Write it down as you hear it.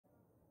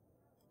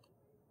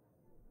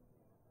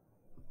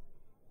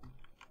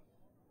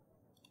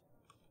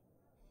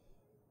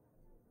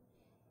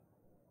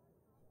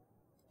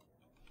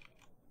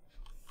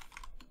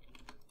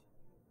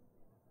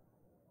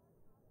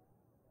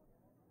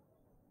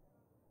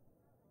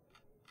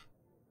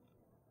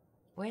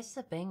Where's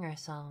the banger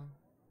song?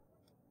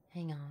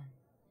 Hang on.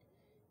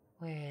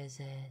 Where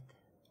is it?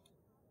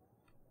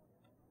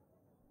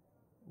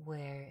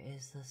 Where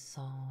is the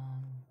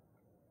song?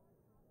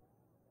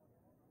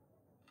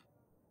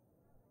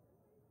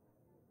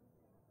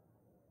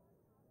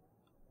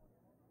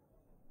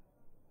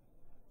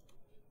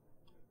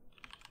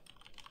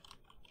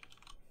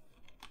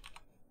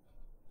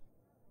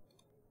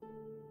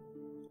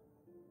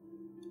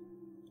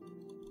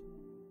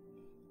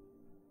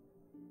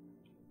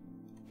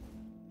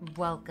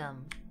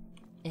 Welcome.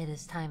 It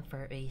is time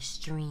for a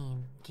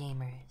stream,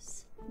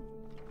 gamers.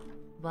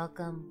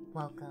 Welcome,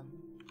 welcome.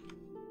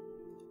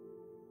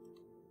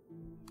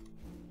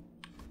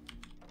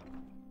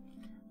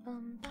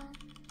 Bum, bum.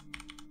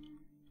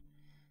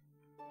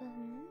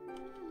 Bum.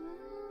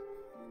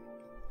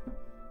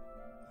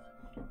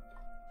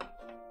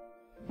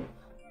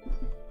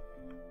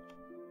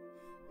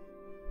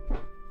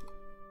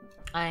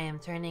 I am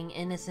turning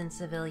innocent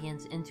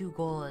civilians into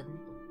gold.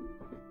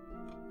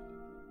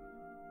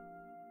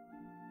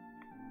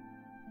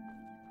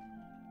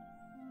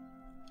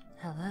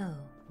 Hello,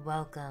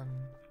 welcome.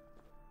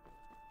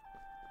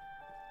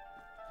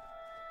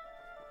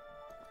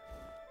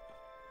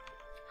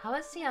 How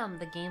is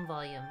the game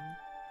volume?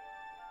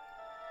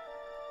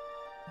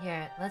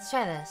 Here, let's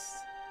try this.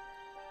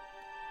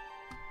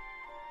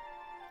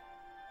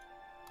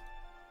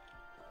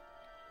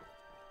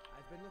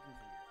 I've been looking for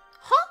you.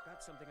 Huh?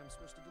 Got something I'm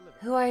supposed to deliver.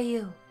 Who are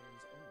you?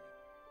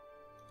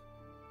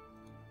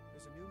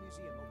 There's a new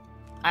museum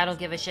open. I don't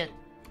give a shit.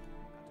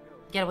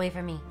 Get away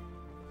from me.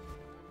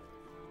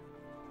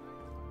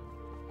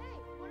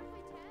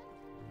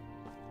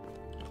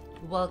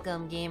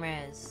 Welcome,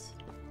 gamers.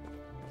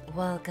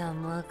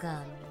 Welcome,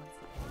 welcome.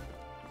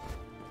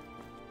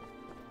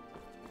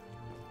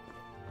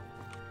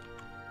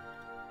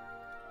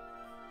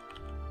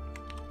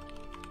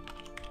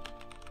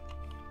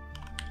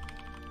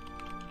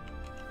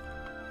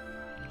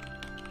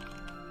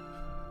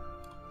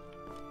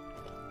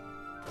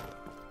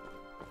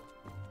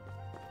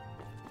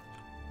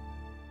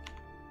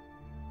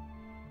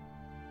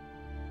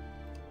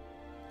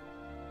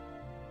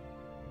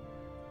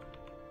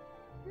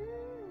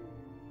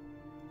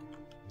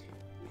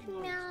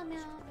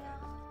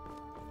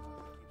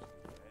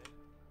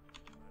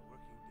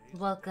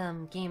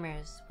 Welcome,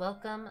 gamers.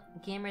 Welcome,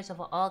 gamers of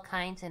all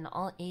kinds and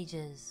all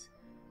ages.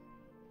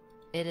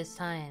 It is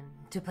time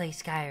to play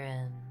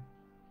Skyrim.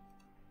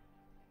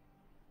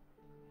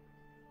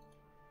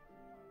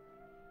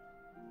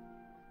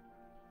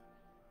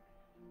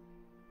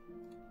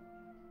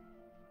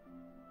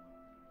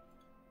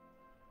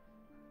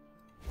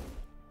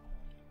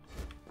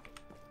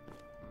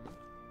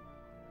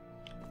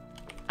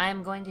 I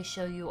am going to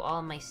show you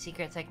all my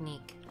secret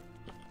technique.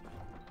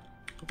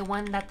 The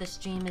one that the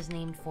stream is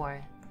named for.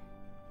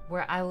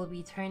 Where I will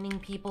be turning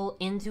people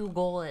into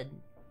gold.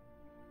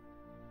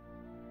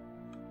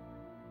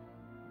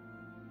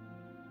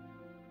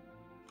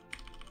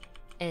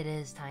 It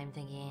is time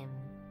to game.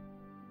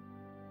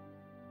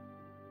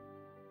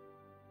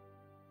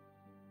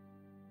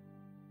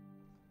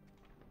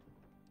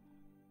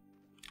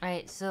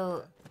 Alright,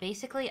 so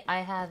basically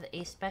I have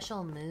a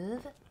special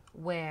move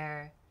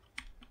where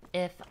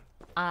if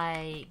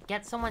I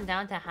get someone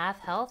down to half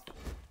health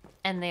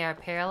and they are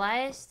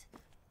paralyzed,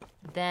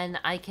 then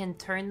I can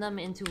turn them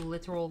into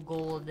literal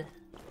gold.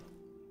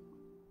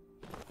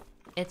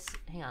 It's...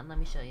 hang on, let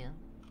me show you.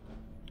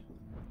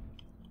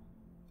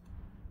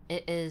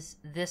 It is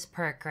this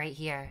perk right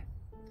here.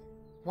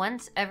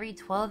 Once every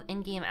 12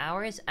 in-game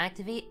hours,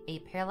 activate a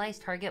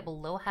paralyzed target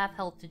below half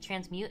health to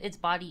transmute its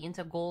body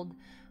into gold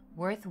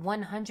worth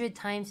 100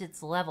 times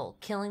its level,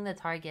 killing the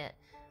target.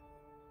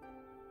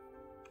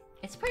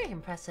 It's pretty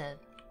impressive.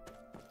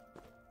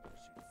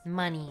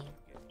 Money.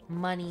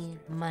 Money,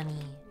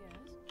 money.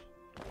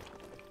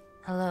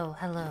 Hello,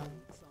 hello.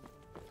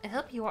 I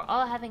hope you are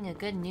all having a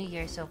good new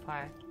year so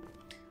far.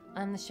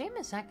 The stream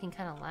is acting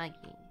kind of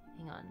laggy.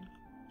 Hang on.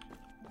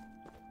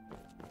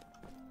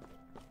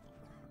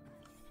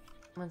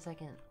 One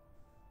second.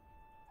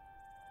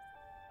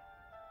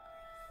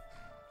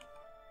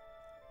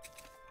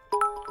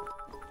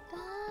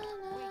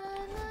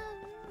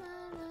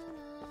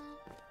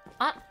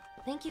 Ah,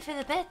 thank you for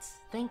the bits.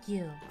 Thank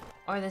you.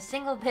 Or the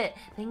single bit.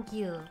 Thank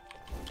you.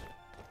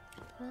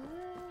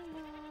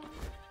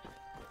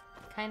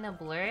 Kind of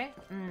blur.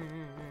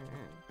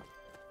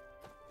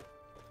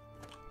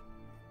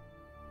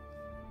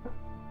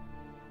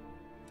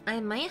 I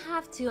might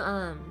have to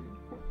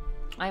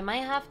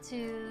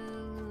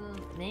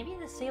maybe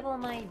disable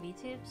my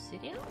VTube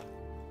Studio?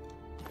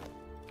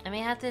 I may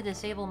have to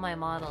disable my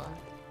model.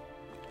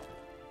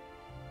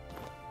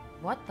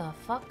 What the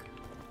fuck?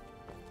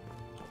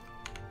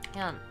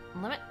 Hang on,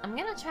 I'm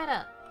gonna try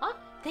to... oh,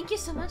 thank you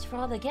so much for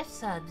all the gift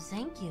subs,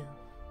 thank you.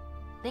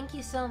 Thank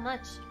you so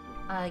much.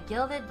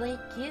 Gilded Blake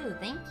Q,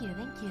 thank you,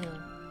 thank you.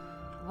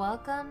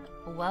 Welcome,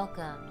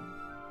 welcome.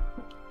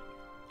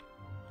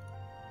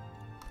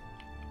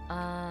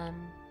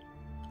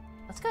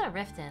 Let's go to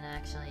Riften,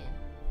 actually.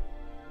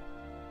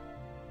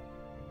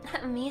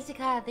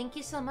 Musica, thank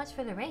you so much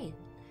for the raid.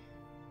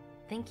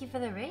 Thank you for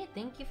the raid.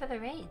 Thank you for the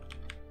raid.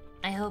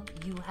 I hope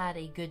you had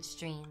a good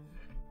stream.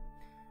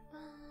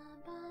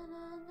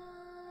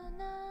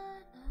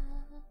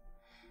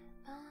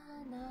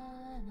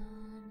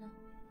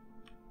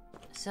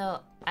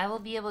 So, I will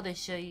be able to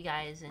show you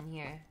guys in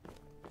here.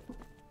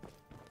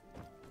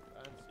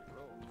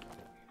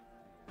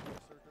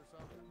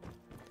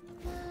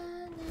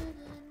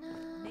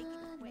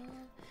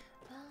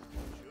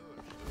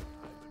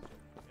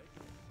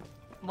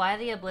 Why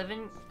the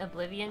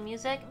Oblivion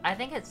music? I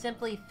think it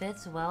simply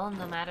fits well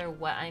no matter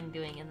what I'm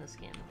doing in this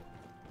game.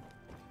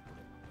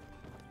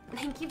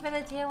 Thank you for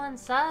the tier 1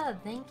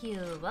 sub. Thank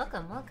you.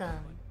 Welcome, welcome.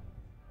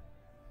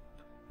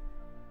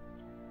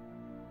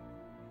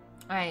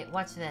 Alright,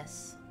 watch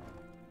this.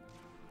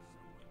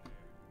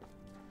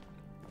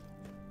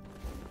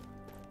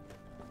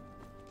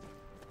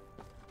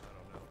 I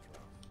don't know,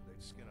 Trout.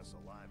 They'd skin us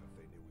alive if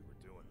they knew we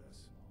were doing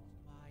this.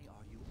 Why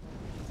are you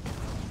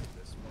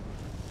This far,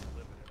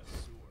 living in a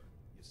sewer.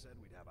 You said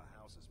we'd have a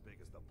house as big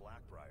as the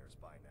Blackbriars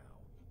by now.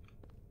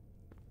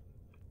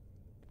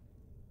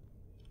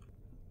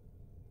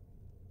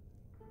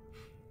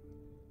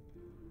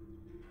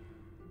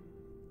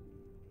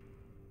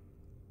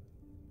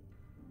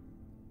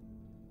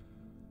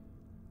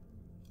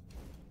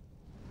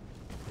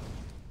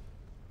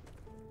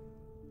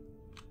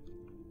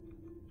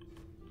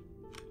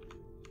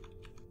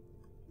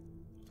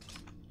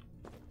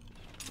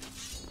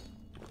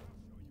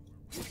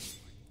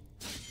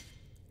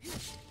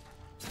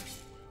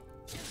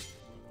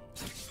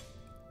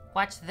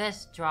 Watch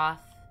this,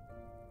 Droth.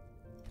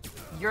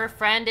 Your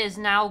friend is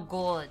now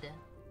gold.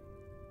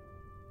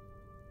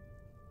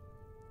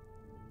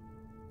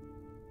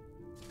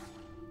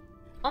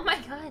 Oh my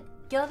god,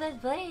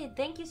 Gilded Blade,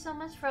 thank you so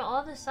much for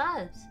all the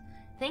subs.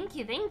 Thank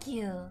you, thank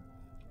you.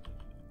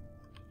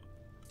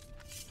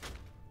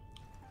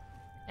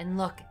 And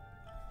look,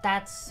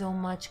 that's so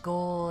much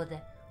gold.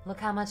 Look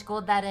how much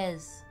gold that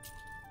is.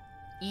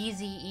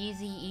 Easy,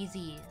 easy,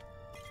 easy.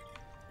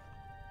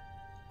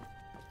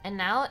 And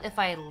now, if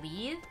I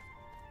leave...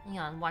 Hang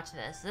on, watch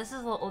this. This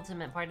is the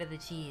ultimate part of the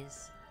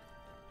cheese.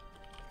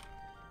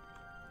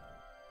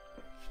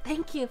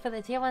 Thank you for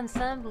the tier 1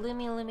 sub,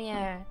 Lumi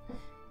Lumiere.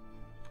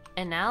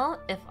 And now,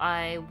 if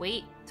I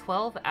wait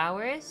 12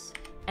 hours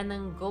and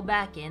then go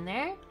back in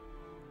there,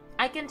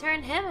 I can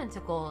turn him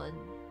into gold.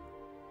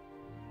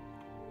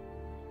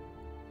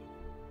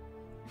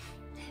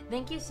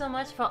 Thank you so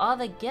much for all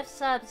the gift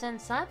subs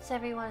and subs,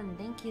 everyone.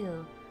 Thank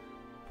you.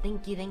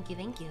 Thank you, thank you,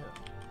 thank you.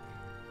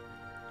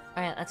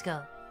 Alright, let's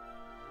go.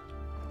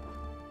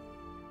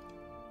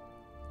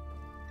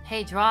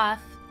 Hey,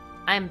 Droth.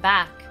 I'm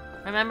back.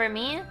 Remember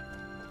me? Hey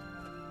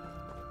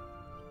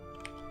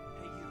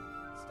you,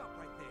 stop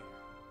right there.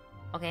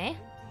 Okay.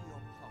 Empty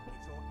your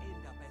pockets or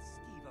end up as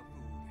skeever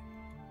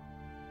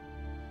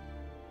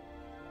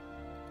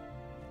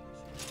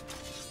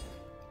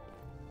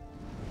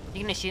food.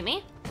 You gonna shoot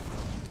me?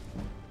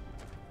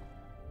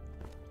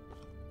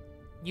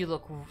 You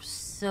look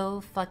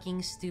so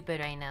fucking stupid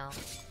right now.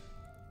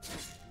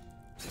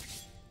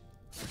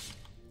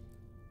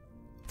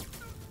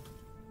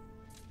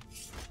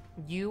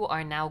 You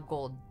are now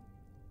gold.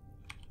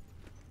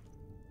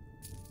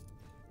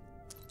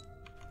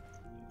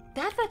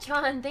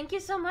 Dathatron, thank you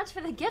so much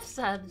for the gift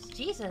subs.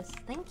 Jesus,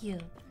 thank you.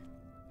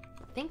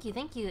 Thank you,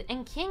 thank you.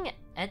 And King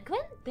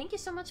Edwin, thank you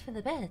so much for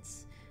the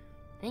bits.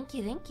 Thank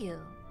you, thank you.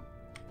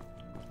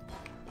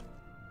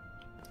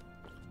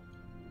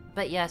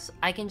 But yes,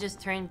 I can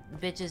just turn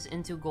bitches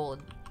into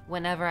gold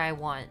whenever I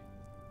want.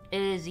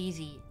 It is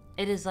easy.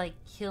 It is like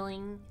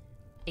killing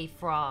a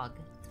frog.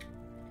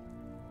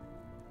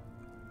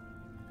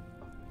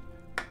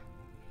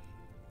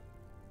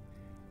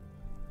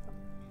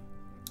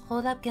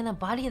 Hold up, gonna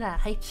body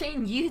that hype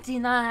train? You do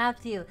not have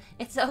to.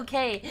 It's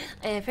okay.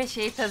 I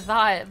appreciate the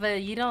thought,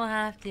 but you don't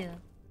have to.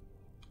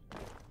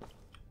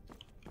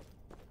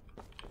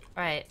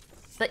 Alright.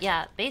 But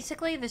yeah,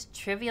 basically this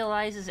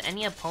trivializes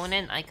any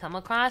opponent I come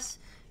across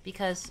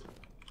because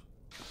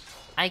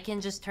I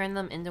can just turn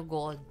them into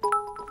gold.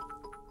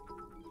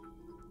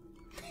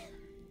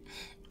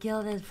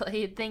 Gilded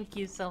Blade, thank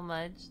you so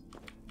much.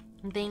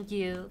 Thank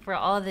you for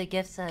all the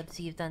gift subs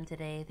you've done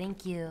today.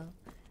 Thank you.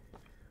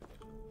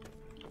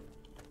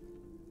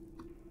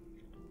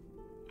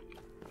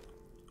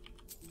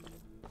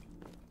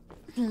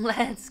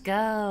 Let's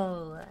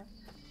go.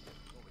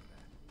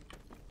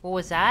 What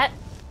was that?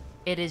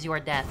 It is your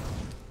death.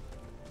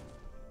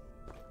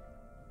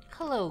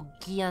 Hello,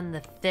 Gian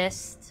the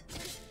Fist.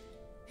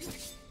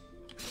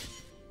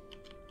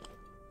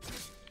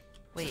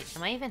 Wait,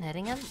 am I even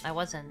hitting him? I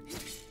wasn't.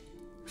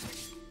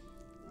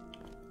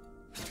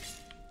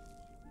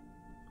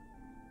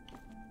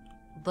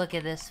 Look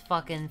at this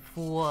fucking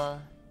fool.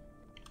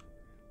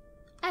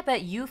 I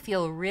bet you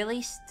feel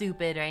really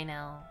stupid right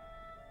now.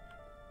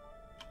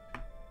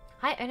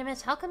 Hi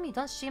Artemis, how come you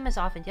don't stream as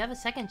often? Do you have a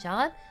second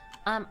job?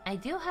 I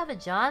do have a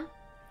job.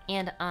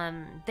 And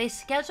they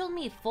scheduled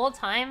me full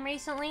time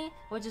recently,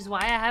 which is why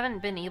I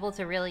haven't been able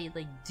to really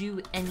like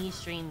do any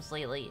streams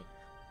lately.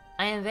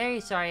 I am very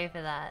sorry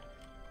for that.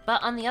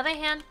 But on the other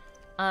hand,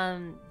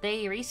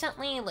 they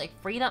recently like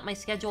freed up my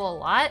schedule a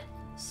lot,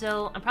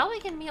 so I'm probably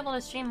gonna be able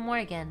to stream more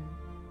again.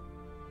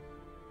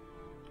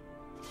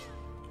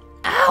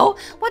 Ow!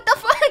 What the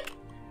fuck?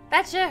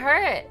 That shit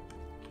hurt.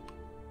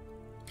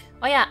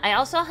 Oh yeah, I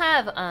also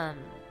have I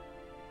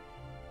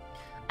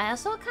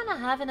also kind of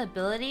have an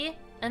ability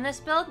in this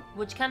build,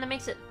 which kind of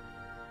makes it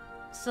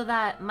so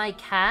that my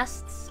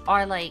casts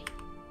are like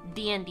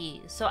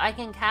D&D. So I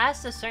can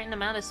cast a certain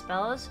amount of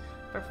spells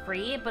for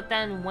free, but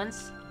then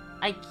once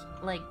I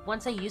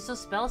use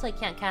those spells, I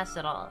can't cast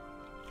at all.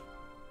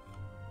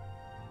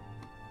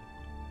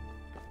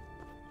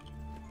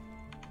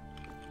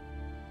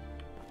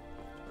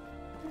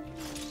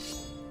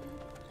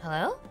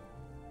 Hello?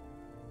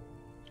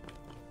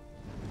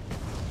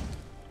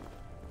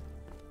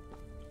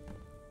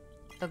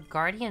 The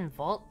Guardian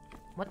Vault?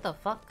 What the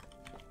fuck?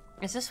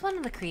 Is this one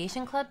of the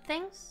Creation Club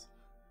things?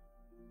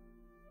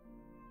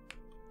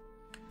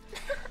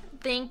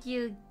 Thank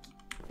you.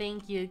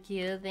 Thank you,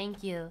 Q.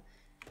 Thank you.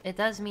 It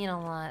does mean a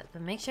lot,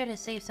 but make sure to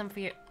save some for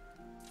your...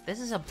 This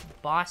is a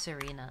boss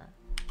arena.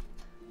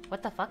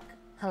 What the fuck?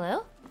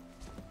 Hello?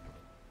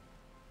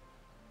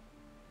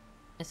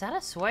 Is that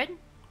a sword?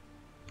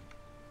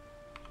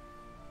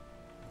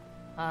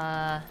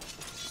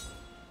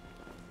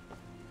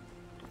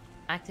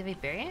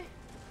 Activate barrier?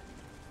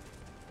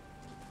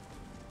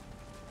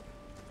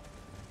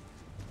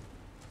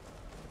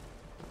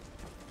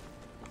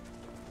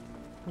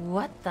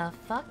 What the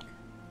fuck?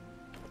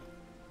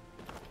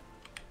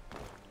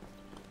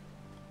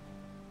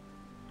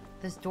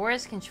 This door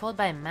is controlled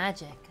by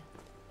magic.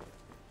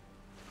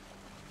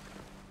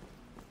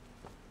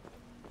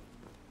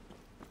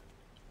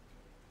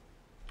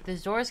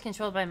 This door is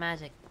controlled by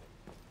magic.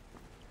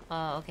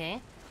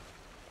 Okay.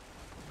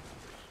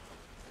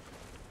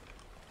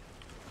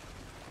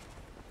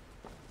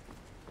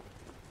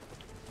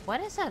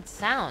 What is that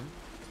sound?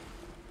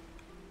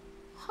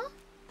 Huh?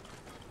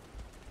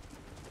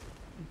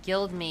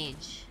 Guild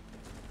mage.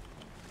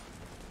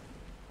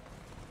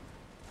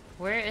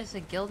 Where is the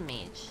guild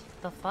mage?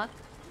 The fuck?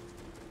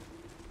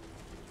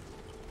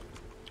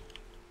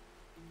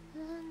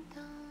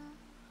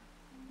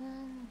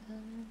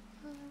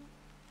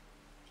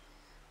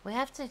 We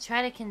have to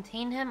try to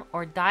contain him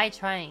or die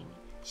trying.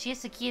 She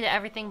is the key to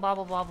everything, blah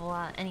blah blah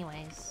blah.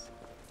 Anyways.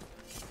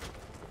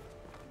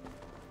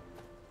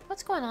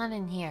 What's going on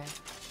in here?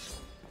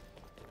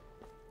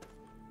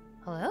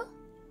 Hello?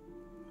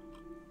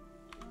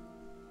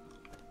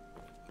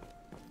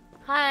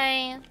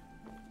 Hi.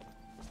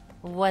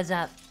 What's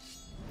up?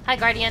 Hi,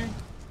 Guardian.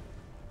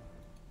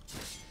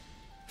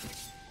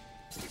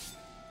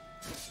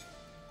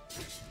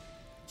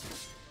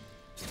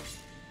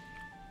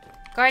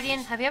 Guardian,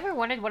 have you ever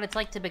wondered what it's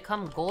like to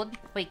become gold?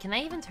 Wait, can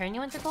I even turn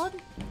you into gold?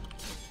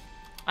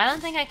 I don't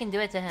think I can do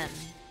it to him.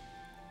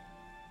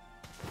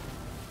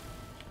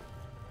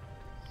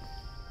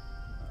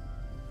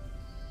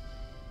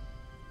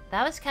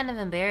 That was kind of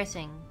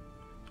embarrassing.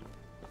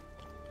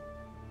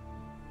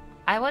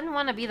 I wouldn't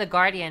want to be the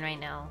Guardian right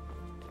now.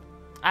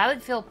 I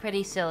would feel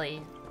pretty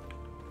silly.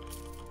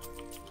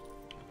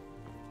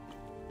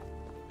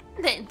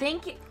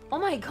 Thank you. Oh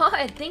my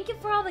god, thank you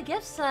for all the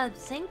gift subs.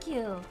 Thank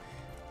you.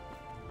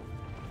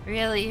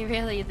 Really,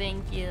 really,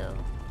 thank you.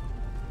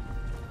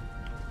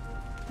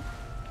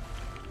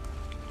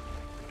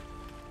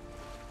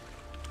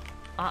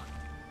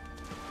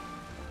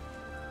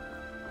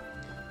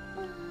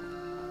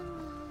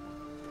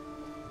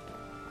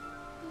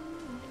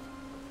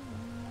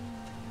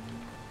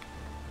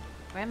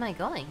 Where am I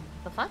going?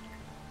 The fuck?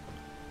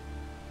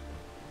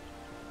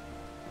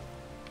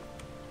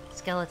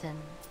 Skeleton.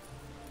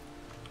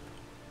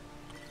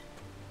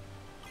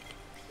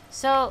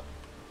 So,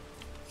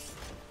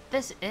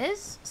 this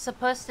is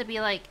supposed to be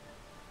like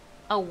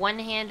a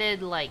one-handed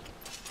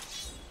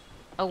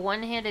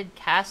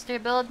caster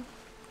build,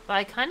 but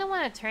I kind of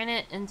want to turn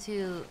it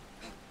into...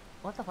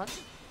 What the fuck?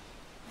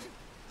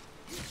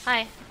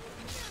 Hi.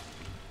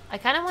 I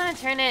kind of want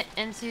to turn it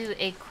into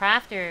a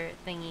crafter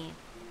thingy,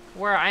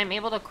 where I'm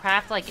able to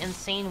craft like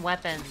insane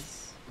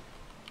weapons.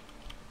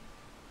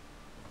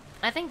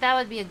 I think that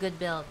would be a good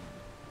build.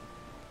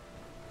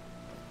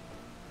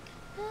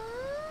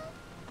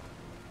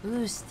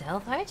 Ooh,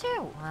 stealth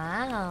archer?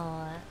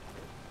 Wow.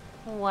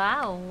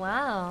 Wow,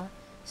 wow.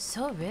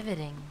 So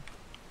riveting.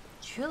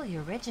 Truly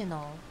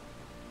original.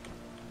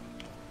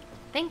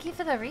 Thank you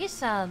for the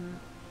resub,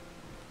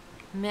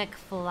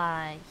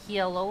 McFly.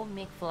 Hello,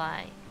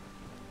 McFly.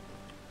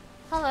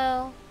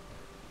 Hello.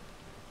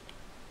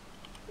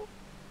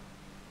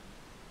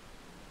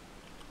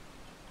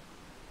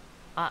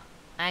 Ah,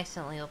 I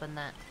accidentally opened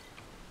that.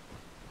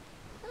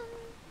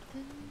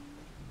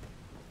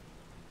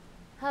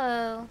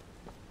 Hello.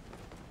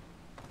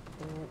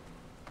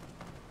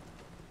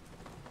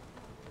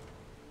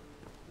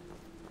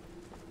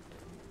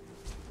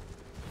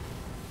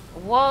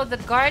 Whoa, the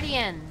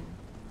Guardian!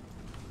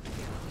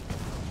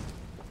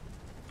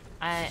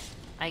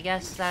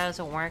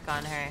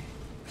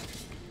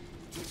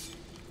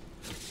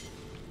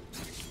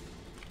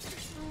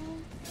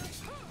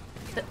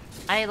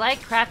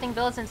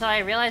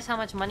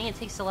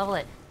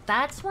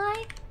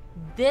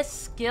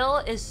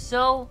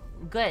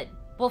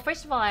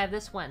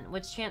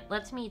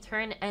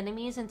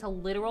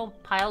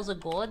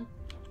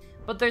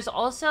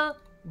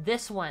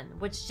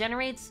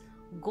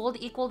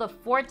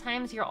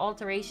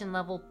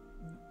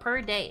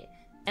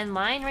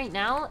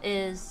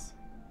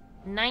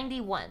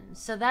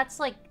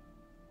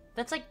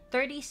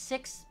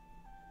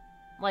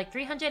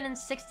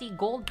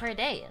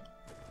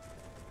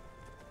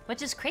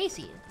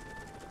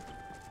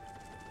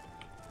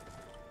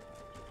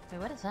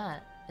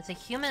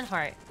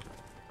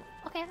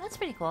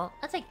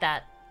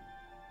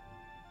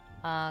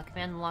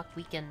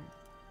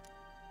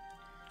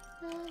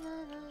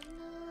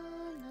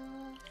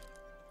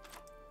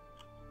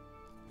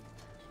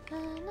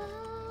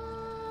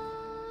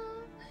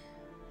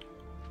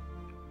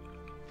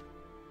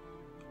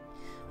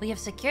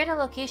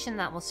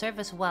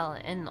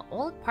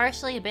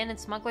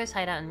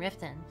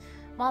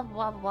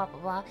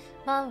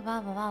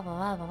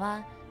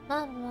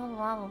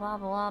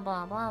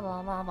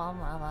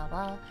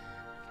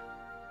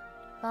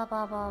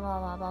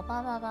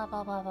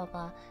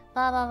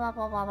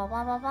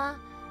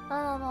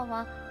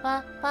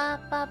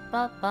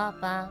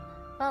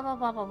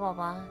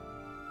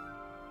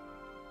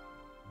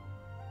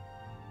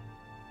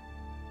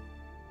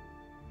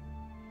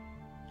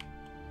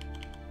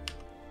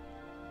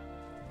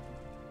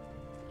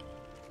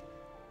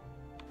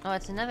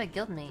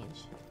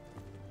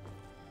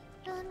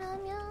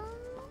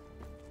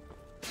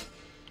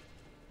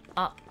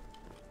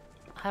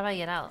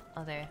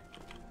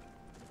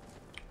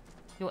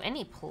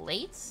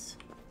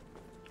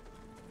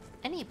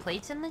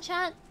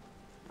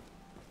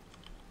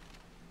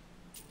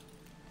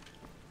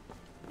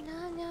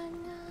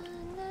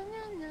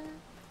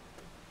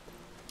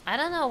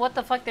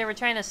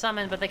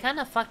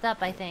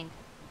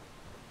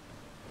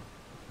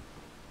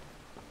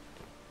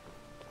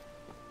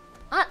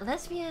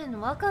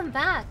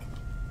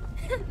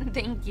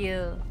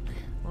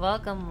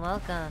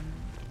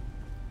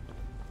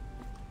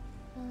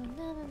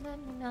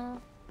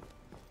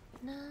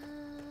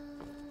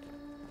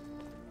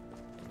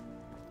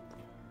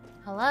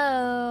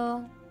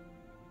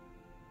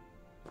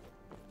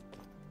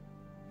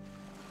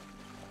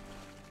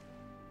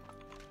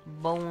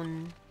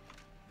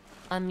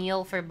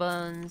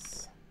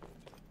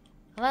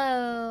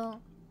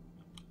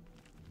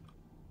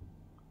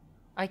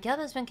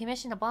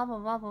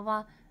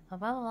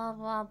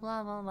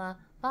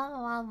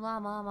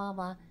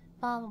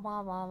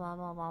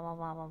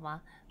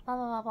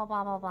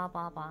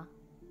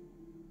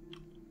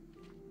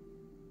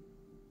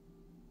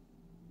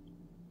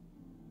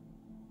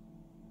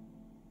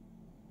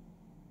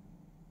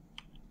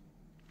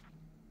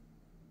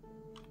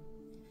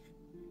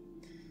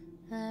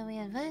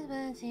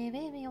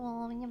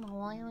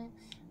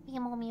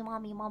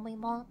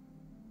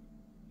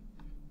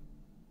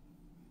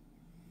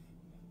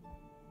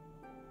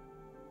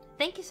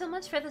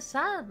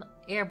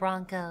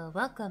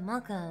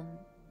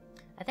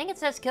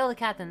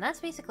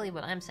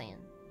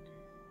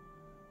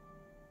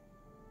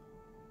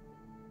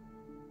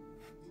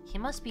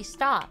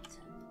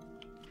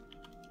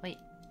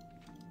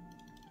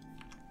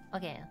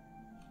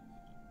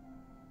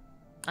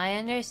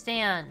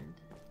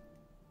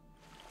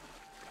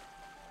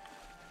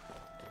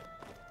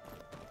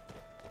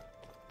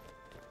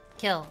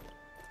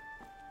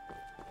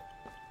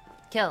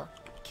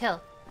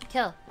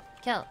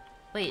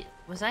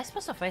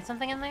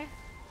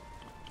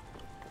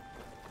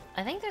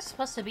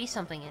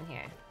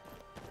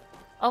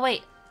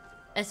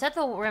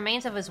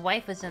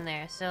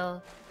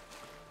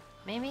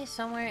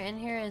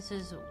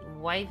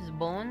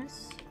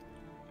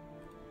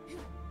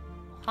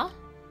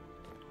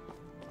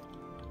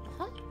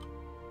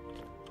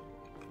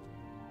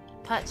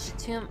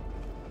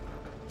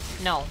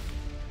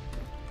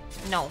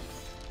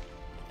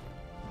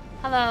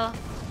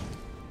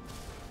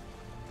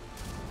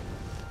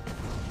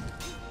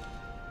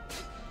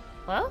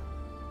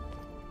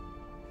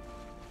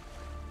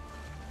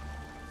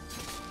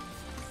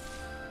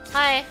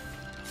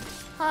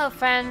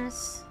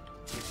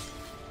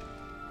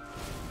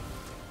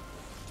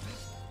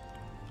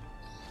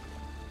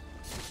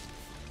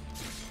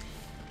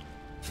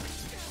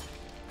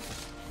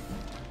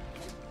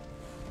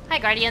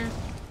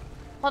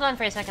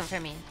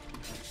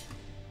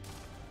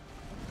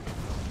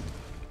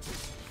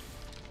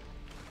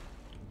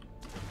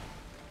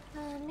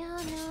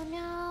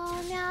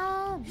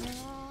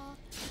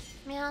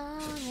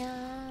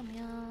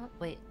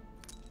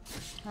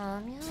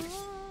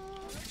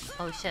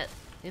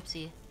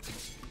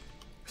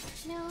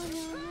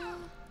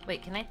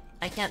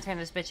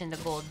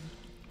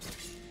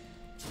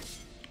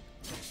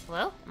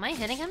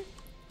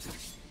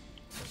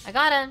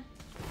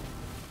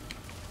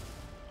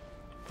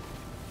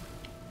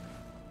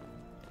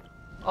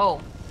 Oh.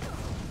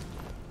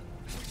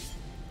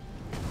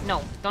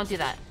 No, don't do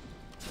that.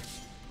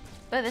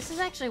 But this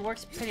actually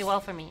works pretty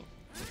well for me.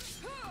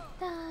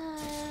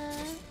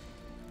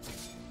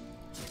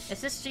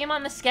 Is this stream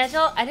on the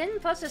schedule? I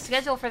didn't post a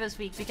schedule for this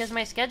week because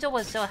my schedule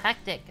was so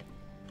hectic.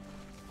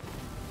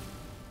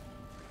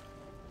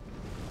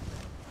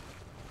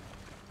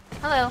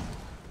 Hello.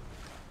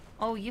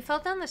 Oh, you fell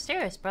down the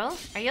stairs, bro.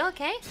 Are you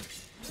okay?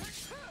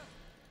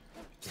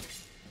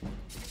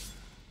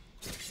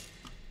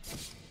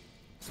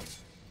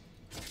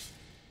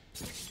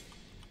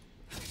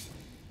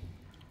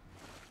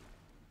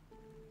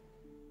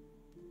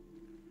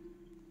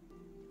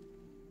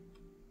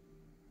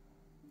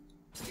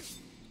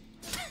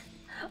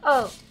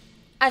 Oh,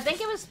 I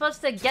think it was supposed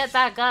to get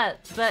back up,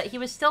 but he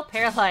was still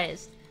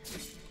paralyzed.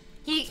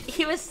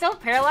 He was still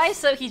paralyzed,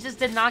 so he just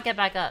did not get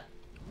back up.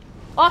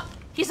 Oh,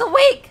 he's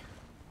awake!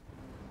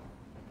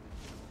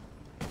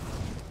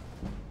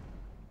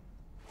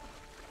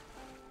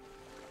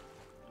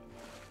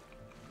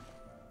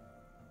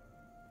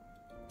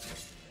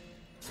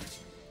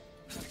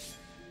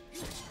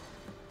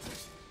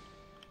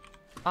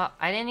 Oh,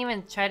 I didn't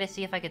even try to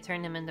see if I could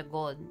turn him into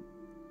gold.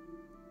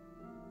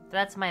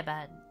 That's my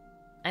bad.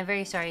 I'm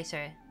very sorry,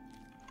 sir.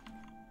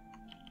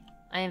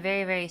 I am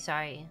very, very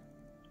sorry.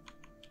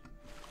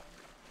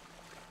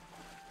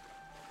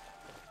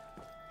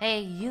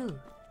 Hey, you.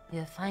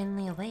 You're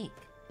finally awake.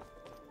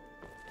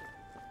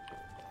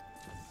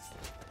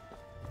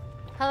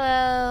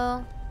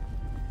 Hello.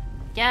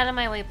 Get out of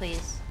my way,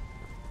 please.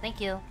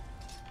 Thank you.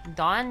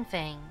 Dawn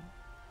Fang.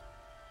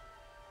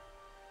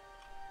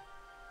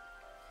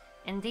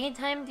 In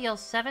daytime, deals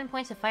 7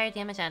 points of fire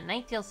damage. At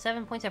night, deals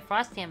 7 points of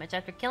frost damage.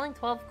 After killing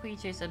 12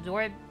 creatures,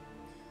 absorbs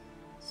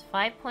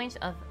 5 points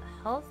of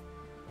health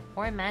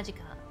or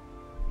magicka.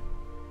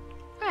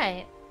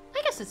 Alright.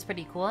 I guess it's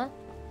pretty cool.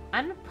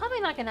 I'm probably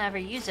not gonna ever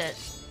use it,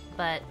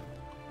 but...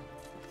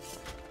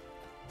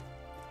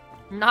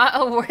 Not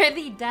a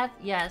worthy death,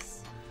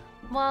 yes.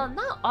 Well,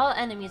 not all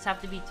enemies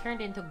have to be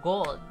turned into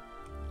gold.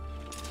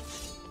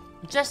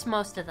 Just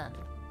most of them.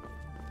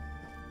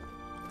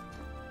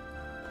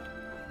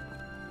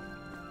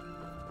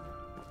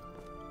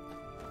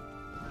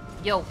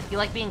 Yo, you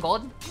like being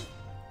gold?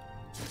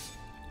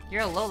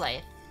 You're a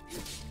lowlife.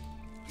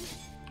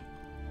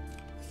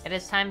 It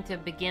is time to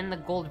begin the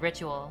gold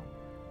ritual.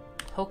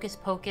 Hocus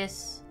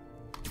pocus.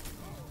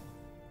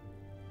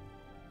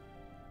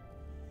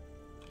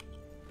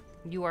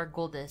 You are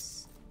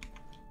goldus.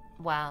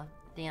 Wow,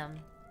 damn.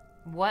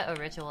 What a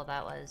ritual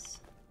that was.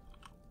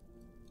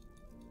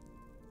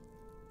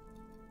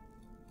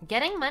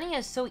 Getting money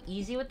is so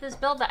easy with this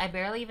build that I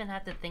barely even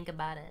have to think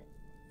about it.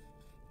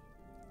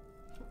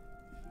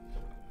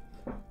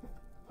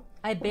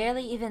 I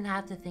barely even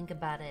have to think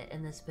about it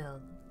in this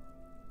build.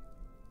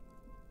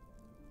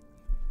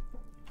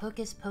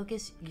 Hocus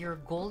pocus, you're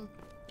gold.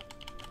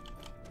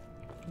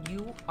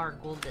 You are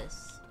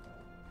goldus.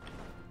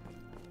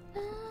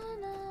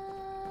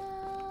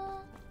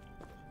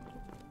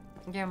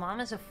 Your mom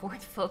is a Ford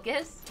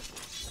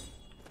Focus?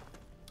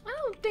 I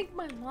don't think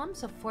my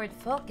mom's a Ford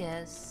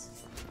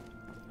Focus.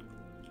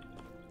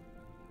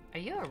 Are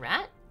you a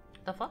rat?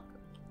 The fuck?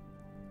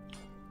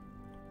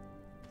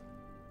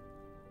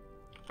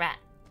 Rat.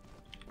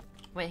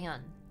 Wait, hang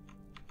on.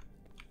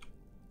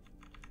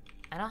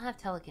 I don't have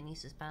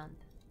telekinesis bound.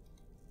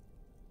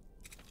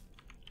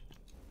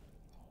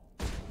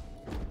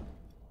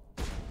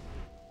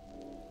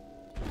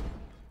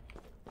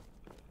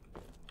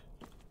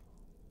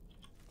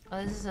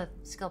 Oh, this is a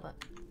skill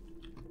book.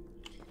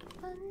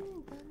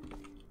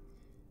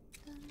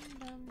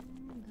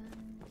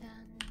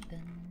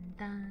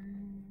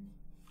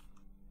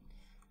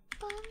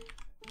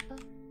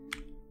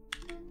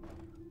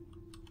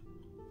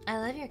 I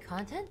love your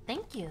content.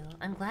 Thank you.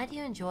 I'm glad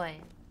you enjoy.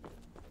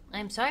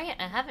 I'm sorry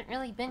I haven't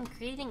really been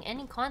creating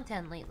any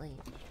content lately.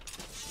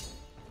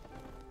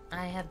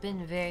 I have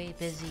been very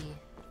busy.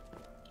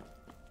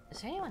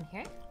 Is there anyone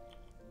here?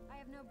 I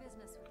have no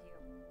business with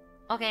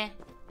you. Okay.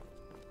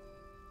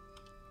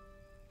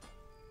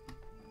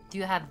 Do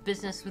you have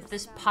business with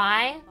this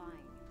pie?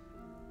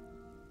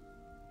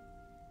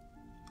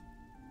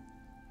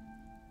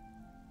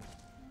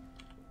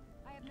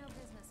 I have no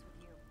business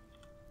with you.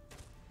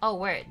 Oh,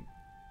 word.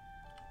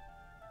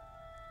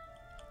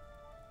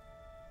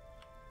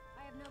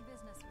 I have no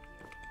business with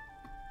you.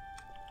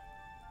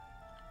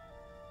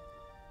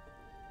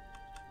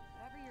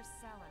 Whatever you're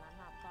selling, I'm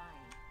not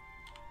buying.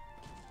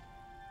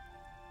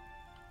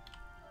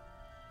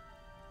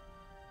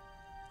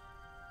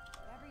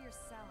 Whatever you're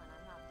selling,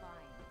 I'm not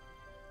buying.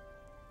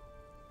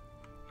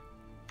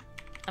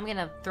 I'm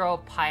gonna throw a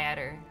pie at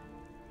her.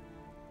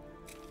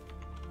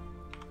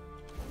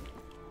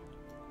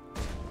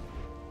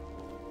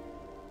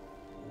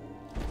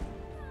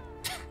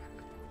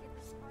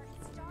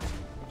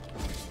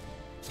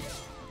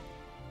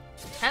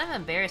 Kind of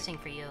embarrassing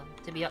for you,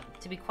 to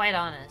be quite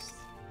honest.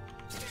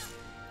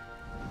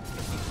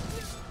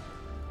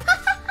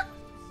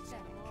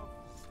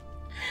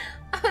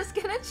 I was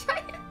gonna try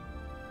it.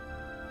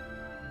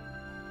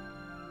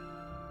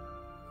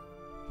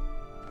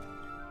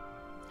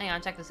 hang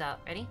on, check this out.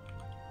 Ready?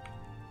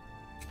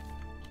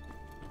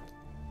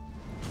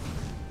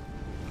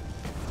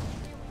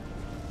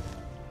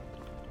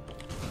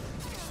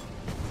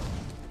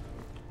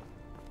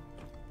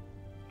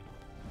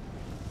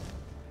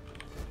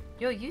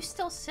 Yo, you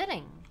still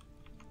sitting?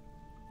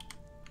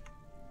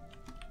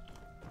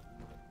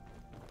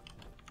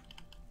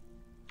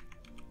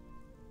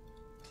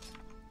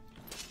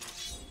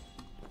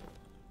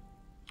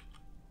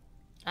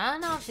 I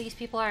don't know if these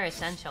people are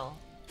essential.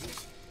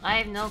 I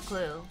have no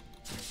clue.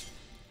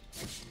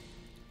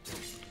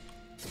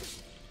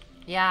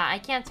 Yeah, I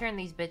can't turn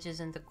these bitches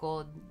into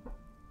gold.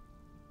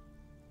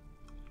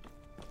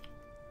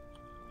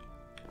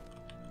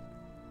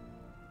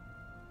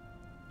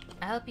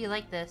 I hope you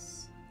like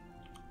this.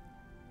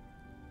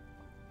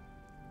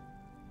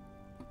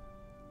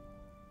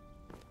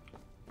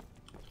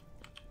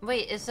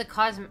 Wait, is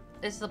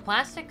the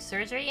plastic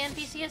surgery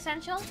NPC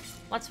essential?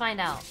 Let's find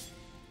out.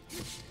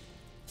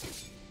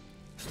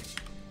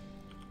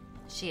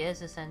 She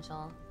is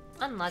essential.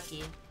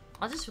 Unlucky.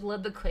 I'll just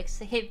live the quick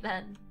save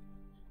then.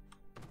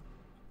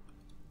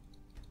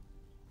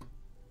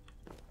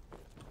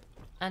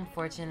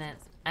 Unfortunate.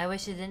 I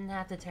wish it didn't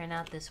have to turn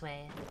out this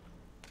way.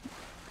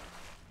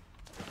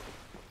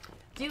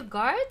 Do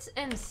guards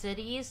in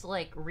cities,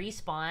 like,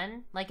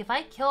 respawn? Like, if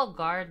I kill a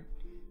guard...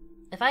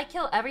 If I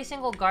kill every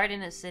single guard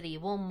in a city,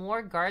 will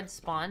more guards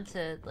spawn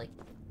to, like,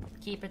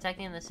 keep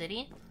protecting the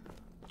city?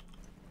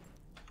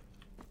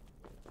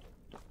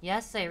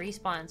 Yes, they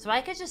respawn. So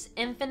I could just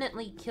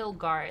infinitely kill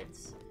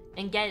guards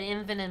and get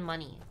infinite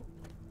money.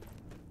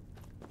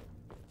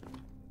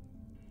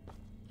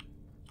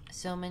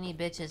 So many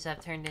bitches have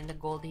turned into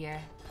gold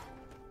here.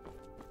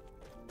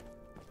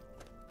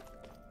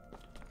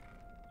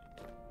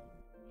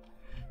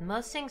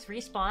 Most things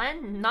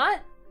respawn?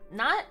 Not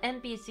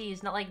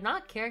NPCs,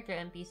 not character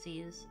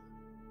NPCs.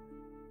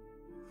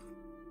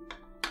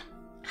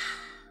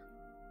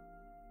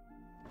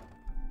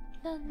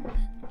 Dun,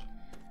 dun,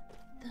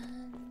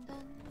 dun,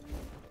 dun.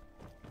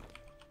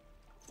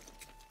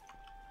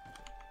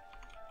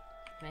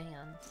 Hang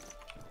on.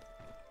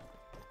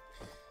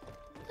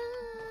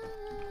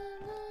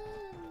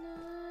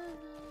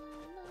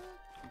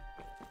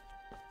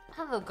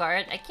 Hello,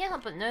 guard. I can't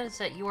help but notice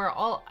that you are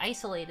all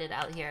isolated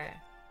out here.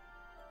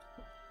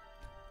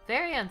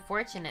 Very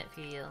unfortunate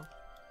for you.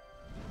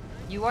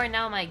 You are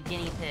now my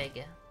guinea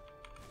pig.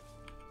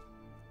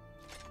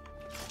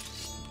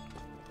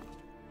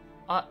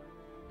 Oh,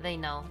 they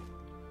know.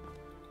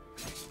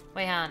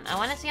 Wait, hon. I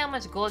want to see how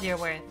much gold you're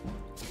worth.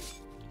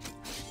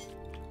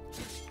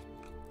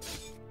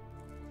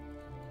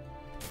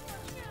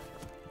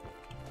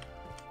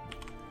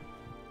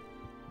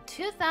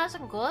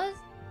 $2,000 gold?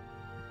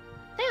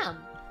 Damn,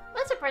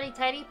 that's a pretty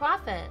tidy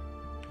profit.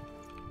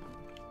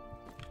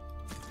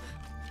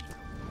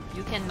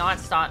 You cannot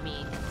stop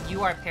me.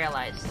 You are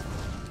paralyzed.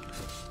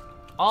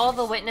 All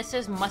the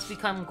witnesses must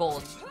become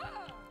gold.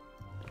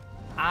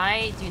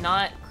 I do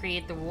not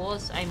create the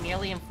rules, I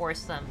merely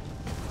enforce them.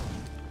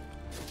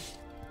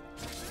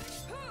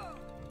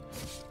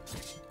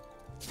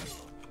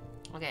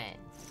 Okay.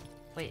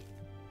 Wait.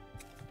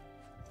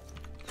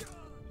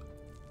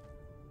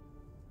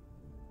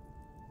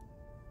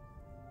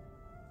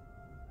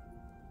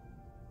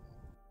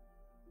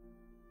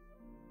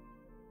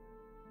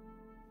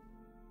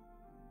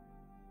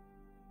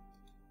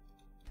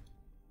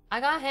 I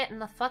got hit in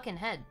the fucking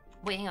head.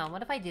 Wait, hang on.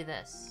 What if I do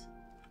this?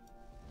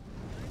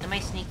 Am I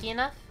sneaky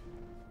enough?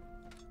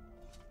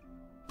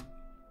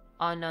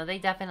 Oh no, they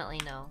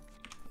definitely know.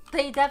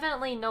 They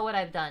definitely know what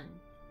I've done.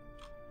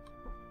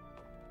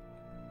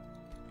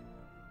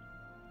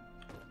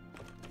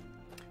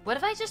 What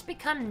if I just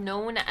become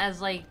known as,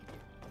 like,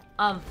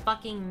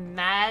 fucking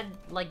mad,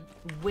 like,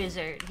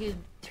 wizard who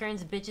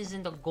turns bitches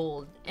into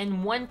gold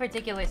in one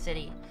particular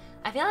city?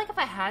 I feel like if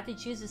I had to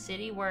choose a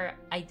city where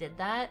I did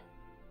that,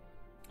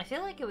 I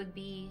feel like it would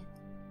be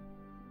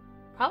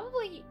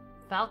probably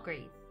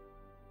Falkreath.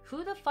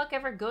 Who the fuck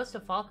ever goes to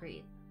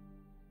Falkreath?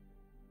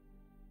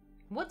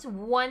 What's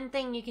one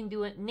thing you can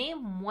do?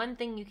 Name one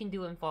thing you can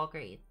do in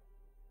Falkreath.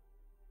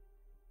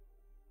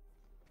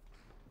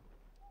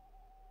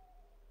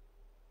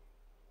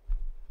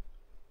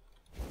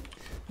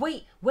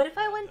 Wait, what if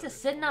I went to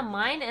Sidna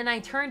Mine and I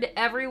turned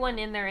everyone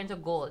in there into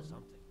gold?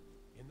 Something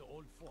in the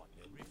old fort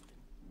near Riften.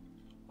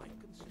 Might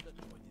consider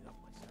joining up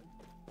myself.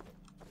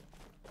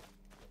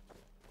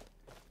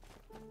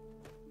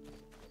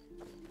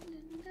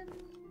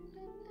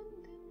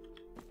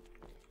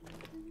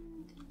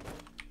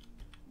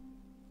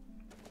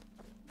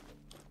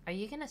 Are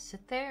you gonna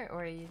sit there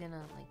or are you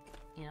gonna, like,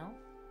 you know?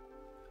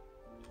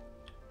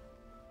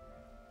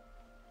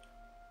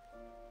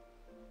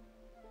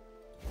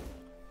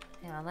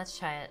 Hang on, let's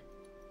try it.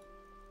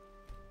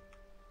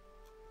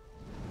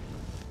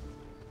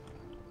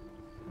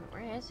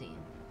 Where is he?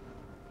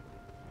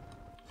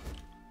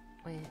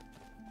 Wait.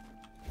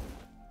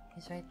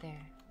 He's right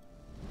there.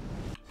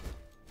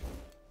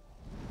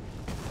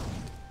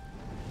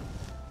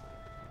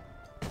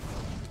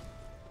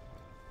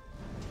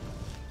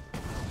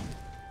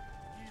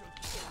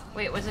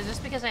 Wait, was it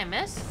just because I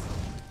missed?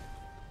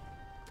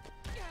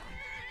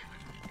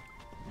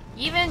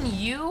 Even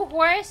you,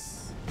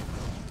 horse?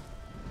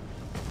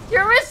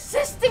 You're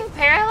resisting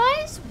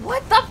paralyze?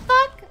 What the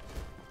fuck?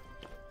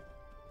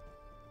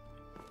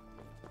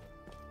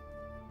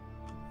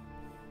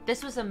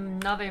 This was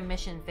another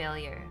mission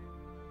failure.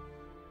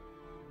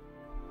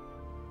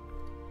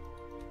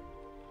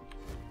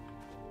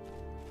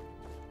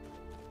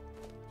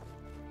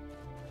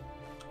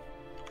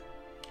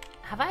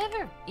 Have I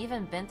ever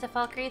even been to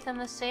Falkreath in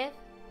this save?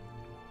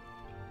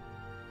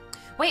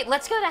 Wait,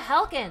 let's go to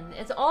Helgen.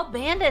 It's all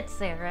bandits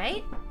there,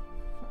 right?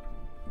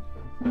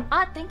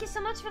 Ah, thank you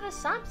so much for the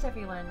subs,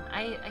 everyone.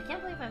 I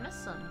can't believe I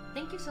missed them.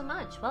 Thank you so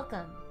much.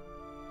 Welcome.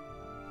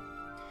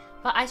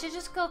 But I should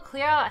just go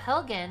clear out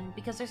Helgen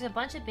because there's a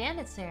bunch of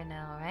bandits there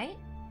now, right?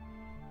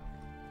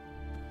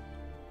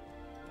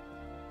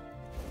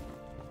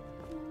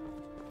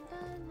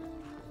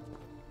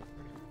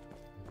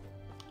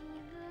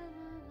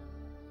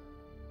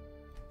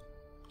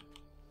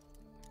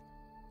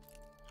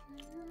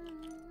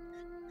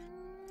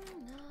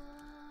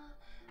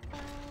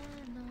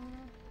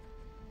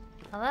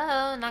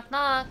 Hello, knock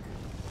knock.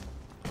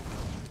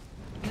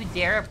 You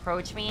dare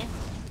approach me?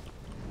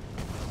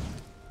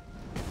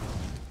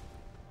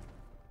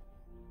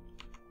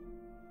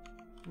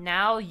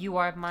 Now you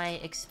are my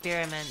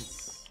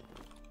experiments.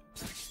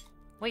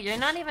 Wait, you're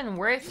not even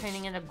worth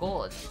turning into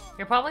gold.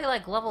 You're probably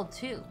like level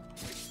 2.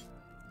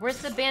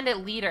 Where's the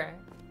bandit leader?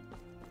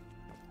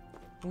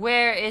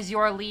 Where is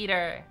your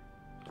leader?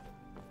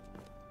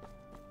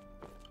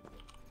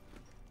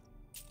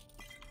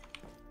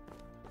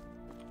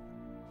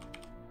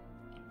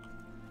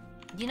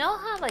 You know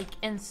how, like,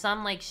 in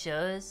some, like,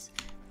 shows,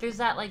 there's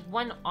that, like,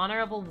 one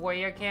honorable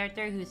warrior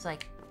character who's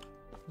like,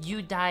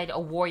 you died a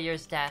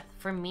warrior's death.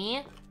 For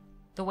me,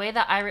 the way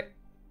that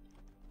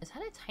is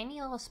that a tiny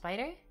little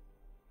spider?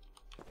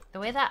 The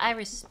way that I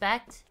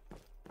respect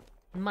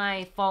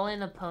my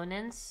fallen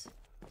opponents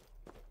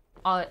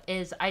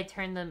is I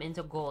turn them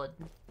into gold.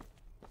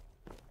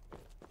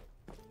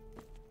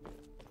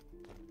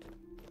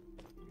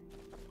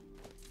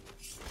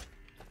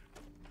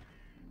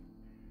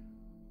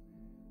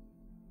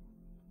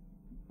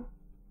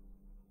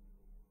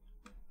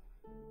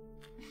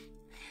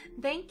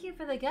 Thank you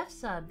for the gift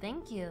sub.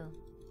 Thank you.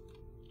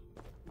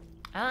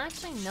 I don't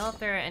actually know if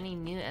there are any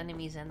new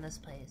enemies in this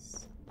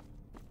place.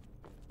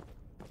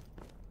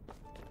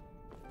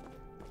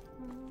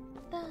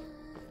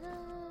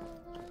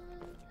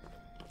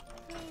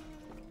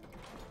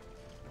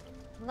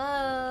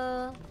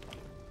 Hello?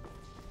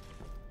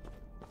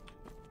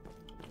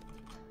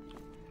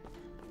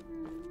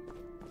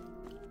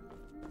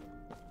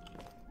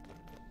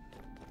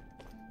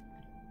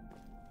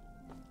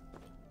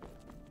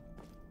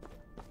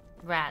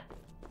 Rat.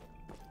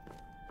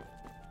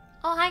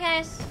 Oh, hi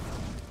guys.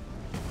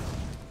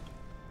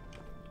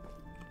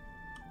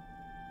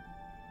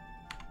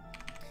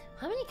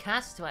 How many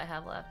casts do I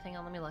have left? Hang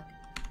on, let me look.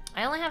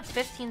 I only have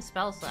 15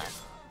 spells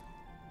left.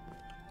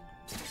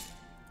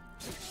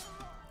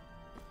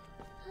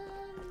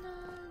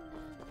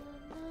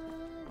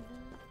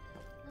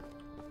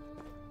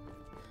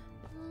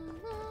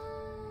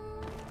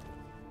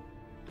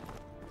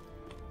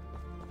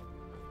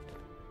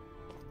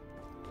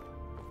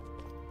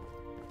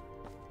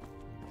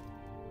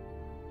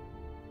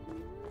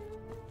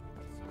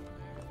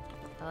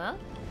 Hello?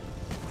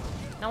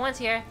 No one's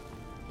here.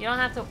 You don't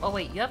have to. Oh,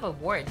 wait, you have a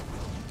ward.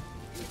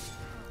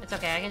 It's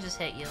okay, I can just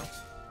hit you.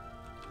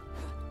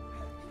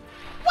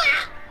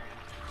 Wow!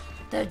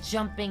 The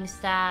jumping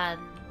stab.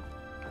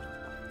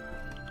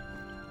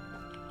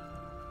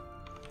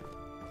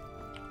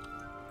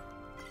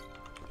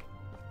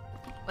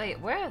 Wait,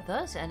 where are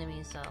those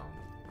enemies though?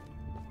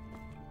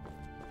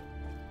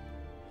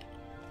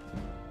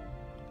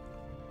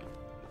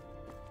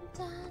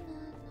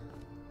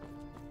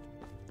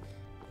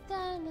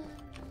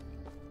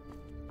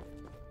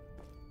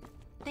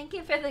 Thank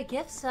you for the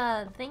gift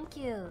sub. Thank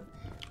you.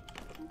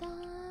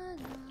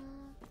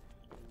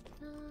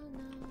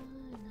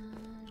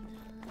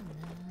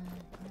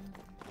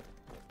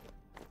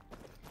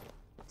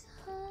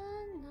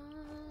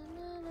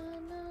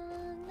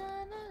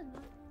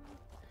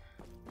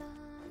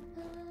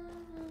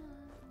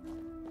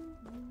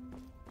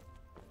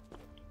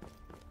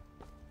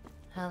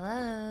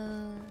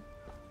 Hello.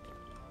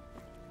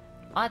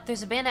 Oh,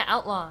 there's a bandit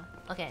outlaw.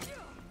 Okay.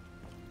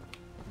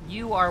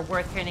 You are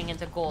worth turning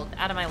into gold.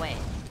 Out of my way.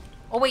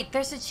 Oh wait,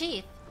 there's a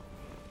chief.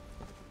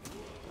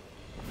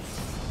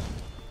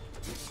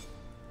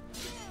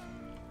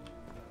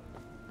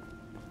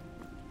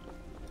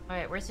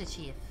 Alright, where's the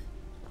chief?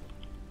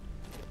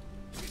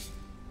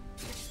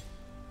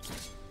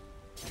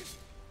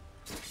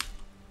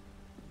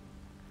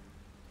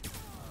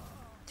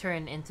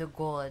 Turn into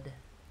gold.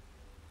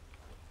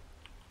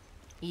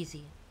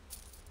 Easy.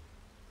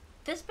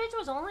 This bitch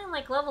was only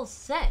like level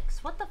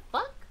 6. What the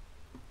fuck?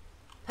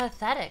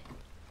 Pathetic.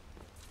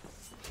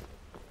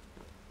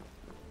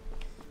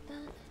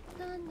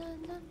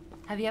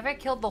 Have you ever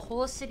killed the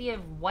whole city of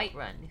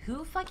Whiterun?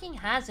 Who fucking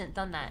hasn't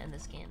done that in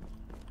this game?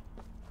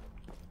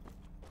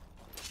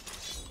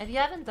 If you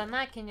haven't done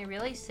that, can you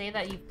really say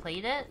that you've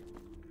played it?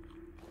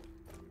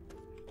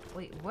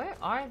 Wait, where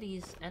are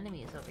these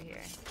enemies over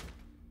here?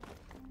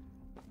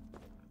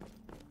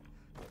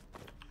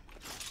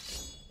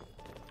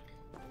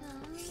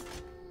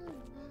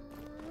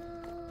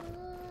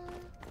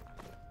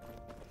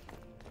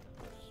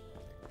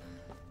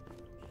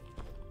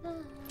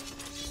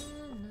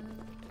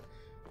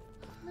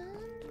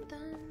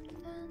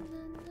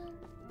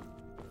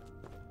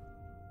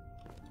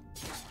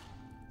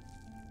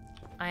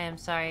 I am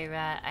sorry,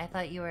 Rat. I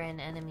thought you were an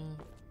enemy.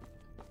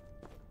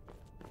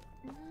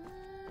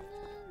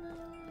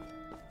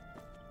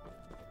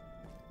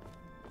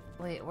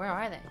 Wait, where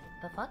are they?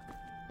 The fuck?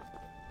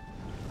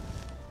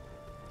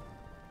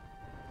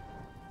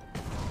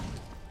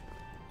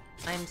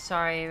 I'm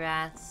sorry,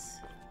 Rats.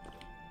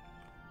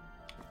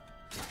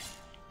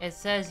 It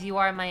says you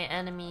are my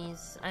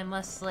enemies. I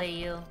must slay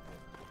you.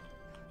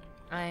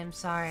 I am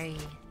sorry.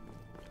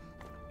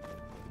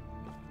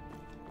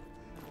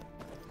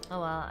 Oh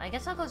well, I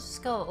guess I'll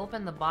just go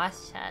open the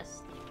boss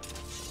chest.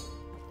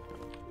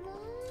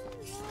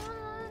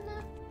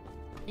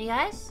 You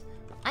guys,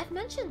 I've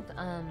mentioned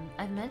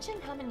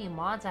how many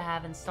mods I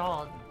have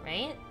installed,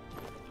 right?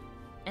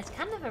 It's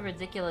kind of a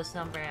ridiculous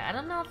number. I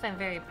don't know if I'm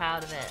very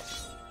proud of it.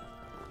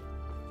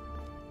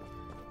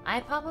 I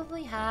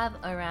probably have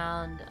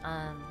around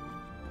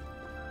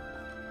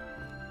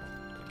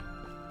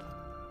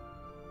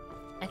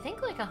I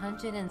think like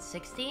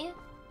 160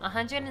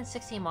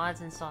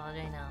 mods installed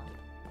right now.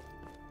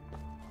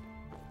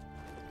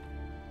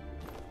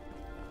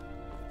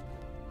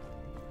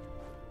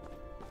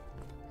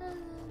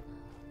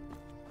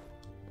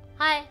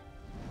 Hi.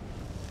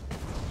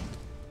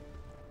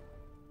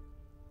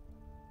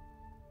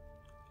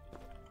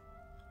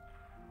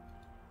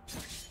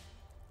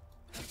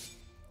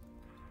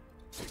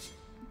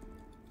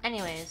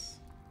 Anyways,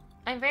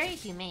 I'm very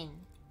humane.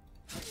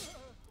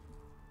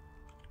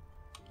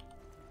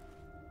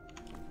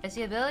 Is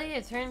the ability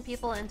to turn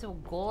people into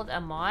gold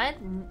a mod?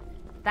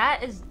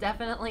 That is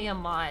definitely a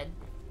mod.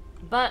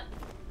 But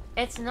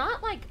it's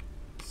not like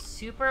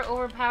super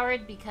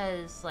overpowered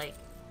because like,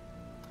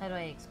 how do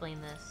I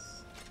explain this?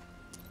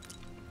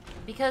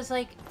 Because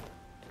like,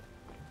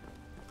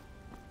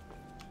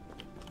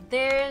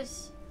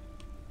 there's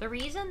the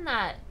reason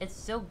that it's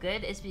so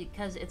good is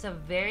because it's a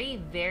very,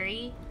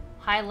 very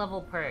high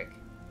level perk.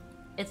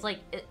 It's like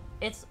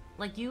it's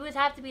like you would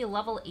have to be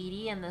level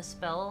 80 in the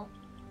spell,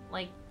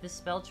 like the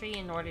spell tree,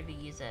 in order to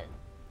use it.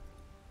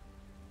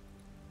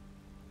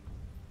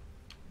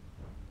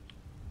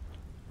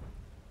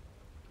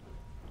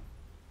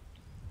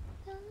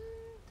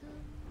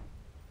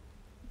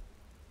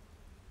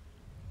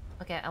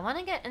 Okay, I want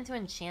to get into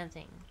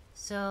enchanting,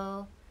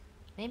 so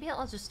maybe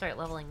I'll just start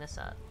leveling this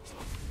up.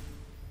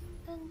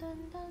 Dun, dun,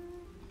 dun.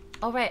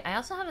 Oh right, I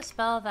also have a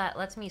spell that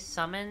lets me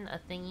summon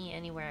a thingy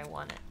anywhere I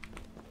want it.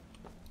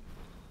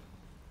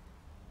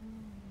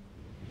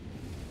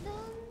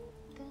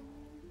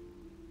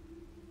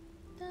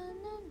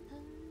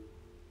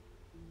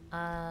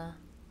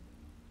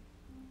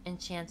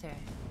 Enchanter.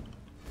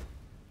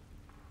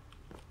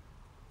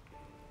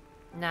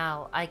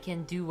 Now I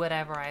can do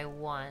whatever I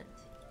want.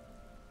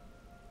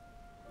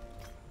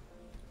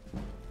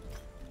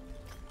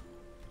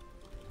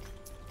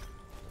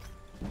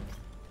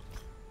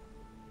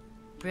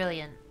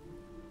 Brilliant.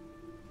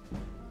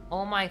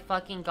 Oh my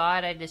fucking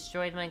god, I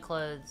destroyed my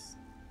clothes.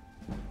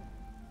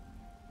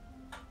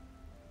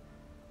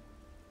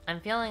 I'm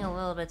feeling a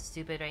little bit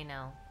stupid right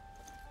now.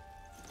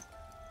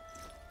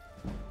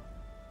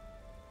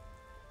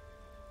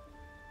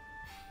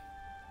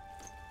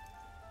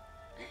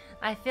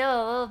 I feel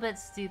a little bit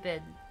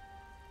stupid.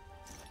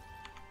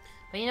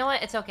 But you know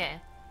what? It's okay.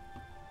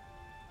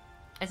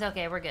 It's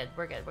okay, we're good,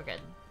 we're good, we're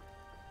good.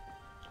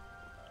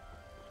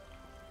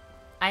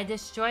 I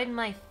destroyed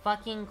my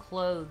fucking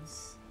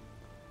clothes.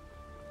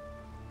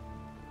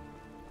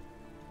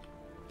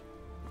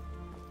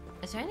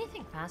 Is there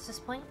anything past this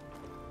point?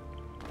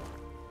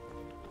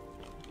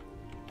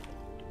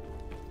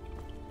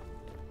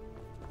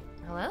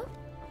 Hello?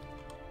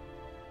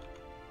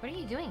 What are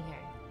you doing here?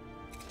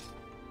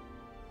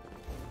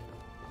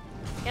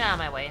 Get out of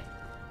my way.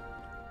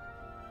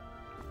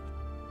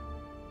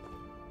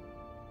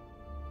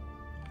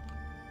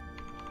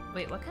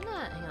 Wait, what kind of...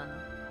 Hang on.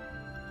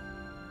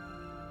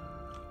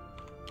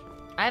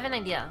 I have an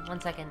idea.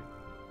 1 second.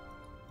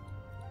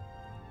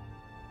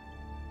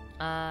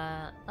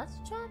 Let's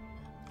drop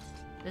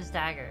this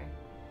dagger.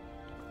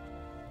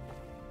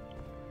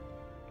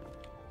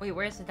 Wait,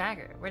 where's the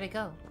dagger? Where'd it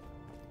go?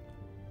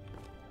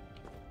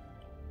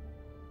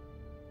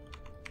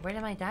 Where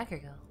did my dagger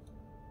go?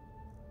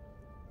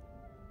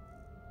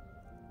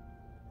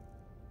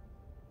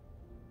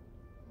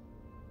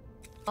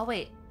 Oh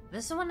wait,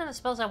 this is one of the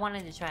spells I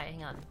wanted to try.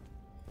 Hang on.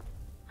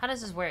 How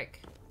does this work?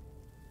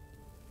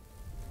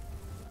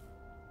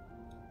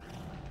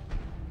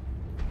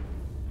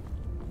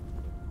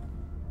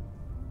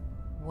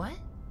 What?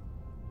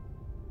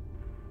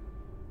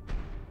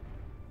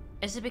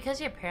 Is it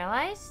because you're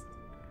paralyzed?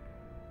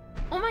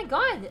 Oh my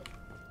god!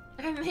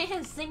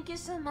 Hermes, thank you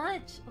so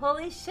much.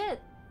 Holy shit.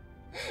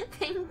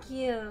 Thank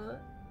you.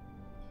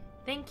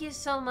 Thank you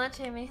so much,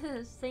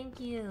 Hermes. Thank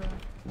you.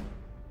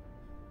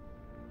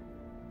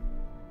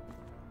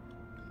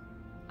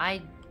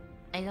 I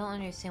don't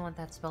understand what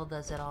that spell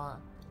does at all.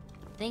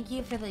 Thank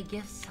you for the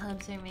gift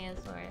subs, Hermes.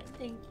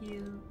 Thank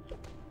you.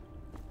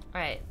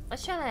 Alright,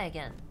 let's try that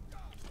again.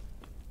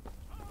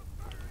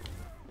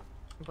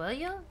 Will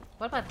you?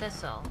 What about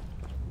this though?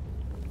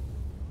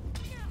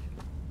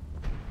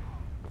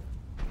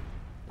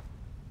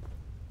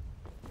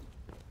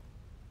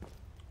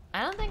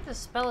 I don't think the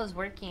spell is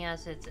working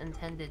as it's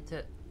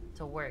intended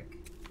to work.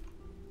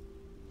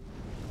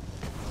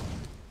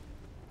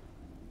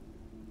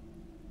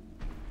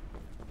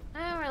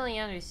 I don't really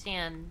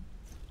understand.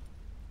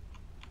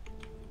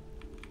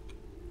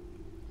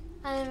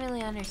 I didn't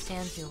really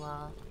understand too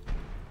well.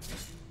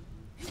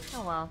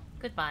 Oh well,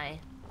 goodbye.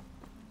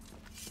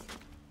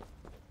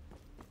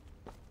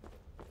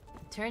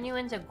 Turn you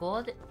into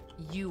gold?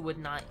 You would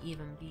not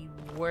even be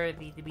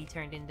worthy to be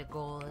turned into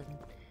gold.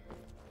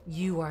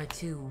 You are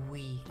too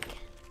weak.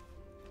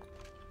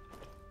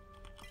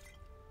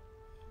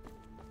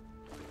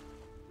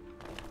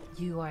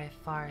 You are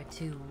far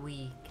too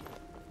weak.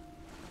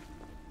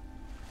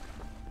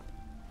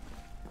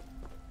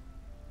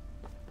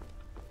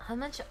 How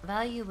much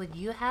value would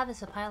you have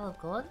as a pile of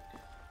gold?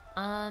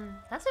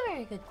 That's a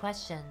very good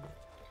question.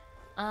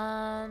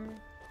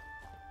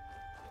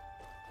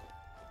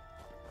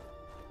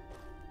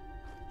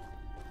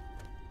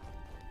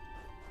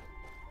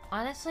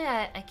 Honestly,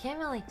 I can't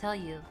really tell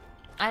you.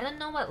 I don't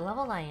know what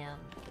level I am.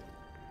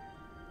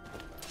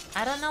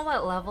 I don't know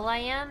what level I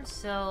am,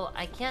 so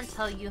I can't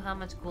tell you how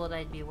much gold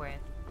I'd be worth.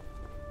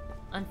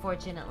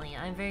 Unfortunately,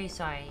 I'm very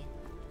sorry.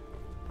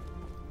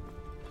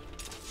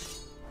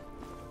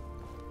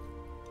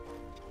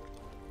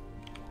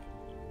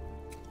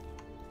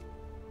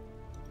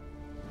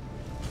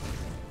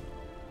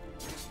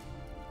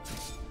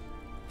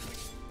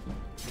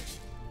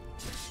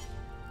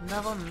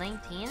 Level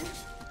 19?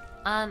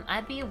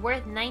 I'd be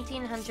worth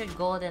 1900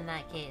 gold in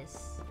that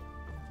case.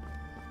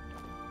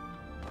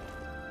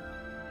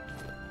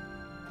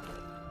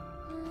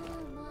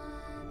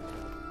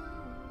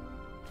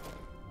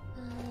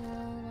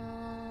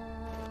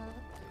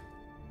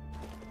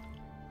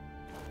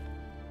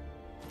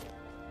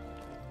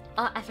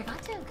 I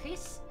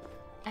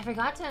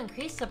forgot to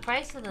increase the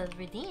price of the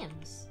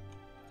redeems.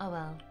 Oh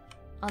well,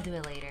 I'll do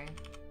it later.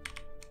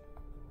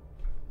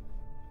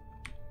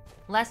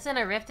 Less than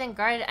a Rift and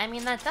Guard? I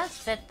mean, that does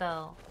fit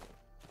though.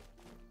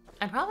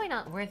 I'm probably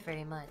not worth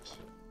very much.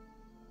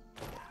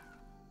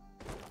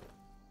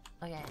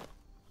 Okay.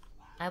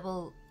 I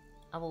will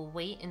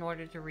wait in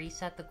order to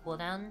reset the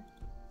cooldown.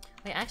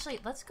 Wait, actually,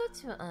 let's go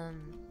to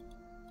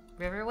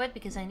Riverwood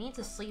because I need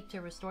to sleep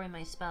to restore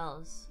my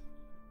spells.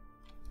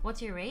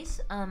 What's your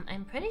race?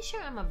 I'm pretty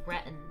sure I'm a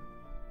Breton.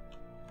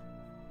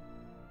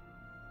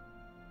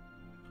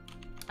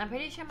 I'm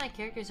pretty sure my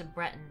character's a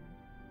Breton.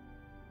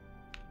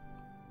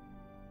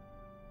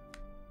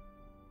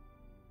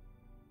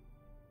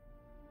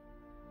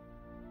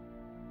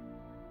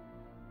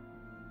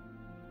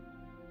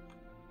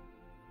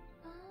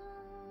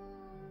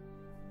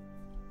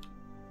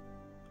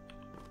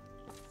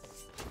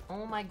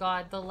 Oh my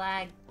god, the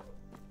lag.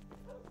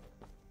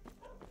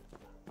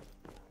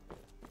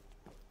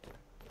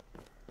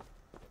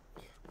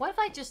 What if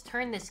I just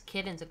turn this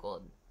kid into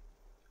gold?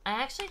 I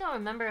actually don't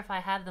remember if I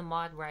have the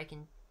mod where I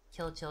can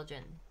kill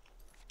children.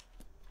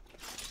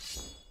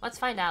 Let's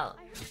find out.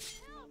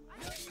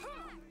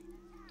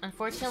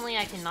 Unfortunately,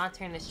 I cannot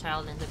turn this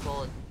child into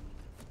gold.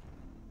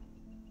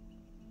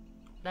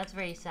 That's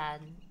very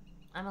sad.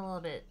 I'm a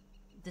little bit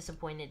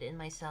disappointed in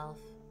myself.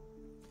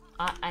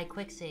 I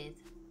quick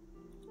saved.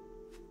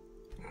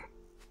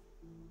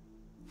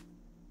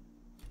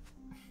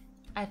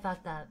 I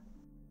fucked up.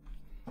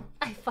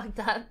 I fucked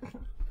up.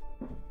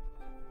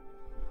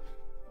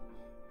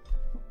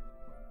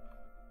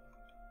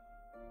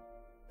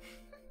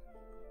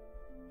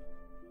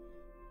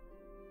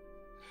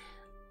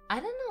 I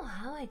don't know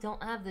how I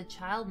don't have the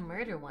child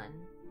murder one.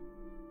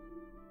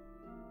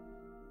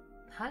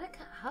 How did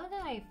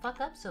I fuck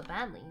up so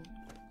badly?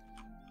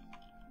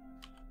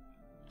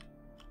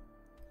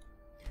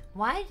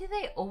 Why do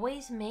they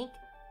always make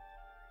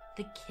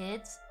the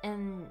kids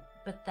in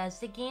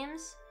Bethesda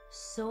games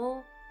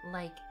so,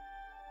 like,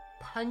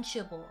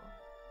 punchable?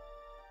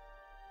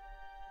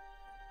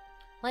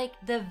 Like,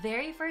 the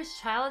very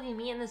first child you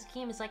meet in this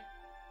game is like,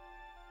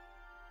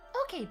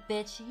 okay,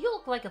 bitch, you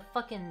look like a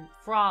fucking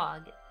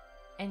frog.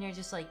 And you're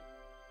just like...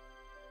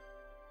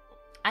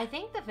 I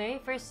think the very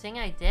first thing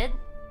I did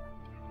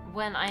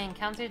when I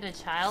encountered a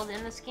child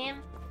in this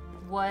game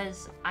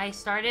was I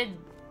started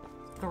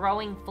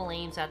throwing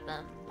flames at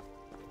them.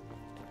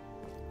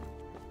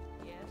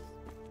 Yes.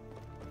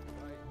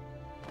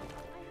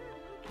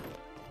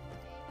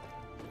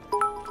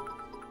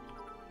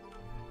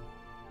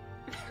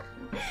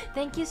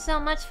 Thank you so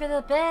much for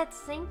the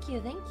bits. Thank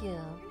you, thank you.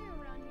 You're new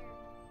around here,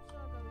 so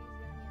I'll go easy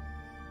on you. But don't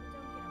get on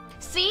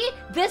my See?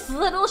 This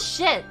little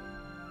shit!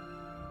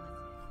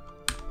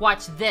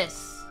 Watch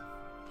this.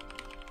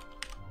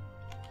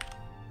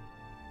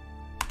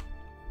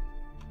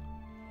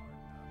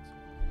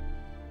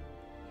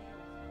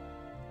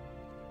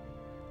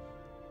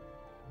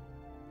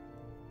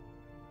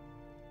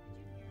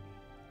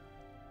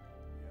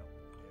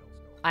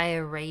 I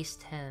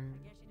erased him.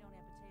 Guess you don't have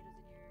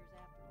potatoes in your ears after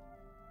all.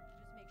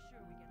 Just make sure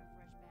we get a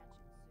fresh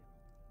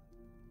batch in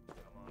soon.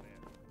 Come on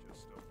in.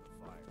 Just stoke the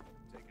fire.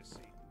 Take a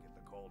seat and get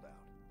the cold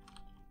out.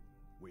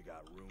 We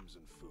got rooms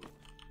and food.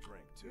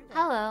 Drink, too.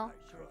 Hello.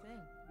 I cook.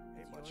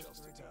 Ain't much else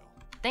to tell.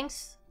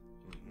 Thanks.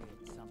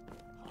 Something.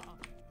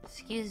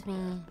 Excuse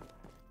me.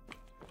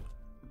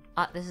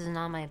 This is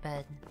not my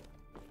bed.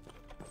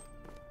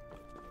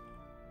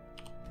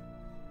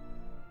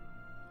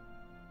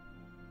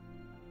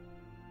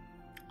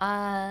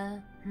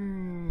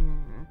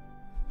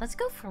 Let's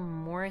go for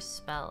more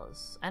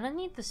spells. I don't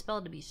need the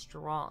spell to be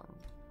strong.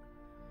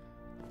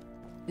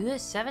 Ooh,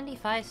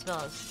 75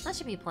 spells. That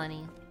should be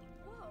plenty.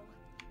 Whoa.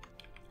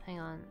 Hang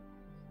on.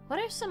 What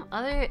are some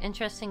other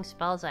interesting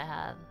spells I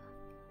have?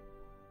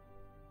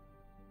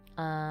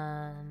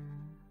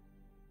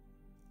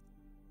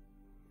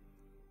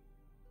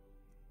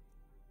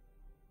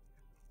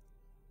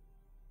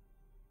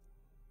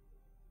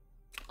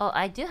 Oh,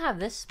 I do have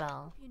this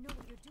spell. You know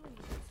what you're doing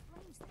with those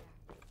flames there.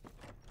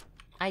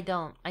 I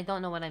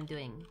don't know what I'm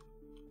doing.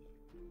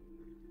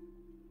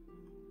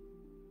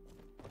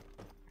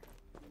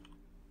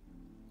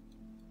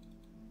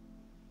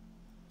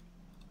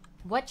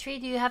 What tree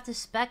do you have to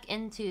spec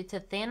into to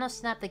Thanos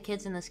snap the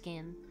kids in this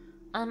game?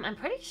 I'm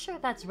pretty sure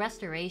that's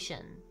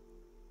restoration.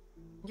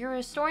 You're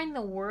restoring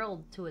the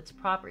world to its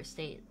proper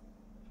state.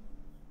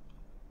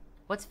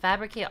 What's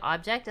fabricate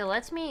object? It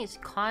lets me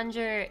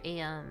conjure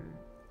a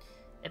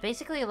it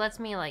basically lets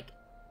me like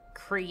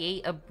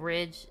create a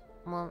bridge.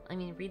 Well, I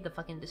mean, read the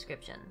fucking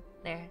description.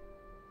 There.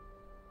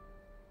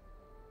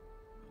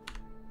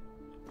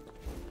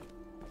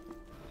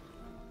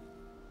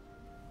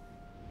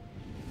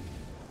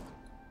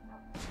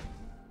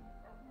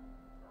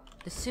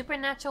 The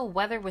supernatural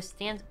weather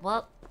withstands.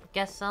 Well,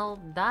 guess I'll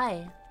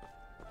die.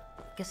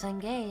 Guess I'm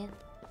gay. Need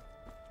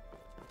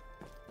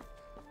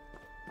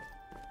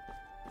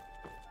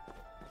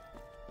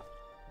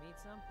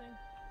something?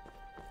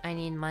 I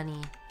need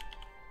money.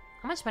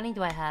 How much money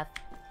do I have?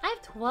 I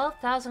have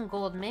 12,000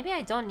 gold. Maybe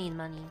I don't need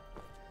money.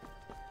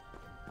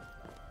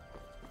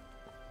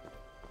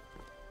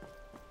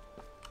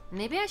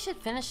 Maybe I should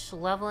finish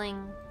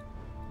leveling.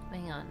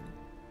 Hang on.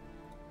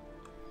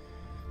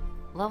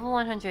 Level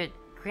 100.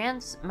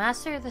 Grants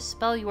master the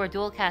spell you are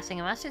dual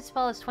casting. A mastered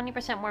spell is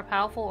 20% more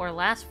powerful or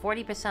lasts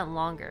 40%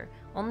 longer.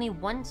 Only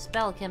one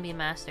spell can be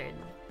mastered.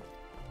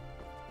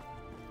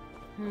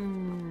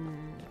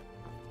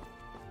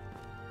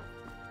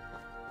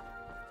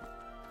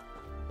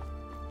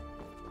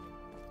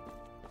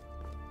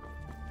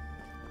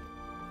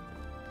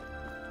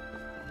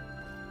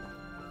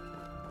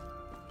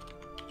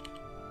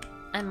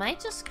 I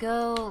might just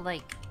go,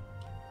 like...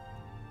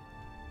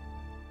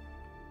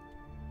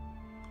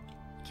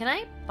 Can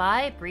I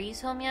buy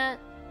Breeze Home yet?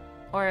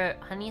 Or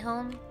Honey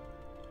Home?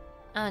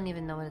 I don't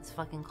even know what it's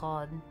fucking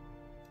called.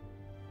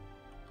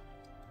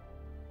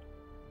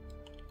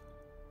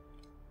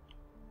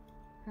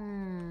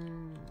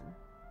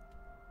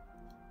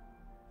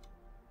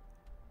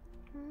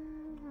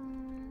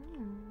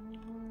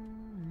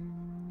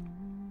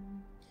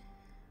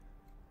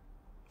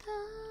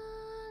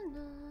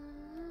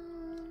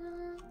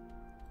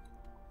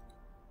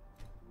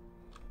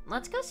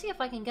 Let's go see if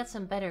I can get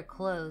some better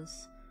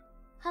clothes.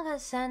 Hello,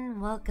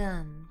 Sen.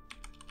 Welcome.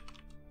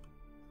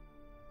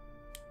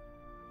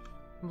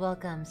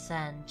 Welcome,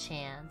 Sen.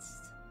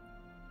 Chanced.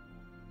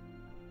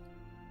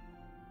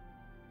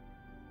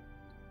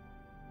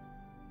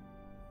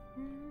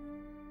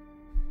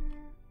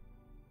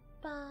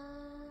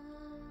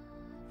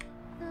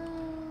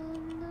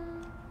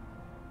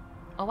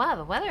 Oh wow,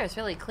 the weather is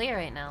really clear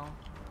right now.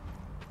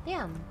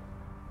 Damn.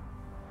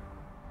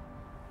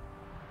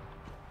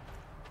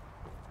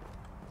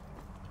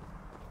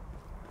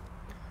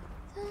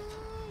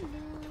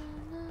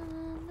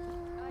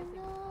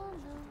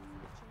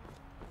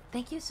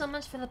 Thank you so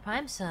much for the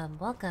Prime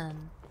sub.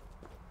 Welcome.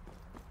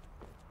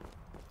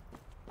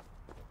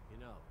 You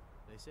know,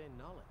 they say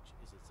knowledge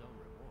is its own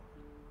reward.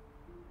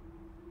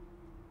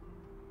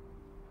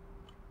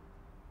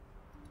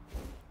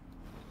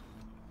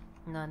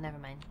 No, never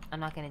mind.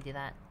 I'm not gonna do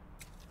that.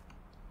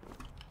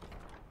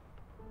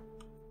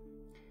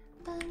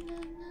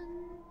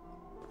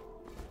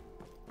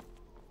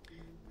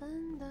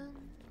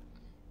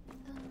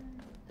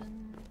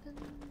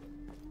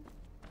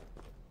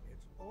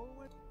 It's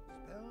always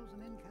spells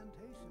and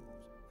incantations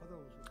for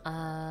those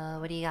who...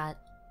 What do you got?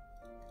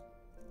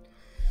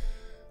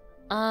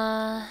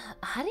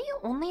 How do you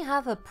only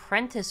have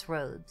apprentice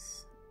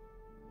robes?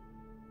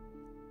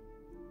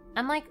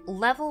 I'm like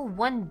level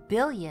 1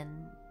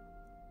 billion.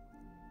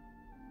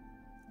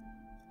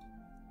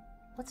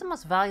 What's the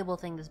most valuable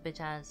thing this bitch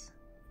has?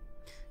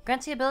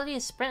 Grants the ability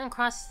to sprint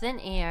across thin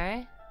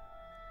air.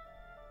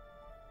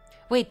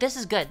 Wait, this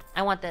is good.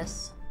 I want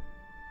this.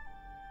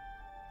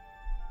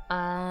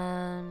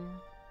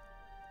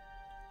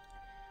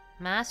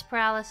 Mass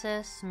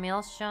paralysis,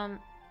 maelstrom,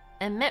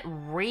 emit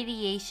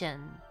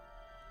radiation.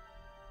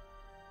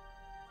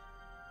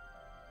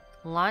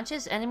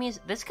 Launches enemies.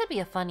 This could be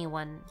a funny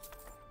one.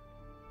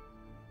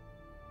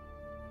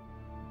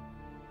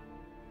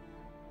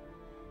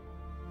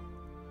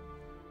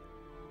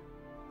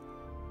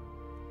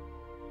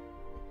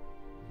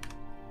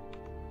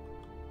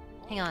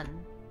 Hang on.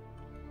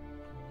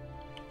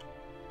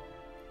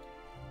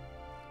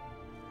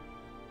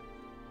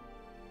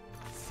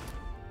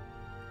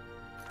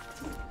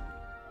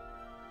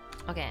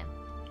 Okay.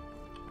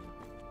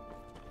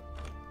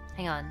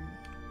 Hang on.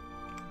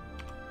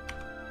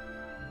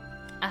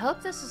 I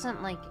hope this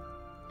isn't like...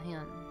 Hang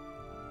on.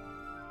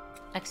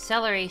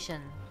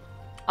 Acceleration.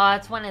 Oh,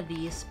 it's one of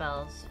these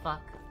spells. Fuck.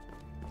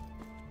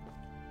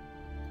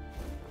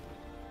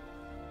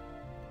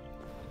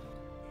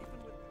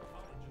 Even with the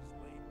college's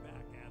laid-back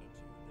attitude, there are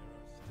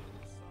still some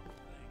things that are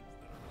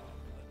off limits.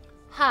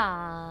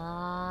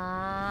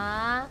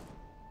 Ha.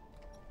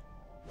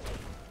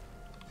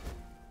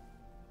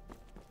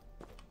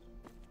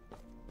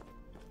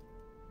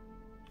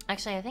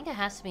 Actually, I think it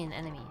has to be an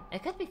enemy.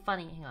 It could be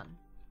funny. Hang on.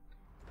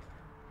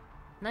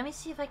 Let me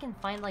see if I can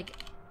find like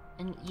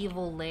an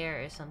evil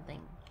lair or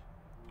something.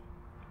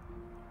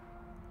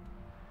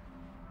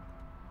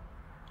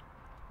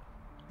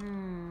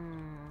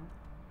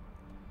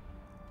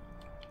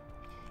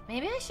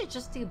 Maybe I should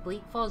just do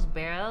Bleak Falls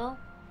Barrow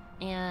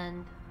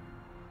and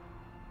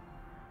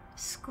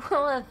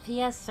School of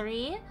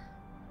PS3?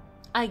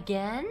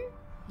 Again?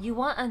 You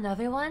want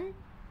another one?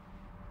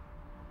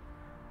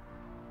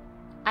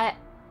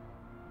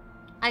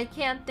 I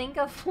can't think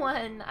of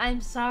one. I'm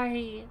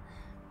sorry.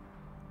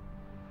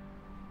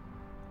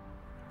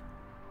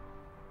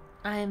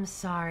 I'm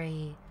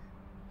sorry.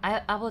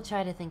 I will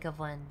try to think of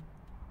one.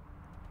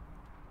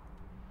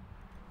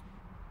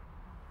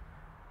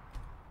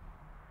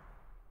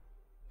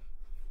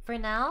 For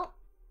now,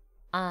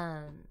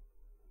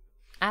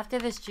 after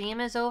the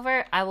stream is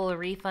over, I will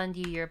refund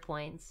you your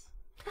points.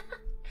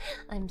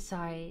 I'm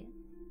sorry.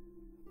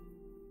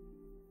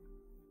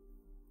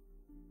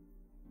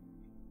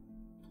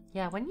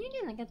 Yeah, when are you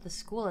gonna get the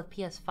School of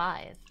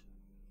PS5?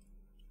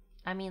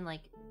 I mean, like,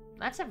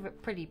 that's a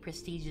pretty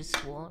prestigious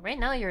school. Right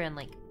now, you're in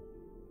like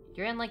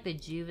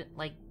the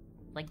like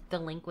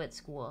delinquent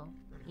school,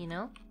 you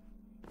know?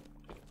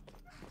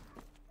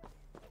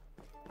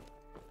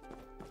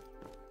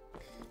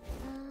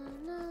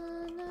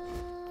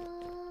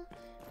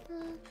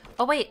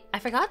 Oh wait, I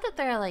forgot that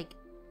they're like,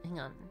 hang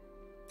on.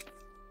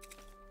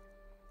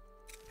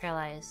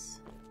 Paralyze.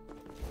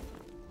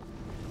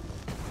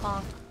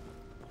 Bonk.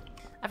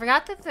 I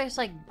forgot that there's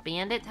like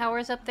bandit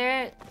towers up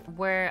there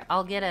where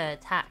I'll get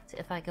attacked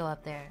if I go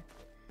up there.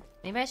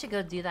 Maybe I should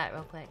go do that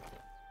real quick.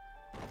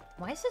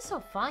 Why is it so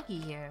foggy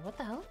here? What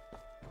the hell?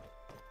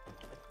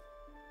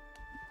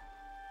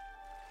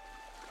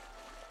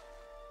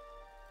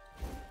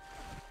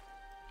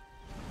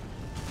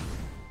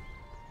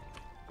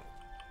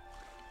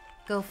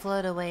 Go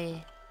float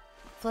away.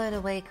 Float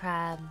away,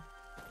 crab.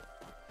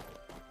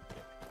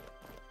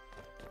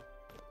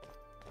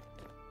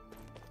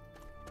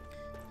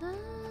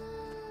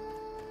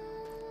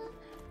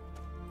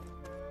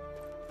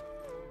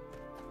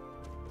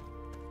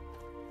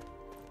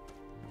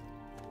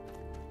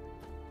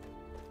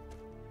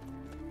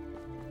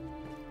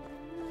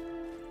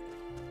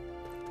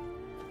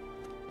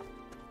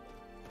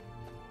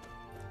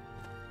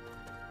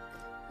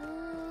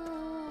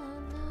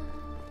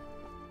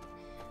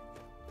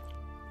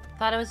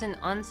 Thought it was an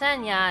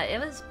onsen? Yeah, it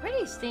was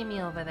pretty steamy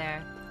over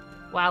there.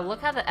 Wow,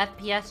 look how the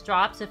FPS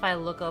drops if I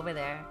look over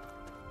there.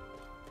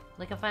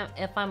 Like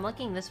if I'm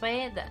looking this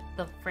way,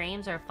 the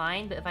frames are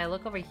fine, but if I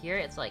look over here,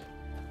 it's like,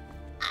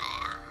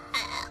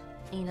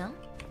 you know?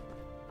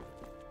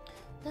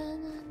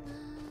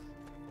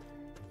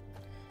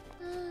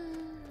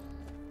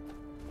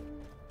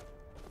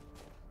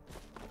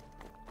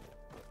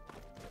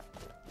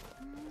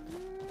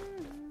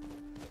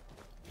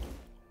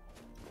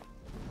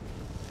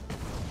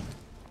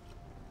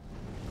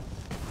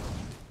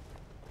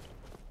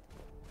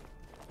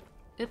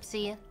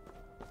 Oopsie.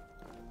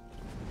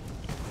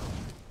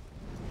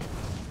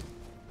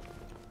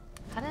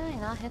 How did I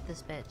not hit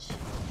this bitch?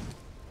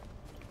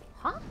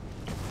 Huh?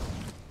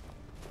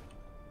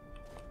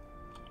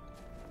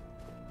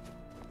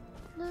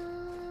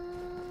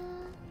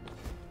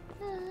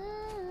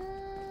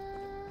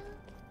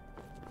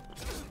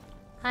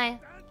 Hi.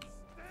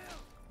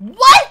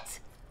 What?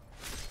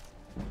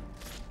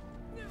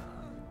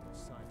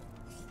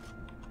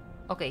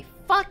 Okay,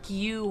 fuck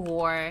you,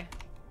 whore.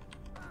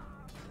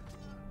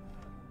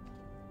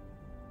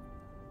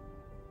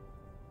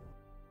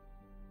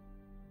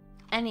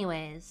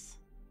 Anyways,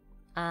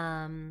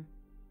 that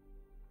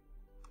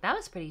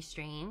was pretty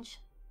strange.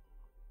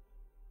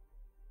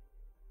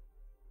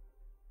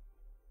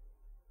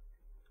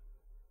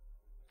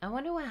 I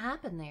wonder what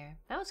happened there.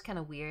 That was kind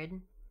of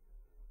weird.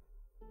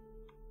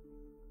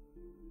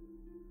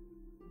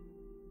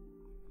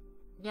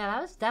 Yeah,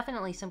 that was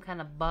definitely some kind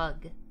of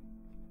bug.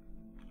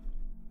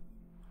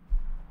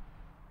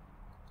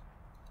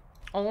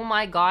 Oh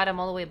my god, I'm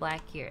all the way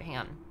back here. Hang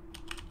on.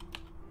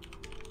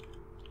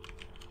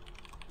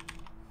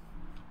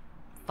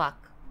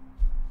 Fuck.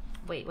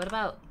 Wait, what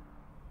about...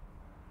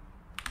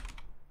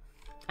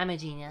 I'm a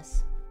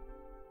genius.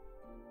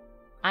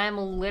 I am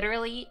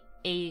literally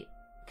a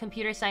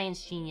computer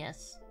science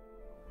genius.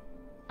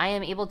 I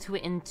am able to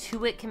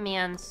intuit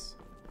commands.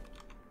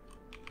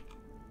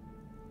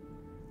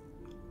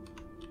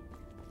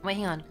 Wait,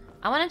 hang on.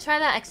 I want to try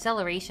that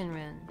acceleration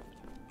rune.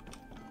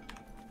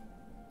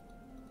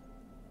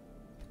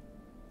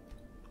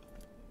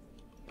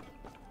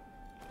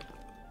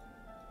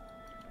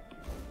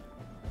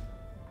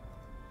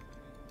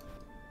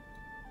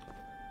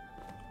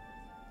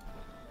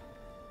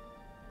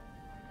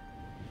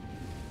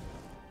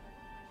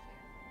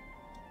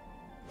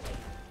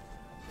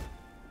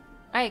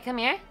 Alright, come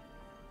here.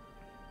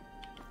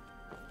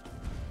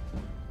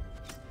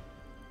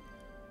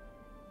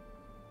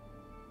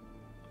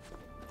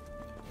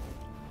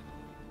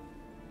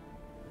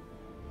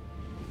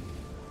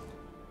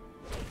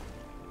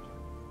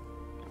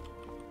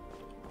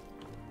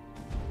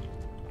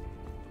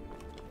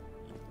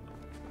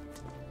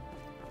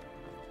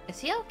 Is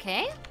he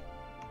okay?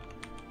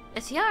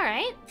 Is he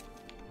alright?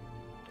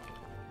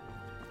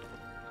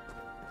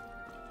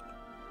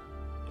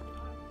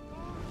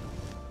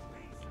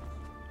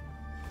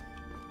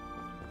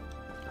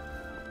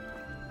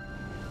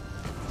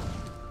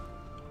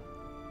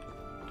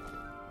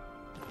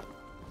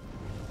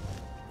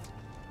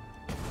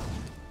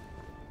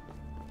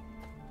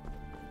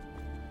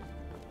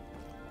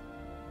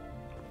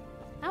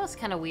 That was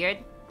kind of weird.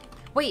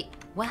 Wait,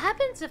 what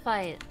happens if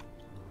I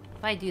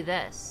do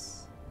this?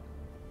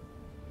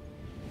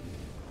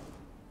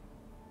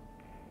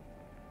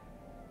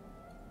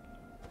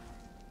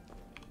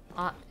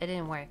 It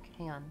didn't work.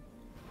 Hang on.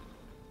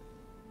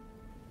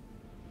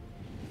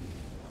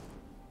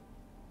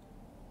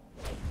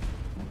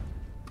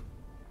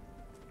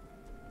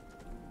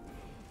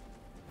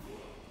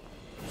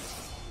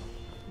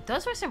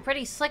 Those were some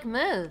pretty slick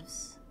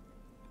moves.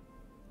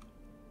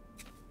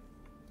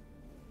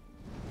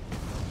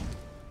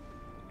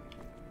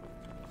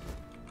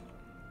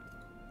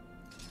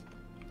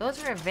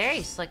 Those were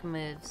very slick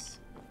moves.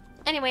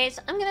 Anyways,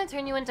 I'm gonna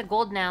turn you into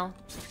gold now.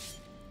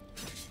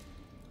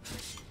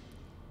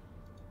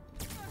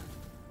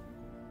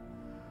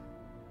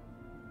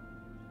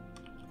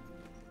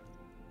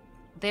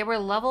 They were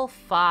level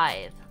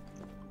 5.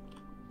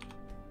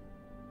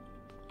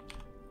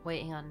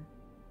 Wait, hang on.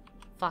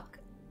 Fuck.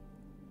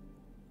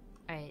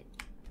 Alright.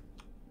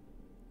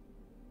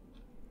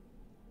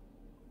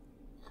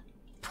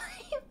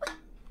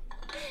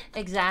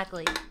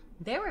 Exactly.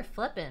 They were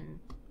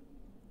flippin'.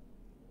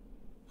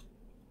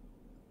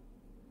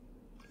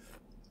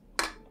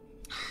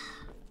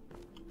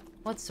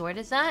 What sword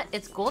is that?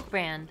 It's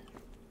Goldbrand.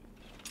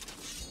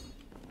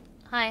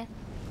 Hi.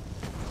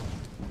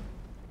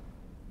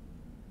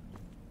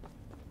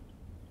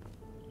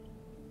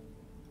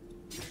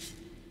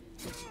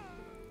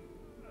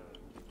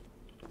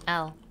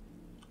 L.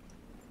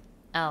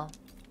 L.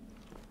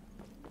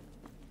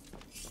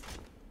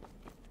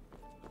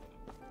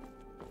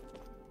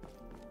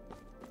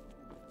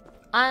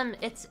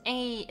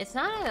 It's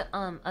not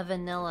a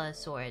vanilla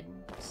sword.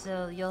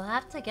 So you'll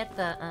have to get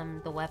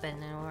the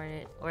weapon in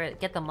order, or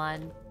get the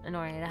mod in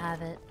order to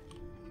have it.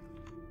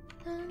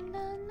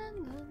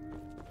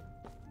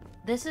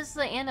 This is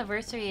the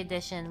anniversary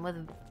edition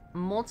with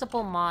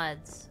multiple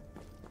mods.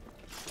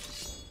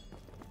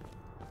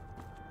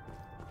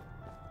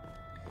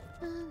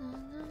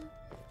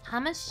 How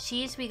much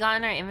cheese we got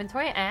in our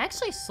inventory? I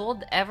actually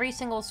sold every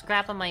single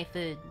scrap of my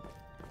food.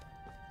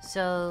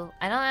 So,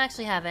 I don't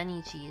actually have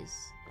any cheese.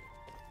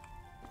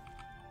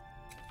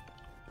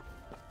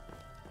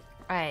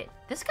 Alright,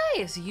 this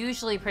guy is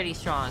usually pretty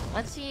strong.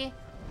 Let's see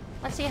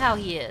how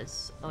he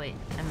is. Oh wait,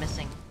 I'm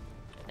missing.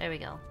 There we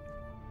go.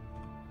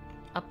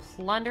 A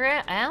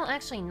plunderer? I don't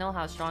actually know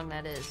how strong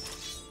that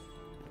is.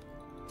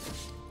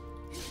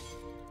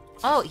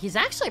 Oh, he's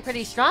actually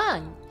pretty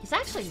strong. He's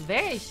actually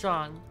very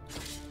strong.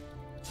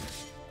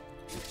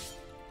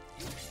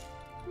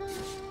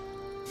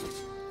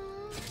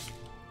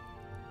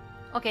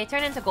 Okay,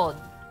 turn into gold.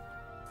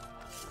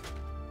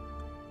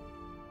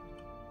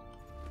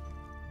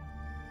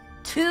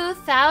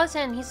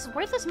 2,000! He's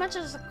worth as much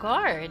as a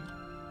guard.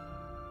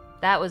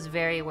 That was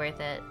very worth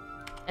it.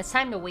 It's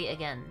time to wait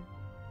again.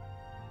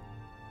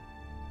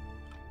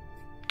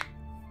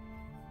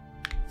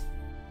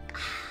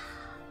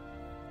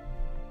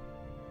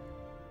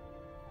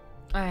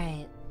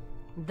 Alright.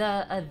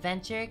 The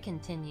adventure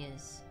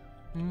continues.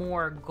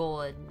 More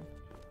gold.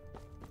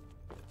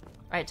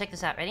 Alright, check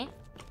this out. Ready?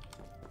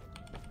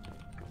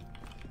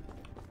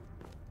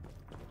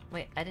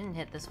 Wait, I didn't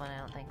hit this one, I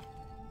don't think.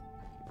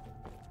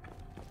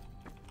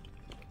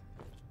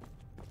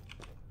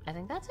 I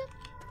think that's it?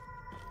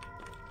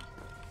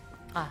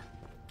 Ah.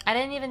 I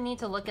didn't even need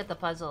to look at the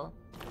puzzle.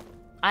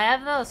 I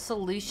have the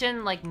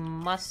solution like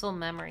muscle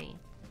memory.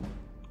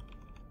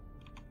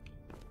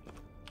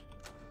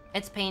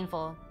 It's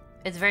painful.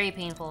 It's very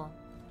painful.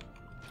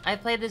 I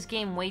played this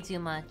game way too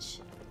much.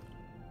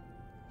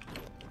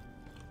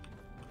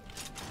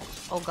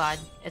 Oh god,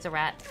 it's a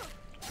rat.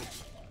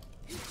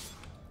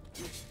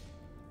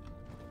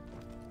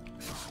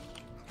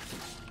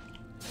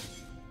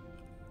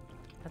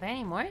 Are there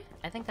any more?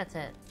 I think that's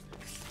it.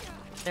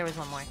 There was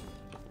one more.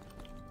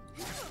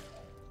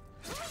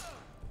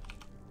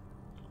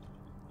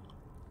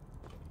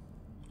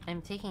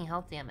 I'm taking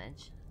health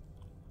damage.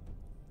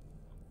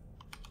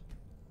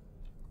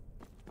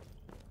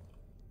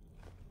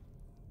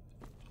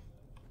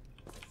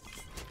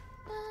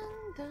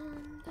 Dun,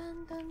 dun,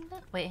 dun, dun,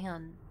 dun. Wait, hang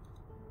on.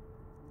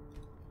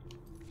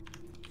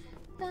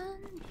 Dun,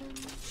 dun,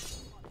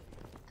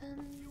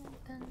 dun,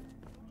 dun.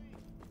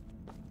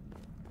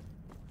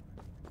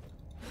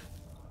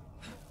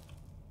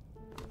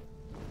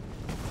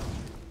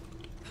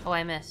 Oh,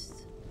 I missed.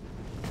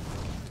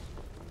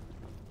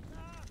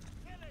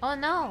 Oh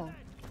no!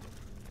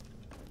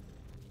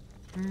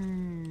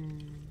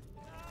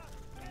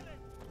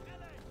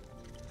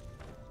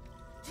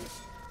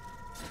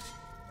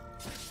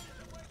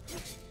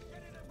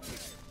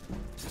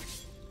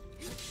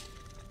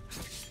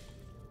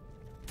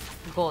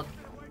 Gold.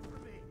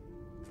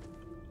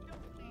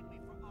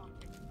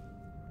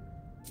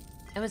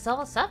 It was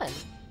level 7.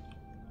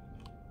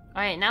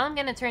 Alright, now I'm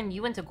gonna turn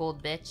you into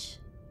gold, bitch.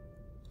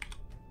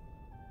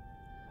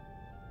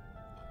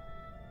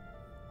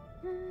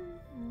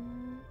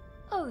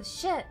 Oh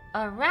shit,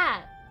 a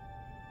rat!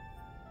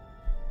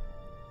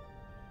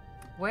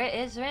 Where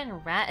is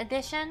Rin? Rat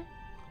edition?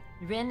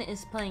 Rin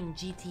is playing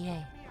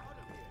GTA.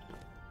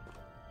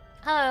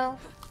 Hello.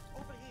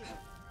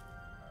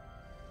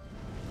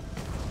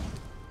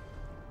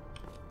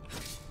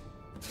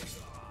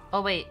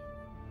 Oh wait.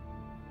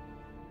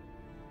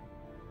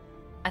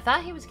 I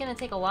thought he was gonna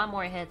take a lot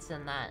more hits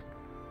than that.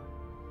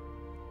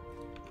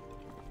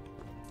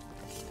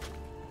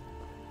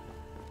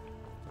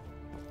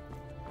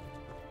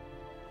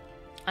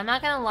 I'm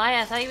not gonna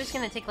lie, I thought he was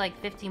gonna take like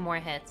 50 more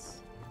hits.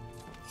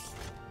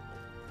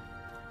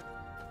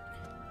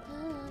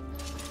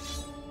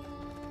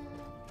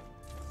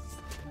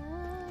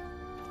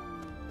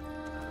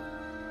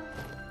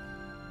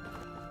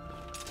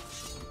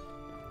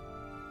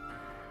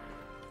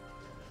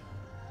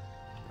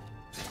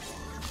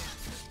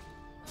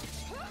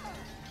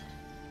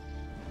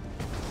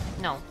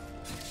 No.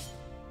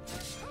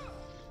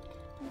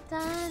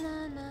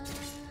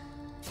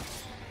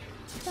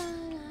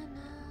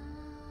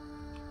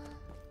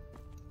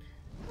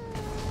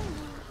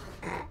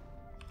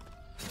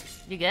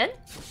 You good?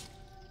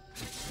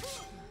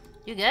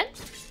 You good?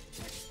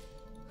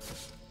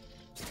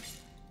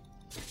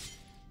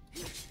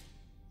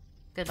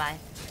 Goodbye.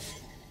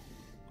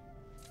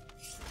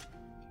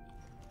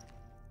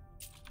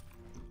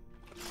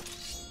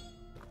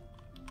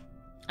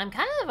 I'm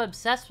kind of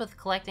obsessed with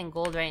collecting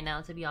gold right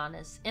now, to be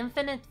honest.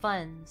 Infinite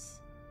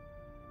funds.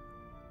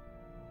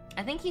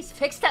 I think he's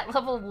fixed at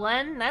level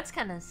 1. That's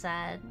kind of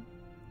sad.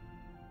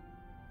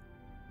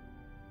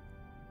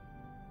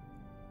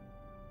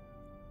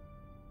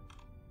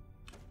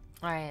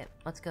 Alright,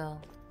 let's go.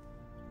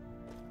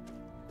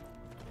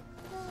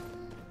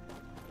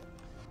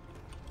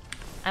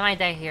 I might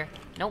die here.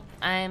 Nope,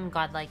 I'm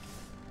godlike.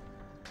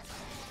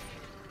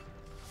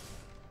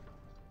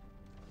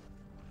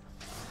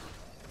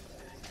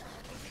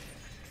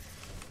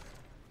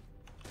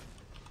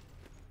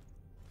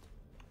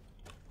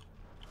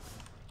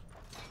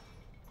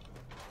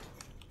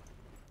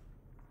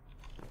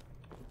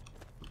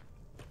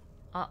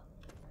 Oh.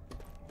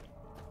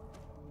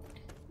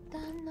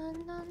 Dun,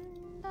 dun, dun,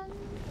 dun,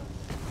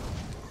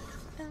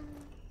 dun.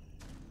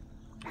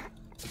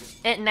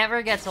 It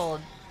never gets old.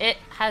 It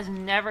has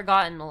never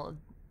gotten old.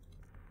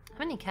 How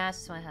many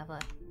casts do I have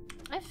left?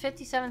 I have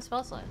 57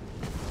 spells left.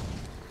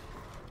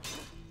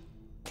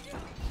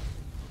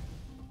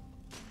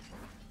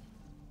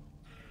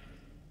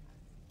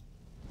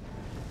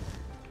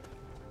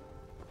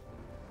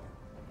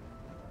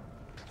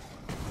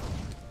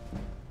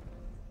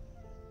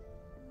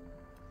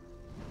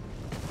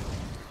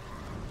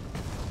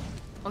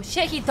 Oh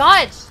shit, he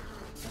dodged!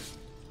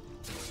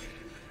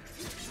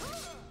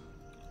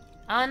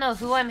 I don't know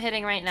who I'm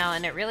hitting right now,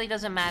 and it really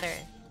doesn't matter.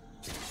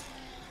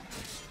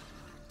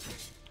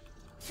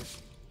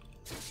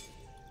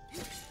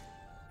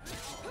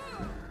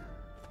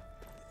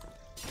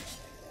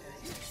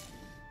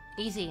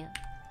 Easy.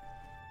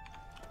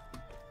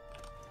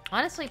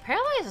 Honestly,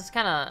 Paralyze is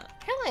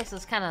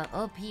kinda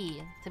OP,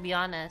 to be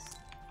honest.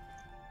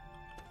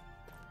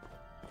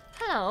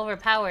 Kinda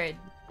overpowered.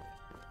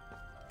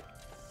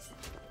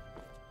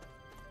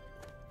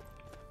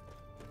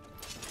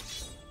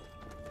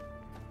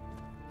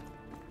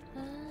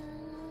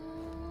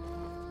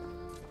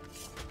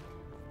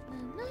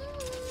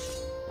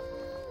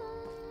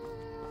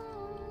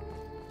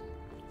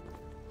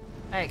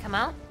 Alright, come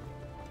out.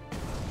 Oh,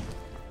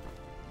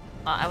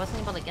 I wasn't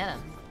able to get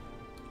him.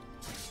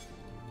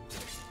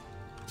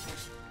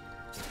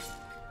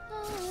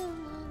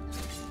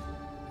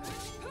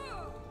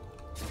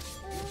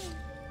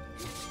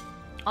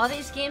 All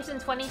these games in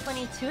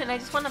 2022 and I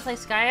just want to play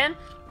Skyrim?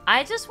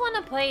 I just want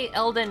to play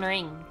Elden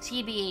Ring,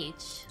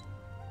 TBH.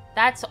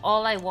 That's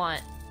all I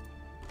want.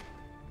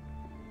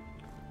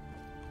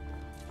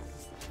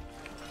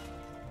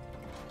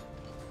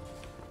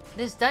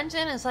 This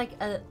dungeon is like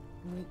a...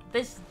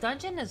 This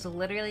dungeon is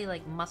literally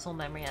like muscle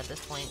memory at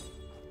this point.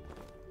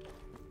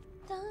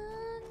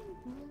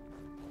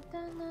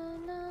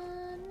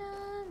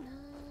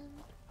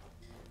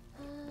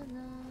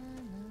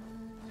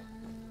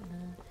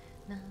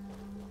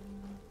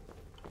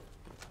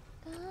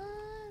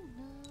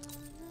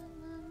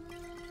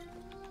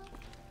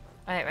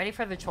 Alright, ready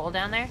for the troll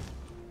down there?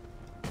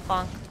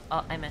 Bonk.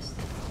 Oh, I missed.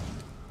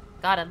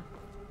 Got him.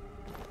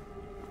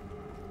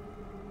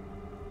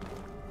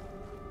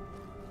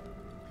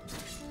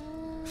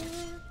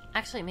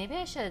 Actually, maybe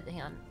I should...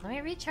 Hang on. Let me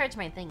recharge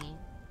my thingy.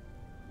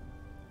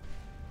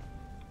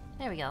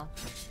 There we go.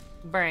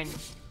 Burn.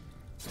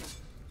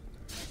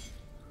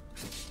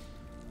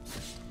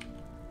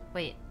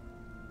 Wait.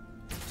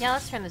 Yeah,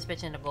 let's turn this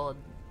bitch into gold.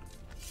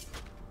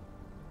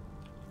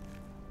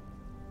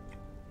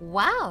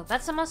 Wow,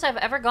 that's the most I've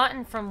ever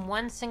gotten from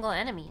one single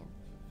enemy.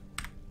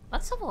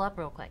 Let's level up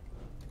real quick.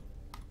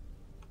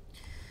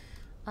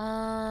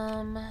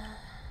 Oh.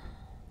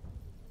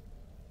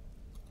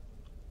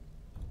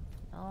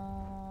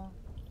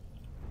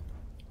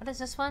 What is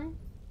this one?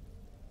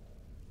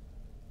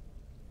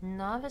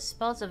 Novice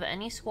spells of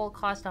any school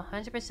cost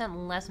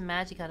 100% less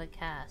magicka to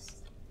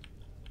cast.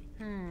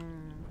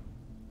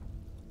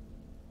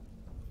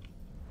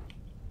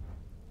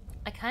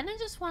 I kind of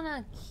just want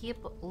to keep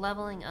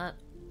leveling up.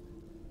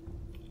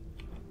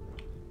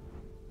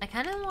 I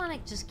kind of want to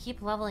just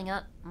keep leveling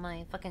up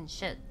my fucking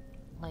shit.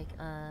 Like,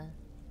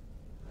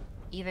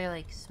 either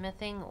like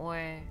smithing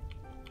or...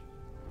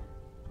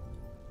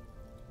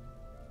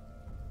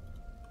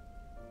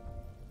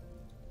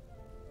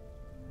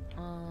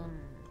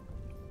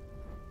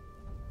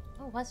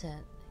 What was it?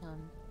 Hang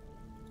on.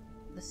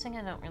 This thing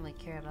I don't really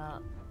care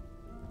about.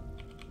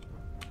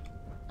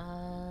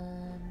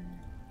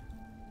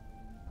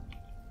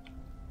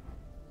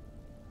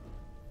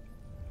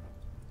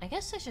 I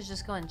guess I should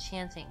just go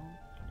enchanting.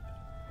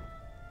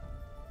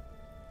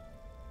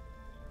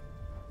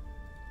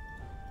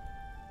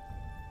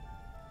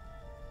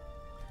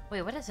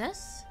 Wait, what is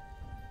this?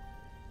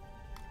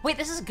 Wait,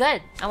 this is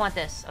good! I want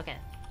this. Okay.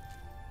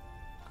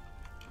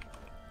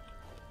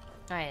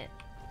 Alright.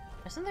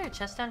 Isn't there a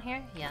chest down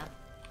here? Yeah.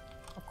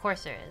 Of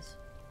course there is.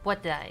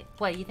 What did I...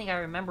 What, you think I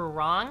remember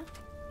wrong?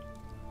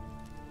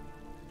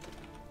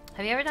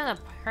 Have you ever done a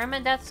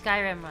permadeath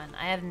Skyrim run?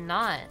 I have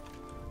not.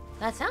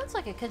 That sounds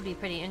like it could be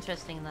pretty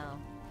interesting, though.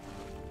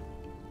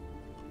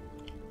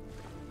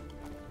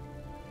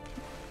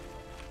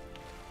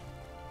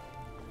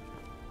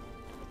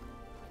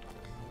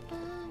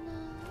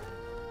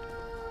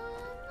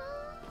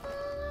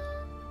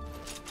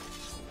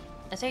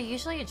 Is there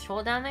usually a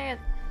troll down there?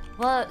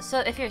 Well, so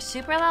if you're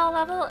super low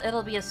level,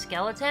 it'll be a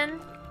skeleton.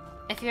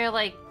 If you're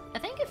like... I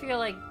think if you're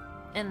like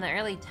in the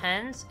early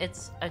 10s,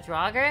 it's a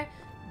Draugr.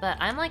 But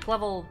I'm like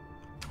level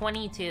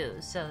 22,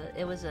 so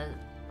it was a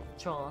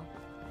troll.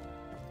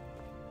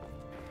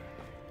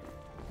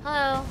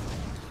 Hello.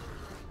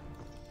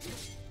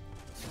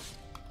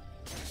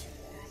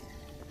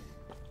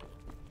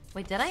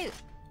 Wait, did I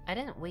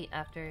didn't wait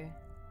after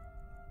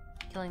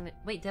killing the...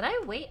 Wait, did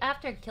I wait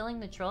after killing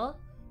the troll?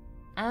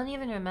 I don't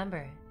even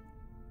remember.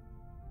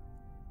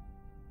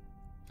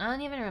 I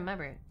don't even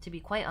remember, to be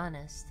quite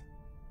honest.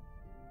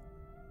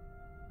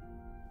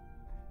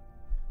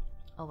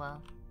 Oh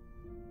well.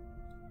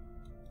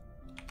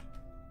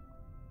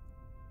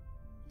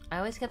 I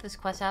always get this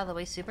quest out of the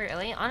way super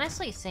early.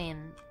 Honestly,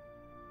 same.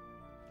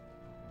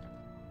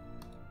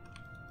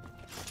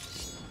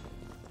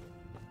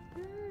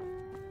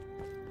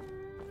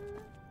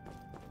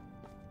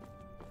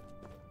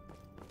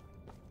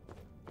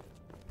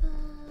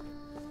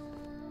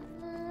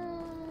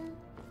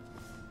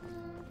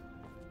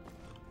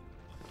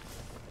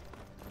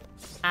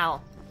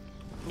 Ow.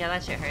 Yeah,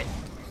 that shit hurt.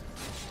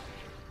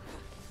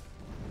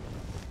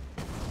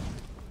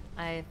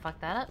 I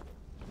fucked that up.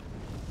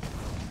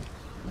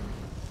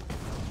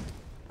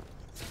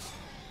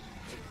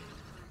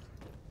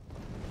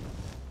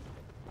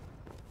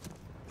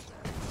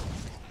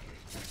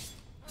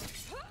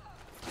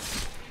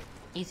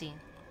 Easy.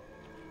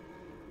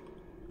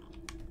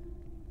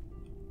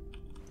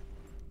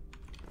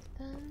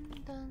 Dun,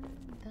 dun,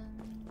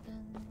 dun,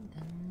 dun,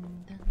 dun,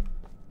 dun.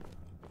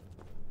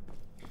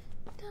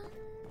 Dun,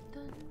 dun,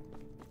 dun,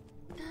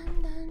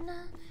 dun, dun,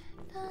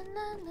 dun,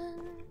 dun,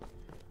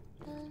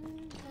 dun, dun.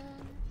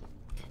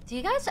 Do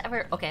you guys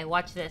ever... Okay,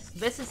 watch this.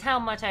 This is how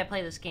much I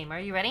play this game. Are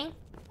you ready?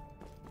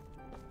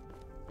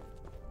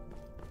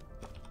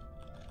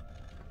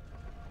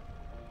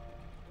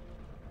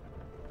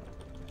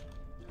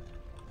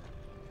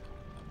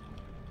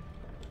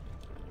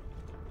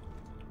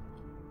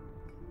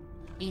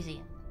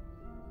 Easy.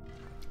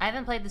 I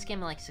haven't played this game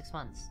in like 6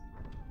 months.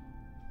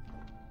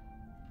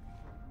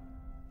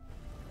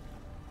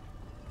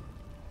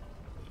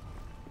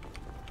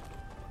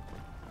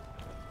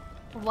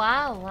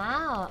 Wow,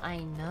 wow, I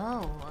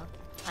know.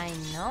 I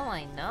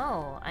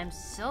know. I'm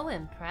so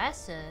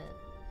impressive.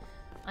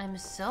 I'm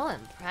so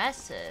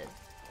impressive.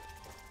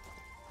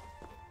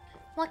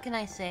 What can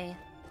I say?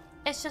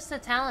 It's just a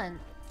talent.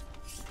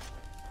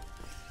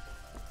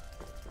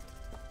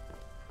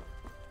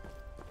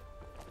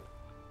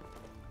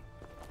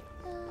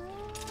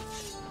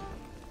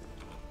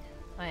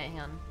 Wait, hang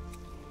on.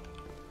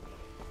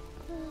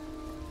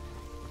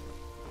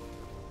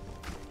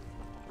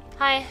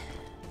 Hi.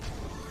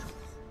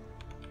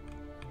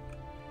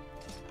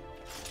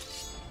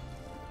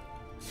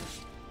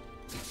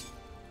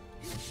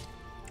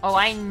 Oh,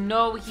 I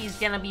know he's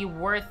gonna be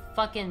worth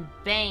fucking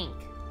bank.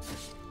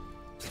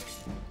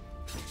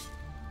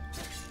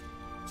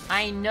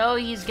 I know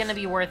he's gonna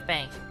be worth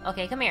bank.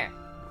 Okay, come here.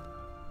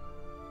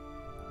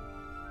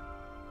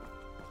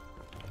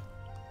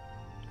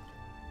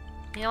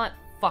 You know what?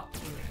 Fuck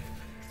you.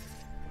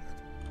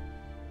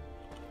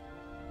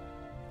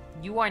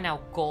 You are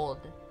now gold.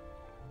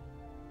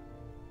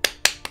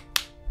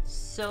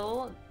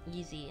 So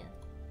easy.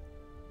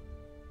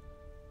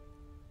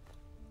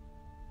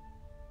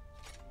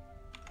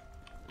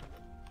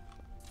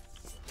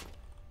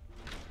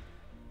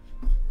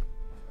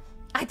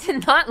 I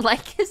did not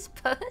like his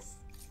post.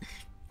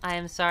 I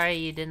am sorry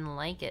you didn't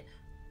like it.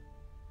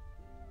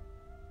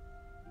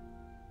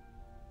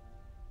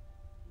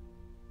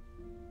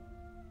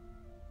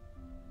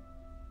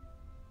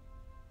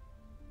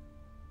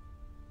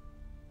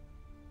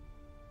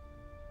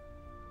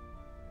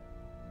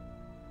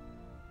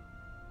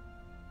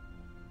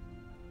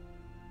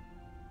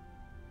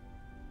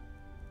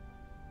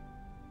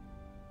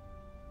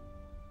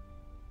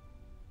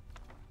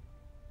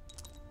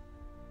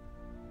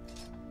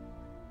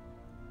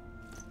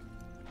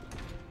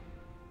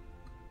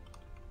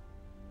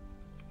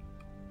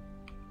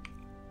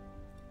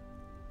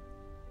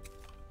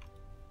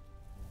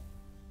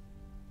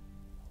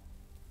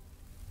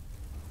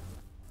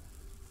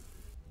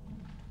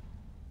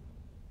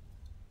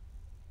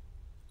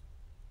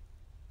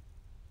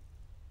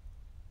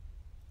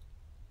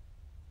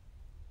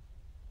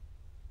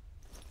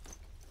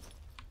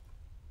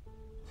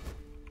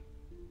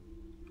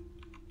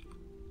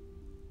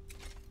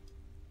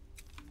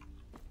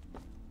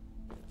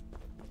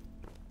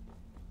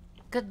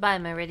 Goodbye,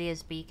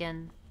 Meridius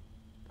Beacon.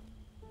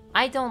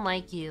 I don't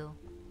like you.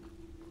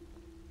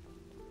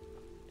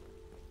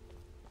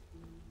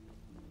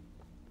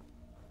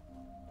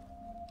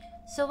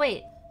 So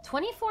wait,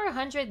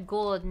 2400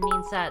 gold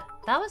means that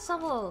was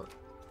level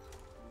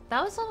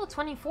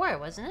 24,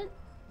 wasn't it?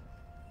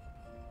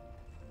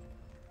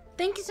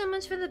 Thank you so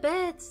much for the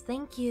bits.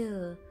 Thank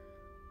you.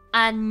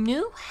 A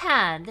new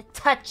hand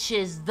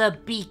touches the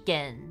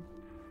beacon.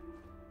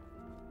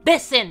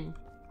 Listen,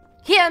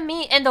 hear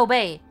me and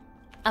obey.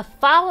 A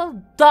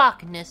foul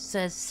darkness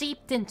has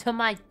seeped into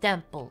my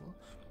temple.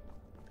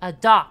 A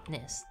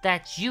darkness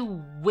that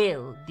you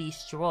will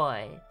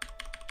destroy.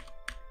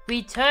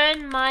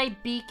 Return my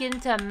beacon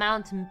to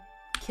Mount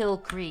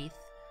Kilcreath.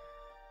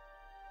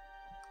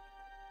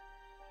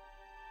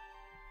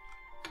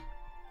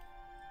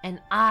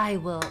 And I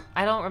will...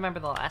 I don't remember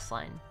the last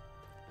line.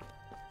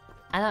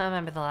 I don't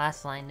remember the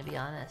last line, to be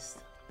honest.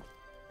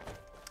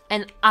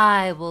 And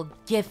I will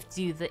gift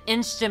you the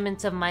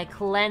instrument of my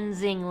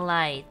cleansing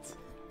light.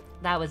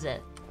 That was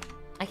it.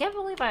 I can't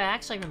believe I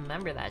actually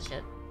remember that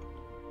shit.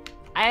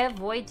 I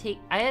avoid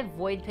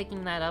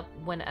picking that up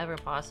whenever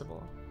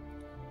possible.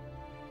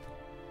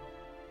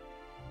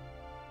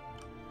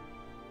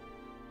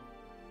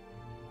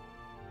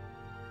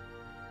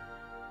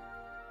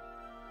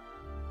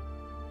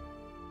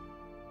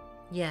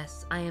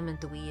 Yes, I am a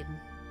dweeb.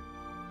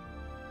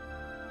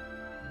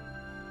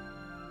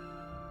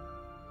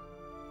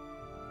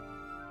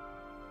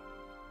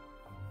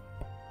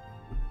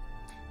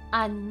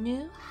 A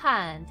new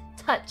hand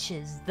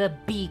touches the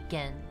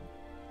beacon.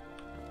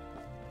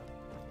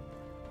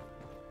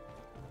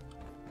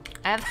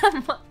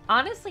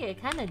 Honestly, I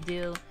kind of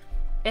do.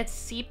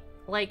 It's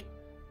like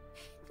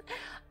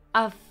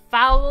a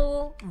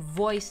foul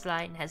voice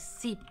line has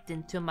seeped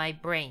into my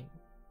brain.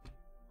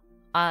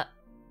 I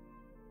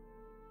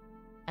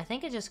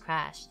think it just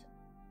crashed.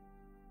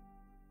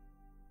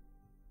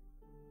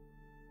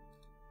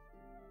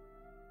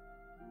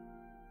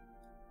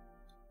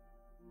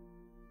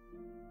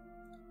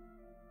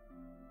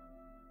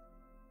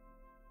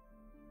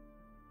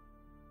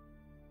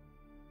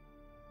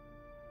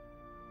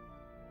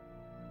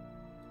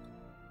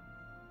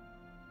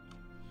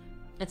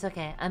 It's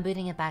okay, I'm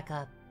booting it back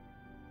up.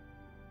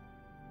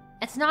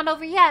 It's not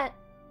over yet!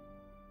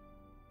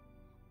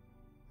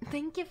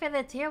 Thank you for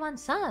the tier 1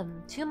 sub.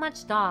 Too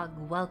much dog,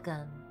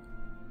 welcome.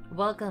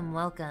 Welcome,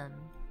 welcome.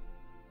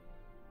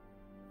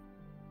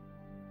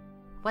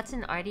 What's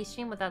an arty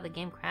stream without the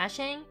game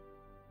crashing?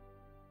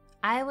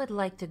 I would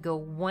like to go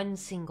one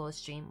single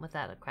stream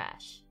without a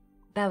crash.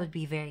 That would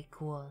be very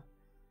cool.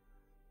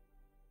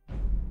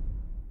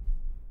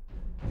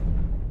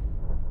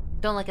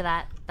 Don't look at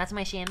that. That's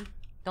my shame.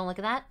 Don't look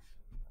at that.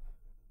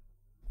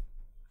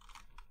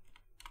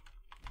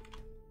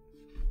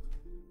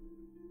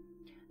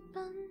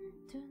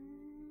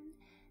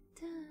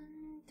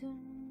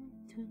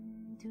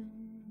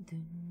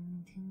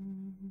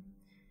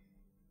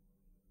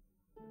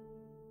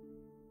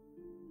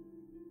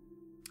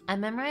 I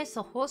memorized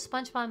the whole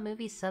SpongeBob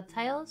movie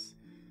subtitles.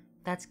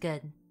 That's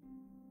good.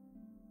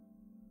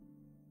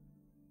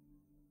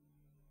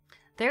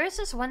 There was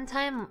this one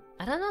time,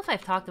 I don't know if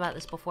I've talked about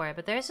this before,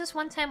 but there was this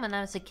one time when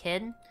I was a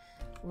kid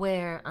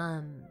where,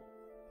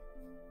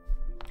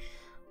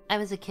 I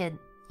was a kid,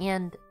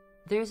 and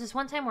there was this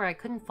one time where I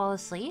couldn't fall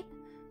asleep,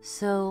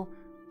 so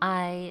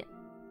I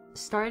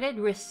started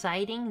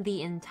reciting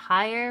the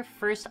entire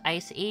first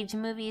Ice Age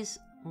movie's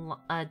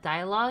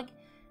dialogue,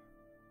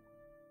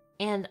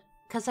 and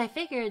because I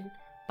figured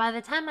by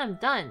the time I'm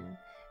done,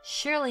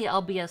 surely I'll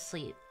be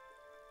asleep.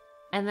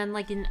 And then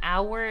like an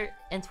hour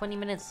and 20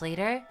 minutes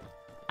later,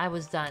 I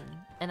was done,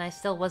 and I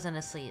still wasn't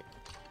asleep.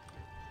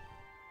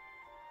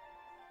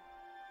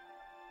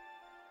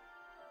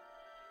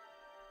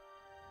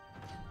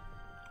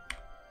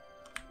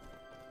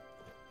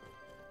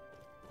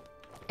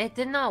 It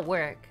did not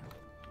work.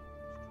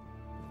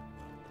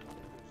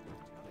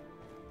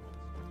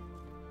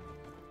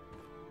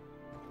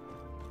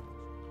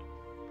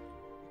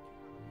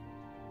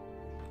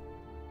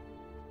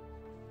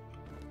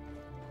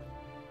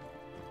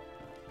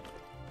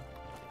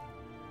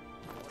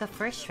 The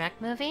first Shrek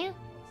movie?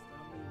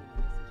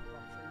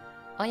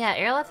 Oh yeah,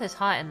 Aerolith is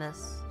hot in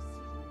this.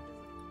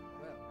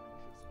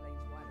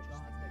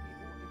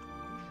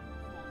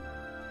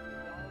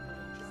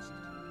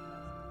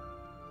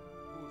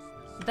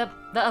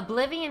 The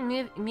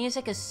Oblivion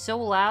music is so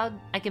loud,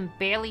 I can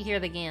barely hear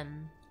the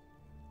game.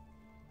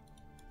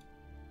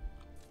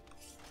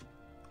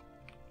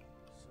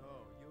 So,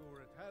 you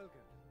were at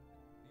Helgen.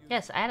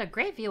 Yes, I had a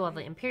great view of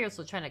the Imperials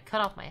were trying to cut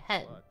off my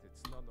head. But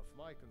it's none of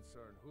my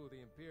concern who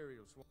the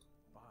Imperials were.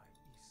 By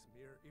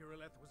Ysmir,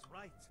 Irileth was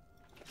right.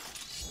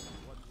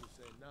 What do you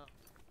say now?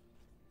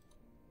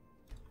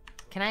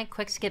 Can I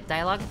quick skip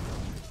dialogue?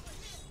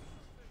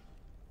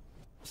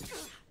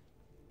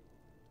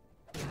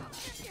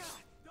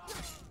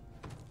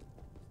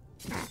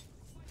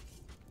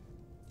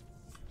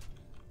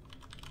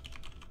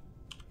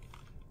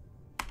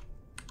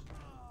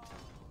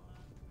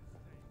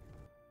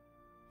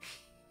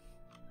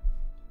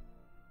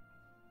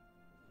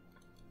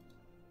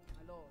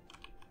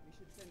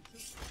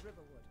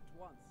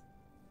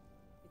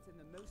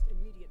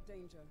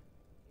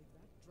 If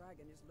that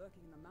dragon is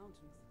lurking in the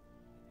mountains.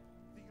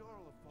 The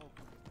Earl of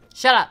Falkland.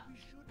 Shut up. We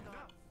should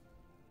not.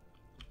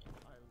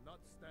 I'll not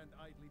stand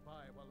idly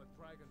by while a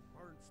dragon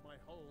burns my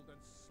hold and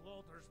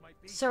slaughters my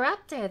people.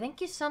 Saraptor,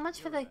 thank you so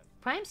much for the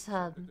Prime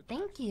sub.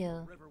 Thank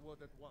you.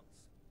 Riverwood at once.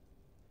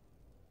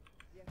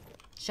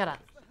 Shut up.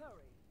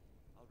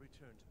 I'll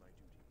return to my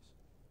duties.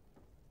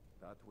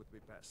 That would be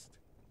best.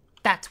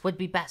 That would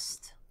be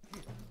best.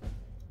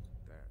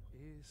 There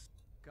is.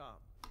 Come,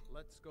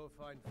 let's go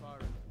find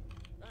Farin.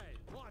 Hey,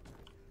 watch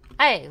it.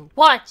 Hey,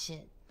 watch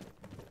it.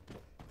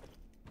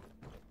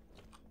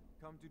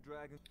 Come to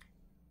Dragon.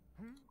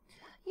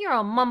 You're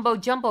a mumbo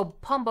jumbo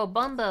pumbo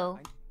bumbo.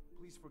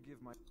 Please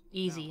forgive my.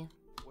 Easy. Now,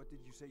 what did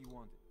you say you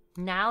wanted?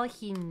 Now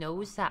he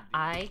knows that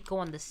I go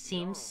on the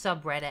same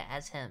subreddit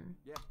as him.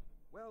 Yeah.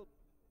 Well,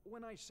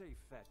 when I say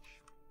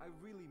fetch, I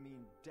really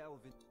mean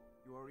delve in.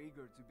 You are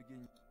eager to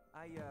begin.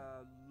 I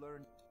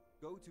learned.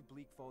 Go to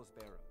Bleak Falls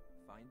Barrow.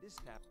 Find this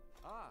tab.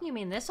 Ah. You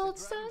mean this old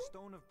stone?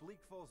 Stone of Bleak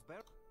Falls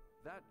Barrow.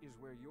 That is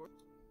where your.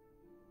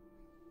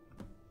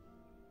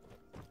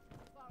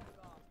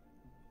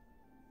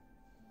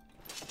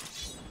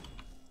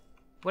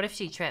 What if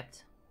she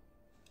tripped?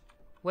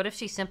 What if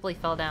she simply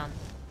fell down?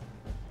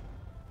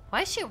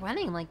 Why is she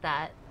running like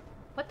that?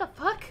 What the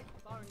fuck?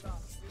 Farengar,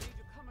 we need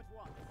you come at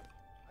once.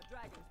 A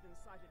dragon's been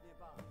sighted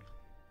nearby.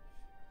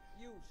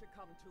 You should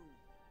come too.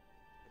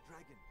 A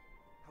dragon.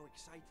 How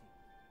exciting.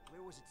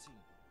 Where was it seen?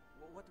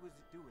 What was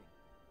it doing?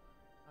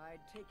 I'd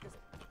take this.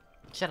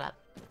 Shut up.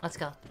 Let's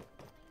go.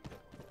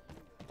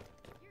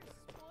 You're a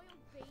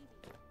spoiled baby.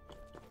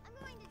 I'm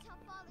going to tell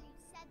Father you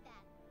said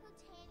that. He'll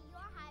tan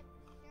your hide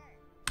for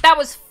sure. That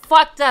was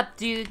fucked up,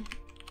 dude.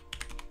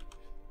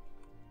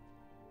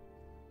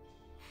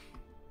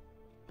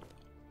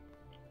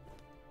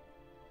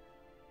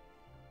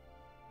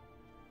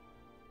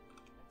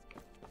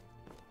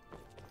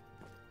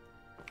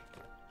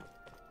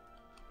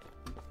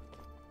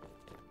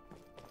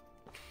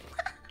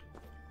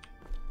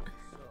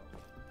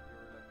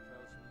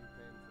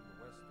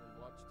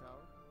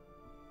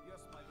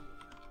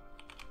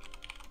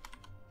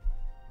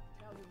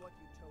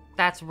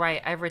 That's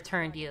right, I've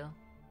returned you.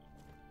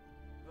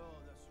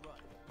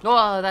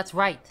 Oh, that's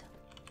right.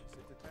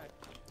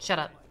 Shut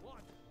up.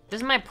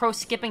 This is my pro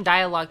skipping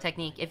dialogue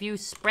technique. If you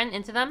sprint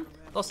into them,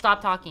 they'll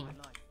stop talking.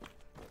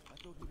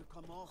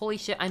 Holy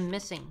shit, I'm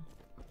missing.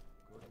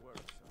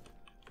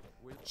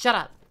 Shut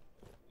up.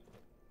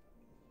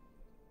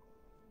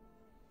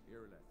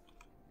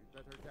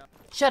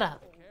 Shut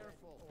up.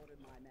 Order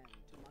my men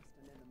to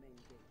muster near the main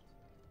gate.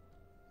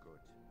 Good.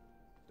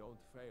 Don't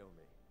fail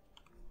me.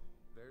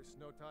 There's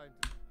no time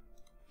to.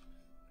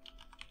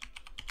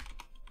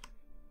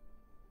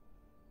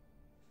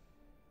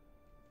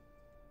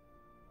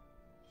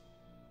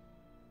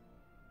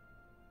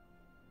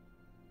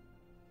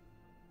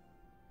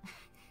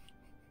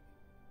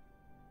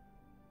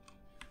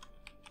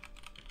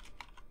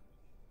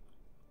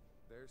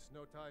 There's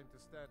no time to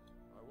stand.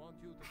 I want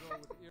you to go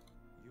with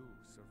You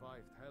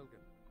survived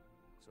Helgen,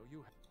 so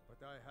you. But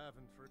I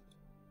haven't for.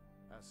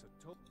 As a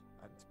token,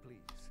 and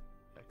please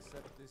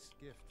accept this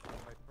gift from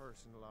my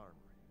personal armory.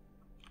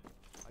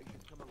 I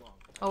should come along.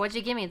 Oh, what'd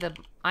you give me? The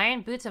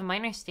iron boots of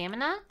minor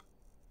stamina?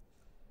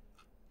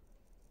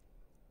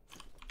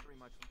 Very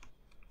much.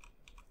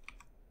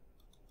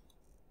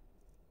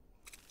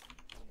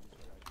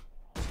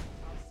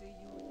 I'll see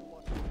you with the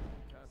watchtower.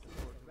 Can't The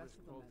afford to rest risk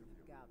of the both men of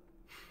you. gather.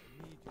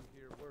 I need you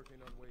here working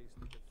on ways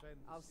to defend.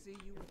 the I'll city.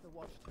 see you with the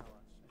watchtower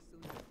as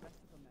soon as the rest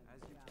of the men As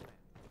you gather. plan.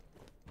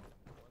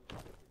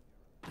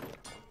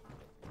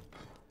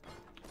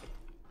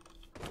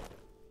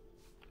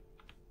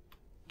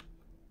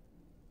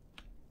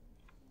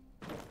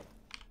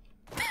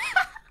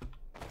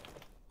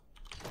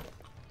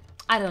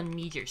 I don't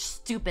need your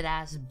stupid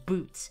ass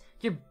boots.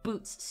 Your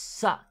boots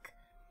suck.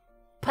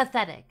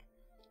 Pathetic.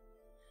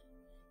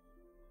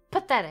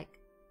 Pathetic.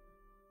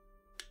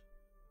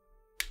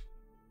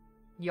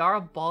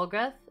 Jarl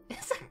Balgruth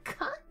is a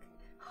cunt?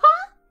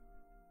 Huh?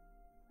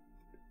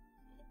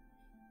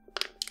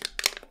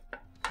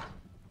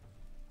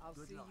 I'll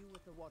see you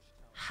with the watchtower.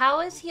 How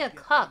is he a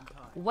cuck?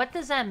 What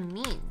does that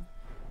mean?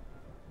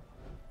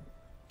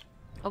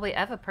 Oh wait, I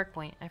have a perk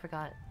point. I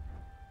forgot.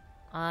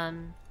 I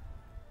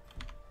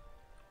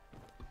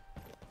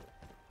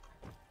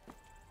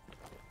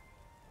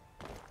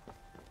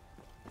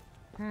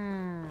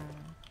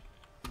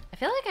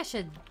feel like I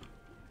should...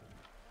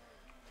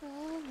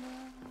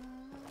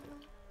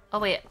 Oh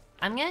wait,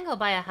 I'm gonna go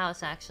buy a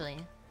house actually.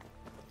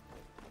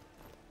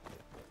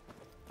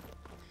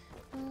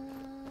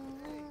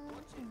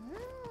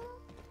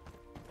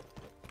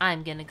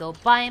 I'm gonna go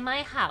buy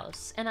my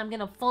house and I'm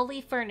gonna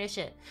fully furnish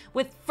it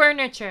with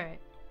furniture.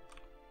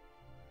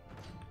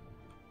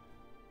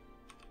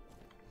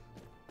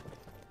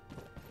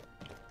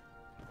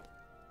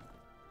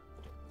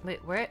 Wait,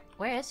 where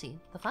is he?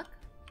 The fuck?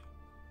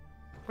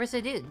 Where's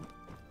the dude?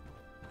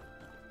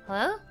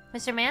 Hello?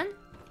 Mr. Man?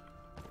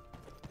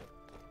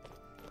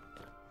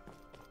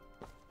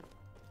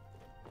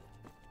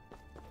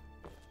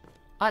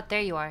 Oh,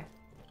 there you are.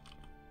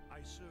 I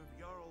serve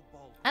Jarl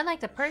Balgruth. I'd like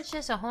to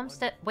purchase a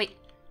homestead. Wait.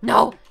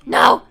 No!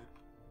 No!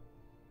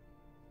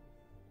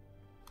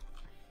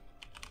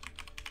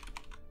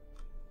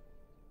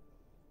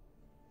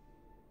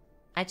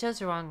 I chose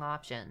the wrong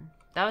option.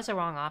 That was the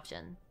wrong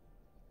option.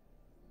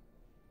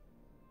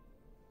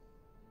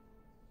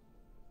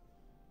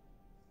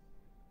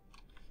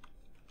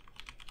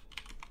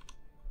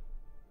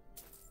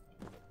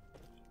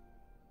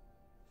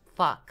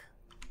 Fuck.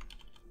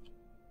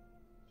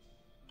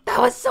 That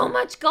was so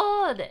much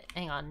gold!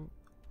 Hang on.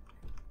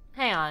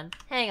 Hang on.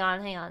 Hang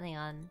on, hang on, hang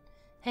on.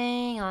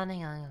 Hang on,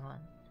 hang on, hang on.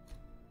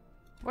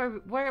 We're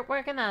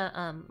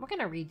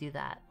gonna redo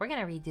that. We're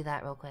gonna redo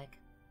that real quick.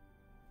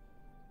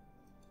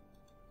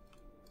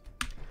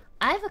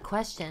 I have a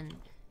question.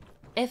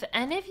 If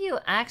any of you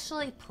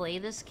actually play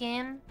this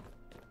game,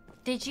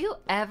 did you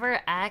ever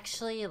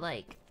actually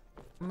like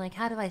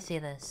how do I say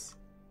this?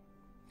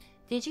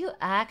 Did you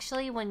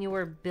actually, when you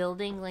were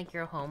building like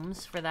your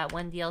homes for that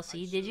one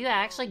DLC, did you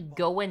actually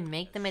go and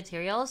make the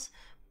materials?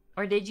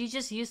 Or did you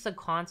just use the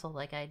console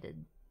like I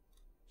did?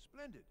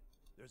 Splendid.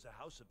 There's a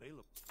house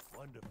available.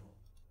 Wonderful.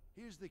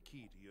 Here's the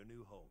key to your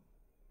new home.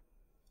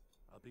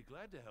 I'll be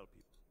glad to help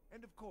you.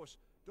 And of course,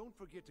 don't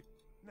forget to...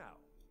 Now,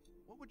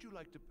 what would you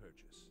like to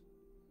purchase?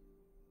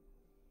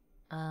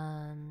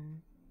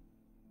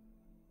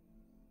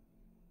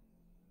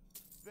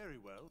 Very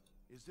well.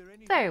 Is there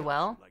anything Very else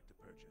well. you'd like to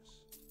purchase?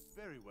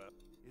 Very well.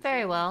 Is Very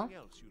there well. anything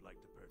else you'd like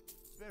to purchase?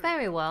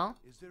 Very well.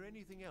 Is there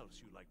anything else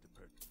you'd like to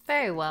purchase?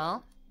 Very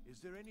well. Is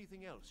there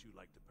anything else you'd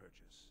like to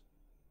purchase?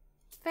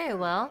 Very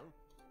well.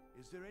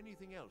 Is there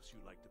anything else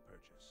you'd like to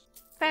purchase?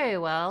 Very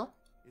well.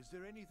 Is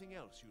there anything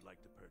else you'd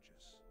like to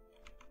purchase?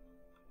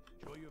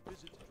 Enjoy your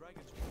visit to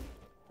Dragon's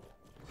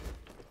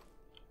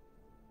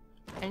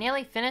I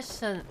nearly finished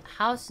the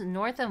house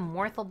north of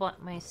Morthal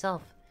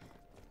myself.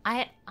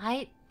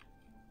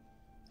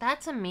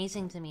 That's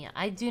amazing to me.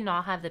 I do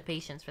not have the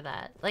patience for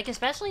that. Like,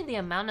 especially the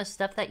amount of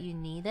stuff that you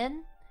needed.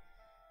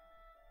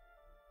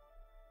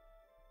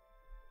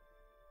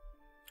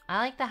 I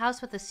like the house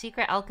with the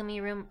secret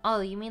alchemy room. Oh,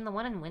 you mean the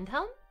one in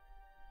Windhelm?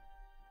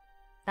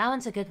 That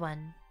one's a good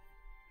one.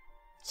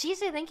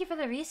 Cheesy, thank you for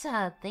the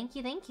resub. Thank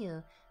you, thank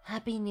you.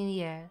 Happy New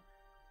Year.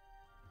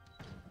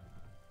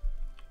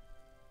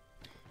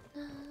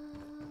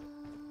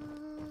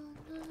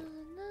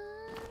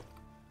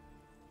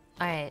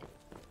 Alright.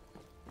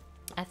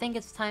 I think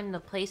it's time to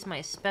place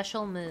my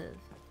special move.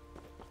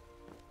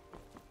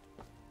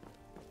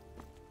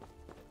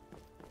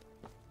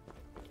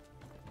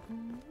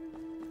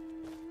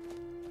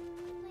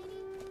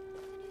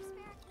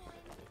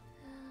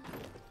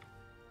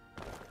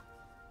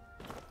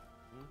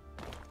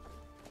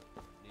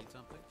 Need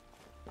something?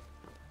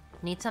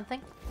 Need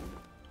something?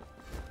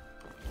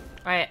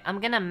 Alright, I'm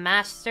gonna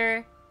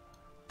master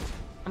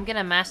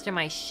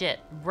my shit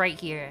right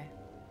here.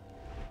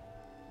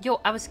 Yo,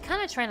 I was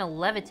kind of trying to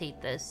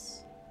levitate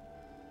this.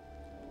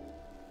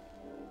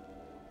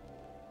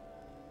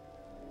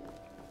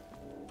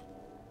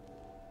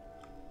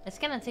 It's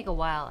gonna take a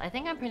while. I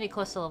think I'm pretty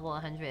close to level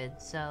 100,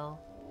 so...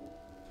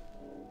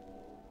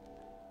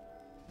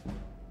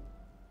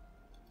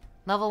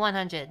 Level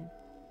 100.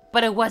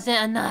 But it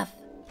wasn't enough!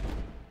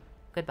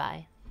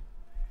 Goodbye.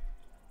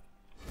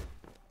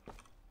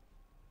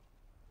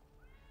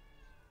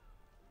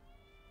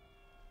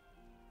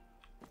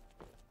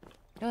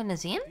 Oh,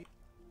 Nazim?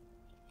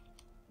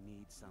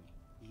 Need some.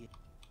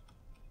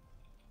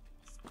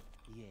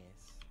 Yes.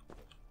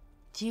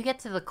 Do you get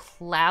to the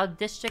Cloud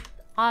District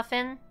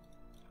often?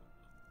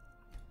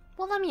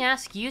 Well, let me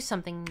ask you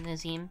something,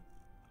 Nazim.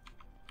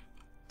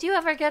 Do you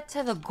ever get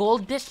to the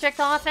Gold District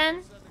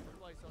often?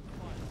 Oh,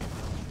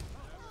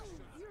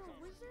 you're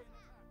a wizard?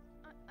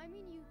 I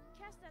mean, you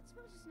cast that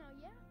spell just now,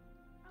 yeah?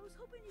 I was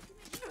hoping you could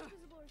make me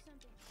invisible or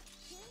something.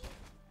 Can you?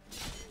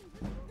 Are you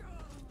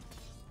invisible?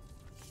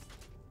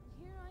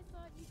 Here I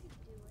thought you could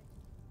do it.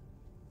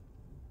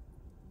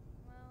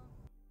 Well...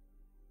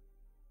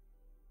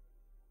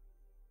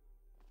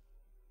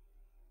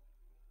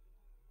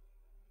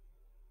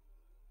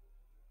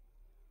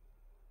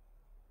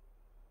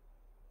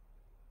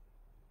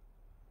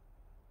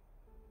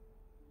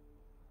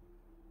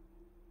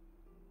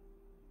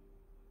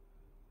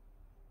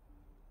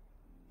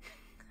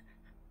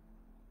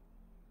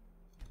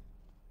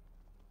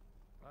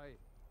 Hi.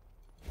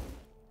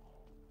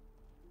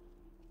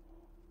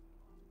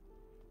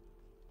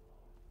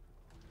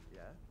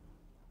 Yeah?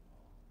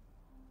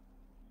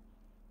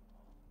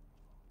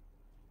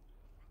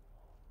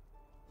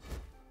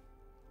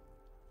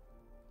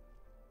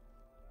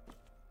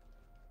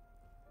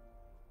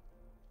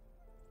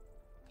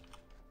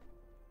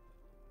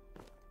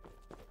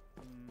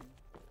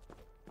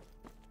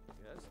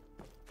 Yes?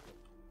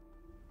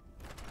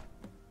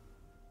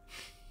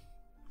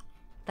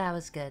 That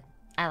was good.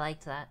 I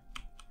liked that.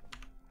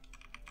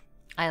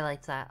 I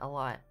liked that a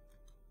lot.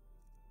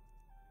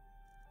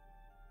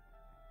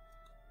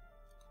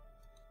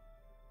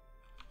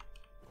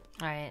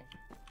 Alright.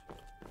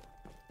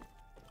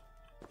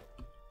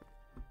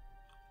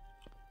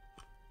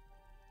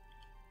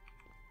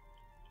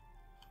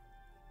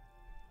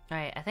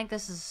 Alright, I think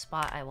this is the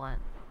spot I want.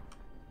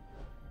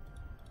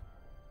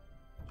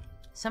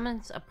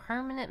 Summons a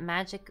permanent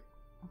magic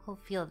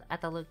field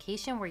at the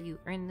location where you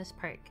earn this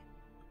perk.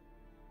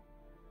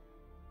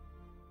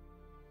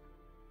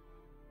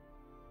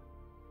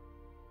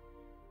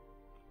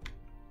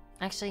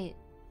 Actually,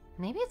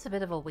 maybe it's a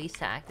bit of a waste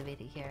to activate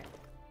it here.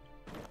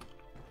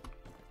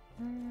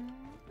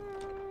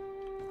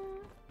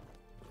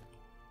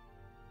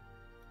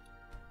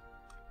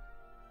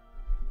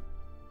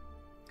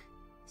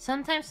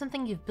 Sometimes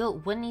something you've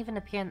built wouldn't even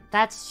appear.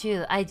 That's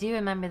true. I do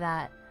remember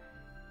that.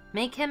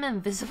 Make him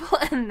invisible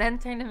and then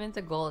turn him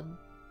into gold.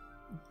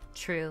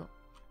 True.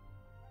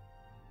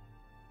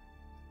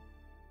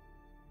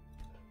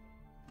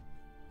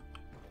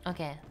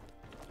 Okay.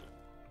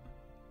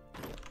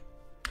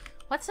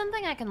 What's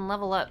something I can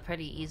level up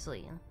pretty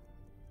easily?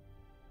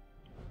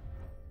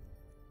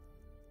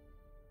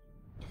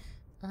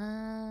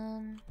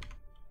 I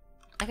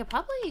could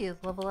probably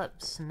level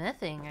up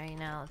smithing right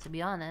now, to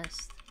be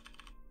honest.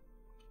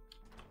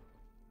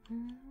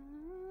 Need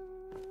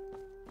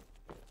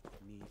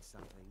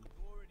something.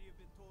 You already have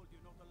been told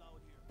you're not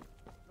allowed here.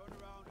 Turn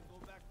around and go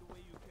back the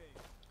way you came.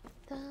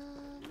 Da,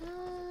 na,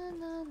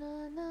 na, na,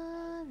 na,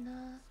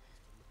 na,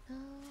 na.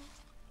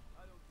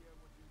 I don't care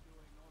what you're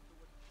doing, also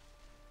what you're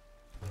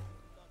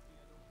lucky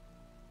I don't.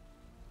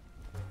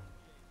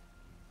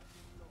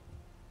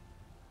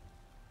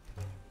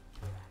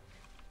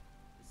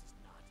 This is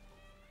not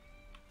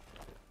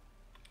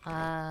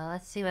over.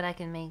 Let's see what I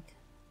can make.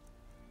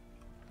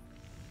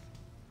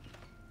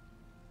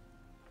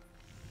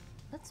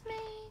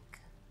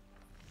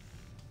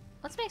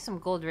 Let's make some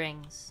gold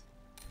rings.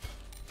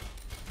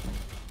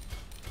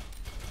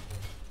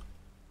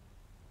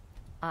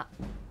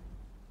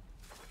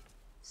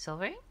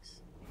 Silver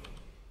rings?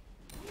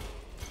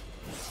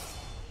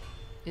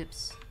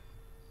 Oops.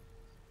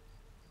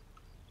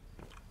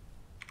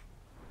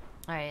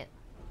 Alright.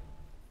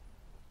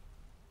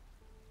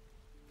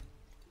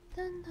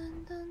 Dun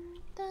dun dun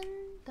dun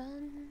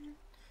dun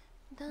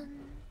dun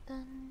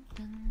dun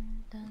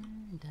dun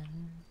dun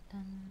dun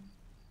dun.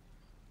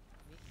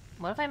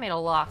 What if I made a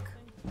lock?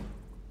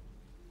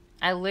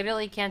 I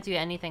literally can't do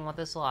anything with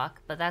this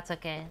lock, but that's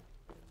okay.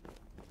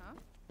 Huh?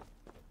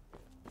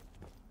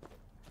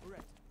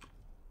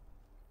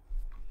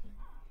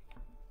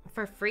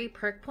 For free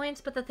perk points,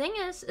 but the thing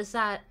is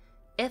that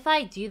if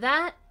I do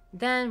that,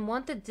 then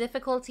want the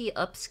difficulty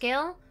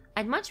upscale,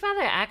 I'd much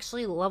rather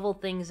actually level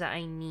things that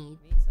I need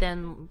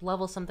than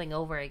level something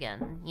over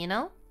again, you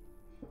know?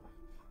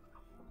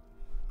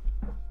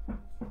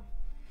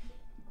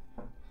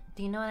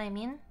 Do you know what I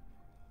mean?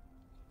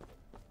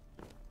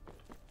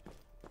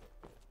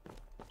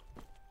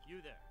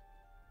 You there.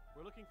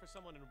 We're looking for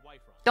someone in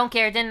Whiterun. Don't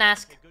care, didn't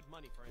ask. Pay good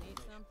money for Need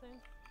information. something?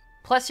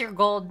 Plus your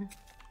gold. We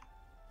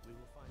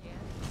will find Yeah.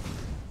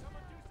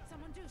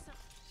 Someone do something.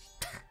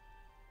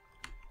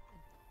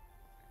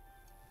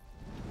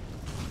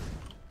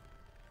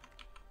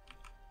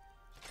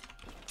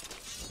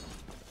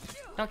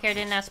 Don't care,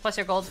 didn't ask. Plus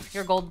you're gold.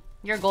 You're gold.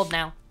 You're gold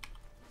now.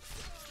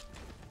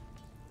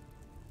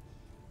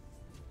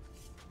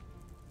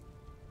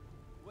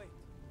 Wait,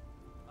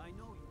 I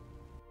know you.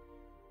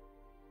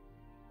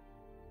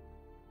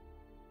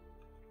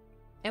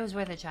 It was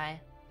worth a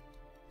try.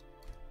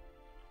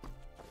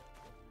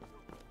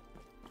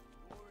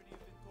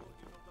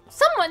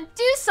 Someone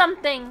do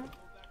something!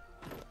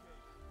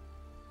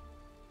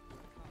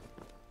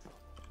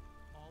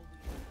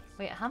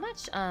 Wait, how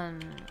much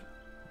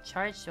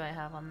charge do I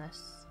have on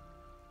this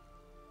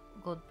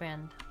gold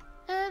brand?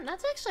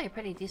 That's actually a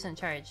pretty decent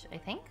charge, I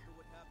think.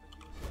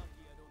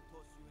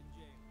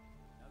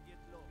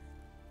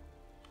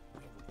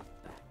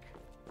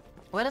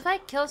 What if I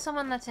kill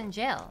someone that's in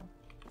jail?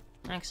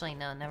 Actually,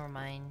 no, never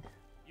mind.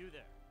 You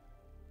there.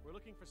 We're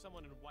looking for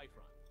someone in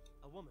Whiterun.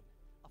 A woman.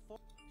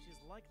 She's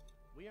like...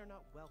 We are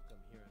not welcome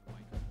here in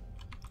Whiterun.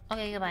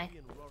 Okay, goodbye.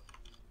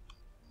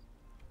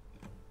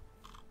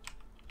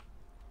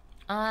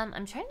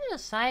 I'm trying to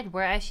decide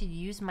where I should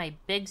use my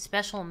big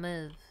special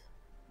move.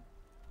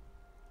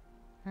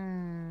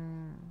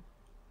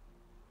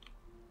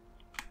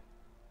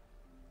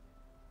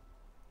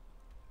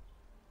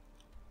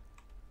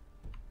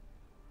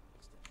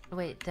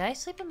 Wait, did I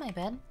sleep in my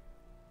bed?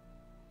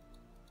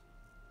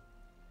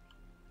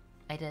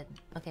 I did.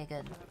 Okay,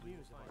 good.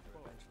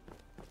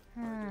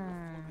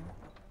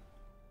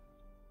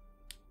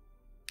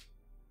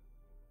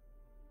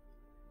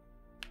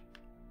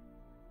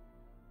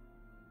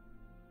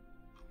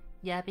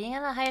 Yeah, being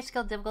on a higher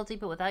skill difficulty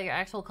but without your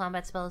actual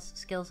combat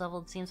skills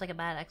level seems like a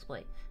bad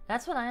exploit.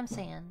 That's what I'm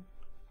saying.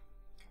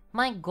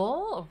 My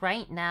goal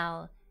right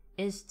now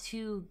is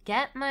to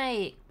get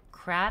my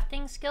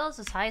crafting skills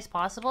as high as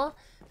possible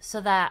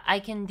so that I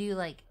can do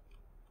like...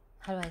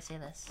 How do I say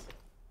this?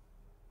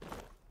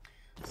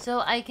 So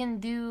I can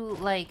do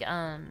like,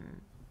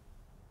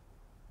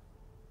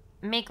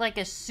 make like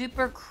a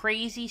super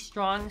crazy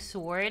strong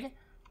sword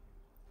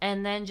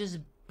and then just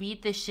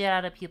beat the shit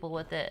out of people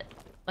with it.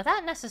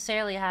 Without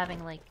necessarily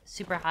having, like,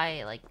 super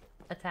high, like,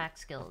 attack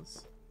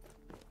skills.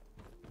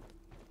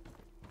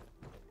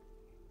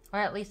 Or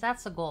at least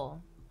that's the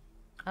goal.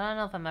 I don't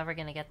know if I'm ever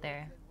gonna get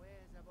there.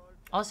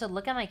 Also,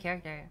 look at my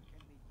character.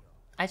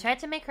 I tried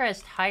to make her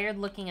as tired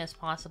looking as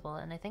possible,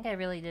 and I think I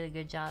really did a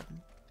good job.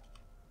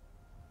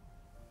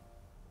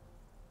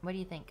 What do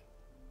you think?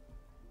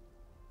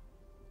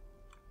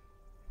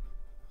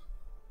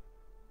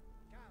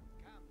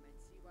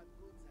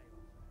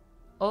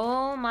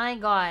 Oh my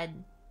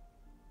god.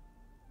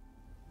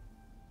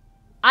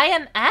 I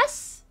am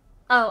S?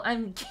 Oh,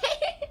 I'm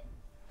gay.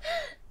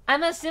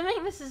 I'm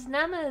assuming this is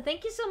Nema.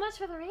 Thank you so much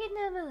for the raid,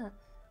 Nema.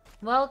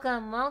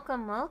 Welcome,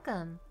 welcome,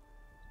 welcome.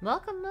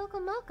 Welcome,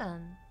 welcome,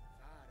 welcome.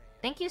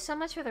 Thank you so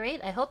much for the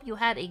raid. I hope you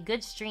had a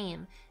good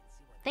stream.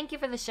 Thank you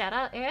for the shout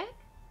out, Eric.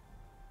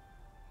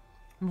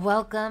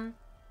 Welcome.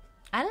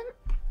 I don't...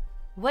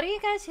 What are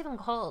you guys even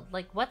called?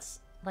 Like,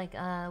 what's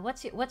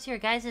your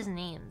guys'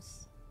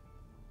 names?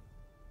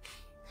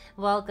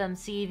 Welcome,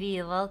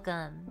 CV,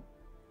 welcome.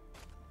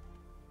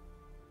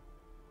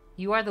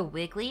 You are the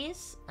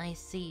Wigglies? I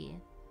see.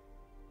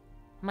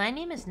 My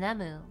name is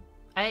Nemu.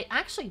 I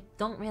actually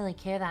don't really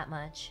care that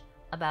much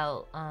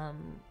about,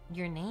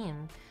 your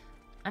name.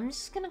 I'm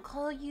just gonna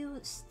call you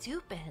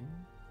Stupid.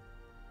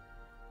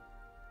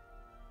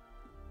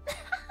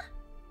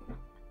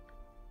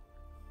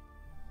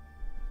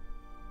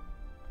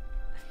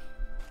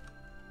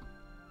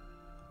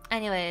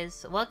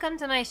 Anyways, welcome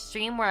to my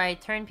stream where I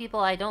turn people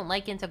I don't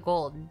like into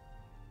gold.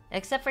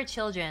 Except for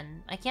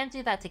children. I can't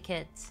do that to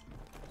kids.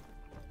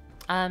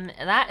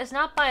 That is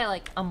not by,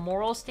 like, a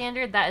moral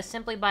standard. That is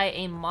simply by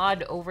a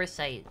mod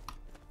oversight.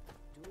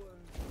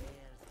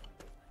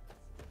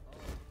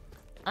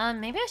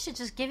 Maybe I should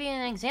just give you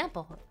an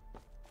example.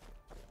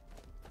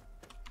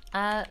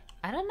 I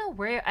don't know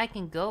where I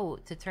can go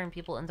to turn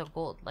people into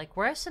gold. Like,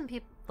 where are some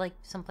people, like,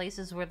 some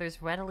places where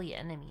there's readily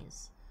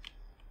enemies?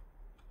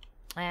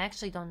 I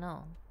actually don't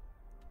know.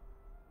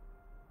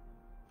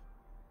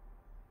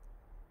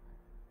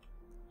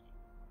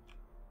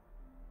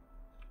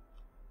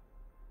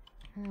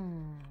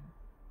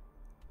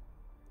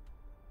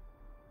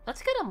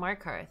 Let's go to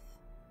Markarth.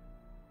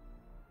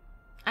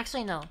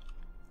 Actually, no.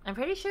 I'm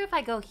pretty sure if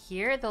I go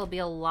here, there'll be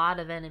a lot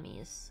of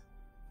enemies.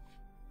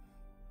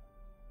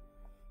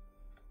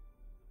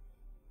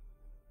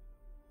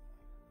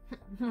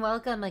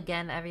 Welcome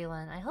again,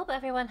 everyone. I hope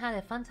everyone had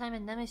a fun time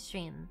in Nemu's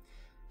stream.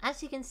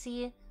 As you can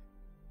see,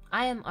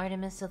 I am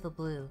Artemis of the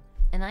Blue,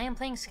 and I am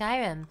playing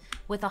Skyrim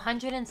with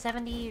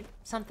 170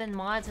 something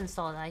mods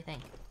installed, I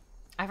think.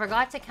 I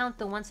forgot to count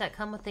the ones that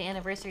come with the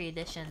anniversary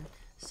edition,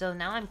 so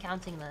now I'm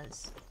counting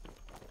those.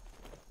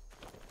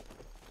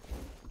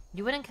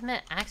 You wouldn't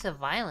commit acts of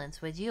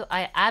violence, would you?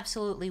 I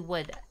absolutely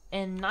would.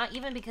 And not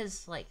even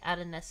because, like, out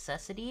of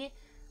necessity.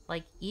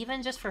 Like,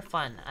 even just for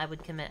fun, I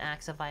would commit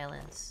acts of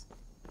violence.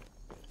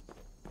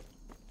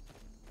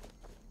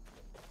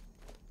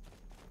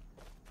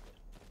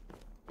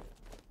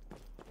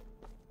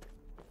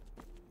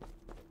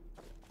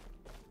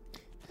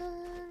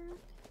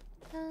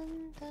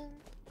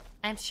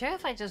 I'm sure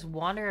if I just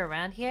wander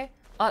around here...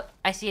 Oh,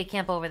 I see a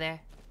camp over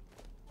there.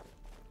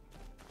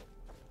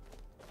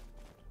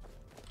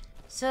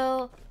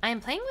 So,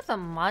 I'm playing with a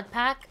mod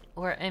pack,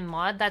 or a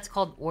mod that's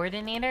called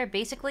Ordinator.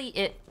 Basically,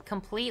 it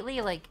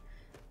completely, like,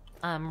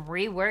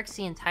 reworks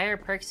the entire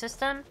perk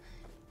system.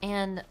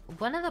 And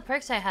one of the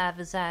perks I have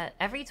is that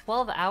every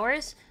 12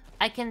 hours,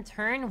 I can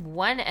turn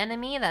one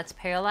enemy that's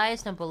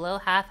paralyzed and below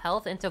half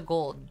health into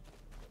gold.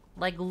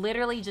 Like,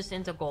 literally just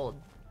into gold.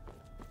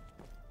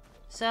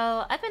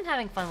 So, I've been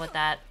having fun with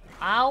that.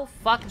 Ow,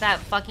 fuck, that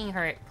fucking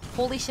hurt.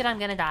 Holy shit, I'm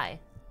gonna die.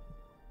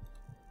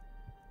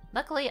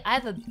 Luckily, I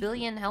have a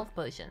billion health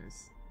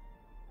potions.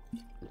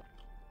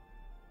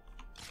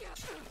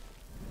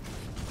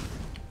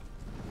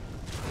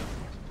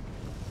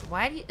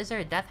 Why is there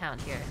a death hound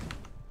here?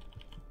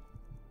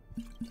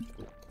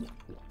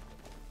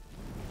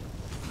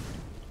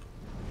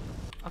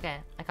 Okay,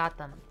 I got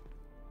them.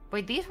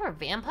 Wait, these were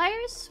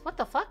vampires? What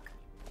the fuck?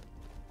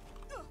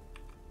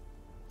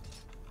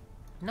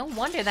 No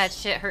wonder that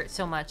shit hurt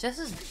so much. This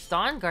is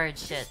Dawnguard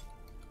shit.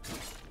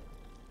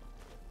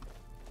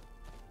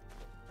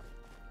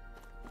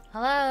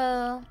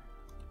 Hello?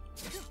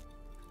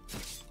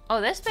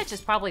 Oh, this bitch is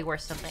probably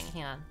worth something.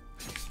 Hang on.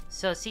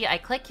 So, see, I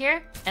click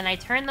here, and I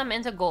turn them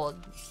into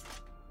gold.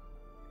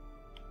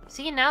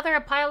 See, now they're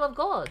a pile of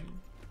gold.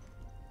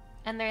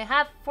 And they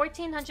have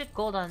 1,400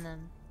 gold on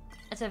them.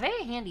 It's a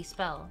very handy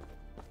spell.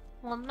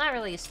 Well, not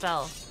really a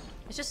spell.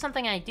 It's just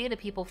something I do to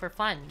people for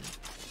fun.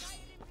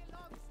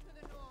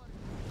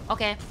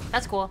 Okay,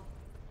 that's cool.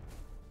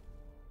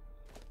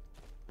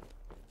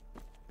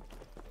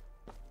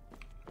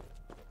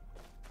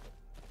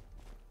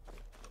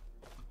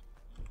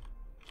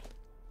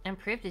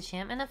 Improved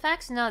enchantment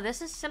effects? No,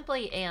 this is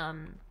simply a,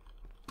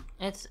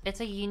 it's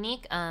a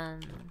unique, how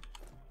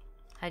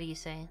do you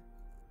say?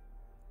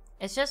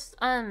 It's just,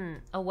 a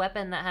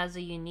weapon that has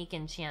a unique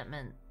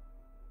enchantment,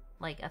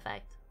 like,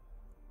 effect.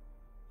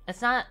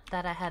 It's not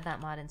that I had that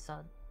mod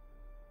installed.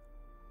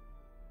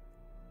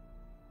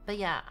 But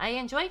yeah, I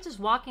enjoy just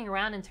walking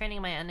around and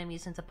turning my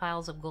enemies into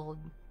piles of gold.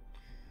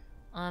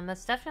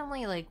 That's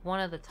definitely, like, one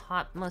of the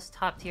most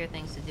top tier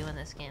things to do in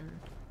this game.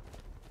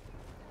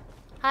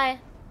 Hi.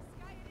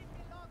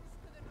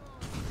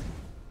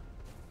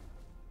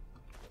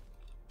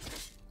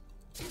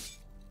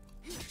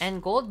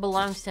 And gold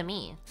belongs to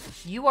me.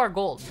 You are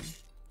gold.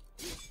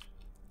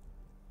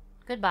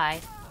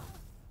 Goodbye.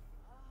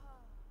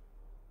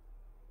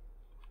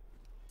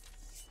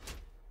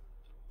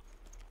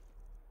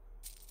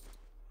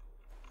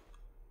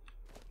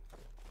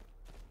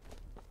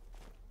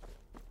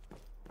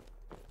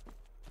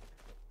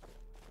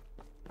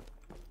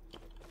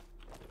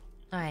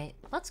 Alright,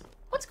 what's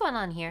going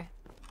on here?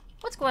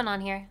 What's going on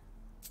here?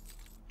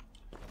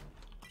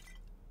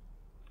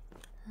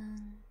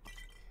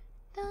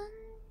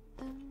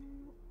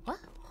 What?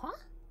 Huh?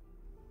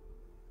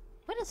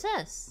 What is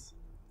this?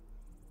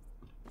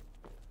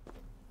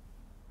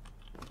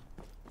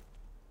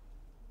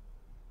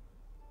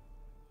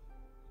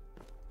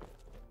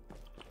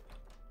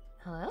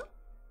 Hello?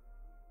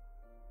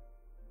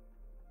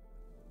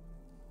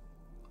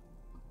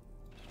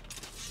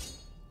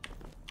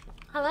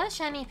 Hello,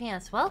 Shiny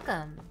Pants.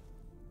 Welcome.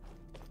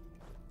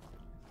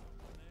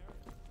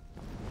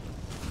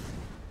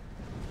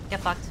 Get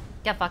fucked.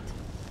 Get fucked.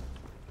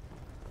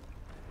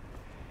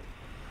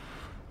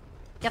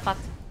 Get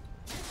fucked.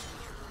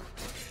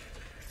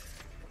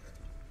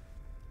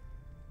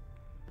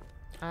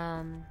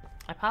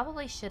 I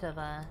probably should have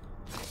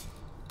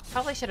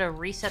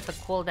reset the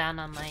cooldown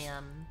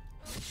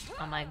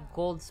on my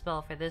gold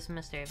spell for this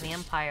Mr.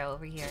 Vampire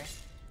over here.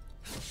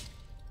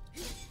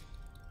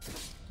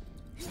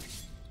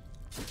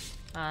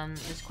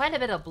 There's quite a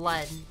bit of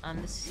blood.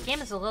 This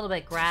game is a little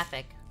bit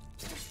graphic.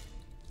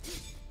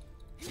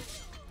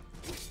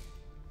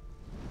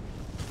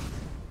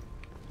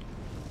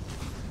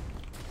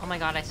 Oh my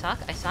god, I suck?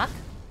 I suck?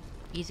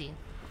 Easy.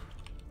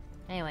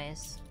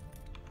 Anyways.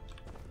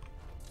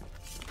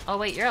 Oh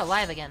wait, you're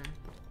alive again.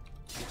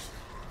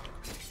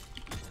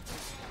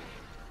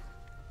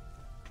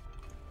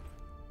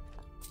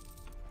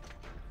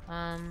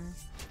 I'm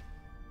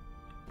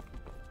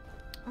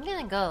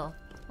gonna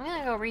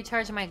go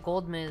recharge my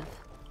gold move.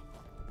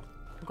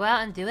 Go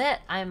out and do it?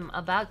 I'm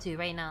about to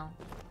right now.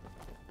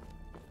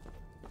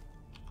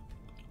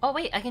 Oh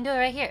wait, I can do it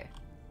right here.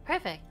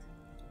 Perfect.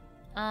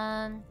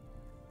 I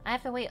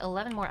have to wait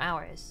 11 more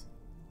hours.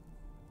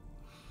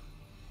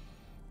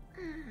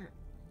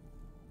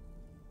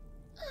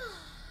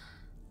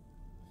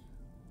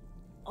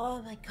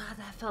 Oh my god,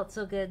 that felt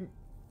so good.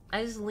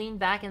 I just leaned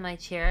back in my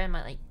chair and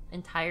my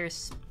entire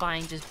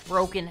spine just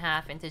broke in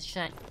half into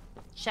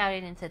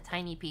shattered into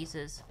tiny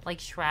pieces, like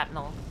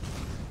shrapnel.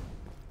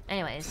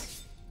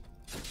 Anyways.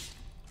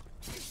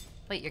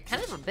 Wait, you're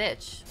kind of a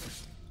bitch.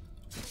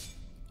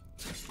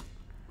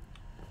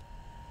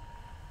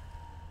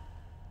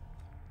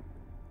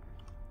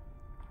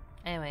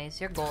 Anyways,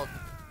 you're gold.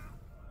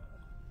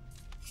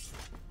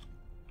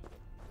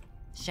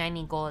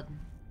 Shiny gold.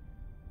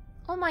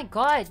 Oh my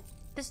god!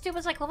 This dude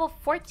was like level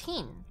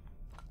 14.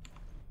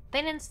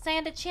 They didn't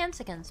stand a chance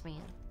against me.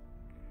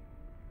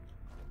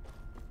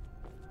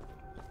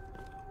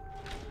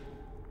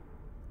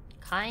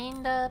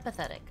 Kinda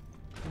pathetic.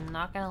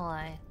 Not gonna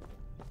lie.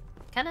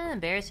 Kinda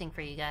embarrassing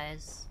for you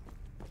guys.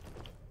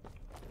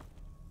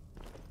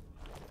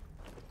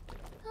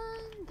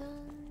 Dun,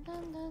 dun,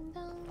 dun, dun,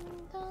 dun,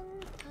 dun,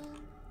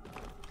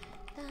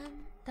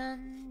 dun,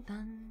 dun,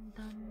 dun,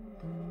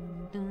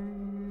 dun,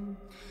 dun.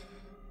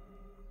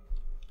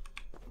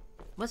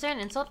 Was there an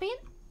insult beat?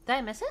 Did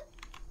I miss it?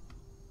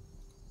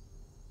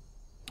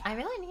 I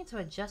really need to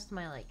adjust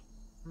my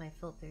my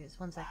filters.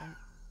 1 second.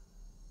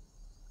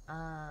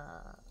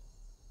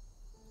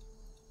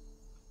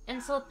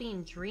 Insult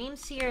beam Dream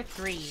Seer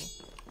 3.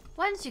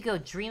 Why don't you go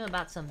dream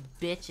about some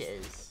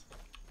bitches?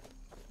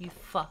 You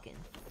fucking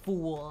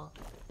fool.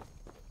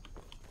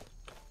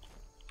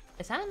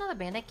 Is that another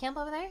bandit camp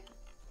over there?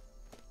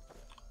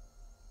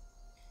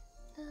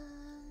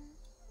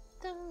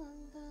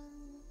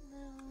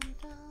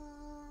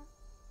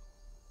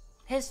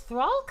 His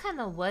thrall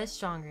kinda was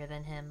stronger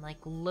than him, like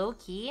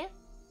low-key.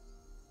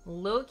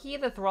 Low-key,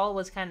 the thrall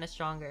was kinda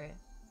stronger.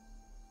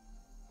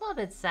 A little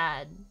bit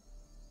sad.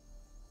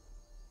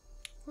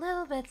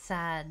 Little bit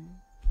sad.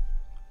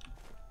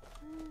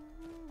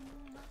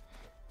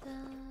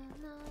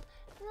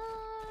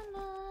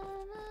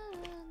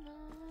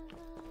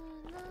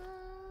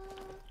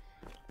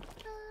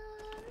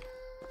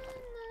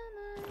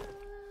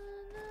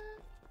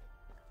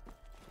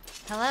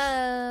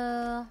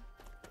 Hello.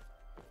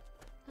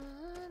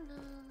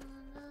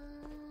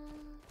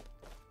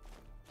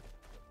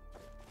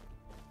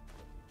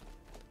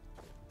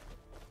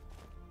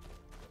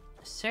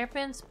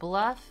 Serpent's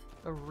Bluff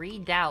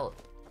Redoubt.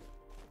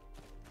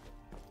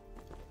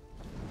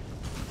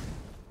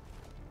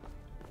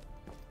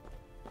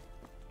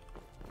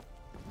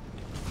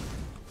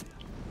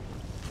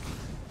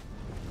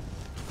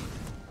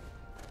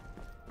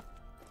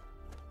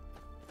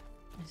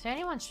 Is there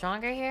anyone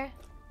stronger here?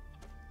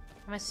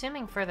 I'm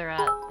assuming further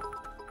up.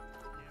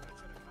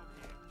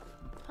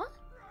 Huh?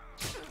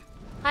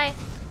 Hi.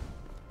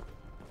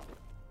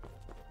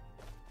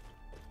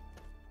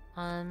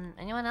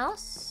 Anyone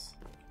else?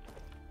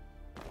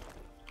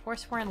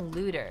 Forsworn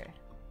Looter.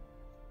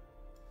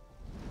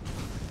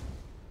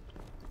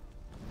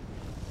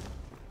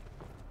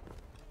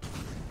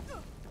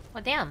 Oh,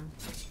 damn.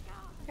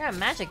 You're a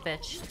magic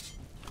bitch.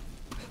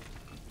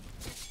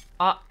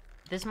 Oh,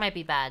 this might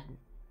be bad.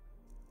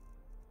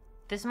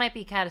 This might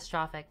be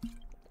catastrophic.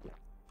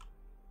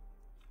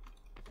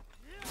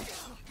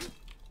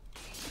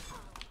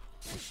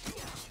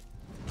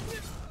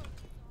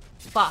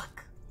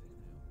 Fuck.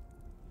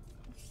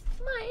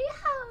 My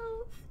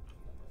health.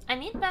 I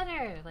need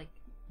better,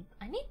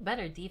 I need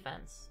better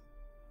defense.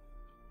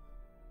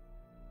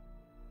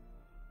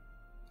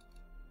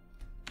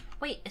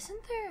 Wait,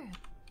 isn't there...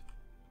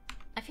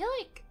 I feel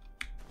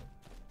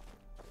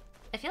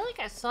like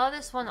I saw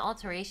this one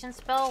alteration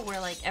spell where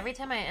every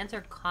time I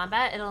enter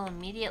combat, it'll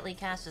immediately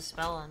cast a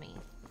spell on me.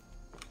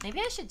 Maybe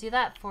I should do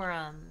that for,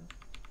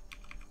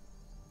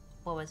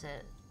 what was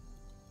it?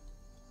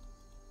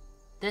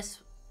 This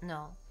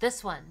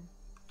one.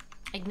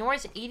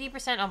 Ignores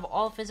 80% of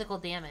all physical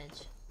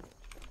damage.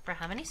 For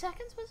how many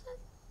seconds was it?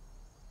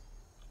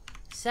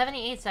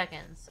 78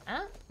 seconds. I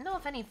don't know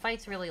if any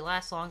fights really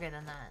last longer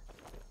than that.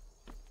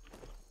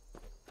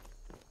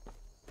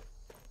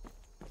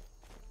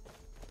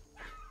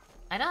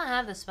 I don't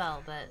have the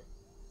spell, but...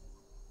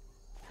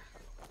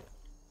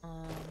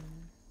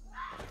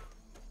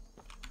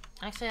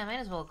 Actually, I might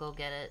as well go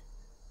get it.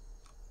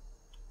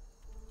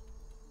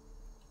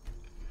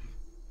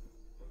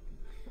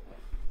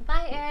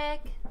 Bye,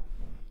 Eric!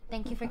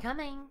 Thank you for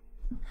coming.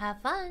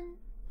 Have fun!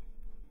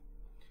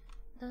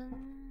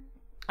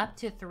 Up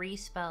to 3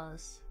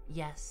 spells.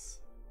 Yes.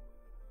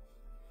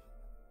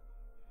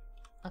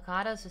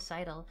 Ocado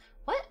Societal.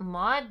 What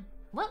mod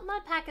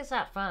pack is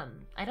that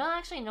from? I don't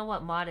actually know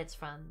what mod it's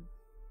from.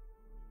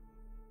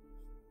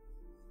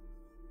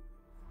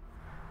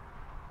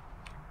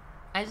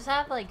 I just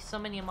have so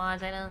many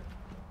mods, I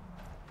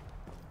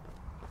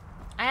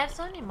have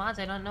so many mods,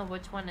 I don't know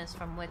which one is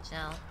from which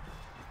now.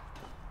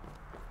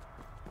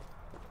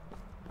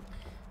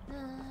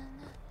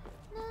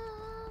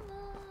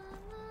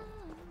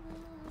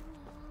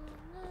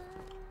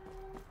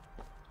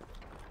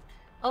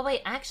 Oh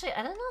wait, actually,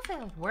 I don't know if it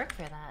would work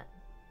for that.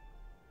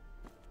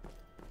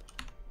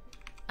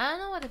 I don't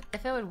know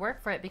if it would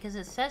work for it because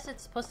it says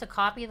it's supposed to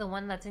copy the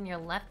one that's in your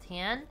left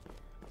hand,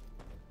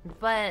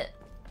 but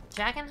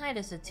Dragonhide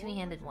is a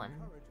two-handed one.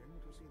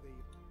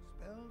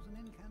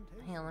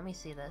 Hang on, let me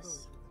see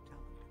this.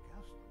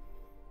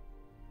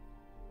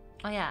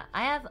 Oh yeah,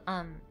 I have,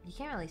 you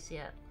can't really see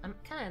it. I'm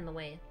kind of in the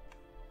way.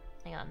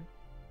 Hang on.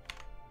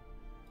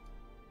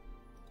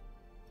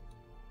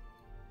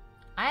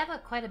 I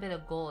have quite a bit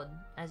of gold,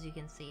 as you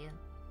can see.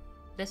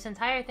 This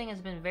entire thing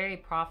has been very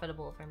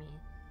profitable for me.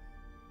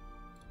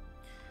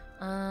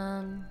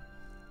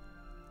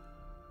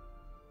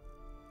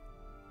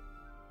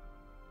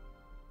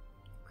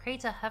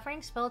 Creates a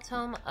hovering spell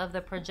tome of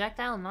the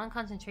projectile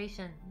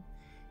non-concentration.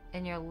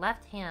 in your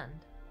left hand.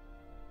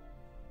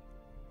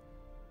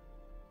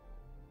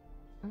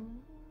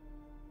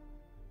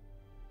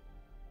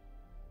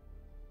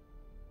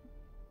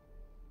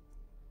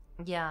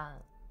 Yeah.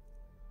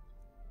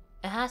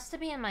 It has to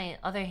be in my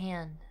other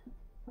hand.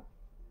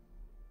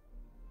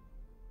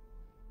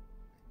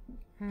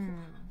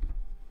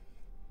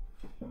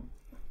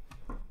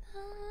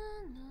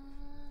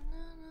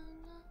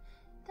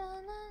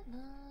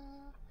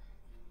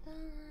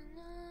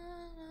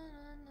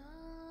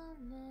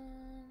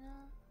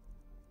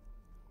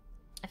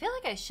 I feel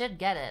like I should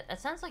get it. That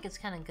sounds like it's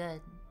kind of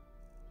good.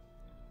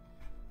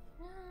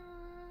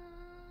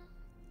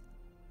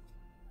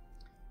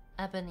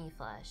 Ebony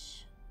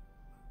flesh.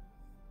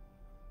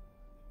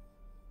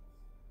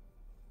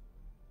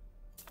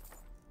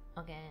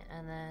 Okay,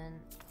 and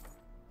then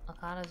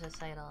Okado's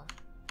recital.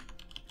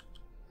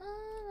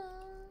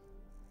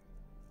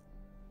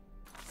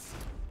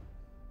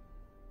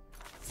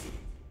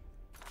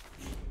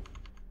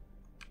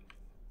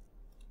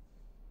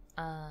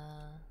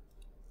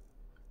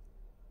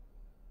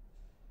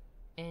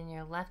 In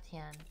your left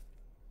hand.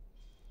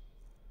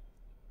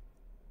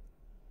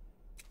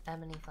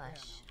 Ebony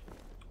flesh.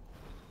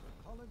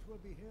 College will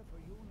be here for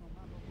you no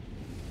matter what.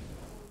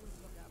 Always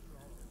look after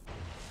all of them.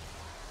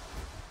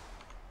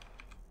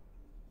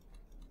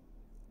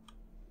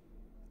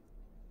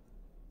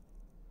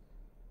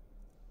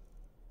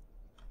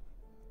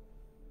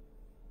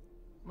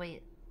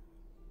 Wait.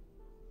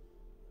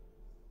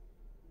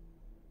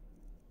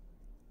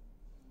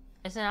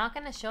 Is it not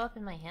gonna show up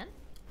in my hand?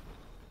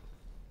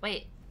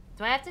 Wait,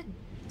 do I have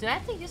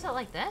to use it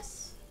like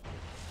this?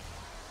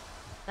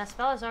 That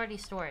spell is already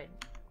stored.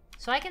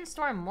 So I can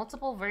store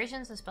multiple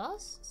versions of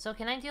spells? So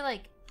can I do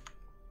like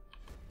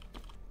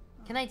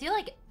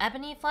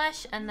Ebony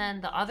Flesh and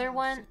then the other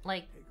one,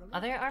 like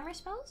other armor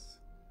spells?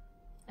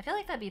 I feel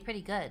like that'd be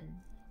pretty good.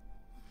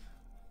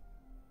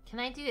 Can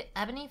I do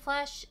Ebony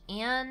Flesh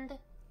and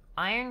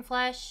Iron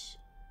Flesh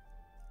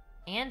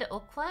and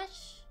Oak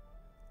Flesh?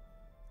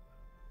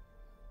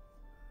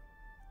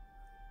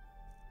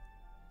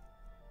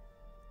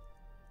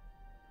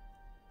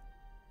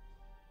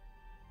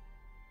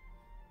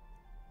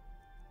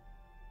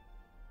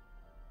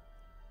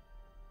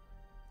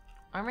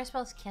 Armor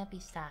spells can't be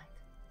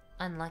stacked.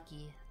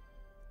 Unlucky.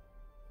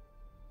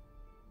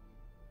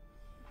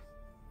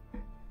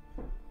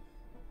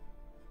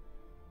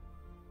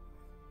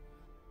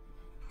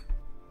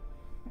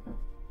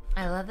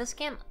 I love this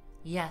game.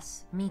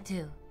 Yes, me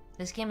too.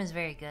 This game is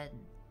very good.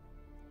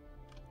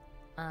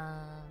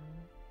 I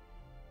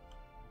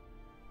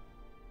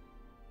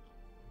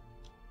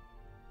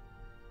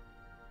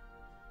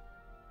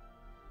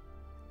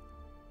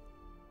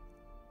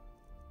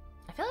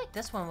feel like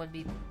this one would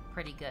be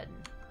pretty good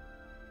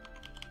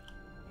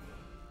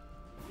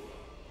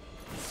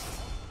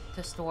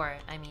to store,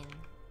 I mean.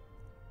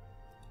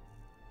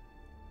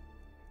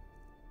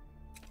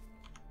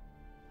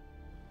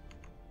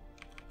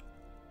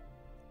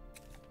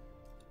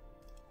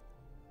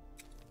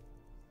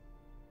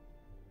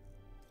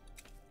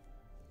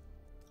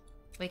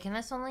 Wait, can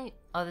this only...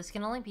 Oh, this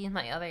can only be in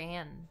my other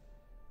hand.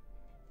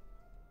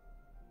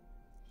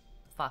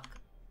 Fuck.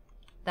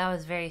 That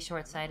was very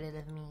short-sighted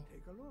of me.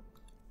 Take a look.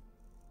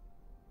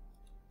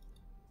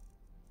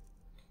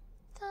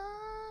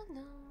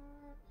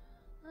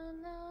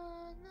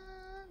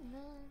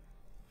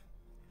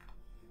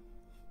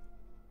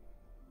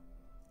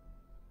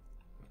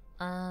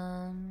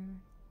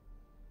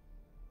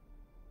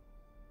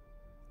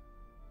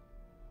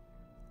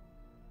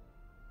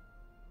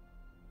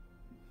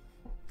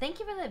 Thank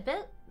you for the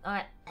bit.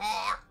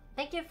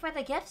 Thank you for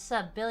the gift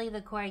sub, Billy the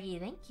Corgi.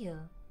 Thank you.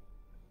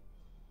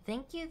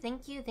 Thank you,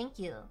 thank you, thank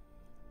you.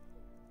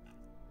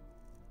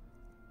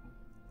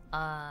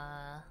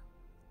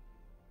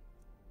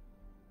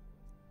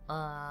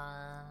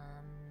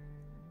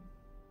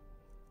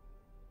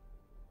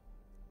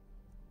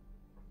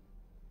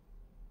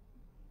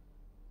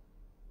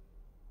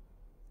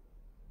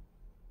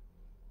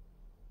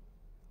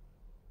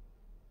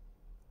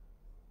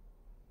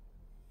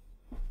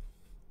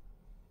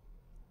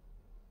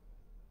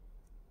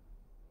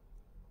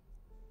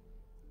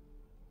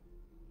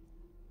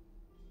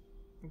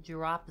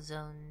 Drop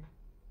zone.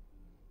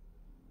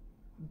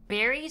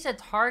 Buries a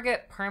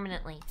target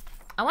permanently.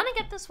 I want to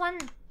get this one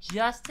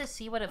just to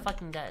see what it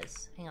fucking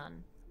does. Hang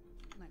on.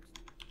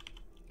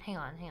 Hang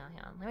on.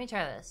 Let me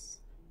try this.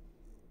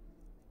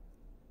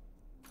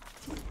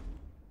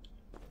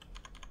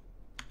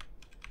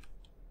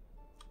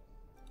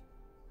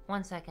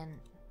 One second.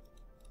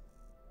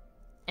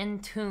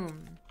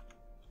 Entomb.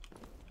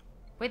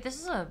 Wait, this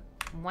is a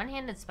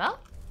one-handed spell?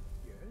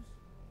 Yes.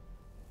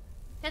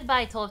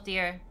 Goodbye,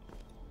 Tolfdir.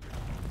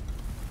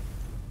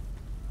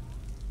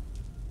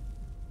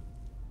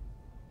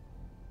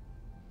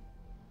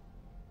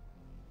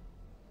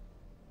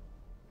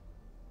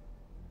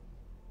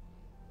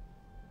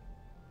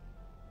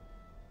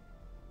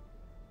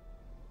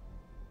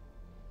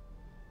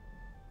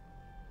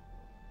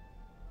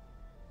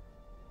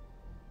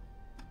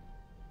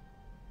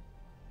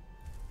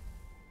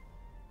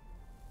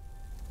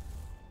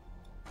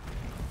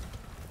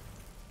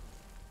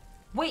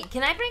 Wait,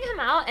 can I bring him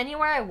out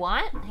anywhere I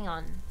want? Hang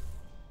on.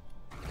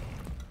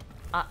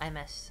 I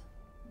missed.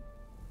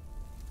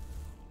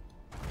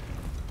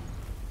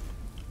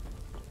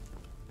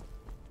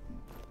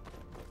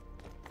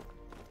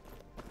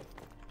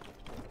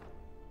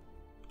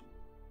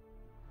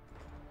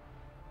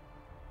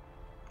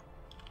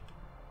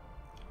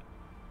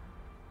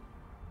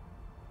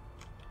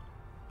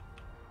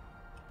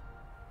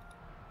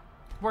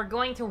 We're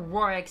going to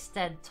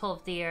Rorikstead,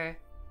 Tolfdir.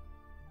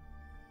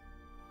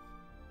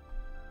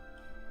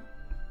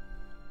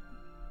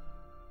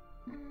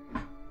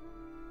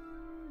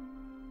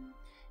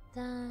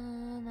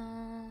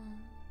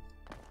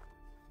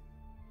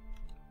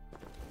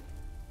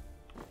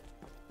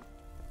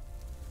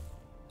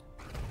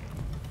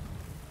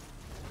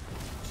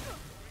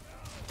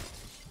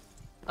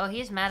 Oh,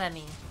 he's mad at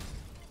me.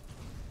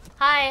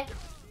 Hi.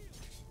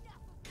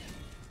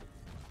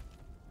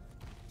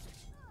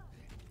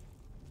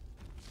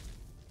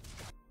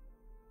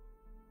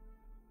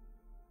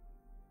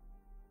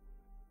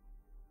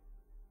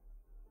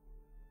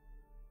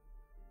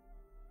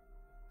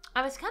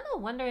 I was kind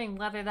of wondering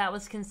whether that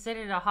was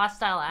considered a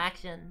hostile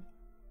action.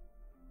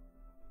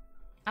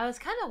 I was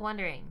kind of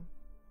wondering.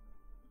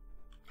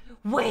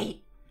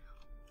 Wait!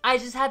 I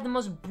just had the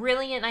most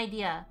brilliant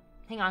idea.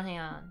 Hang on, hang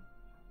on.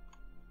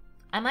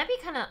 I might be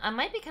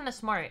kind of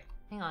smart.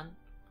 Hang on.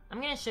 I'm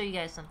gonna show you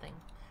guys something.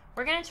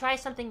 We're gonna try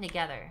something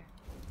together.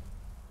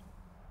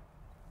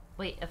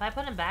 Wait, if I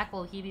put him back,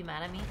 will he be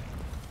mad at me?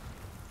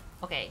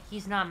 Okay,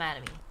 he's not mad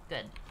at me.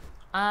 Good.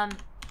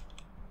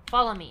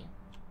 Follow me.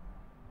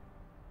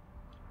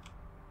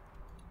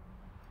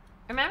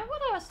 Remember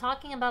what I was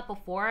talking about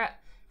before?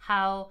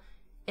 How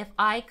if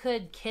I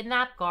could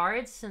kidnap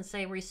guards since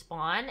they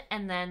respawn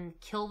and then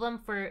kill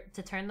them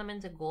to turn them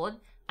into gold,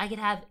 I could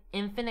have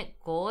infinite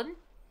gold?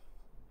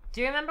 Do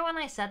you remember when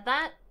I said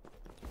that?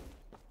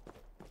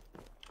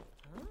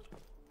 Huh?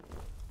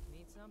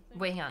 Need something?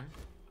 Wait, hang on.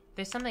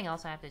 There's something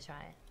else I have to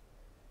try.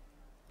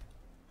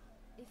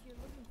 If you're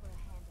looking for a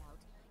handout,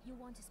 you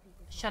want to speak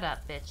with Shut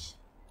up, bitch.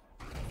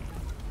 You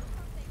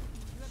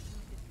have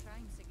committed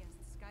crimes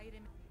against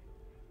Skyrim.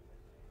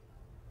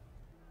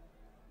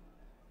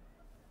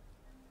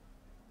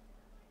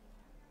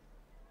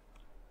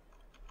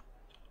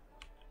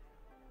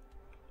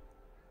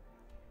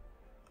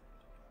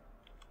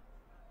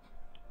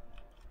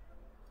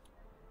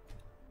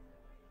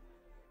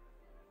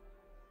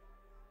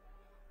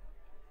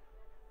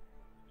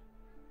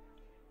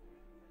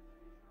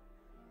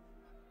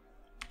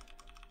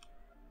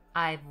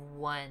 I've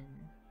won.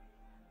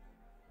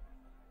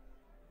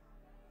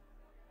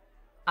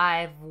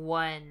 I've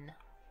won.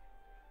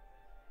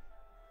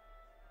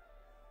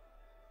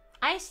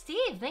 Hi,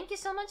 Steve. Thank you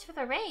so much for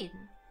the raid.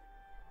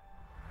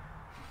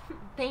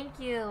 Thank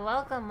you.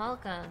 Welcome,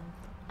 welcome.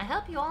 I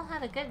hope you all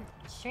had a good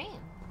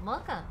stream.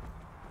 Welcome.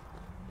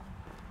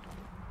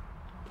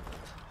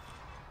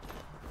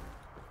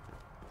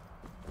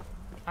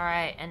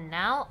 Alright, and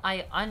now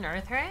I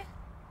unearth her.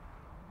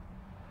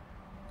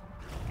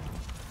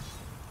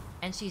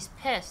 And she's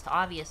pissed,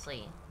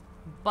 obviously.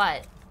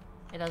 But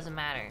it doesn't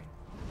matter.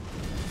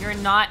 You're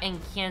not in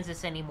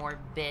Kansas anymore,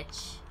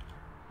 bitch.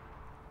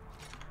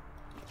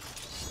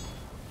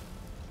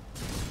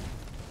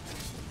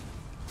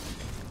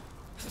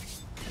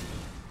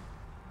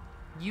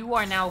 You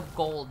are now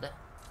gold.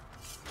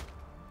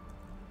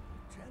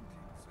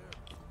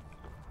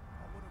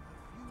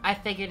 I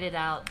figured it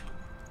out.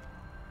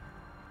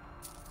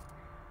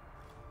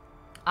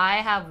 I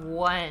have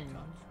won.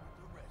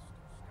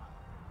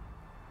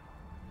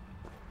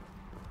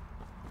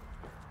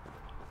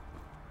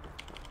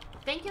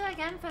 Thank you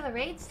again for the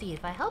raid,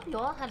 Steve. I hope you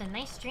all had a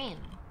nice stream.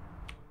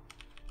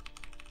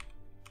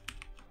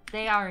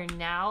 They are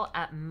now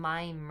at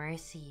my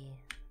mercy.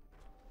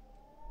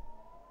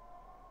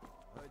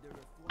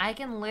 I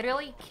can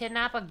literally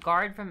kidnap a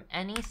guard from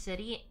any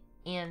city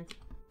and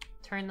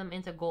turn them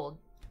into gold.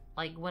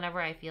 Like,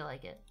 whenever I feel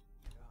like it.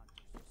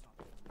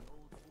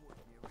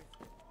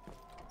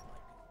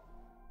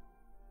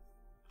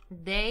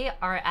 They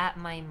are at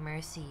my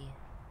mercy.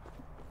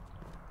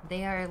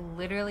 They are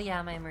literally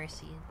at my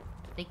mercy.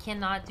 They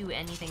cannot do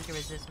anything to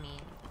resist me.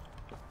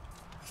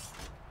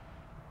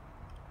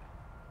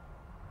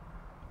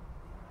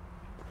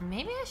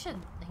 Maybe I should...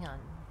 Hang on.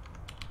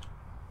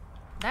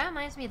 That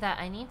reminds me that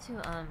I need to,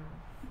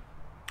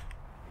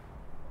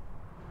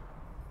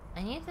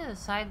 I need to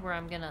decide where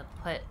I'm gonna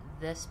put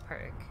this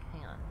perk.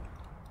 Hang on.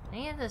 I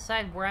need to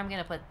decide where I'm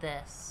gonna put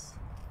this.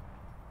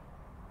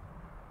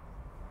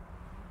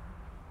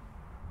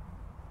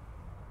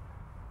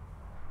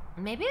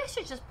 Maybe I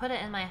should just put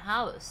it in my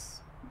house.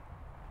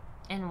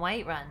 In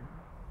Whiterun.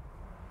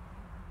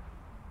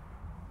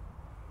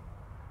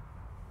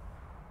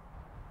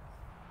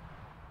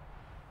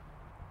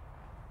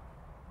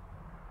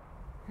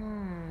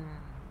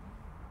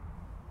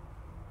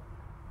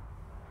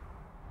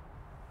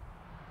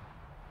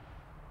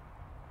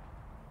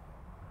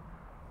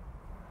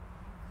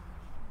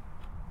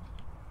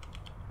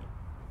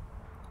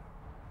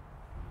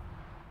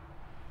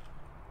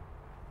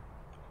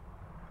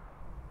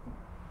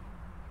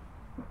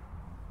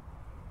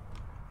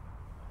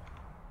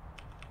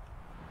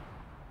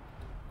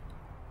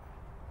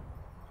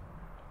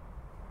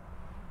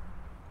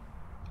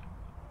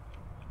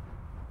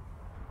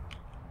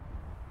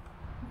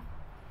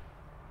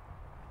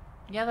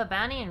 You have a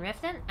bounty in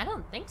Riften? I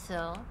don't think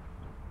so.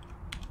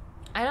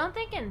 I don't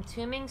think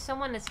entombing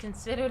someone is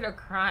considered a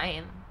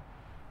crime.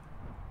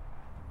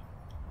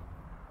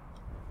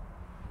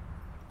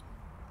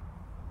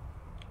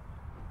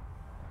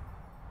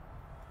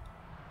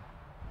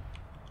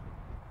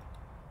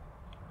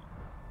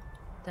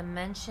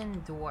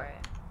 Dimension door.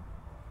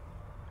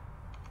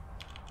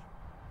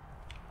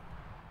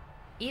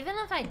 Even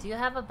if I do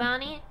have a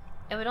bounty,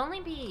 it would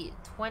only be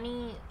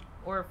 20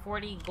 or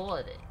 40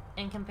 gold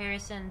in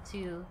comparison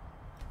to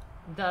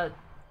the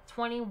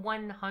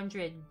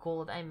 2100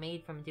 gold I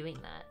made from doing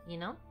that, you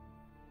know?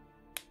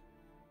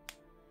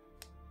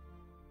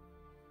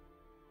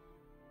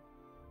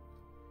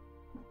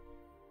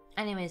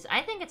 Anyways,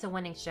 I think it's a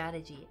winning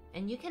strategy,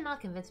 and you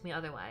cannot convince me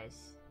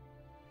otherwise.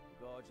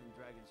 The guards in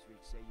Dragon Street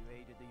say you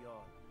aided the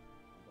Yard.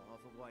 On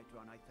behalf of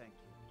Whiterun, I thank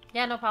you.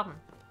 Yeah, no problem.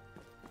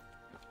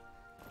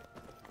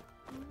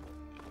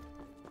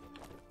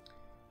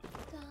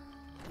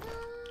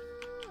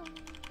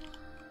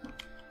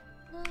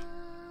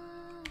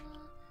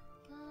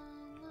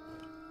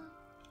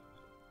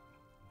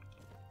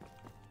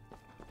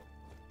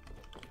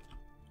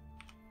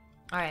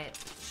 Alright.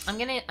 I'm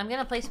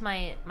gonna place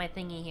my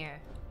thingy here.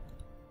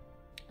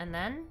 And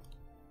then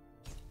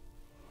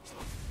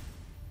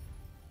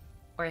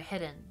or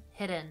hidden.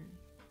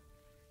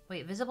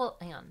 Wait, visible,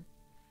 hang on.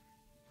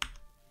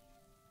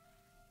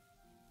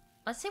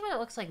 Let's see what it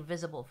looks like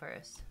visible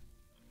first.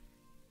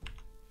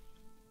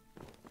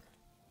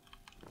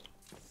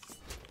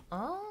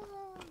 Oh.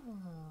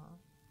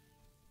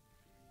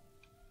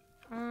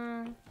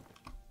 Hang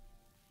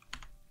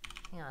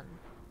on.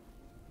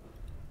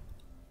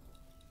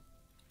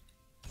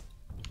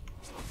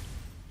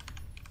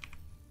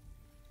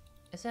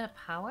 Is that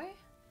a power?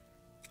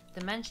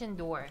 Dimension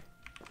door.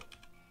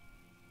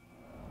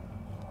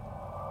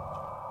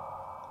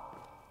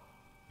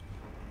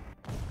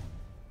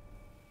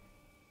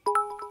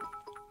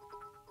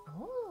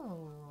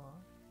 Oh.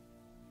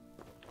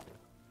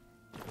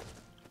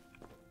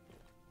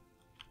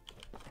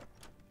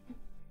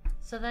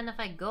 So then if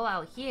I go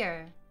out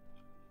here,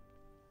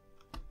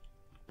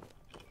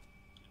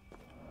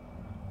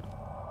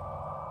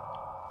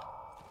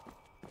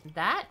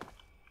 that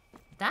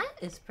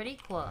is pretty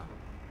cool.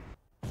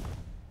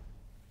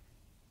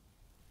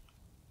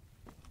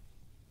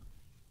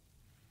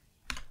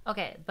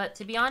 Okay, but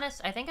to be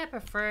honest, I think I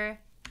prefer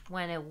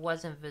when it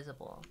wasn't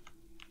visible.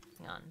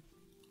 Hang on.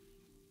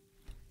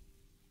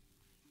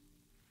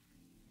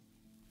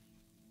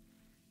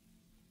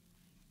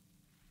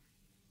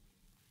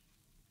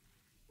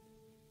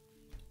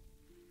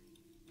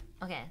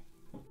 Okay.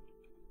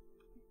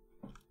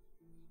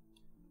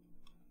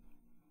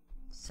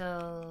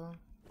 So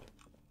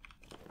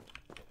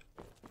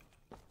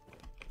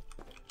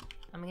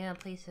I'm gonna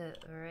place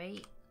it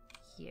right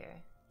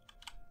here.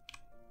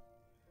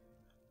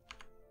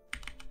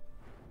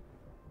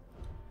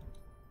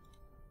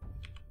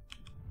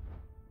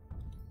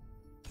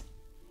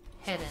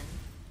 Hidden.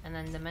 And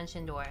then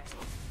dimension door.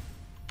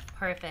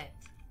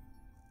 Perfect.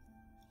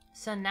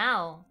 So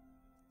now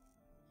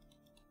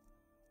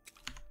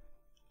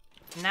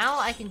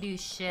I can do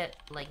shit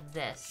like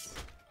this.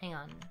 Hang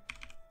on.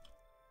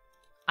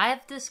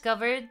 I've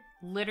discovered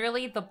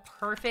literally the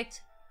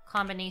perfect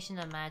combination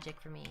of magic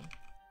for me.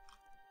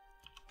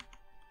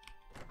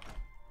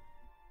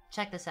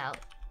 Check this out.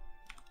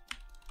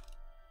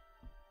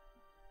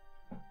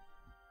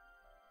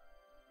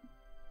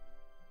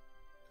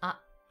 Ah.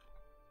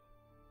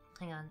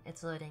 Hang on,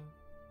 it's loading.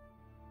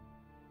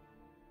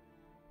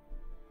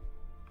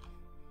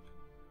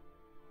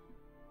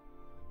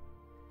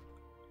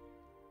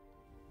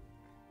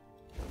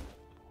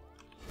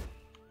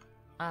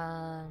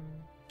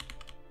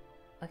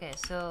 Okay,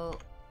 so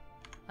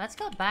let's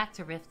go back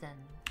to Riften.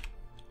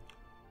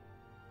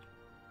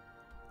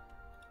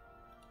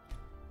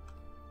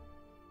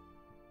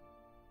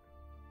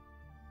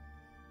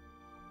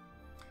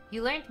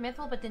 You learned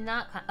Mithril but did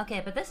not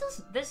okay, but this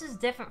is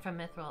different from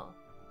Mithril.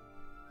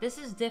 This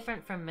is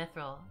different from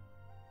Mithril.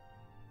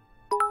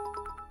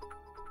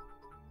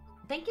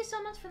 Thank you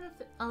so much for the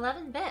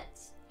 11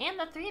 bits and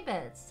the 3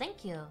 bits.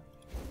 Thank you. All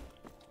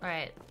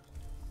right.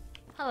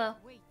 Hello.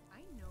 Wait, I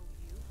know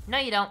you. No,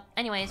 you don't.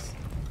 Anyways.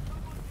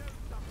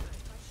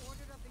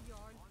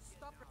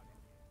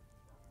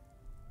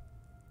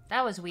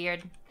 That was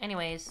weird.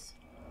 Anyways.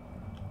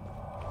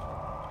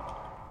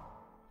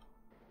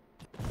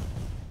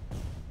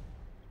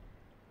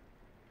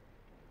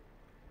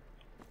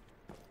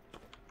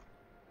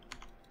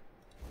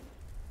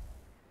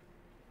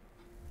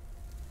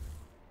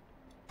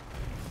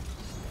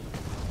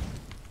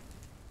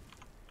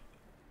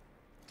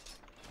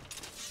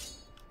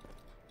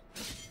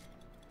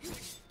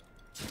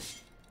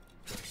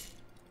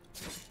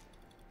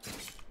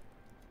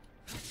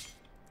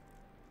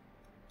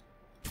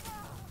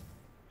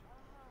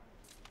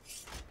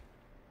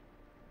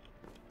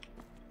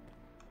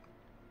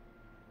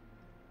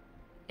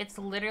 It's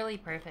literally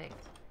perfect.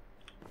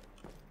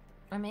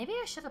 Or maybe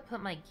I should have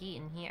put my gate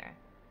in here.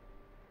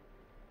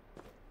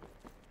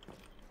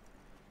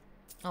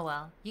 Oh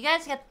well. You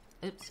guys get...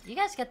 Oops. You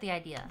guys get the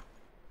idea.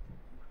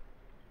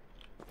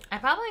 I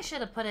probably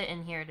should have put it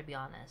in here, to be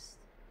honest.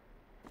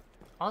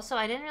 Also,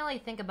 I didn't really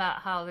think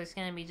about how there's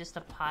gonna be just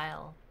a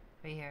pile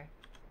right here.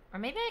 Or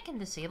maybe I can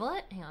disable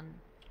it? Hang on.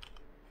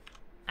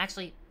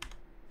 Actually,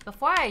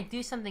 before I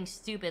do something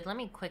stupid, let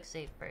me quick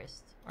save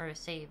first. Or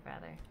save,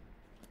 rather.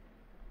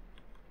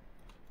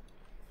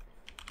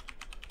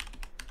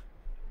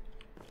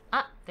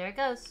 Ah, there it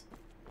goes.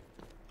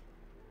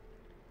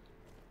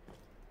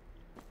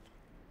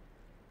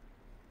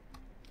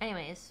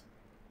 Anyways.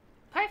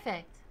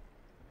 Perfect.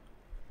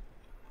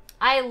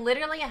 I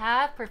literally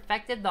have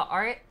perfected the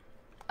art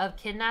of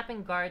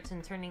kidnapping guards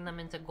and turning them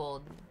into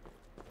gold.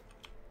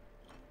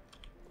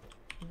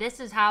 This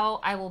is how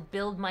I will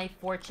build my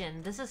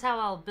fortune. This is how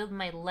I'll build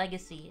my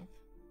legacy.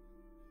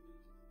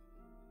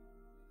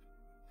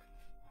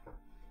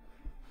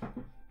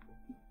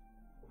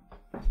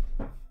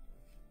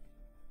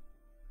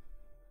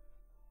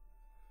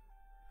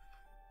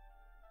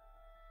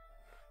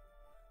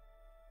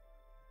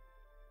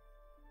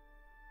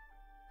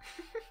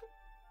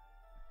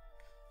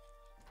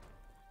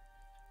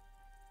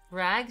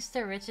 Rags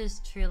to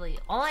riches, truly.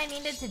 All I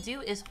needed to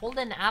do is hold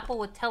an apple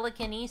with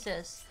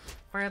telekinesis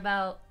for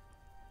about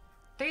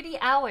 30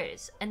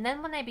 hours. And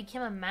then when I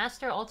became a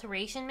master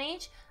alteration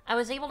mage, I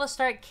was able to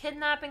start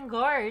kidnapping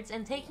guards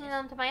and taking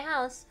them to my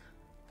house,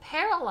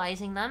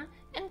 paralyzing them,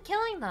 and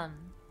killing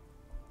them.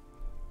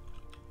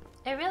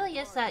 It really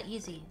is that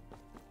easy.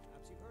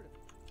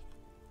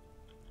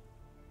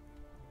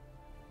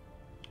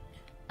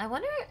 I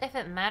wonder if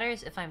it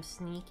matters if I'm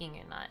sneaking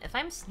or not. If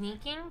I'm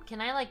sneaking, can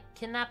I, like,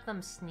 kidnap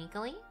them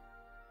sneakily?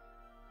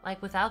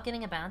 Like, without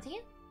getting a bounty?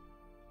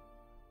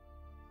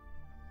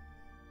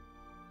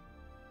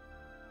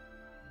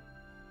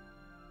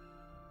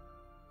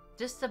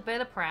 Just a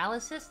bit of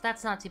paralysis?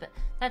 That's not too bad.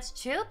 That's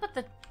true, but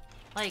the,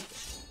 like,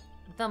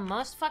 the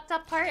most fucked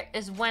up part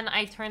is when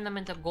I turn them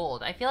into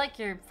gold. I feel like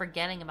you're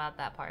forgetting about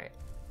that part.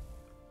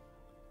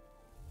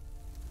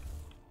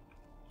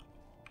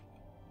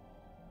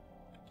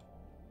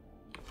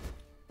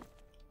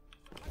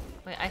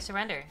 Wait, I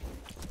surrender.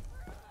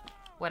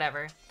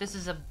 Whatever. This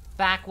is a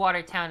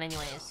backwater town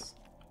anyways.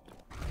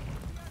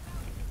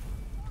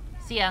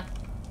 See ya.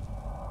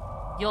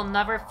 You'll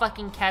never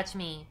fucking catch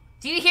me.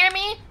 Do you hear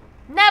me?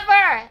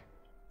 Never!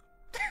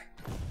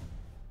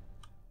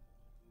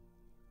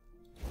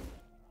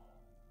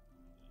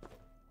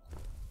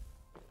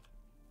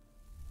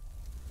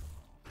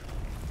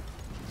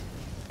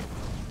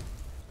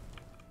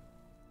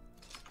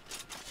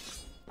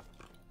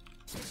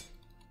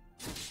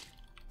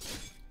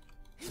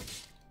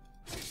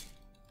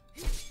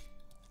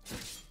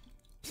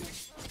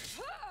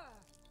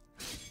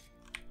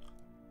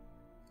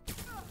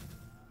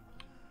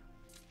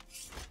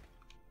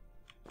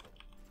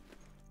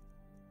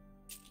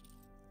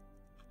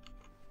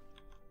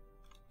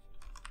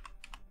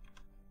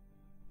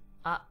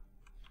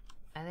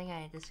 I think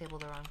I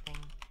disabled the wrong thing.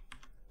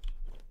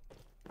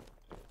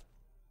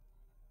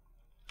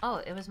 Oh,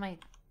 it was my...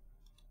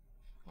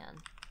 Yeah.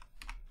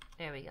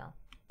 There we go.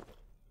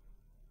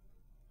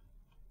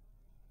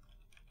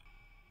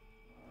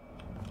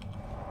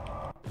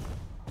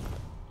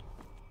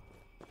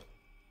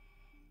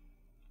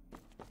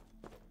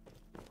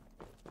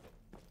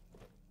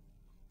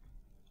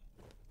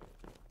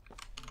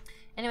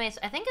 Anyways,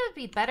 I think it would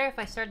be better if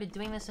I started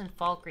doing this in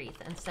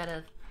Falkreath instead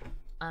of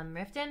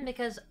Riften,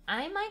 because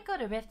I might go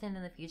to Riften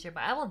in the future,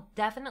 but I will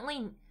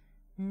definitely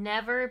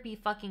never be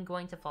fucking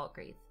going to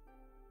Falkreath.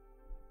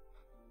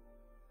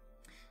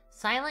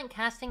 Silent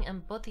casting in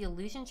both the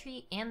illusion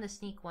tree and the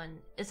sneak one.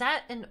 Is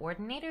that an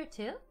ordinator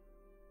too?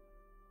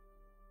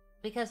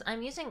 Because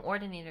I'm using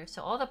ordinator,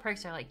 so all the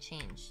perks are like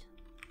changed.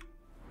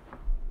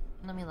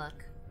 Let me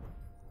look.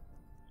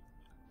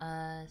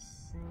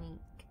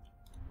 Sneak.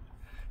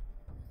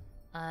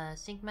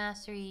 Sync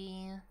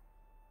mastery.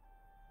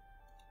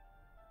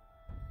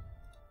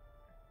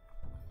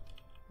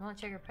 Won't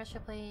trigger pressure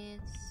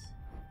plates.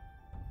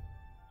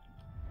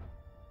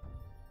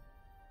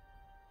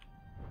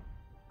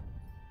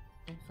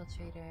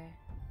 Infiltrator.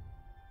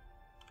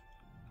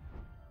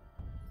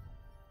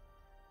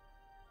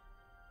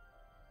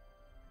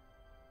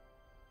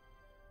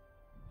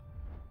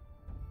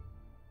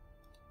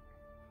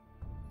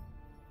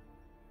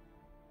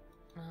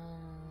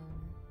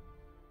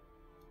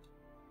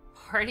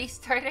 Party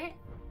starter?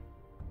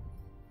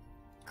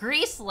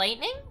 Grease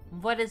lightning?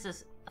 What is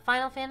this?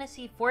 Final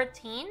Fantasy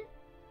 14?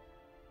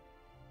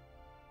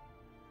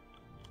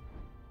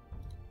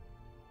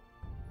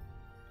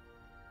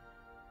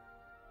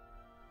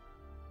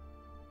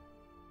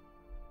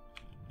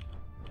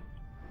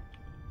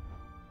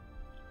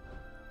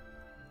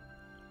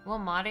 What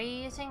mod are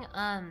you using?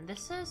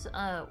 This is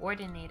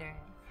Ordinator.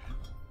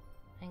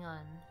 Hang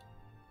on.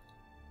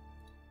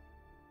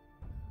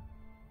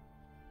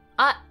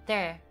 Ah,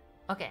 there.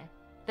 Okay,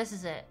 this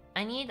is it.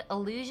 I need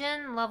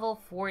illusion level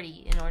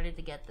 40 in order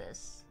to get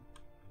this.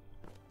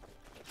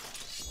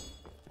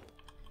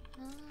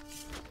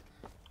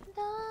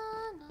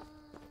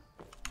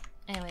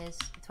 Anyways,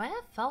 do I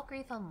have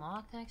Falkreath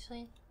unlocked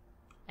actually?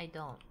 I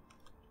don't.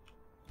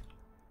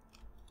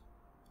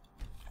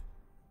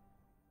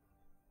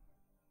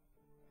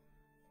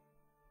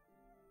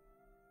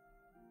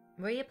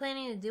 What are you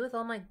planning to do with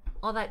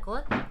all that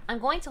gold? I'm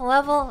going to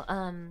level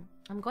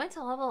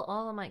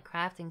all of my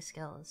crafting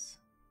skills.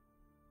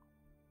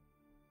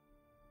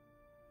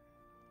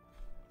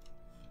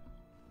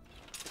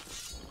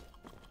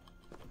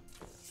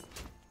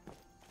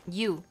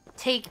 You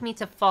take me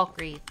to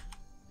Falkreath.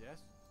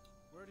 Yes?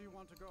 Where do you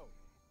want to go?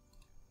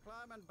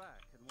 Climb and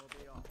back and we'll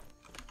be off.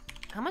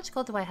 How much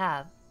gold do I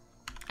have?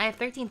 I have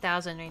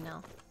 13,000 right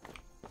now.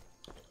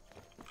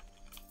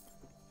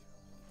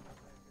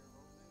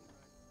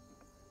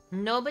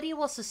 Nobody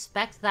will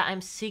suspect that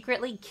I'm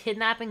secretly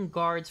kidnapping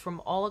guards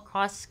from all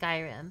across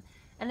Skyrim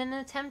in an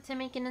attempt to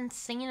make an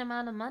insane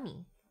amount of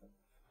money.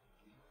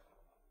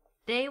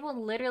 They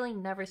will literally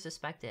never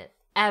suspect it.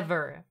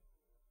 Ever.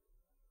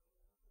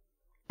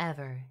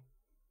 Ever.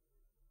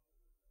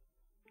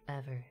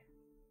 Ever.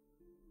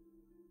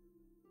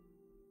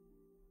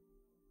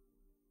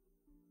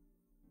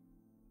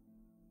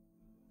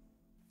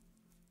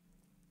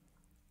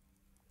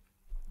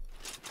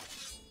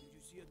 Did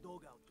you see a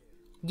dog out there?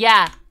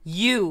 Yeah,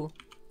 you.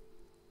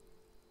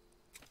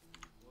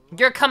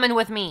 You're coming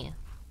with me.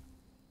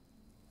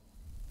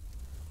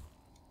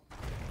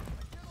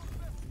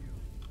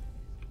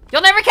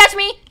 You'll never catch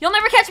me! You'll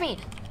never catch me!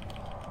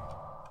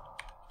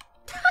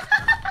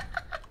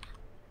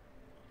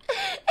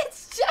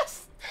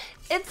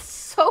 It's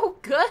so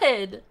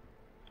good.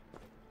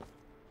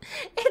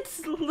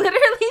 It's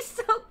literally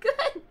so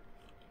good.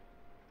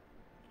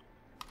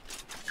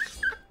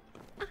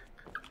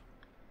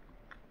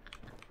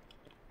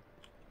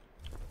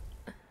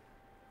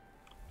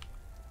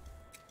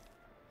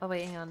 Oh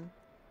wait, hang on.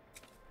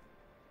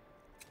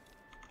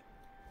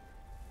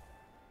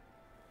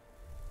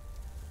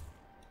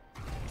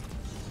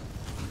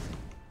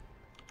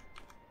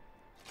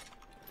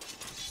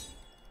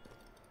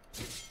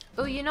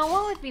 Oh, you know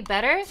what would be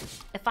better?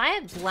 If I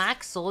had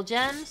black soul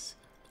gems,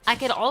 I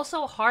could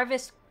also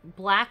harvest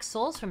black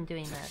souls from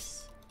doing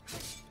this.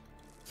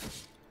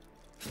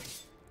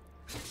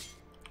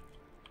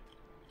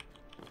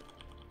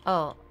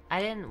 Oh,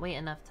 I didn't wait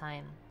enough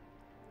time.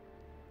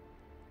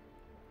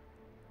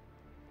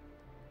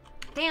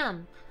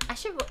 Damn, I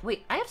should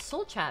wait. I have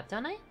soul trap,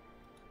 don't I?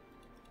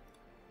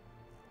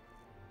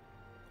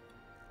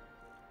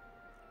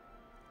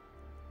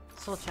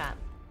 Soul trap.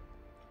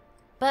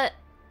 But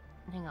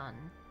hang on.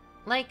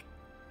 Like,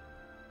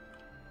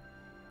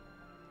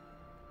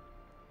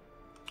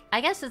 I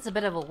guess it's a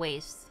bit of a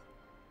waste.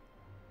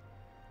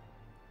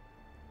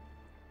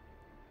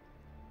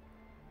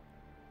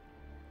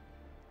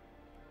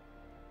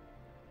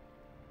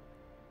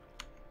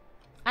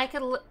 I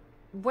could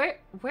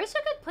where's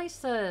a good place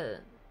to...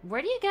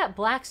 Where do you get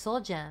black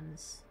soul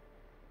gems?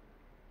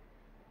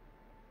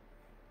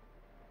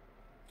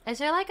 Is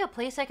there like a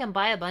place I can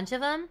buy a bunch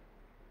of them?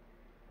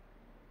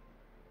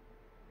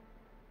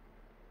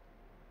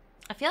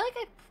 I feel like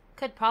I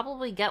could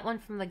probably get one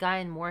from the guy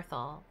in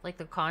Morthal, like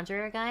the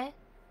conjurer guy.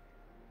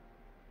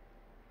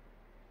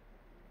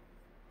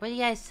 What do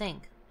you guys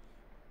think?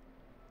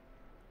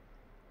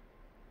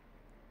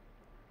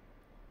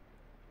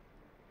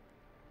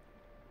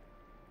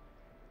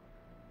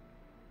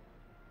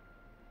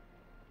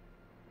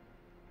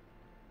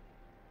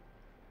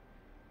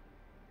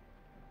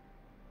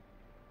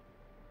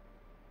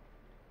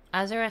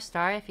 Azura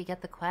Star if you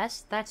get the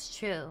quest? That's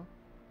true.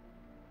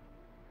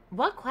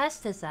 What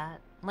quest is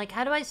that? Like,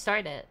 how do I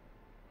start it?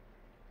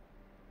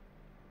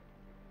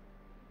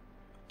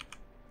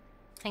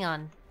 Hang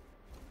on.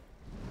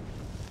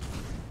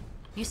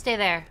 You stay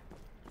there.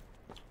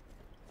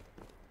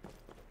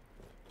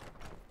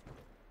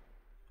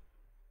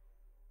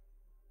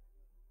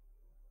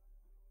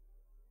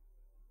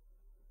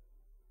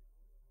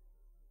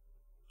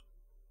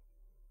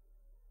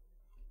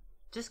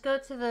 Just go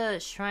to the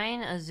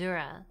Shrine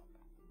Azura.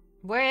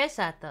 Where is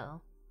that,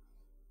 though?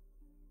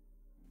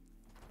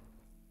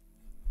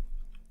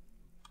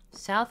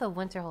 South of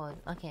Winterhold.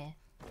 Okay.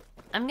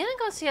 I'm gonna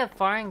go see if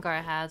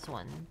Farengar has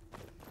one.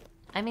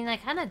 I mean, I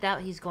kind of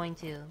doubt he's going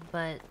to,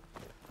 but...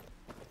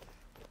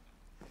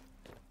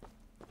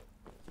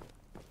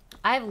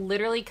 I've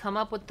literally come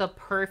up with the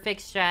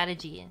perfect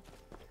strategy.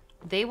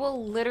 They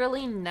will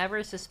literally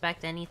never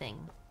suspect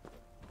anything.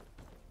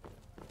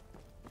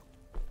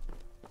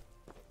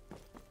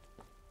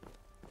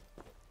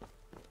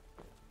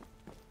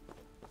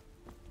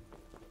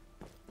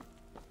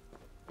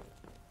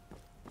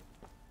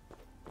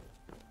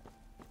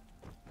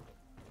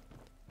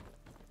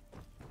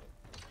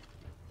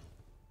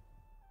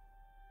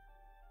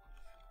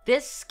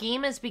 This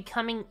scheme is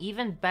becoming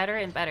even better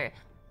and better.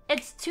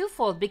 It's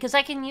twofold because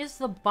I can use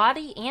the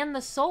body and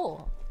the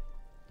soul.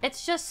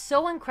 It's just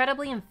so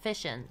incredibly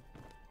efficient.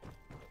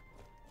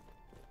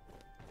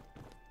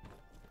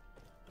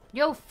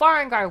 Yo,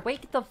 Farengar,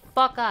 wake the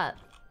fuck up.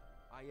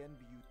 I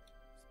envy you.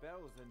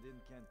 Spells and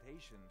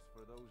incantations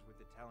for those with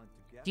the talent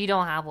to get. You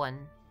don't have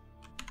one.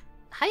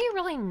 How you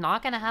really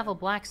not gonna have a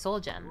black soul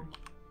gem?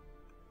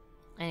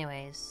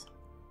 Anyways.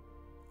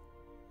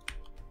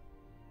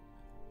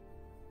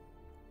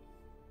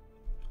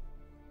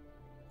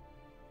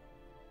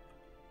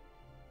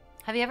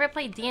 Have you ever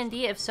played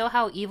D&D? If so,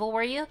 how evil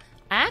were you?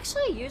 I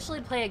actually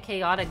usually play a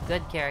chaotic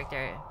good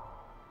character.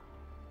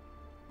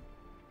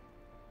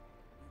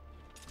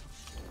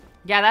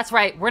 Yeah, that's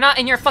right. We're not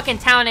in your fucking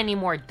town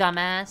anymore,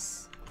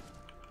 dumbass.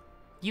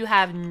 You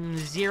have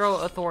zero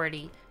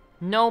authority.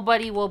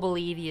 Nobody will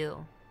believe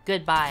you.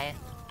 Goodbye.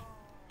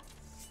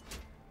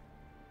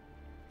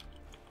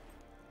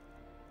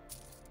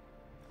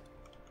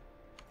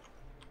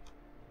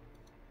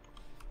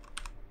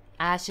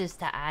 Ashes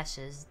to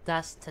ashes,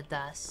 dust to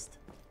dust.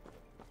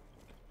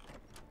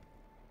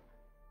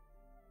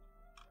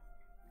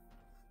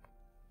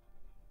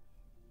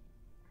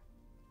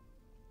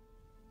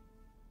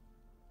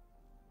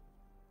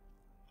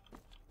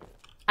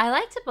 I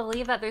like to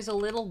believe that there's a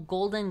little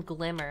golden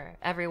glimmer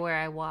everywhere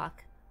I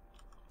walk.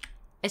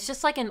 It's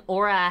just like an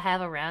aura I have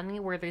around me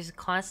where there's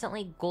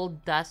constantly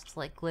gold dust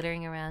like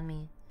glittering around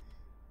me.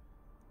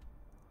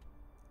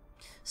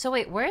 So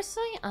wait, where's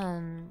the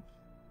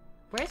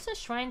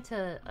shrine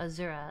to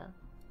Azura?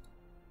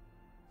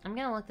 I'm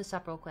gonna look this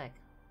up real quick.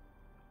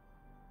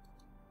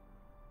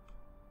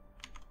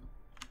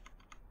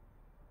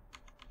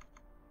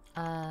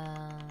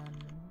 Let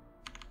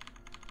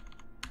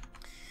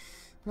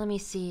me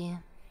see.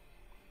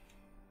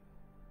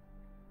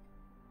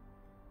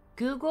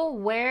 Google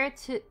where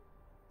to...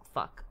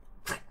 Fuck.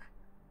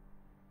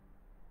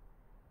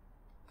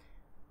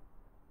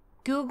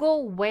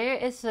 Google where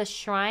is the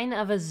Shrine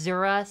of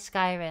Azura,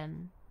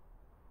 Skyrim.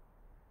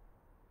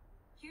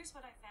 Here's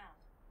what I found.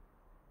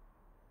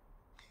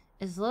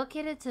 Is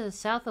located to the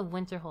south of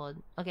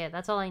Winterhold. Okay,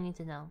 that's all I need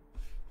to know.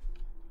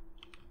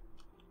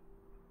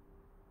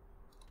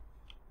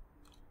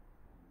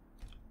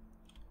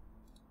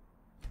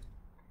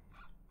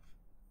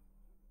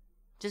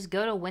 Just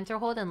go to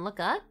Winterhold and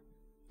look up?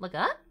 Look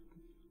up?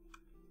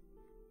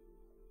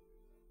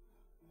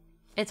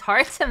 It's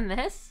hard to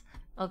miss?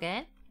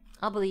 Okay.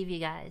 I'll believe you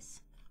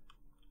guys.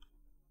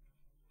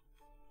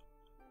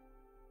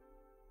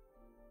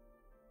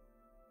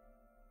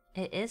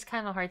 It is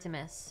kind of hard to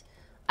miss.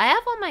 I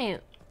have on my...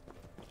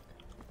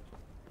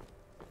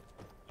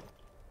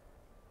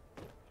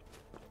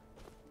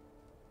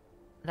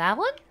 That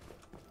one?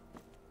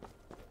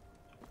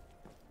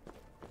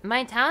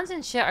 My towns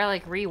and shit are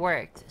like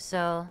reworked,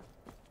 so...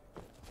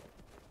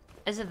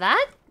 Is it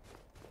that?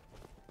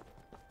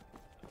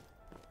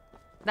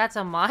 That's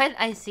a mod?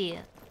 I see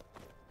it.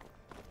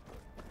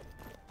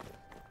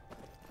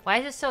 Why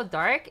is it so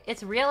dark?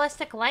 It's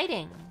realistic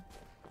lighting.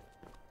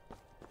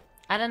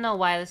 I don't know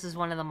why this is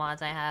one of the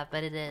mods I have,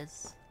 but it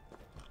is.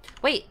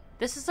 Wait,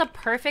 this is a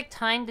perfect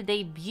time to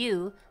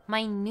debut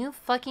my new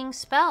fucking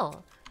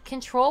spell.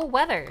 Control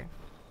weather.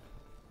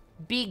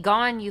 Be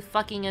gone, you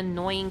fucking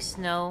annoying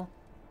snow.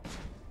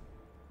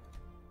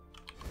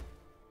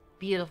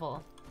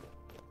 Beautiful.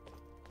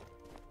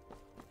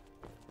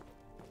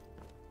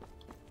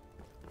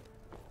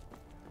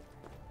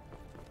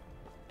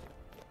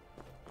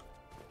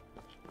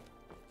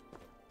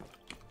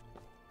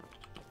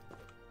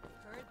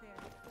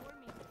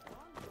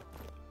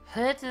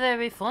 Heard they're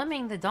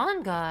reforming the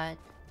Dawn God.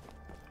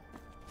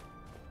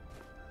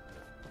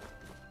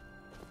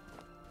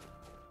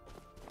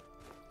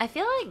 I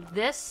feel like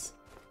this,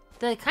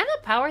 the kind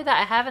of power that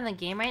I have in the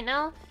game right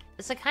now,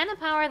 is the kind of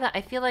power that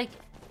I feel like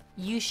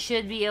you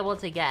should be able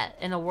to get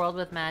in a world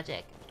with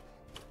magic.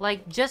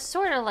 Like, just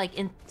sort of like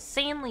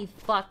insanely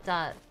fucked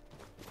up.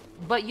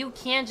 But you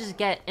can just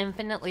get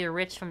infinitely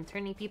rich from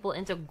turning people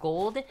into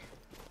gold.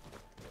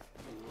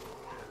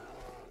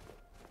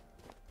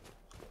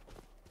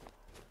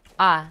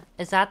 Ah,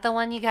 is that the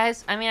one, you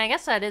guys? I mean, I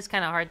guess that is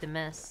kind of hard to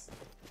miss.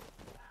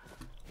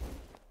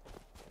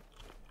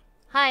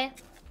 Hi.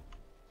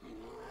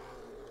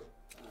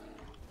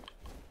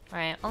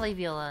 Alright, I'll leave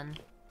you alone.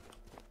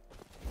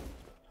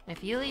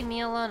 If you leave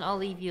me alone, I'll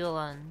leave you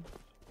alone.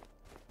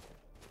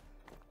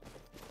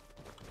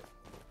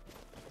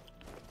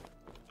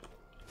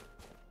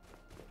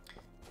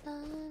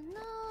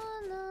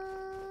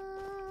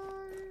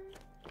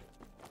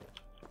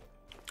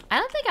 I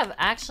don't think I've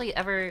actually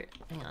ever...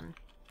 Hang on.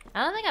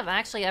 I don't think I've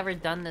actually ever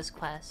done this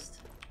quest.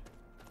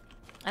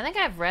 I think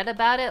I've read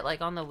about it, like,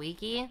 on the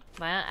wiki,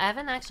 but I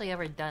haven't actually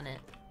ever done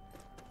it.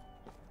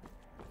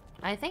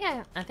 I think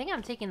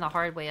I'm taking the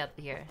hard way up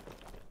here.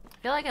 I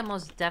feel like I'm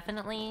most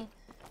definitely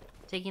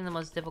taking the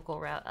most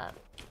difficult route up.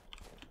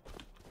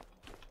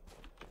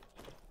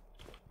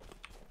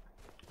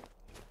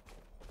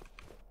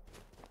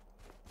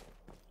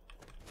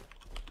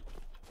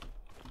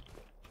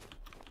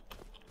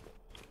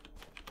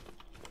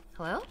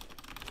 Hello?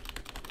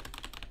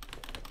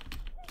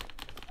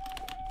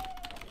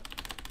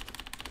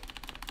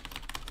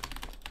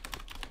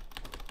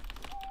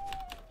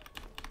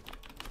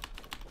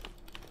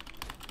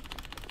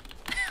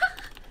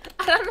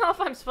 I don't know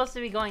if I'm supposed to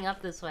be going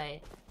up this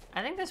way.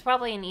 I think there's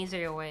probably an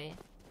easier way.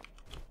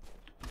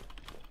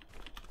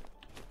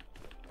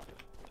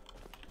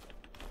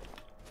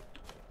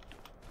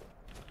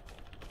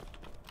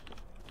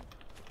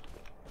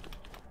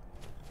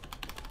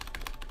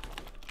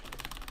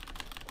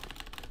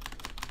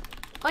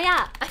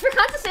 yeah, I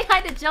forgot to say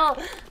hi to Joel.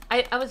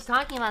 I was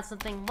talking about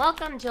something.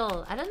 Welcome,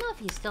 Joel. I don't know if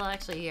he's still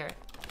actually here.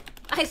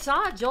 I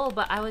saw Joel,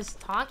 but I was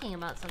talking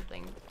about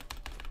something.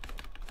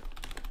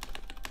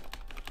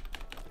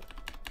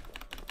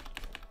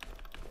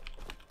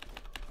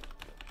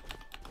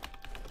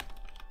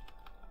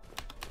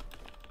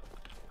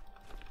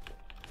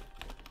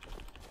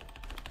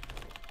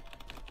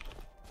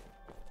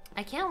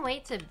 I can't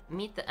wait to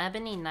meet the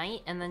Ebony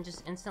Knight and then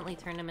just instantly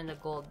turn him into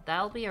gold.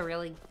 That'll be a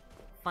really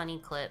funny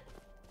clip.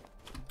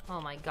 Oh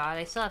my god,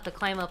 I still have to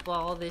climb up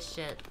all this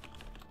shit.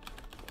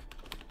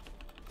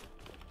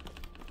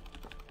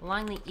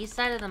 Along the east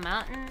side of the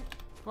mountain?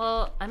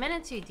 Well, I'm in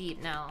it too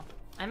deep now.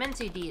 I'm in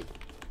too deep.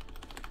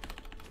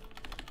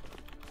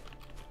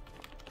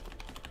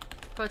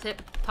 Pro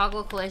tip,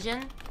 toggle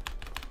collision.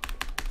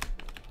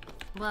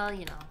 Well,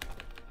 you know.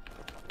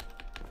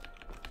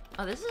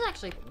 Oh, this is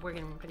actually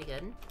working pretty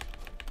good.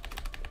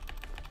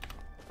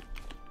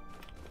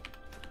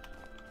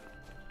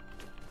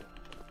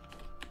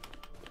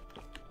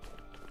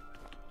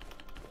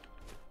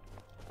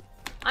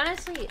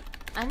 Honestly,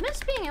 I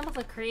miss being able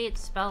to create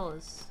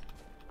spells.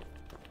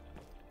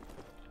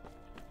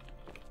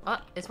 Oh,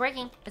 it's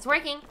working. It's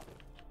working.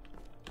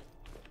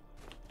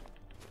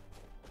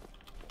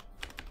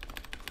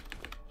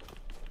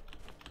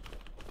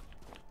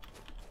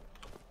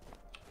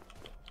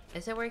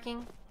 Is it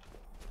working?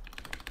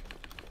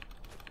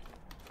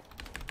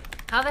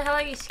 How the hell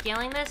are you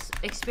scaling this?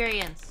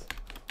 Experience.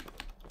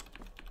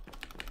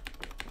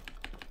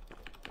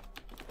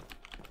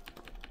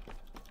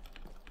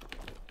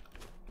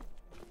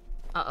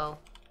 Uh-oh.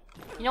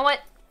 You know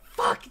what?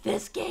 Fuck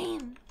this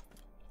game!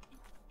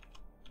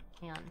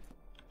 Hang on.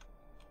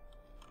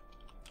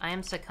 I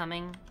am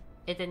succumbing.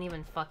 It didn't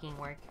even fucking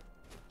work.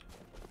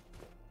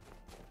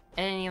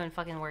 It didn't even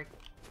fucking work.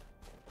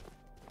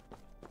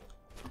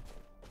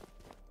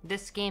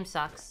 This game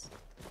sucks.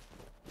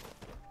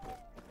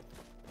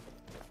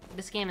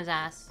 This game is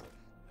ass.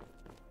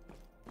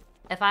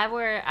 If I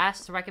were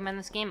asked to recommend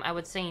this game, I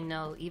would say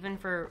no, even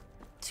for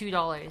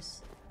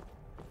 $2.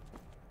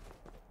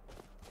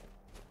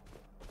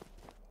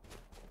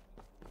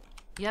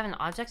 You have an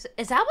object?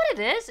 Is that what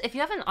it is? If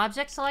you have an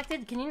object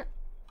selected, can you...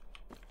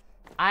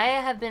 I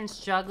have been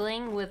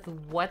struggling with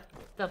what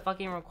the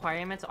fucking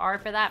requirements are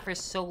for that for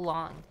so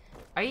long.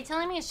 Are you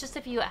telling me it's just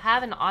if you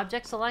have an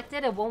object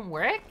selected, it won't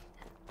work?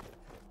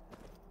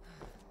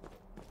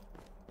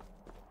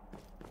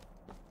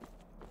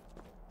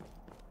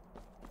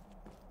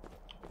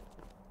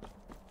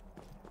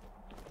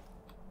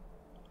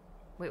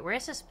 Wait,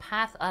 where's this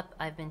path up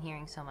I've been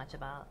hearing so much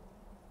about?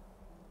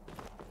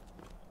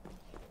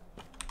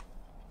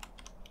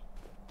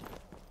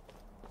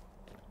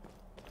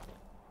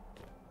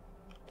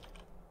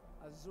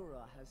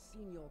 Azura has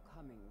seen your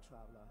coming,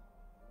 traveler.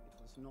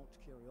 It was not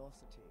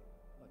curiosity,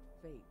 but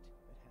fate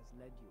that has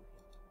led you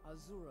here.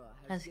 Azura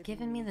has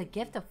given me the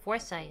gift of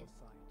foresight.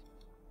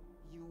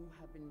 You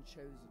have been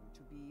chosen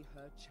to be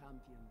her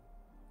champion.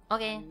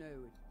 Okay. I know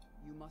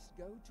it. You must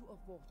go to a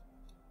fort.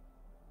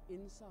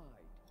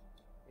 Inside,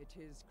 it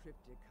is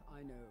cryptic,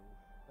 I know,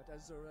 but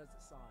Azura's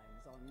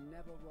signs are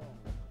never wrong.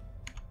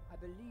 I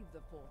believe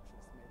the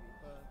fortress may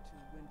refer to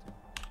winter.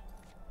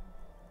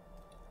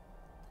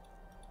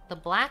 The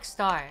Black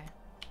Star.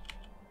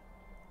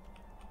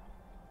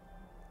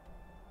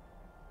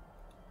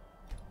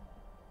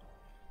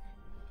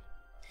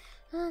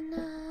 Na,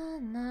 na,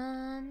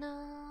 na, na.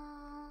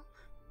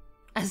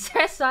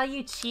 Azura saw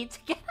you cheat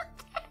together.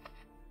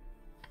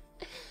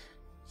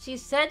 She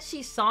said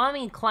she saw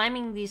me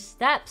climbing these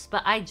steps,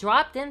 but I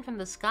dropped in from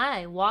the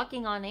sky,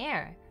 walking on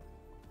air.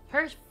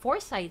 Her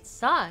foresight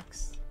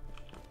sucks.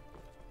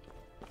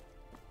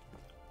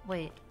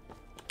 Wait,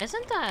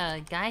 isn't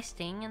the guy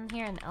staying in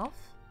here an elf?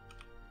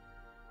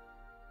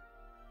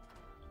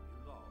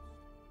 You lost.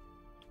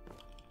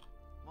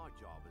 My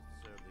job is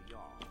to serve the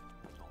Jarl,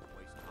 not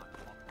waste time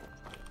talking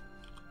to travelers.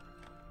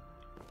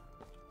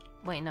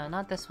 Wait, no,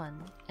 not this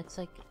one. It's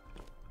like...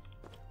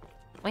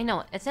 Wait,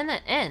 no, it's in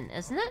an inn,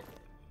 isn't it?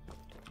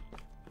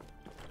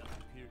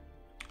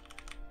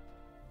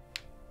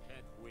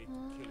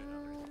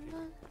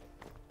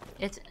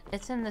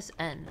 It's in this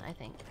inn, I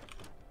think.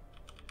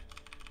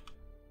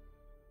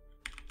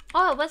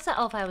 Oh, what's the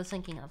elf I was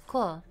thinking of?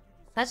 Cool.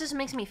 That just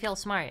makes me feel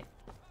smart.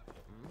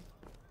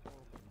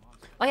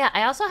 Oh yeah,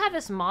 I also have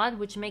this mod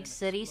which makes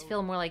cities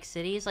feel more like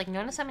cities. Like,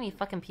 notice how many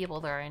fucking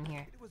people there are in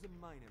here.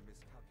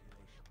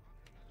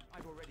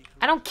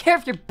 I don't care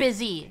if you're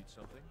busy.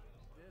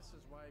 This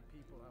is why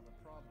people have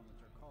a problem with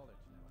their college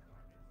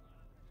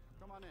now.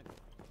 Come on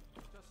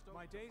in.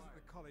 My days at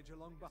the college are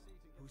long back.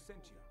 Who sent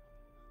you?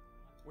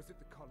 Was it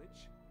the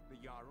college? The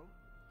Jarl?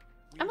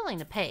 I'm willing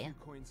to pay.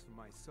 Coins for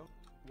my soul.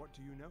 What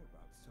do you know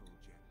about soul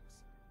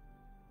gems?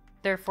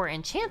 They're for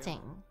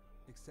enchanting.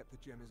 Except the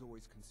gem is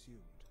always consumed.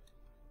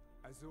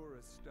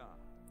 Azura's star.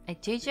 A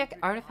Jajek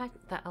artifact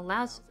that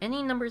allows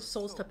any number of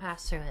souls to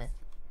pass through it.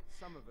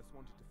 Some of us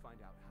wanted to find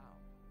out how.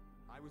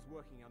 I was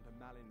working under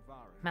Malin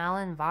Varen.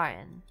 Malin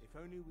Varen. If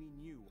only we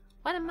knew.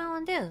 What did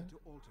Malin do? To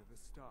alter the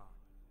star.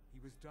 He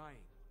was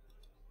dying.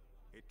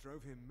 It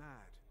drove him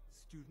mad.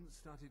 Students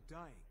started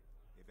dying.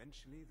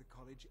 Eventually, the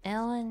college...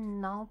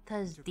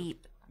 Elenalta's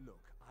Deep.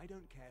 Look, I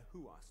don't care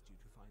who asked you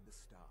to find the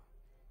star,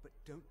 but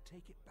don't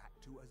take it back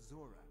to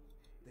Azora.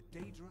 The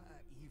Daedra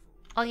are evil.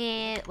 Oh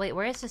yeah, wait,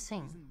 where is this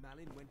thing? Reason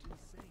Malin went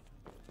insane.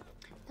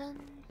 Dun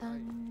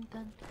dun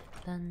dun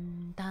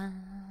dun dun.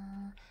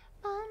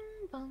 Bum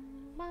bum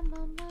bum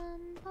bum bum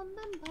bum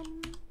bum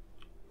bum.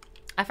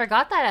 I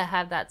forgot that I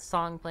had that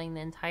song playing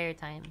the entire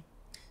time.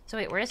 So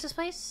wait, where is this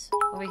place?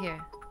 Over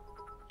here.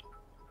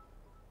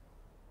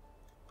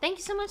 Thank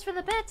you so much for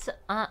the bits,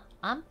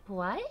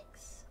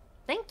 Ampuix?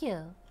 Thank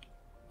you.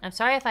 I'm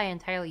sorry if I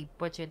entirely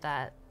butchered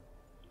that.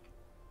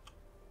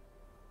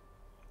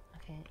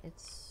 Okay,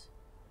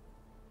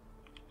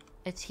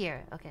 it's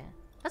here. Okay,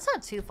 that's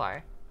not too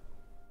far.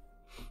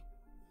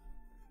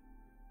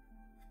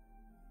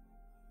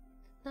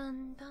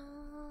 Dun, dun.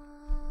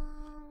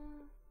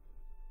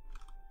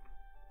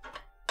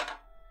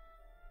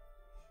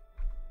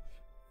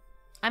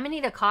 I'm gonna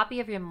need a copy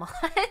of your mods.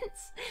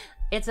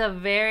 It's a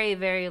very,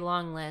 very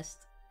long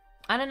list.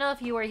 I don't know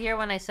if you were here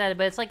when I said it,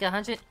 but it's like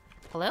 100...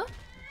 Hello?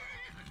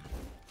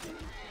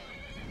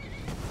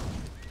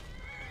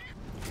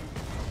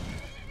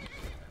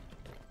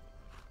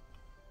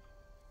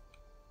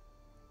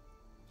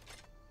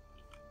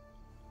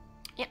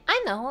 Yeah,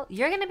 I know.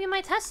 You're gonna be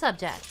my test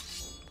subject.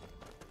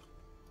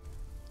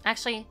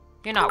 Actually,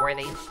 you're not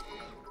worthy.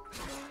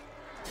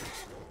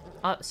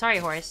 Oh, sorry,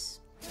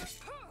 horse.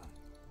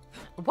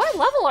 What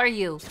level are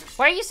you?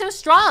 Why are you so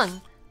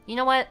strong? You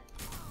know what?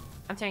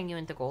 I'm turning you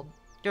into gold.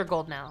 You're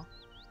gold now.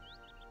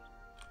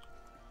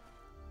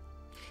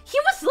 He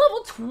was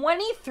level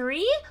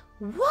 23?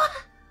 What?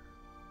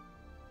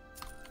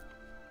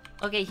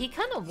 Okay, he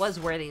kind of was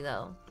worthy,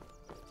 though.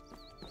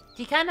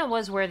 He kind of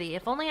was worthy.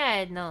 If only I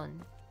had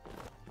known.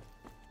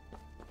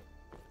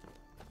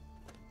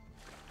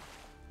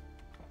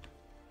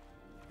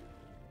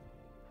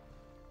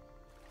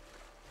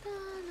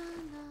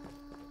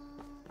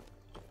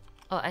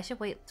 Oh, I should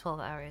wait 12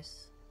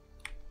 hours.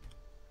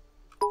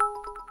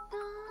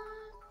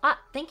 Ah,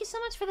 thank you so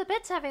much for the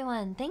bits,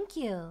 everyone. Thank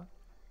you.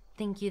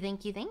 Thank you,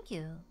 thank you, thank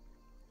you.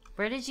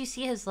 Where did you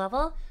see his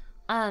level?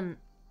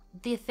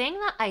 The thing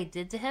that I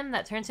did to him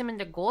that turns him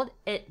into gold,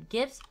 it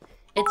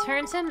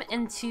turns him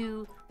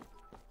into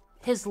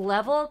his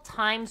level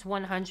times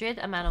 100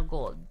 amount of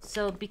gold.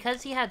 So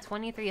because he had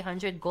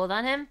 2,300 gold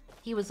on him,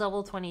 he was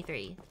level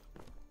 23.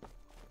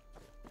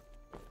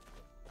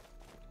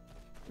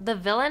 The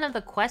villain of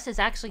the quest is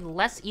actually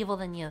less evil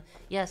than you.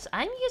 Yes,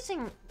 I'm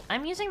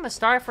using the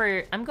star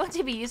for... I'm going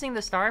to be using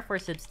the star for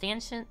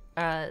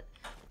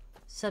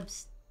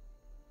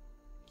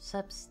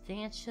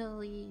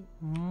substantially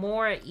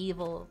more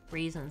evil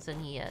reasons than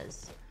he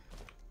is.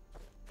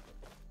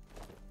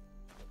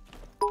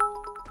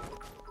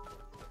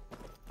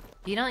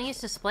 You don't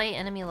use display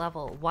enemy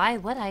level. Why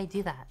would I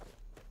do that?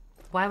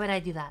 Why would I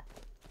do that?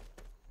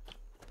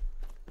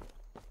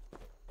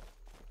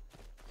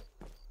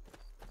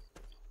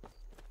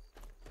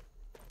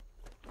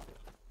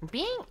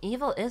 Being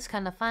evil is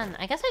kind of fun.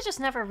 I guess I just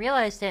never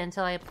realized it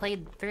until I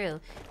played through.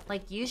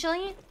 Like,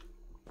 usually...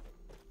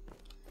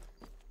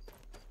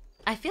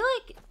 I feel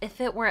like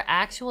if it were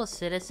actual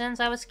citizens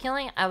I was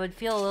killing, I would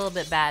feel a little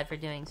bit bad for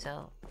doing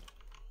so.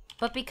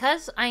 But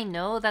because I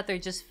know that they're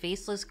just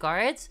faceless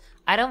guards,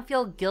 I don't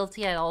feel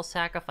guilty at all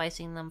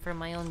sacrificing them for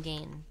my own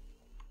gain.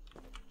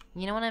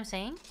 You know what I'm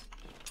saying?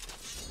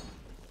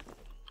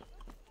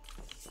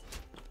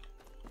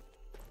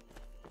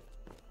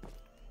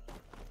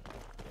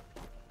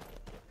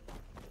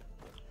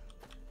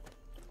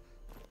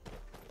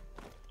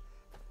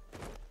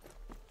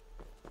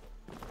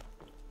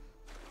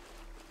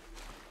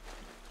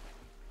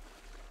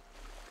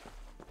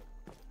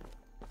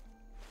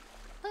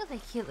 Look at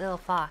the cute little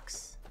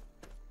fox.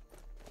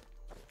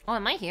 Oh,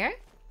 am I here?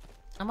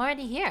 I'm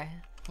already here.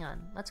 Hang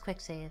on, let's quick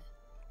save.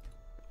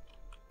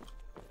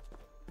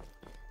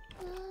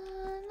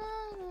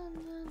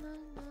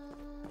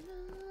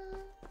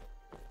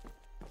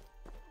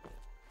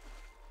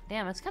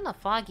 Damn, it's kind of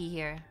foggy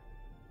here.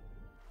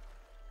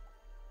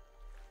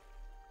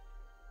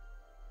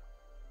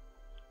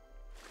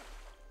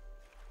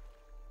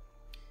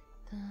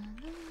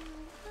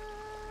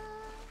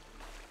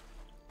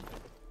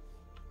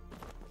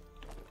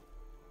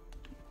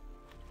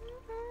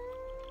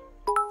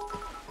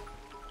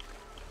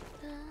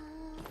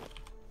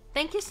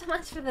 Thank you so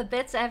much for the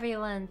bits,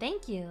 everyone.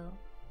 Thank you.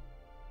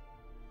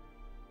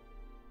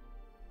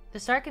 The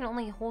star can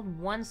only hold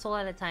one soul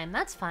at a time.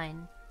 That's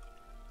fine.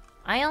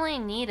 I only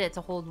need it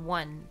to hold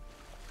one.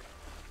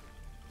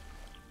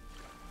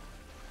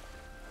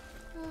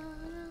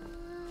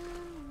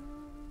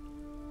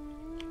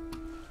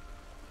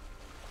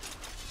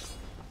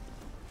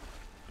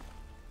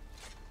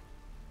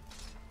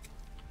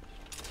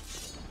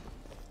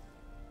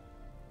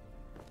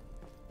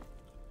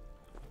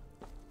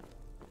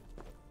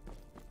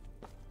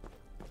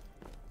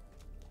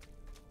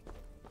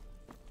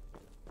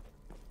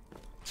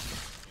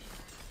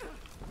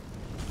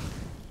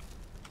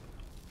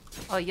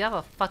 Oh, you have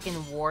a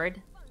fucking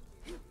ward?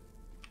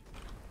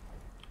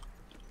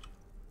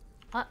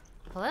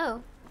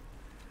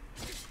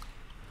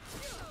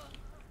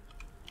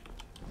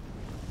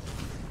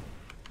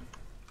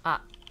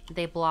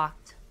 They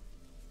blocked.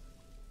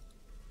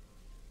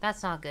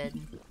 That's not good.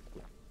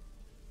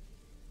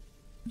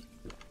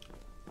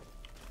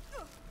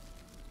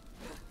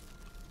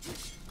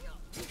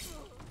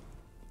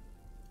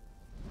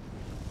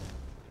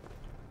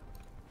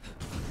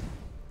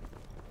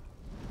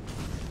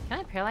 Can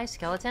I paralyze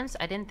skeletons?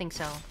 I didn't think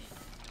so.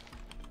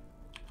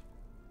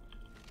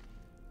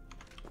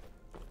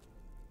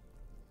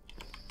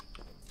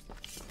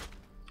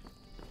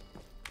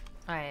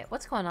 Alright,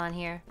 what's going on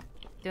here?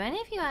 Do any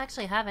of you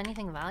actually have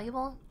anything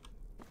valuable?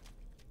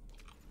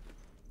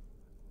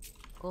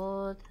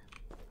 Gold.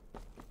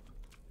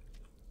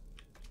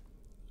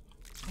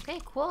 Okay,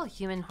 cool.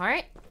 Human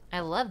heart. I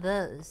love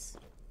those.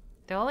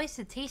 They're always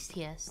the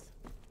tastiest.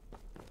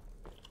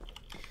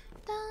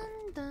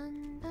 Dun,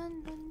 dun,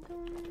 dun, dun,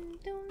 dun,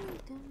 dun,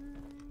 dun, dun,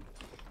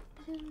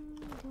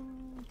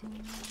 dun, dun,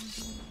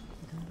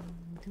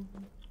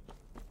 dun.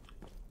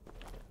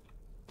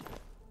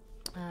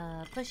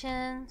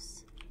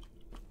 Potions.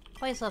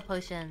 Always love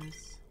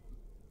potions.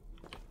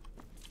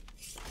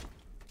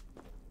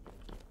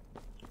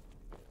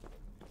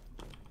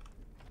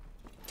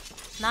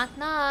 Knock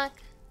knock.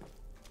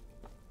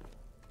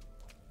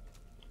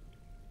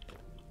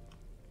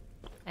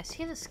 I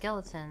see the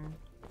skeleton.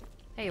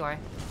 There you are.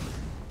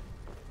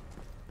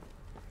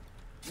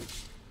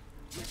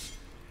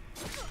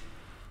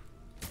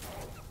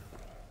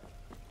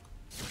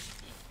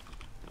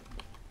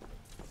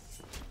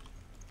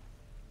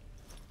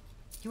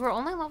 You were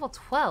only level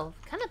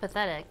 12. Kind of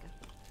pathetic.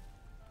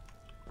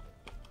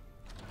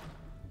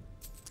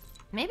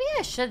 Maybe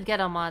I should get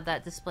a mod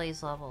that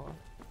displays level.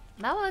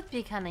 That would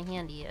be kind of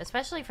handy,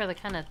 especially for the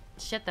kind of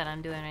shit that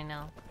I'm doing right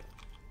now.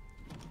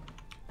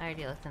 I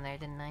already looked in there,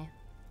 didn't I?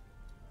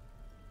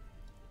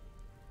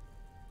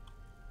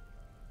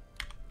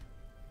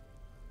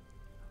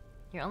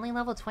 You're only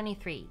level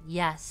 23.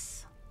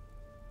 Yes.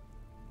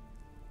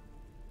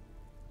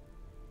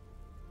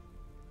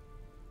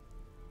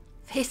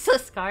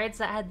 Faceless guards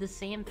that had the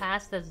same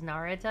past as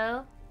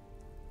Naruto?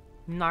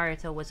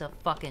 Naruto was a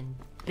fucking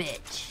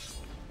bitch.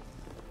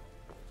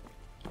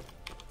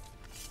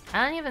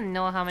 I don't even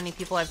know how many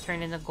people I've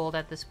turned into gold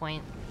at this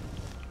point.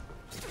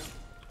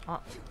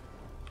 Oh.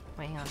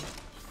 Wait, hang on.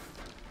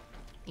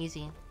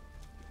 Easy.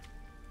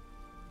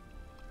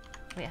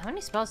 Wait, how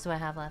many spells do I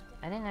have left?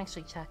 I didn't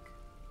actually check.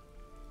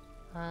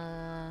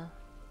 Oh,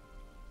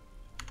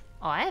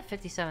 I have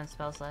 57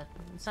 spells left.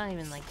 It's not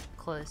even, like,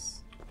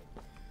 close.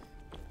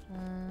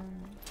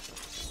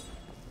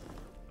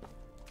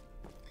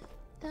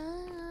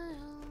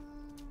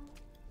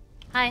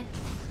 Hi.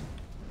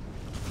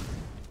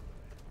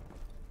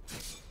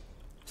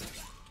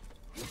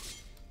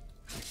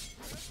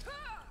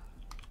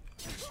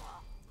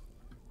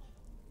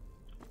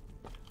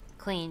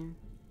 Clean.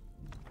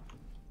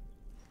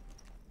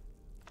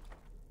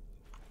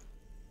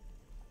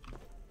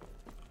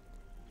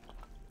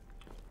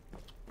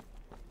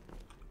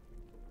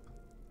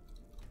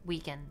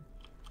 Weaken.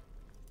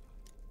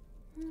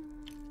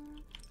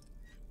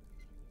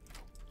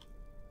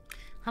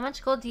 How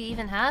much gold do you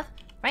even have?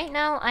 Right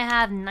now, I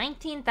have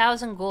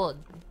 19,000 gold.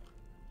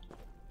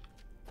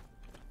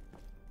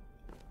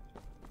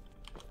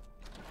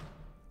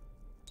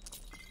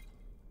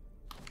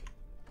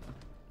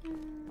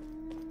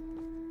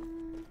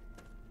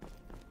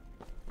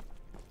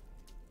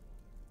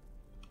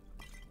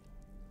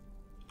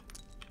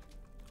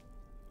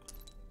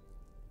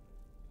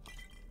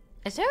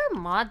 Is there a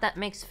mod that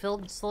makes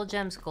filled soul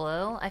gems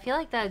glow? I feel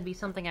like that would be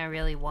something I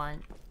really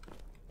want.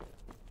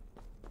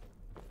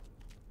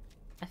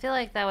 I feel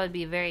like that would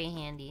be very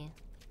handy.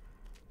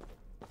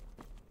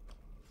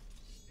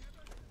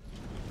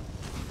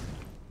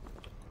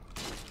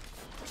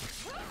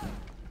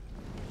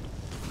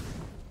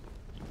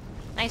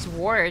 Nice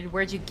ward.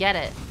 Where'd you get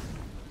it?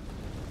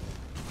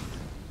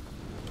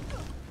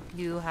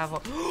 You have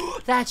a...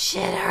 That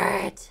shit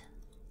hurt!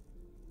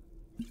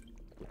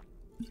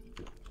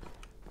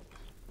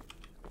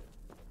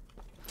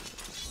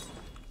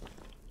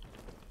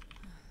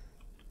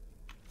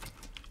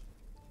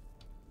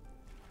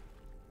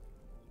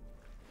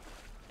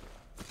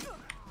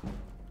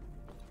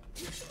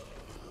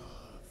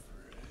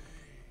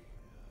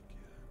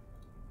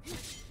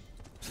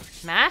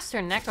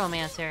 Master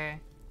Necromancer.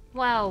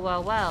 Well,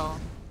 well, well.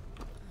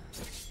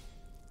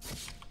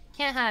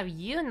 Can't have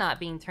you not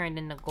being turned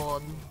into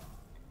gold.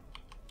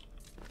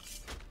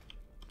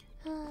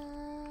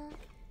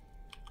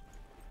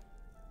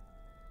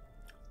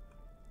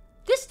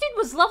 This dude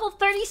was level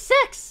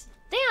 36!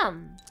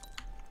 Damn!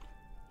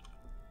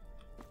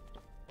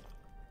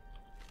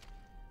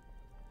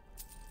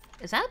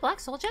 Is that a black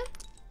soul gem?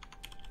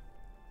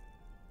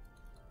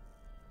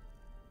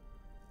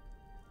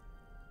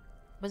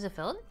 Was it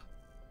filled?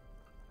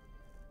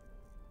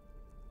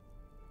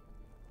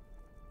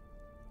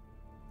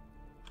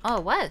 Oh,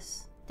 it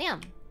was.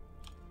 Damn.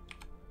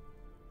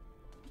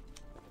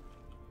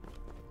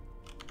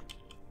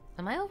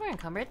 Am I over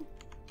encumbered?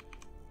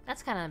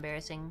 That's kind of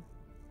embarrassing.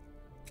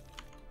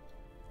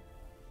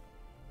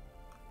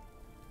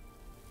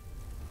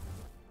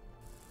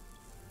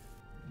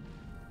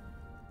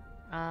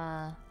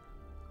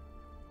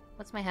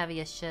 What's my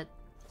heaviest shit?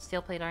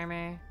 Steel plate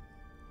armor.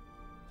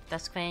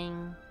 Dusk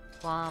Fang.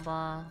 Blah,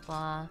 blah,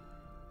 blah.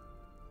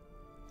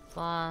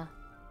 Blah.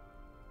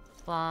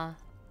 Blah.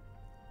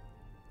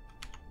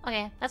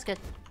 Okay, that's good.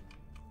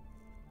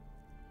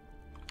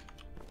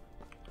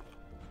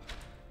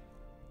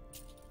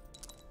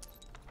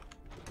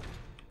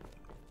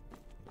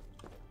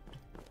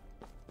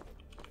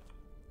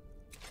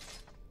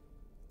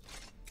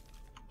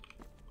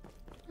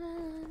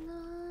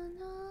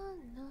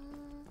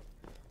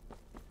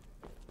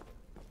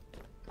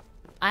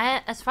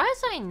 As far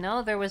as I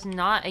know, there was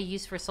not a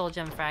use for soul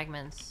gem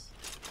fragments.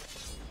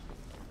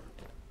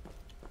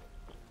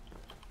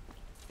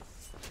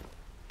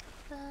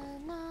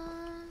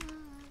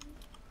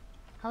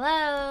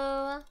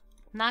 Hello?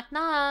 Knock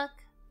knock.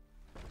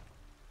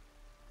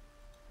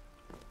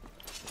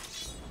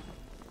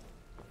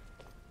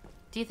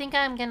 Do you think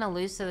I'm gonna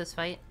lose to this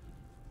fight?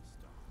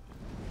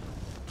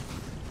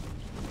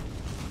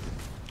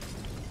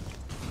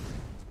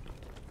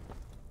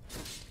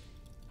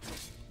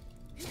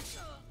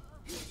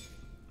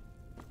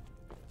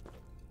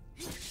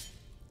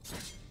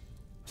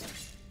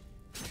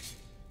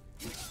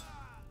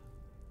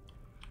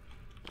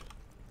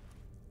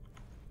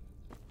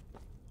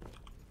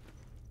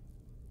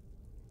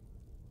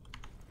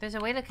 There's a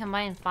way to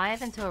combine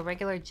 5 into a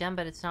regular gem,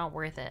 but it's not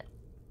worth it.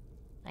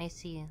 I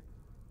see.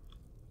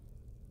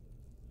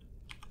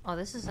 Oh,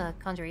 this is a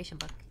conjuration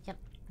book. Yep,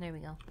 there we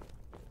go.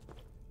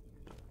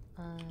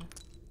 Dun,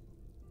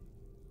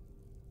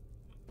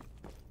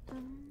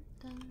 dun,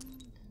 dun,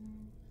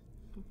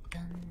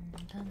 dun,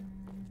 dun.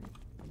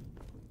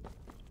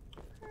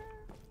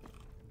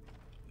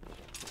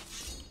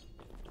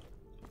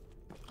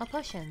 Oh,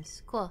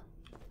 potions. Cool.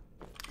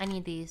 I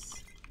need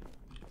these.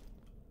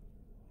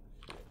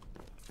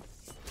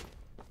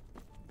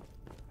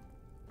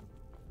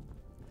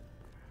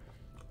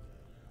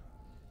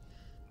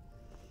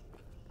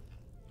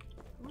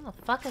 What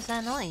the fuck is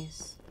that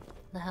noise?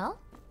 The hell?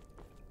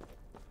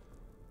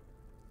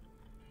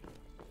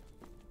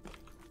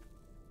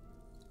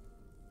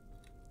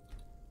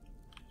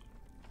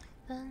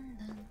 Dun,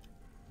 dun.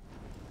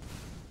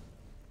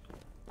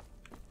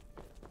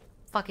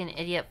 Fucking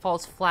idiot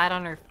falls flat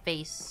on her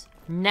face.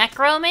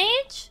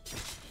 Necromage?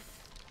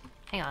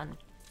 Hang on.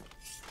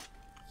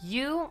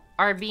 You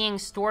are being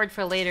stored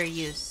for later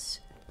use.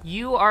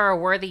 You are a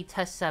worthy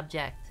test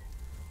subject.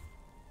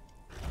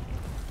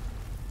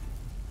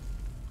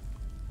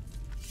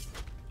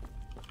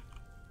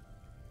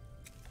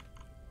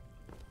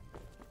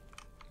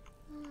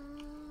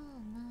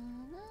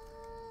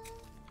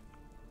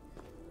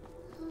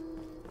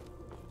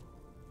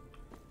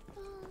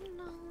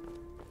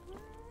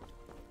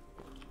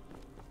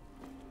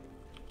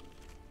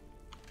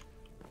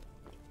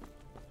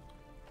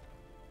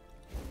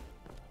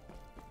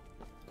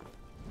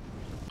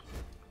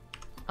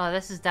 Oh,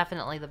 this is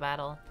definitely the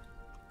battle.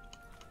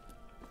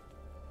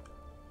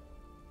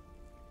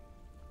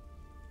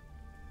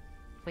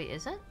 Wait,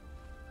 is it?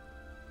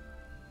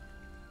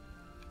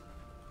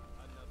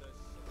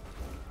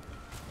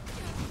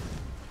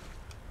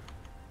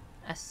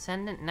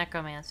 Ascendant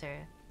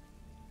Necromancer.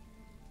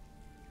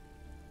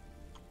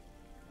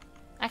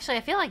 Actually,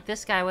 I feel like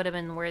this guy would have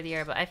been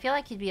worthier, but I feel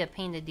like he'd be a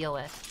pain to deal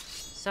with.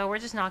 So we're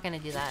just not gonna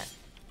do that.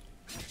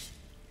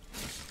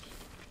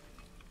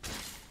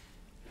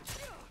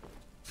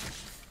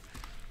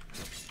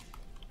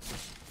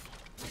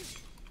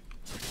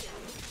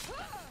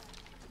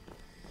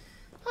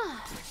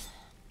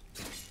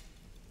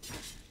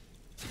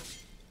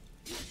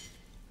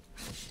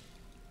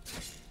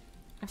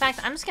 In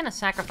fact, I'm just gonna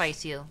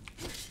sacrifice you.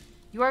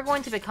 You are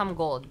going to become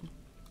gold.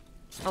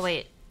 Oh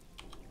wait.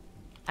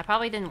 I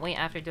probably didn't wait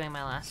after doing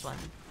my last one.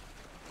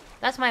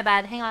 That's my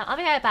bad. Hang on, I'll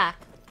be right back.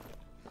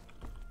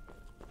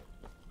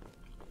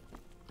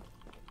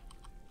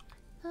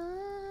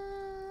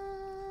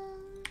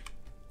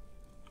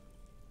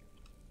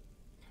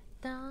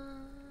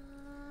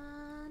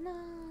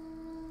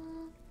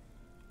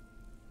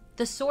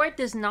 The sword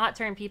does not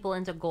turn people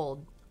into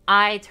gold.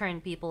 I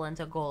turn people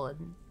into gold.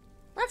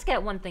 Let's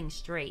get one thing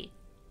straight.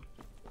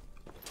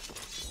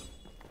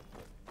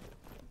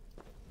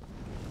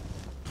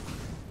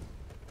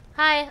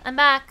 Hi, I'm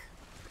back.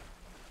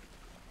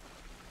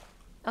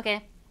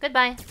 Okay,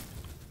 goodbye.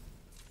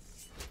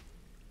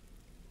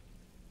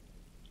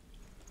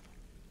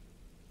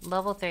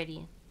 Level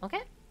 30.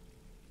 Okay.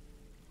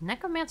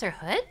 Necromancer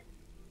Hood?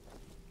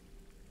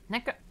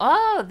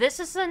 Oh, this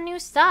is the new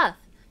stuff.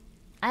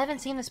 I haven't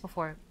seen this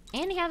before.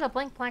 And he had a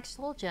blank black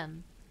soul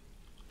gem.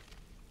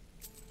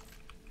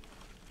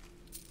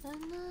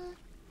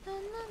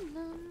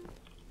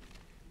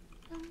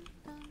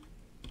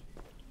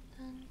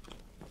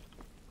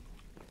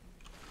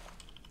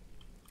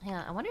 Hang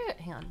on, I wonder...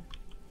 Hang on.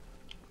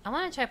 I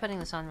want to try putting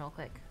this on real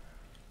quick.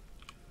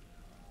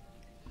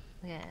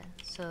 Okay,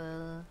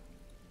 so...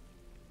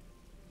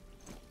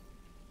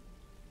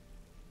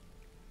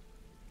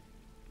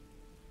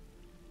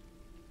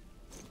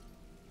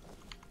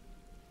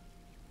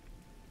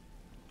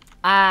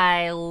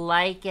 I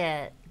like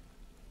it.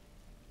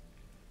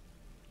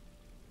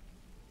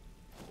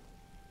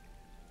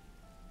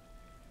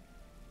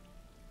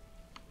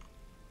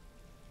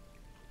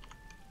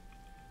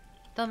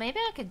 Though maybe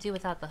I could do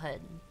without the hood.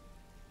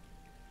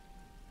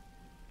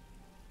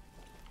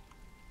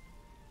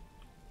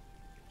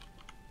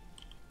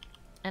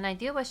 And I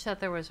do wish that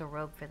there was a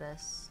robe for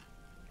this.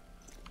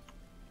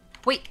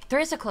 Wait, there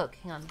is a cloak.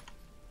 Hang on.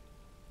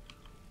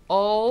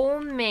 Oh,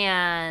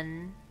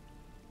 man.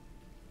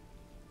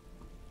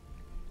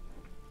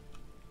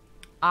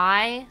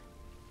 I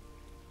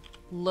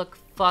look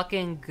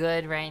fucking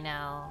good right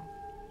now.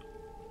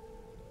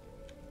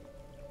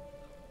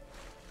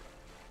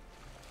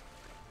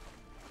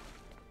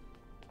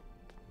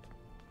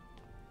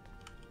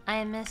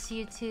 I miss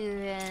you too,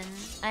 Ren.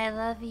 I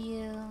love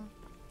you.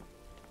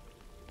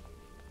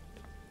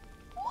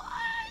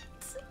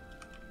 What?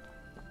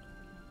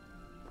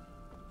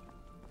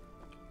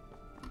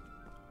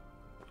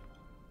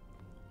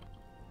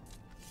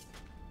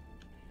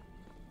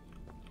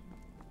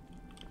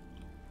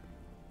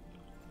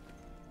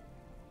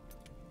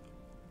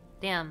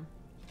 Damn.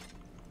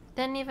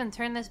 Didn't even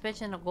turn this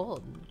bitch into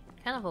gold.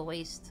 Kind of a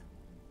waste.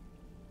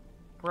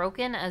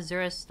 Broken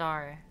Azura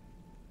Star.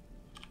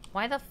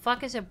 Why the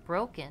fuck is it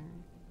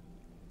broken?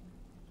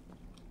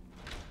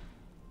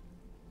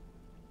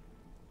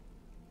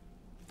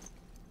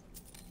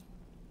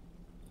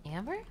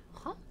 Amber?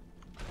 Huh?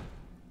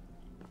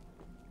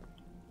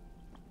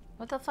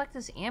 What the fuck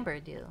does Amber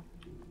do?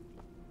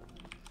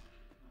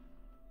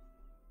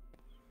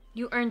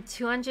 You earned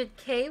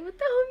 200k with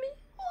the homie?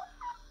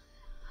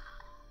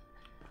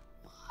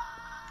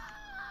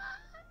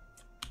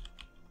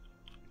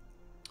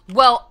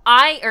 Well,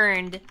 I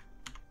earned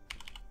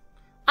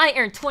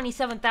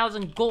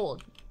 27,000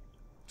 gold.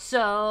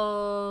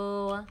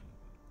 So,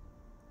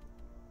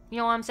 you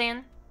know what I'm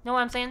saying? Know what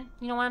I'm saying?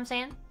 You know what I'm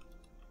saying?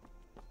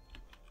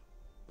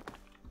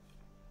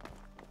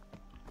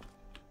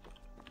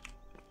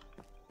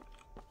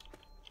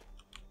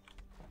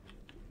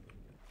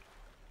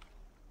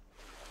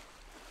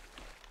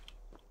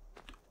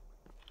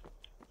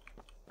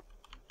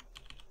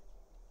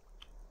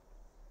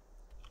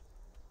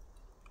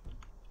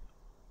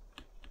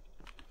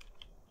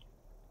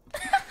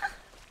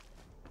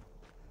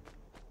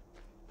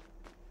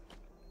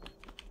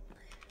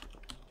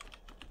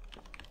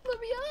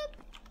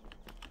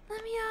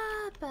 Let me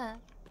up.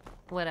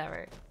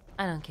 Whatever.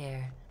 I don't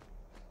care.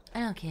 I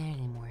don't care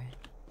anymore.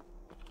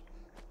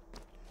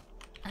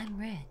 I'm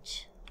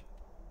rich.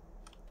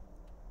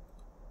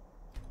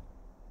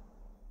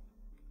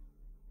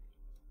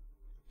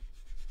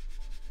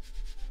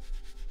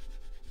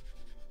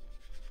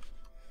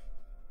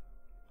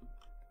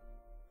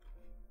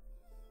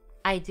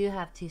 I do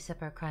have 2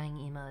 separate crying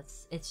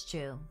emotes. It's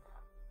true.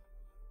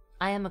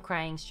 I am a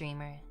crying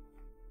streamer.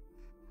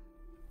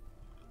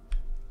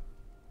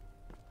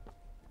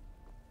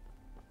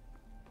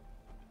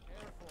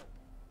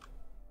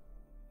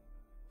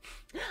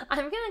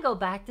 I'm gonna go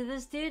back to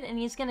this dude and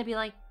he's gonna be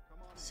like,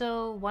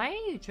 so why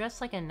are you dressed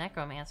like a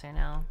necromancer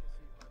now?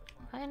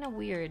 Kinda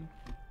weird.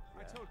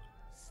 I told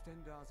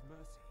Stendar's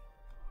mercy.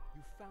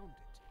 You found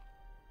it.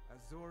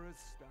 Azora's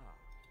star.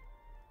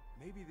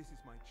 Maybe this is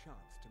my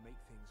chance to make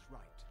things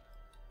right.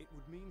 It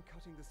would mean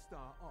cutting the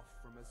star off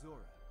from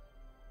Azora.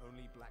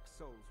 Only black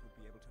souls would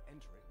be able to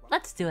enter it.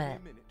 Let's do it. A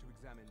minute to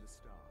examine the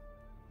star.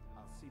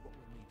 I'll see what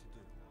we'll need to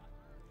do.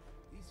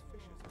 These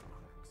fissures and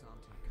cracks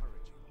aren't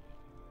encouraging.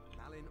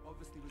 Malin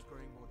obviously was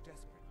growing more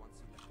desperate once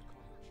he left the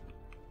college.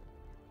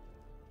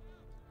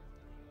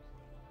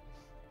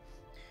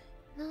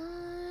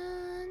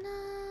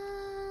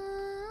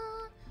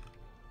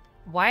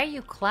 Why are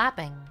you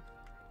clapping?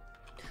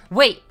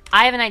 Wait,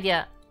 I have an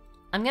idea.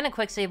 I'm gonna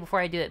quick save before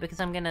I do it because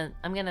I'm gonna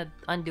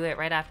undo it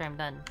right after I'm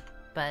done.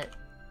 But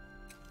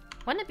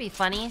wouldn't it be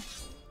funny?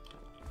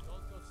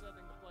 Don't go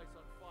setting the place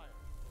on fire,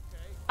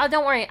 okay? Oh,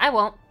 don't worry, I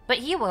won't. But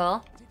he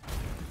will.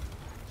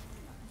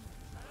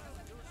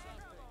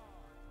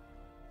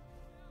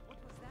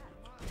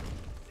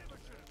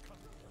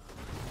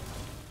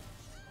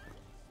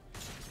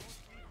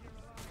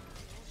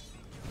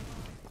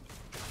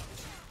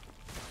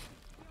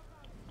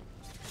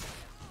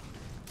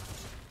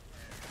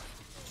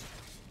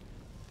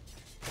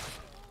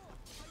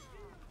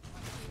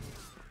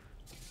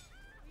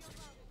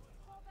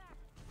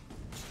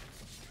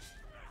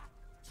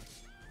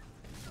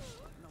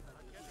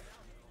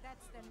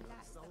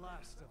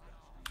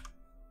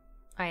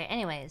 Alright,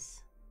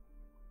 anyways.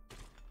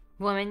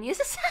 Woman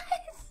uses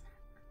size.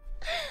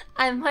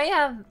 I might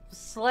have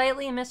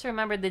slightly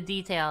misremembered the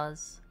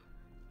details.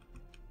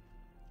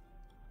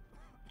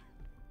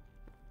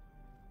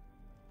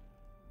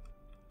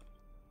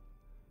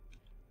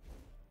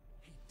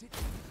 He did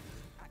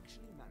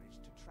actually manage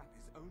to trap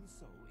his own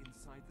soul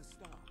inside the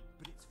star,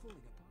 but it's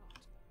falling apart.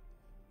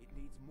 It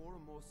needs more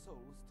and more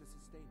souls to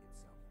sustain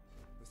itself.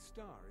 The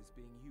star is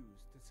being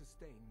used to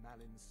sustain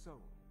Malin's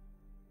soul.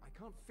 I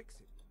can't fix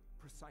it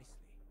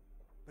precisely,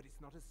 but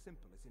it's not as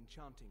simple as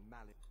enchanting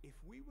Malin. If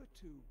we were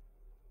to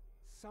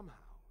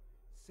somehow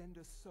send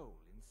a soul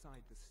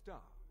inside the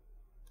star,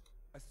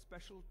 a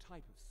special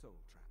type of soul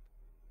trap,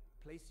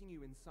 placing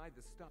you inside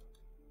the star.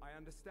 I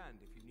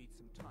understand if you need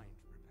some time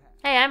to prepare.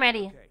 Hey, I'm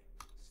ready. Okay,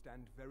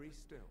 stand very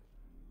still.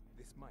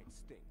 This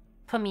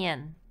put me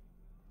in.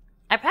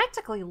 I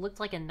practically looked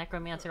like a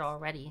necromancer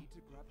already.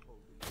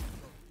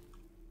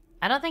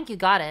 I don't think you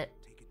got it.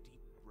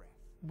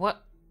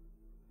 What?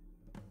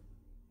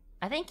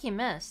 I think he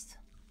missed.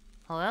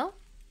 Hello?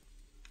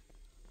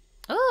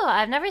 Ooh,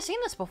 I've never seen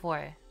this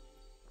before.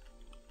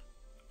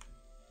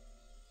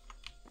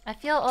 I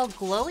feel all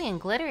glowy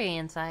and glittery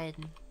inside.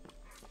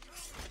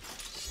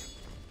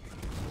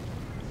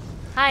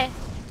 Hi.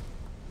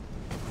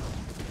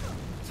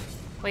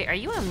 Wait, are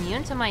you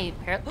immune to my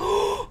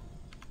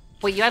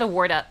Wait, you had a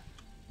ward up.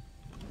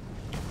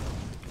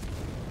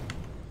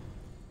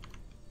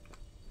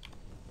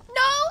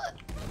 No!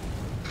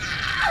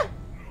 Ah!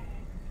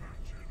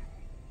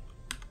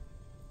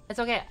 It's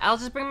okay. I'll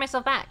just bring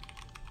myself back.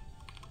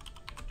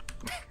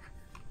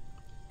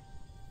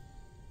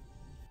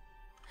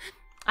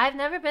 I've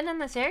never been in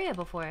this area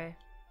before.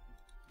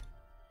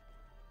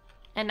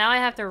 And now I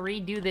have to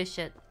redo this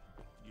shit.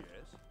 Yes?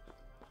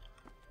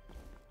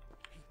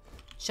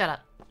 Shut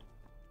up.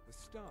 The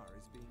star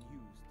is being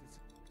used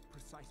as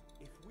precise.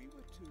 If we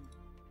were to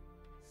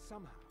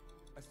somehow,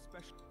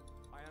 especially,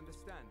 I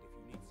understand if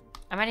you need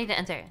some. I'm ready to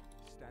enter.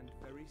 Stand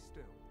very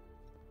still.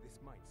 This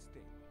might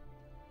sting.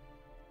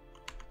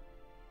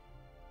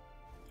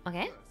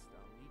 Okay. First,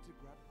 I'll need to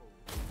grab hold.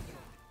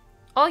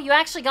 Oh, you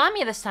actually got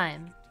me this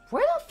time.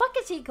 Where the fuck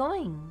is he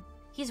going?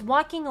 He's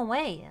walking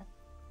away.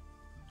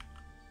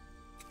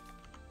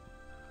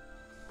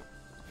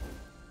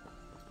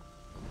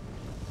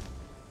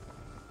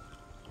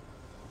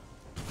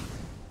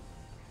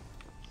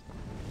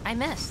 I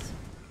missed.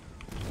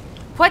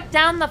 Put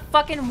down the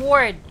fucking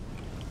ward.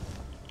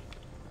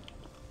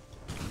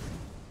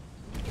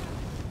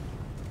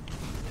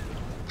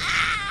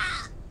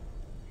 Ah!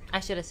 I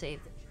should have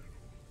saved.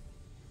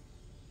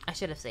 I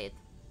should have saved.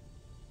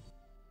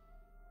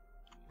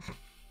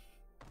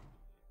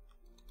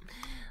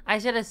 I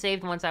should have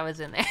saved once I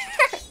was in there.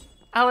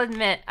 I'll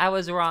admit, I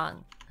was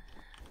wrong.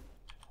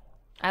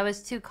 I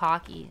was too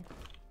cocky.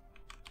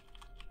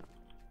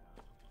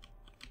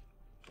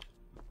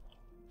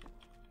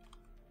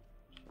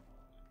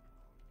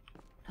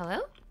 Hello?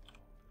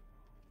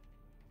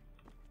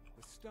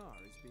 The star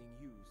is being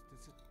used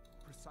as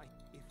a precise.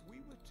 If we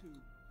were to,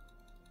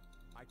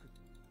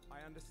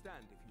 I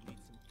understand if you need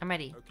some. I'm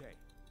ready. Okay,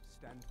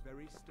 stand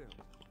very still.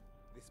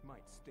 This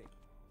might sting.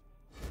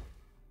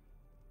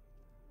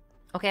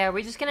 Okay, are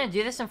we just gonna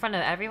do this in front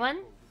of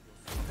everyone?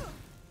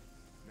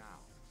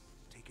 Now,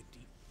 take a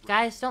deep.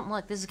 Guys, don't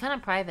look. This is kind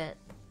of private.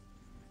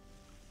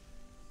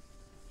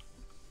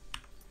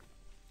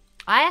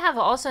 I have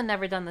also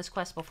never done this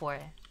quest before.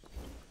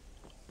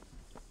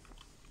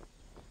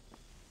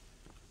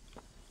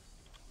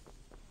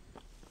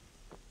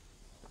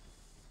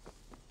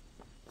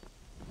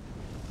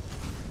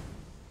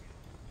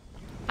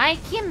 I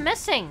keep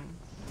missing.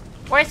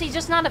 Or is he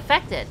just not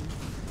affected?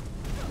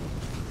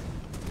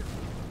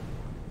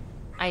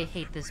 I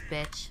hate this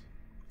bitch.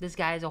 This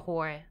guy is a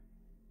whore.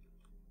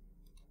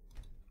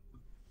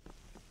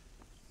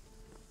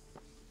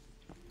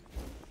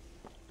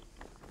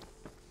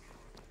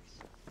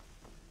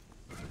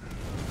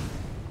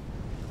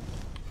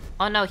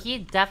 Oh no, he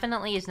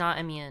definitely is not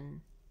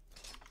immune.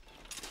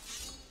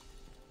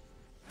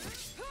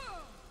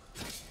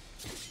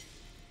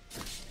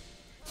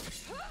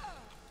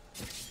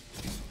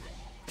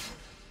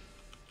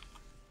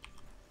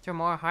 For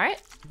more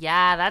heart?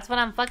 Yeah, that's what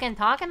I'm fucking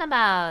talking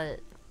about.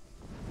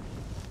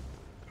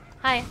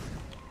 Hi.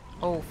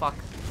 Oh, fuck.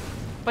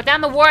 Put down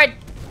the ward!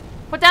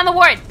 Put down the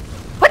ward!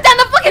 Put down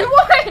the fucking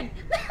ward!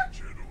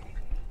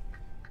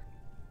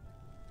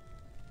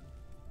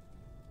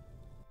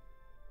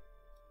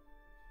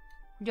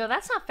 Yo,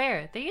 that's not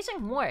fair. They're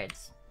using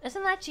wards.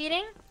 Isn't that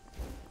cheating?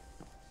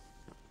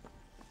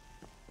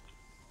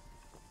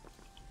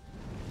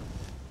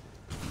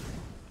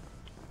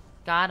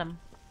 Got him.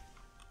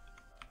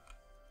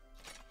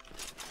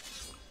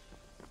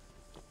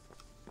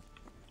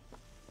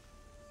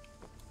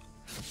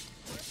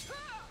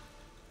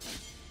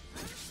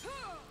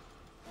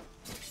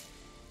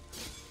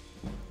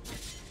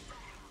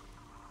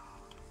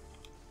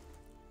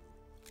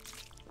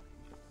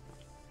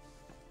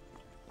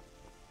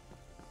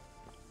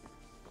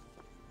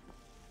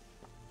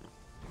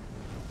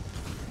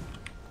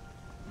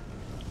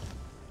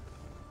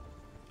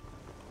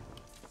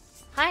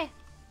 Hi.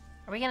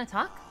 Are we gonna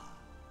talk?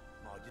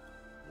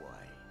 Why?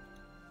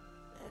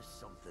 There's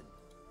something.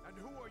 And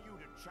who are you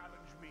to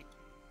challenge me?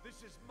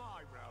 This is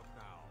my realm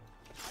now.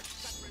 I've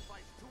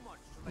sacrificed too much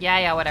to let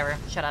Yeah, whatever.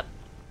 Shut up.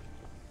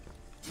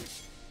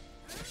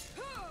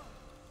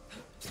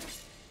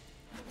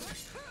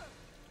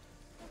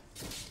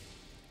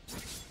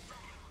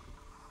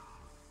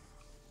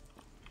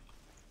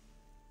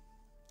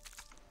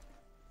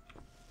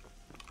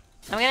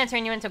 I'm gonna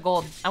turn you into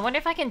gold. I wonder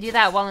if I can do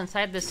that while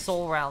inside this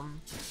soul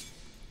realm.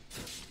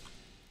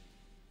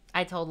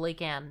 I totally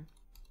can.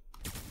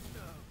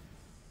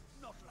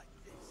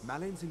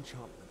 Malin's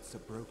enchantments are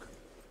broken.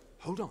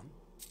 Hold on.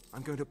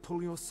 I'm going to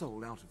pull your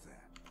soul out of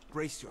there.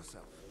 Brace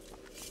yourself.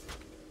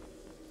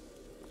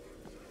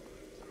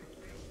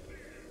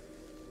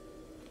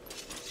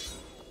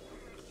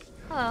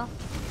 Hello.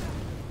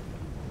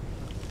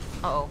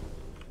 Uh-oh.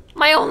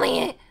 My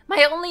only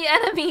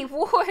enemy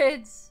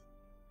wards.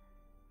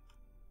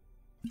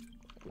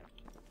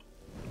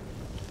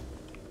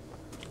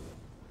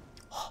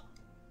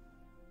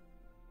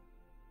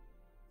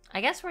 I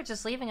guess we're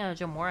just leaving a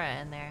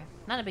Jamora in there.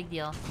 Not a big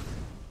deal.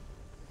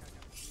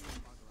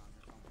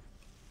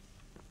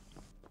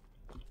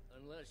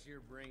 Unless you're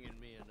bringing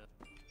me enough.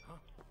 Huh?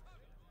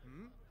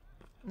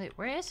 Wait,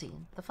 where is he?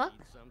 The fuck?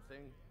 Need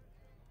something?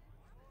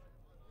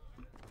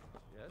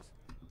 Yes?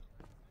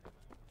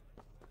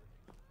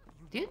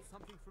 Dude?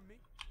 Something from me?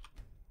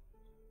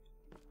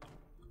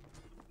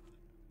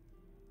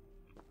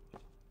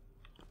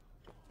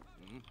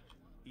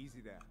 Easy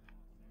there.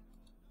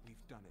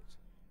 We've done it.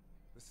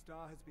 The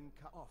star has been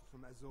cut off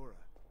from Azora,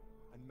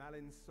 and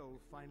Malin's soul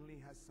finally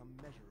has some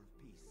measure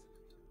of peace,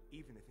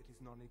 even if it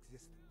is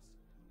non-existence.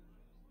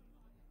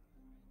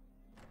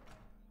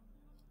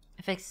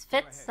 If it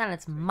fits, then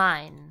it's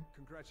mine.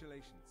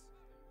 Congratulations.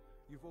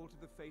 You've altered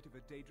the fate of a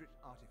Daedric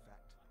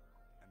artifact,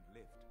 and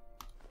lived.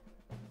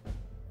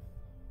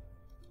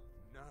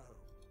 No.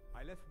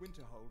 I left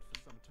Winterhold for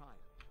some time,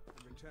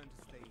 and returned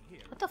to stay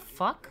here. What the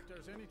fuck? If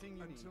there's anything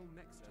you Until need,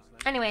 next time.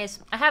 Anyways,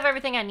 I have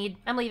everything I need.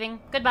 I'm leaving.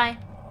 Goodbye.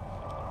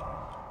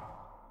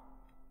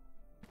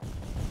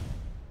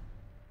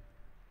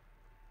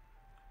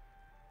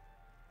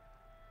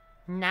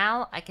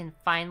 Now I can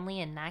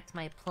finally enact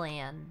my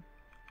plan.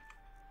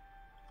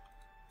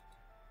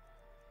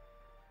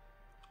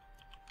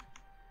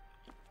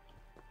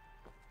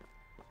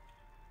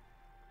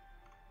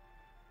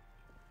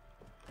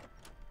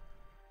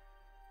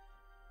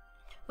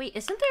 Wait,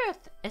 isn't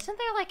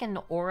there like an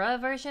aura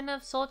version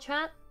of Soul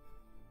Trap?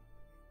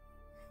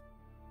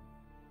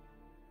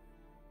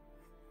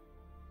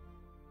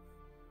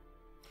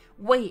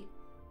 Wait.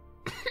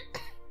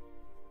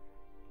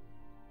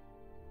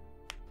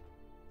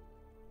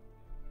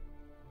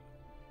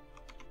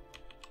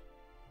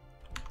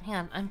 Hang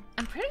on,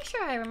 I'm pretty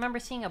sure I remember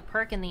seeing a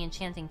perk in the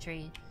enchanting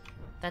tree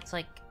that's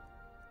like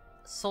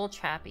soul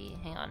trappy.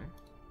 Hang on.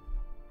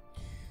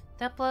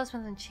 That blows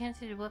with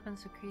enchanted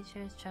weapons of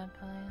creatures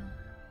trapped by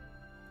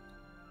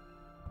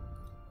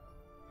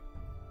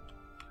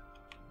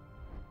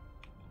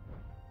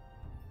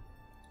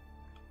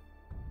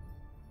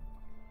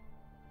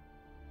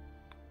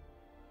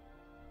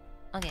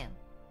Okay.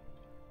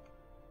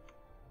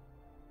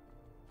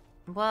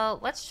 Well,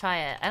 let's try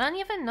it. I don't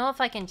even know if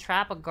I can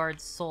trap a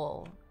guard's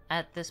soul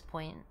at this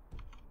point.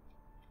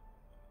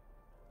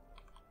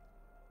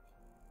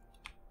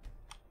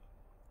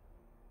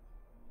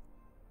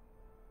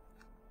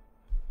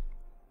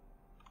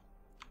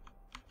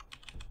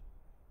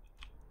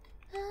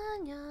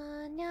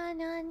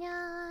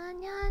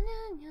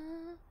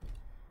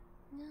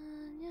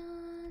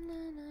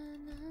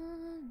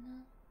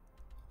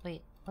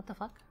 Wait, what the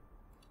fuck?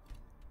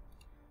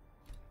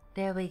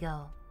 There we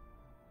go.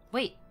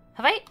 Wait,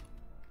 have I...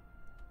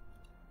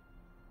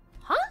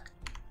 Huh?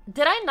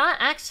 Did I not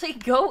actually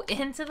go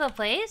into the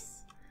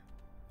place?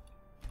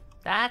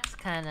 That's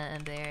kind of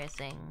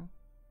embarrassing.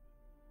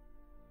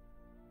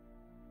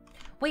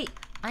 Wait,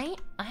 I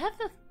have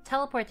the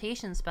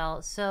teleportation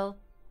spell, so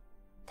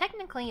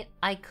technically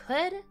I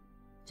could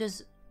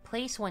just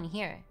place one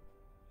here.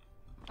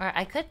 Or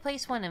I could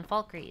place one in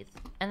Falkreath,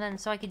 and then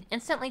so I could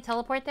instantly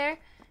teleport there,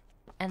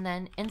 and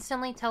then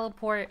instantly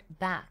teleport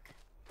back.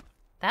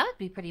 That would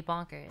be pretty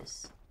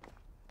bonkers.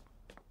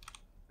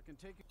 I can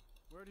take it.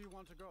 Where do you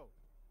want to go?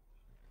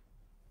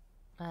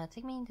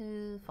 Take me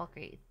to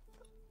Falkreath.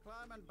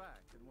 Climb and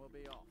back, and we'll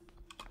be off.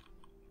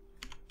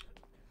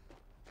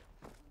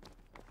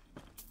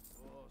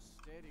 Oh,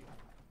 steady.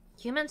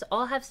 Humans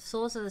all have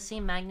souls of the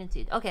same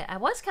magnitude. Okay, I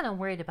was kind of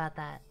worried about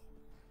that.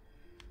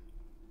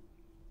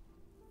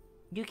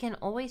 You can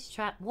always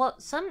trap... Well,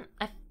 some...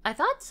 I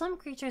thought some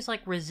creatures,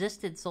 like,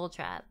 resisted soul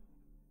trap.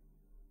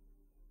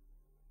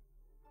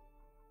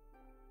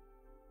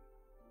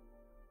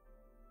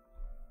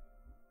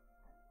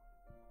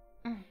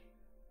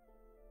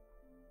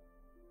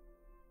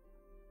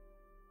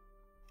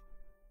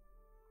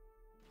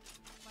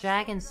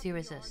 Dragons do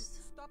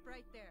resist. Stop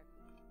right there.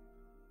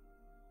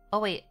 Oh,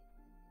 wait.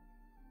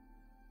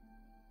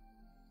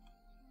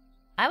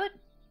 I would...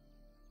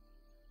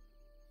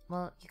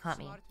 Well, you caught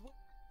me.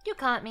 You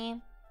caught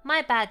me.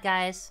 My bad,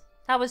 guys.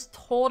 That was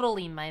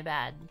totally my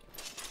bad.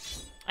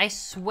 I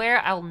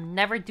swear I'll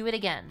never do it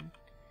again.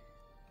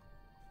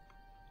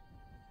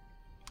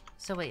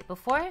 So wait,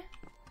 before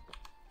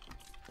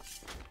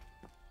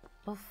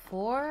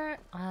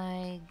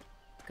I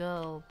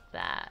go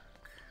back...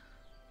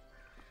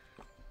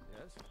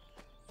 Yes?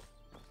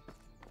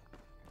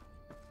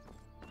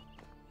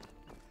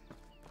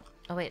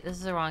 Oh wait, this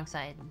is the wrong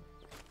side.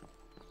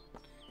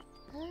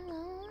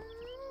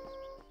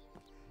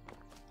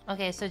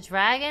 Okay, so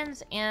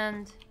dragons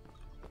and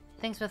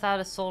things without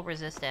a soul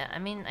resist it. I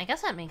mean, I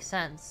guess that makes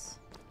sense.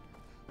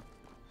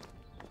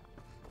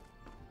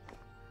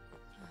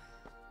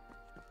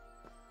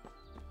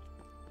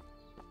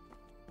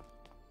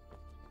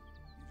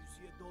 Did you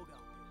see a dog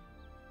out there?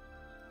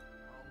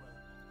 Oh well.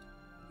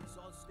 I guess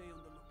all stay on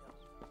the lookout.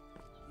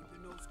 Keep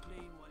your nose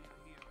clean while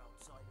you're here,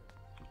 outsider.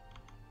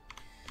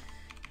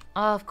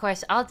 Oh, of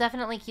course. I'll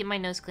definitely keep my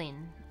nose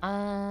clean.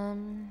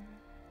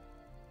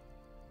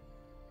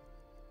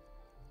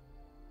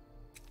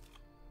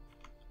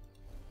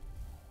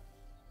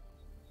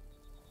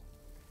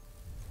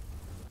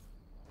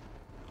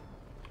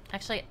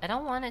 Actually, I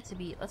don't want it to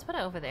be... Let's put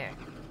it over there.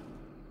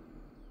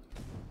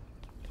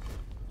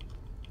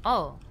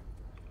 Oh.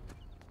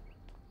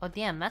 Oh,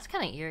 damn. That's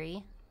kind of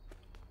eerie.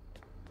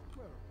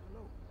 Well,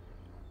 hello.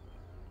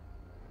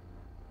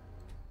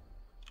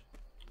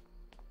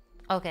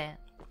 Okay.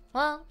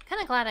 Well,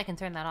 kind of glad I can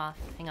turn that off.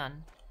 Hang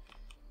on.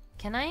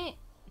 Can I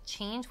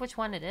change which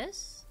one it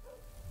is?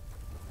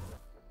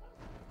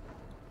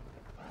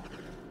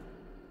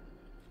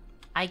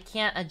 I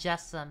can't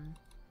adjust them.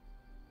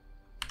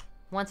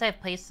 Once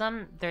I've placed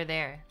them, they're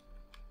there.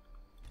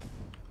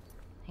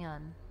 Hang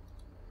on.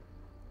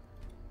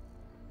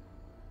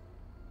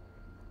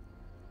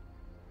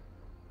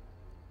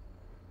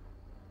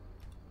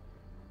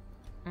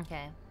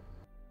 Okay.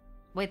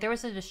 Wait, there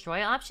was a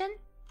destroy option?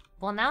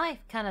 Well, now I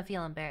kind of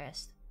feel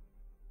embarrassed.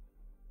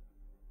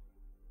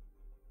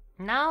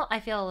 Now I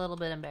feel a little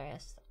bit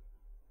embarrassed.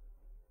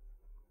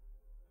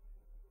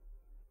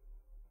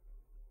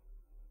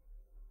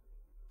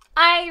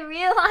 I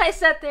realize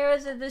that there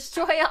is a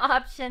destroy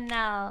option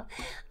now.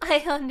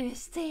 I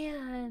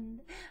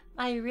understand.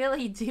 I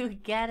really do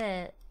get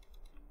it.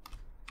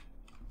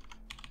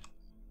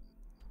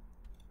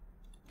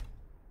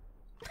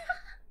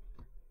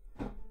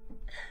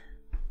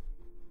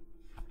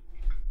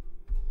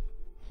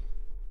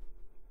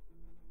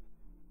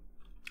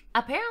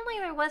 Apparently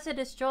there was a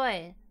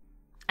destroy.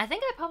 I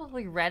think I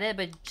probably read it,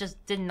 but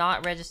just did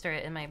not register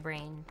it in my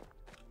brain.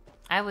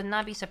 I would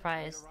not be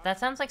surprised. That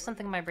sounds like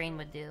something my brain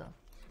would do.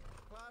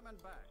 Climbing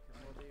back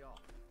and we'll be off.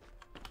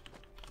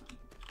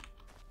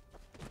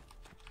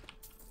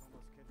 It's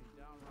almost getting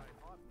downright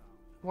hot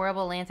now.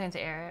 Wearable lantern to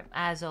air,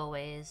 as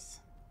always.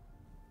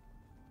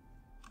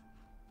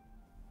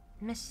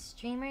 Miss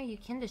Streamer, you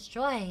can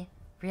destroy.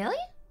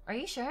 Really? Are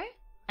you sure?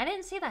 I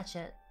didn't see that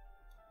shit.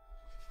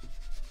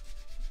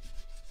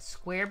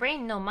 Square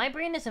brain? No, my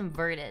brain is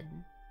inverted.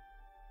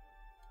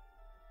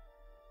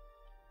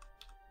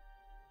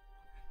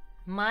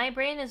 My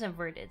brain is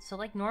inverted. So,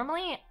 like,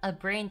 normally a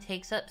brain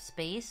takes up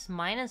space.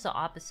 Mine is the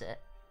opposite.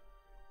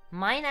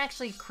 Mine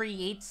actually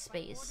creates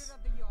space. By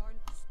order of the Jarl,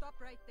 stop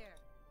right there.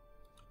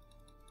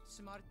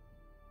 Smart.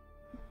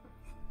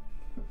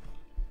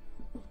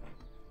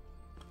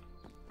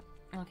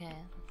 Okay.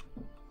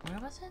 Where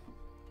was it?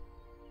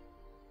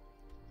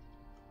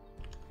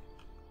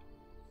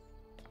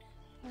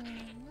 Oh, no, no.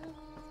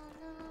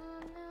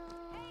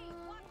 Hey,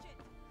 watch it!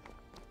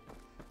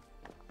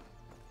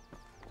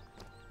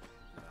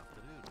 Good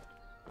afternoon.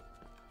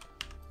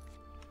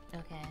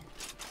 Okay.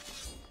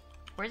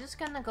 We're just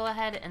gonna go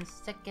ahead and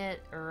stick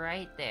it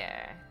right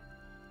there.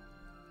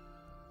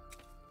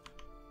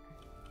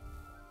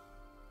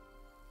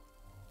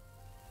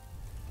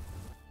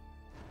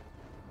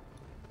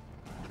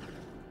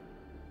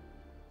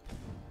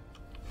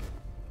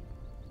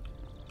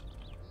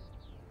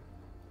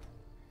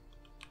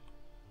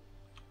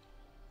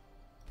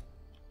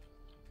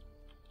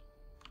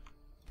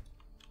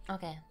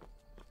 Okay.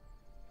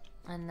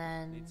 And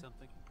then... Need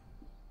something?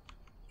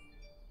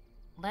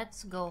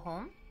 Let's go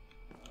home.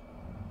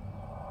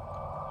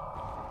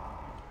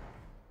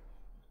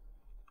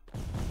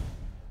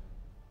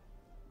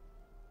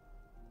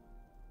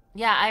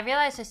 Yeah, I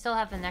realized I still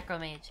have the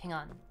Necromage. Hang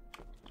on.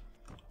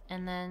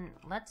 And then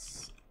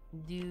let's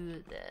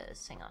do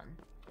this. Hang on.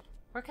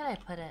 Where can I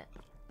put it?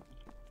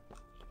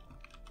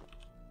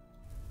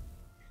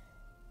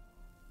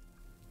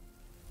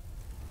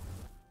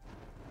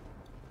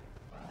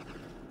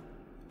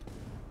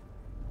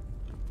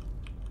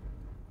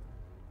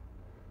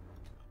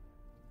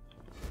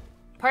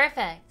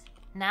 Perfect.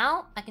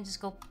 Now I can just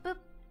go boop.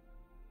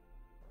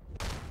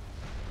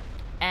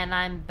 And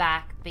I'm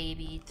back,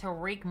 baby, to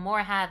wreak more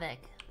havoc.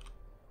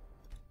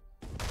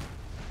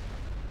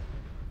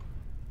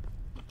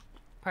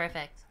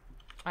 Perfect.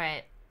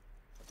 Alright.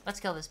 Let's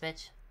kill this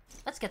bitch.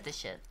 Let's get this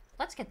shit.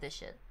 Let's get this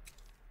shit.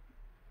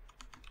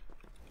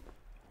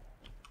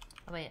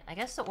 Oh, wait, I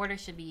guess the order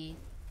should be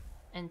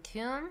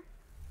Entomb.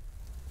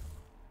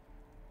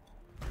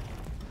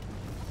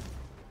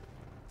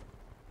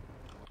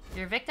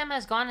 Your victim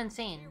has gone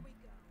insane.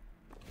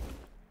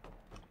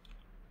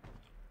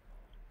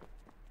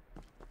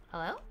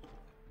 Hello?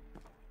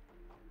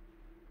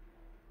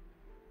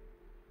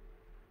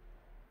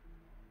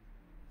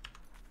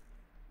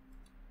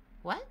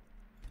 What?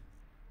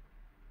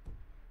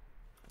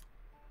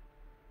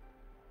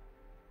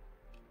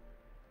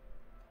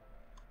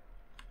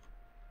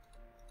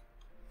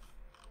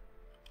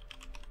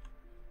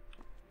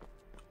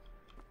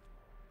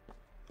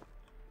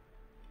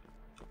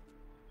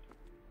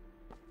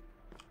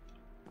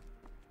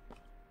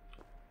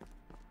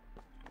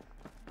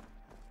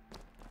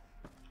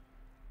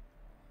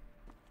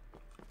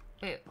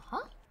 Wait, huh?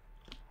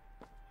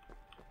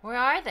 Where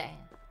are they?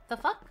 The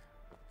fuck?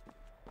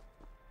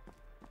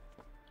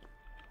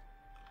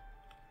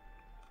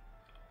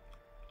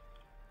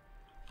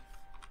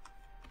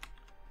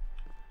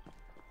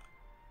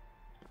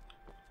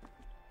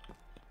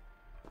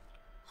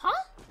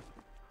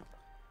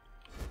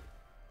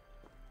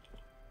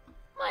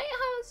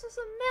 is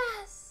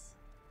a mess.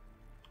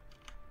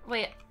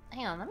 Wait,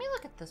 hang on. Let me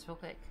look at this real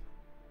quick.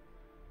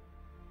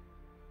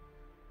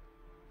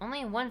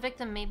 Only one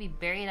victim may be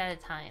buried at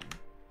a time.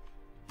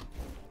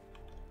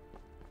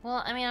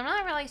 Well, I mean, I'm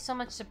not really so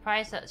much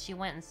surprised that she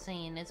went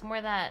insane. It's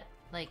more that,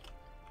 like...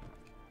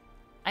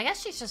 I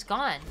guess she's just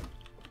gone.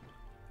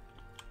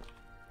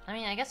 I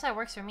mean, I guess that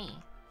works for me.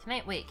 Can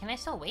I... Wait, can I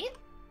still wait?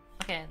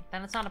 Okay,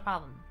 then it's not a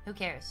problem. Who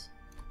cares?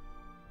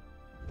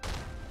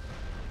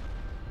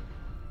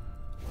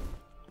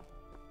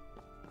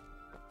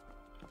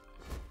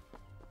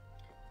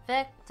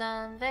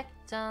 Victim,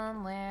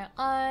 victim, where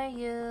are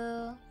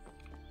you?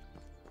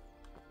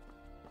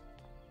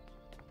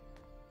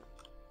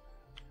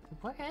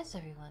 Where is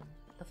everyone?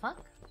 The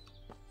fuck?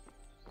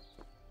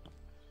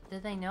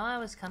 Did they know I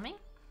was coming?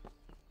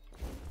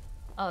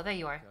 Oh, there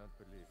you are.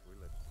 Can't believe we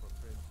let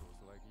provincials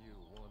like you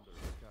wander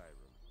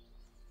Skyrim.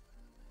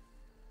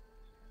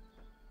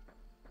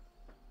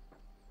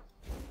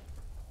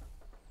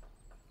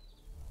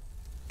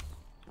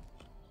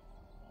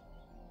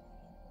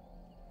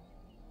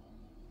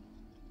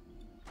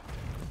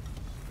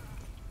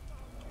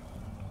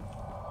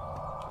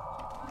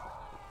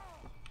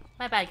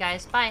 My bad,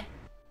 guys. Bye.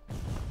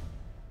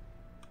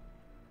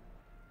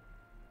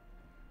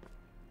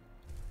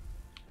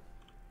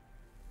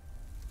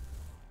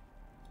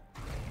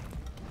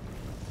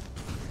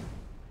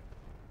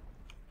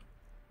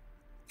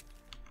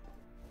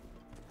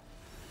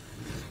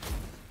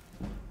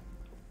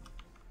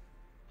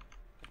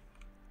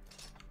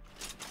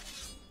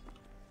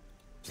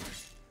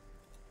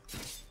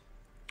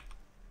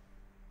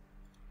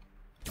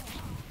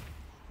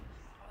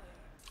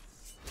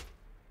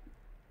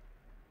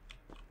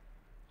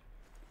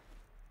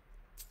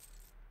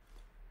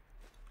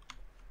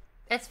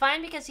 It's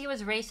fine because he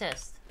was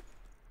racist.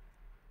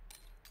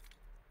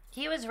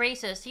 He was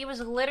racist. He was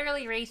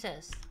literally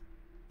racist.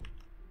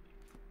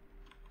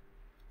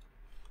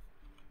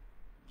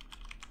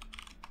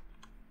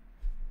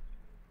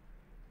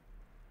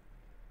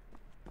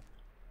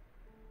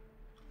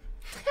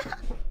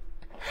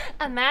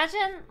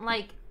 Imagine,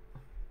 like...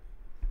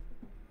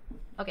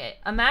 Okay,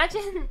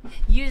 imagine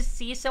you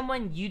see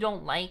someone you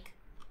don't like,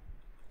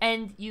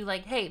 and you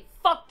like, hey,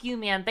 fuck you,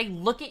 man. They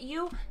look at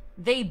you,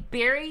 they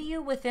bury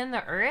you within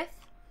the earth,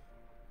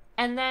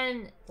 and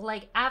then,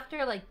 like,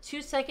 after, like,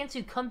 2 seconds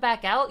you come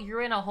back out,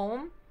 you're in a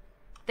home,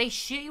 they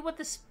shoot you with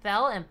a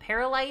spell and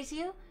paralyze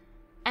you,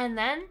 and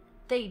then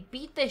they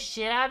beat the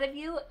shit out of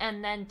you,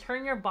 and then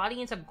turn your body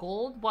into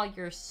gold while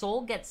your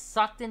soul gets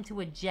sucked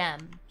into a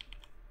gem.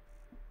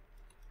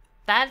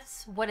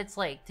 That's what it's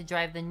like to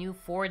drive the new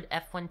Ford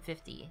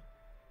F-150.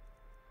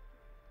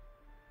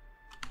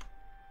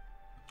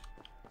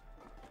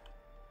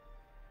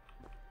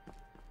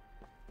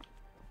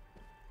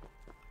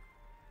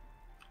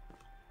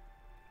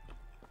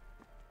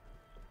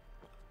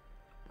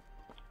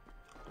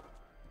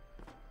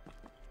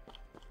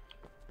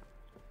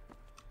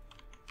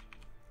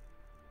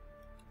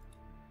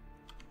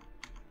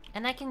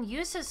 And I can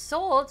use his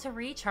soul to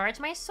recharge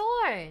my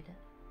sword.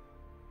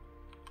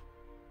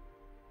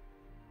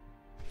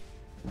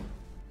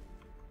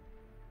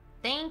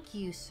 Thank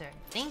you, sir.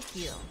 Thank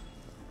you.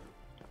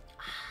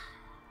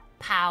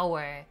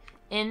 Power.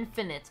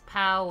 Infinite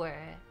power.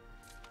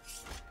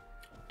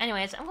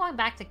 Anyways, I'm going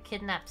back to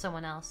kidnap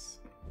someone else.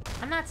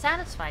 I'm not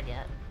satisfied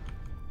yet.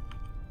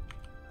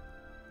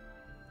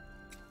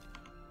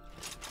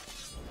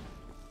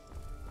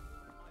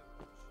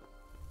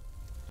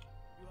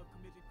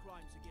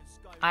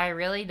 I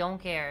really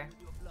don't care.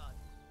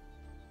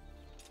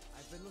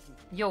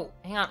 Yo,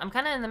 hang on. I'm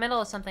kind of in the middle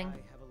of something.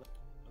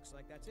 Looks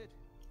like that's it.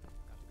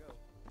 Got to go.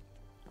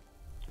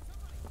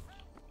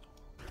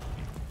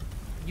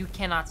 You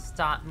cannot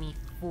stop me,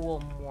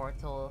 fool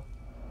mortal.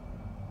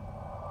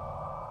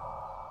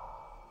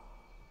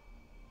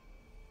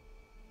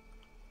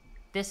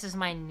 This is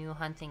my new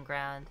hunting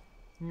ground.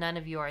 None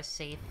of you are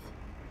safe.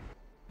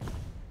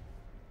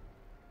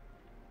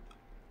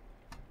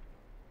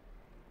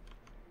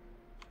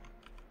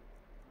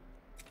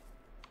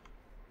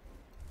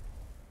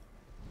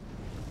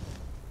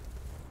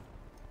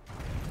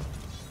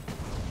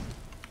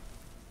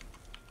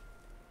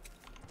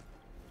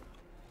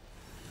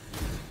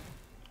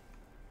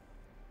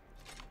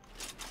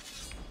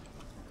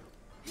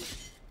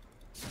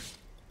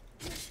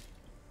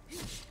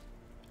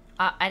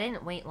 I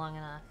didn't wait long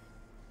enough.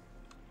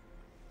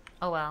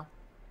 Oh well.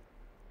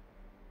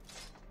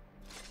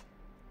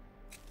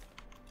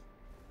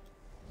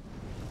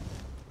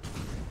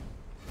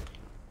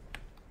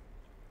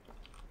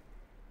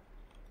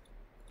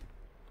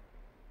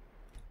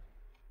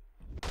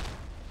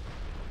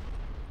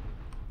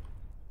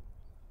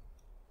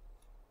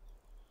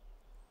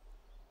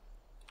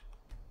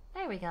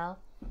 There we go.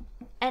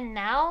 And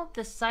now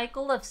the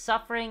cycle of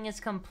suffering is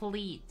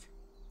complete.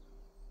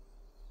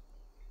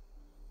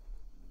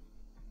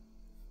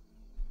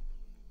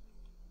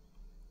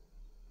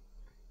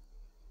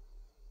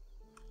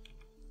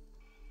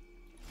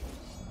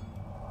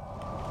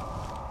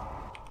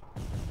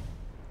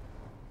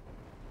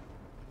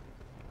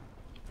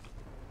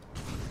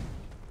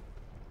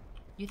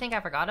 You think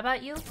I forgot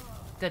about you?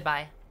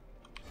 Goodbye.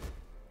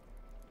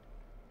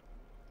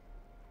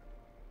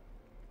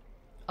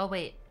 Oh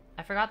wait,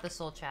 I forgot the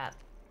soul trap.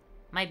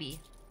 Might be.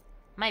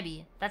 Might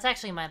be. That's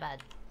actually my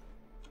bad.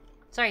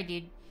 Sorry,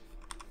 dude.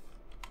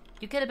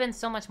 You could have been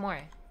so much more.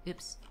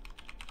 Oops.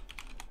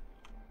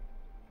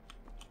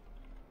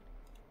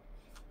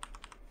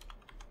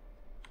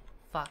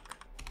 Fuck.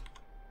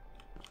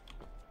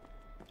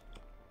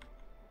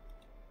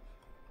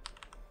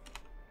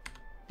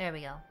 There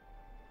we go.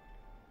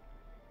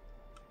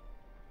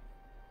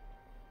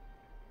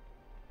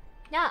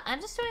 Yeah,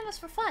 I'm just doing this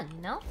for fun,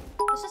 you know?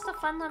 It's just a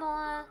fun little,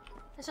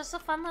 it's just a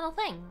fun little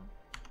thing.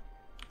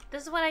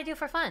 This is what I do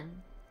for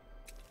fun.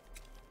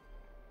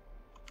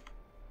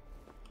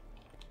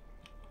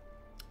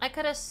 I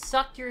could have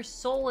sucked your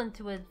soul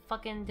into a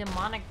fucking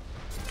demonic,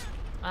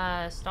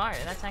 star.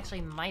 That's actually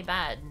my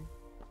bad.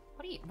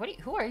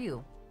 Who are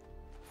you?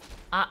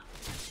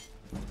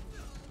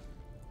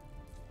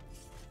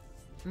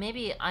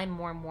 Maybe I'm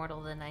more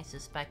mortal than I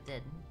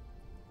suspected.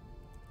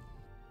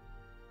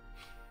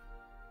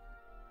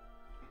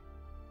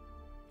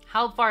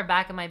 How far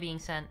back am I being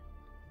sent?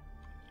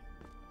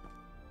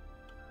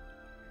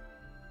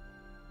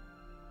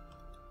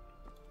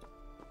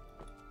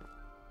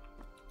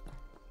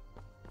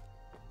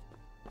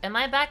 Am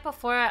I back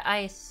before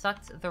I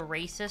sucked the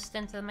racist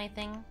into my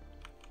thing?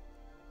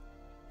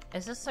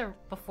 Is this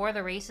before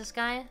the racist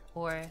guy?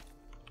 Or...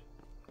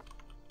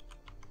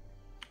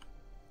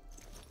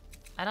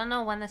 I don't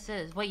know when this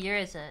is. What year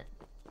is it?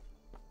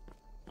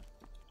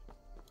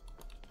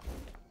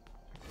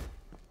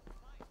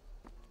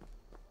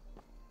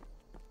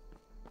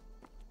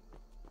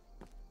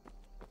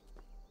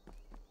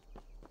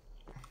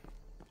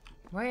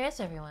 Where is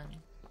everyone?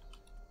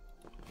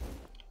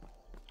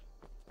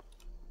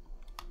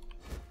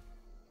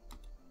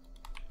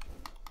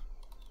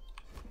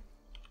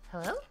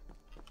 Hello?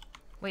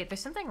 Wait, there's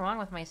something wrong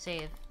with my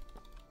save.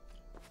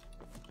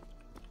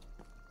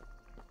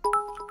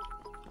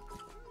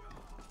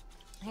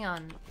 Hang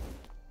on.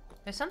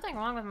 There's something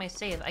wrong with my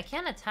save. I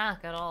can't attack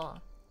at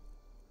all.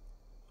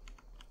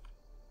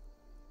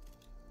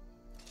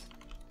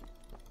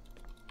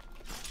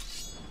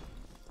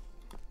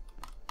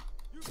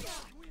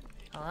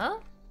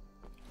 Hello?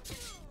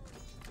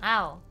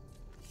 Ow.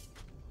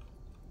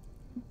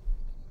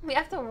 We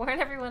have to warn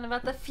everyone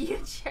about the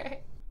future.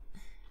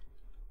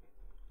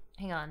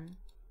 Hang on.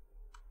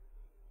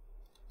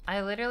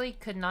 I literally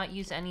could not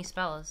use any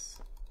spells.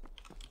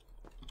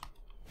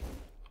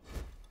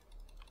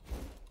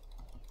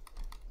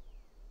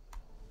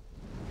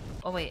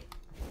 Oh wait.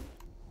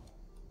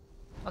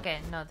 Okay,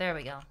 no, there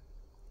we go.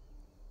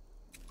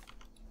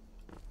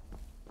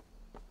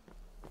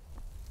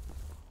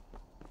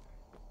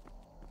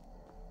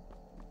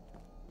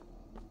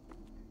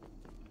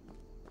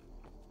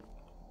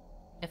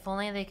 If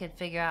only they could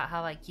figure out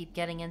how I keep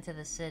getting into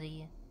the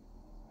city.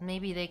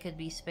 Maybe they could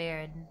be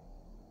spared.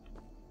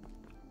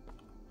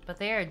 But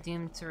they are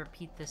doomed to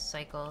repeat this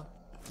cycle.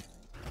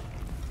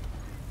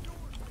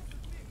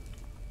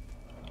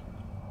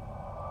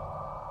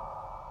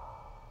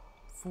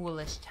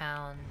 Foolish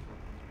town.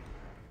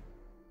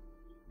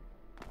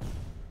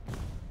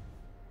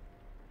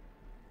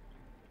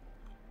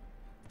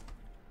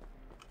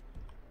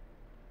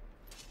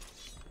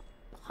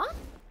 Huh?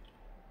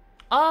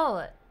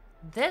 Oh,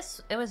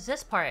 it was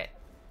this part.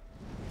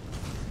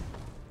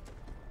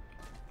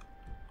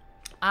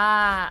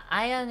 Ah,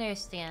 I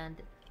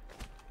understand.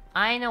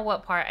 I know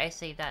what part I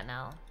saved at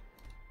now.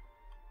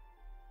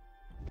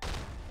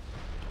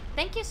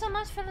 Thank you so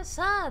much for the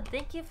sub.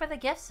 Thank you for the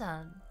gift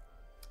sub.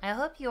 I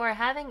hope you are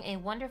having a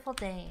wonderful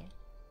day.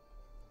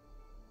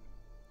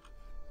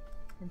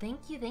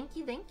 Thank you, thank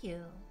you, thank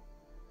you.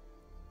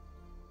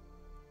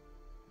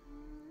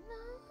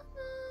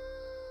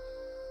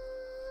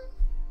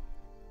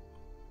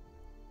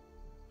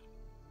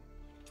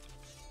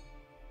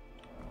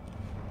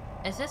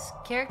 Is this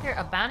character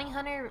a bounty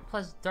hunter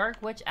plus dark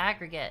witch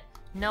aggregate?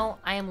 No,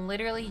 I am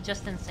literally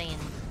just insane.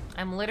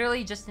 I'm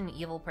literally just an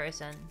evil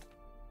person.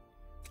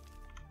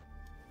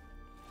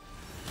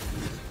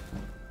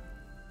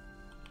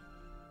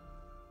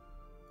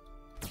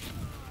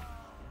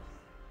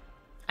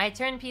 I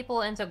turn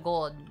people into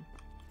gold.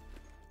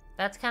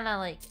 That's kind of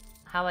like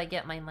how I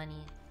get my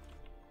money.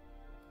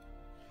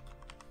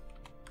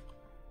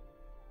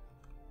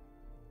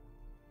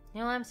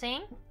 You know what I'm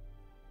saying?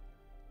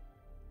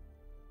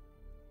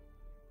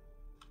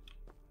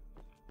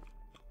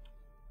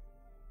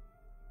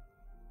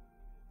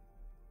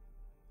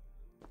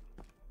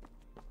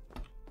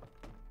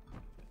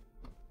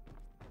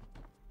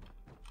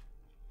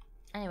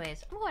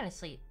 Anyways, I'm going to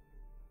sleep.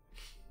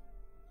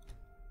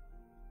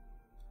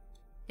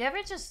 You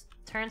ever just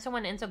turn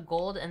someone into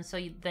gold and so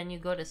then you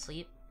go to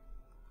sleep?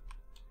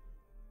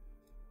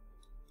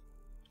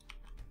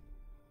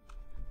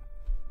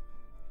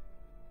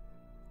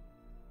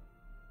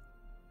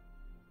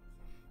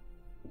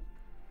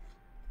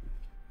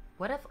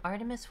 What if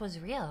Artemis was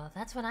real?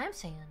 That's what I'm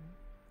saying.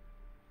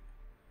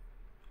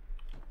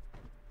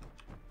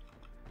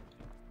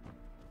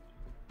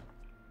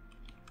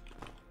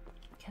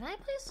 Can I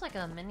place like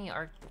a mini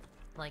art,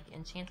 like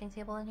enchanting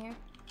table in here?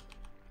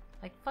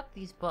 Like fuck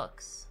these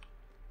books.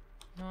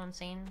 You know what I'm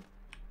saying?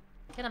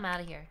 Get them out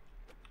of here.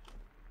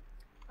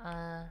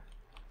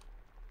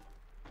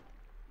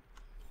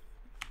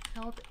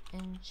 Help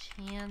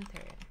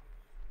enchanter.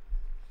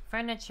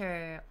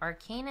 Furniture.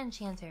 Arcane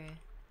enchanter.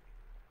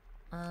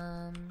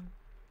 Ah!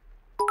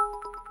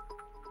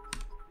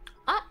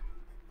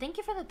 Thank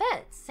you for the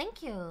bits.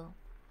 Thank you.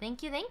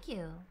 Thank you, thank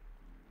you.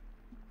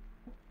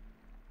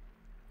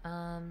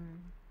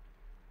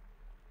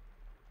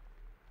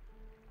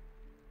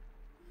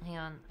 Hang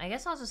on. I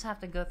guess I'll just have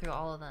to go through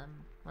all of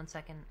them. 1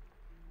 second.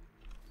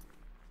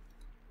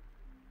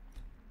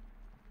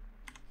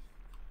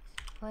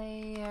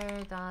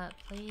 Player dot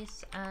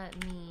place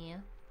at me.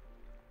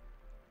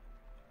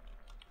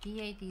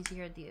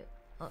 D8D0D.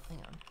 Oh, hang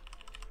on.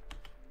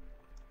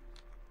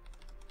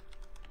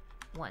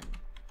 1.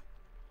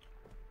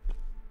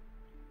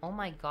 Oh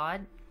my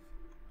god.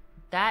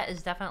 That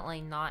is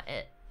definitely not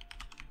it.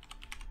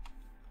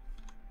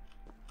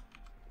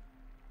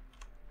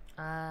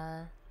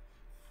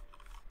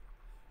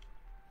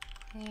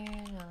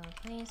 Here, no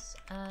place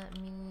at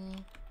me.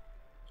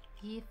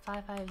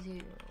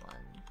 P5501.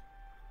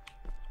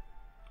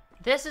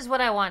 This is what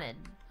I wanted.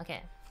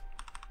 Okay.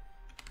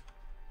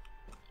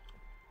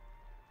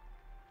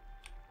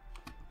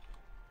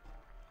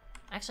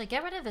 Actually,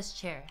 get rid of this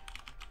chair.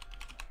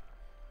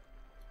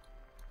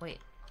 Wait.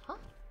 Huh?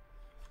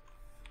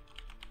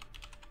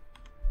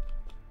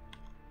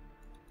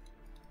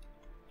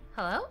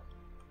 Hello?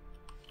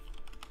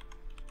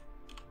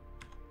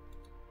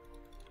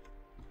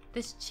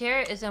 This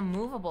chair is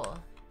immovable.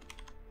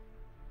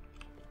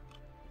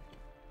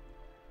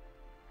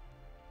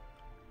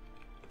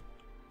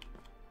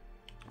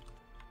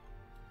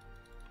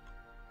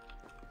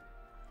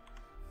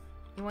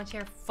 You want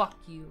chair? Fuck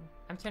you.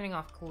 I'm turning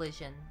off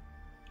collision.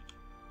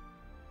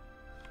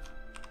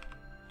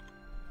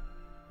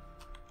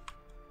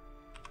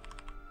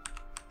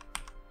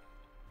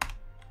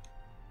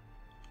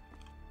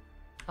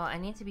 Oh, I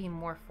need to be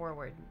more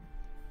forward.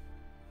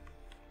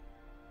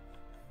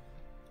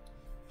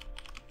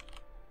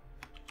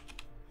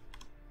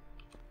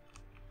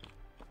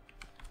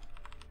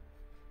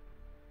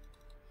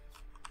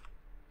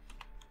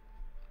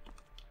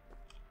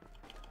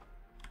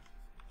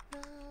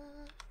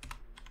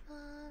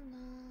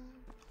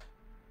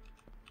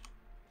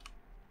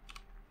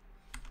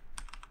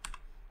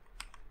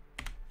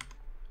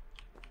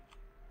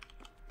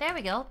 There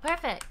we go.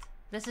 Perfect.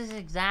 This is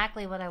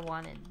exactly what I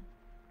wanted.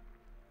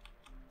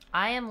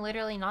 I am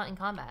literally not in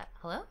combat.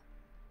 Hello?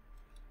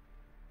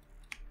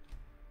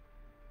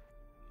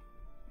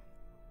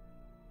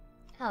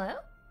 Hello?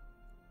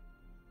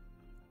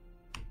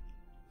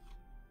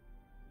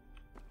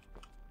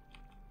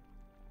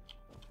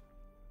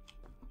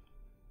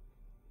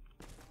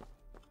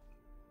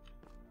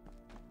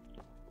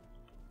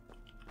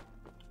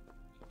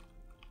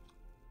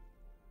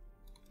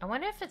 I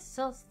wonder if it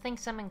still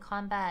thinks I'm in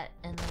combat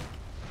in like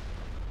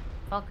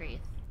Valkyrie.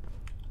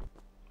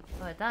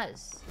 Oh, it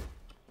does.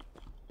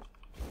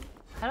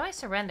 How do I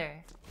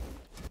surrender?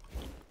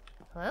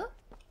 Hello?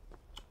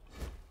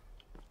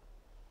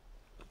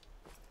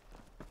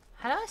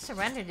 How do I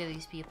surrender to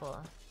these people?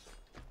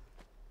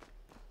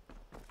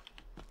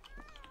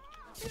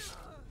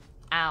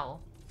 Ow.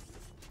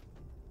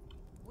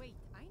 Wait,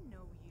 I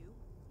know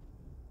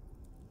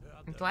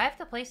you. Do I have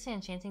to place the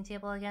enchanting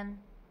table again?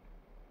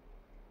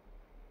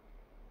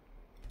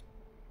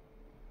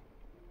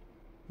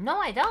 No,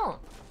 I don't.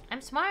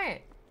 I'm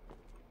smart.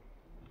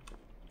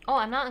 Oh,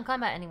 I'm not in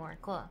combat anymore.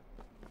 Cool.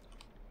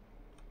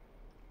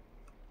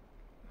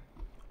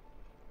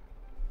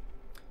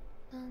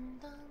 Dun,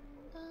 dun,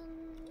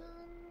 dun,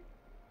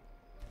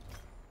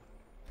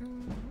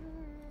 dun.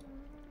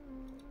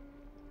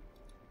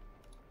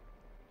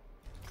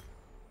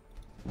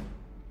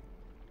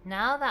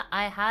 Now that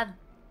I have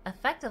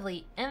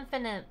effectively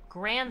infinite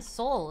grand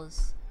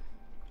souls,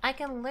 I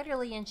can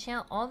literally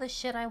enchant all the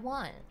shit I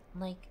want.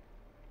 Like,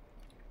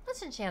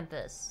 let's enchant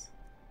this.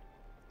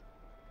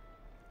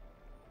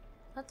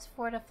 Let's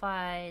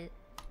fortify.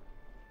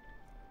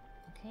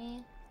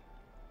 Okay.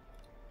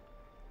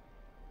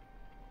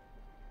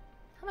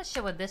 How much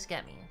shit would this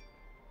get me?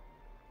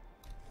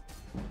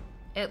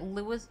 It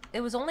was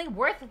only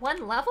worth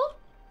 1 level?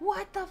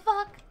 What the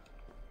fuck?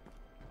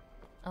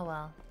 Oh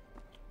well.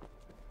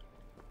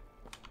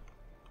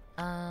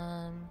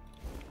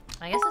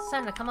 I guess it's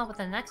time to come up with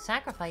the next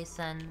sacrifice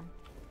then.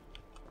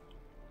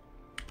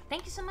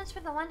 Thank you so much for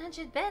the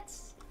 100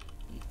 bits.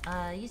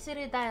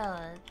 Yusuru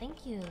Dial,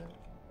 thank you.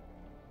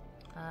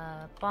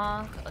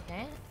 Bonk,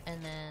 okay,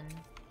 and then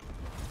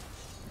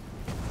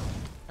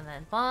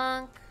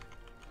bonk,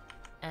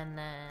 and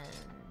then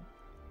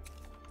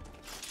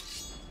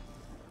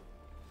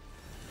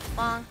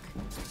bonk,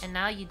 and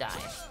now you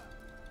die.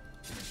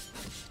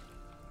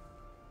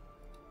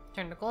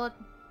 Turn to gold.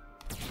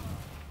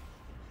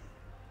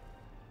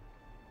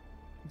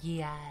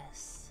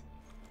 Yes.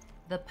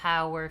 The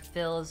power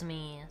fills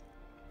me.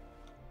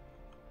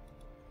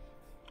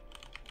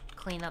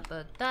 Clean up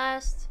the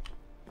dust.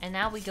 And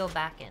now we go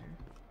back in.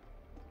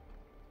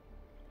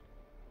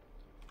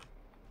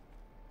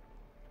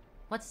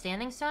 What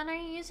standing stone are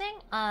you using?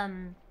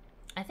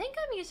 I think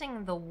I'm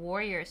using the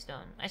warrior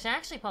stone. I should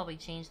actually probably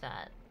change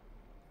that.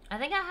 I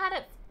think I had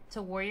it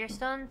to warrior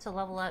stone to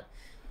level up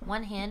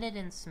one-handed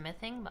in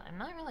smithing, but I'm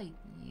not really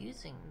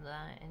using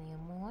that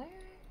anymore.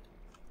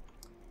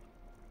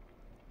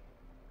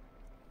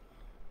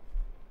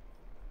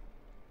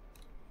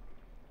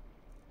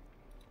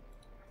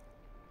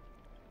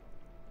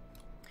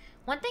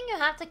 One thing you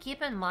have to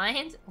keep in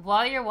mind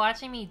while you're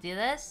watching me do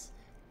this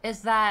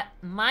is that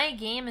my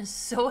game is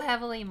so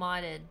heavily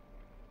modded.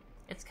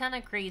 It's kind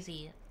of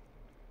crazy.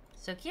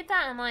 So keep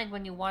that in mind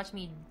when you watch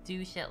me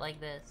do shit like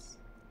this.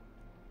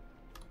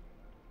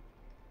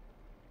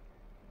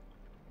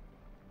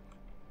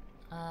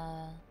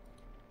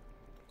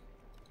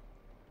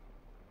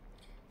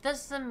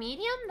 Does the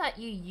medium that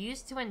you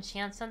use to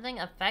enchant something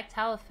affect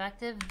how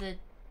effective the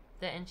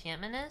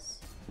enchantment is?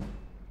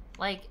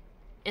 Like,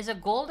 is a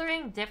gold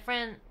ring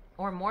different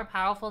or more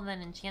powerful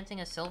than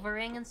enchanting a silver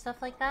ring and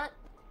stuff like that?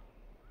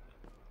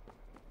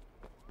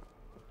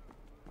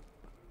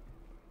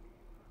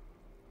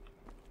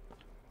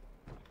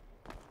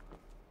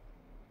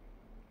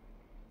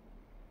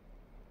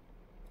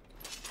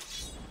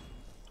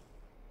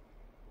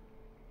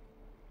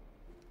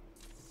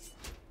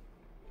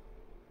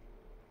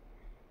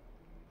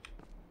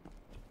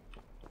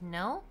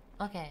 No?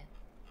 Okay.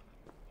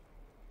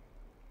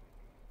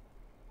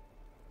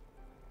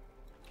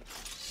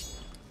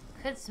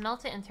 Could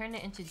smelt it and turn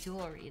it into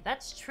jewelry.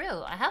 That's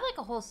true. I have like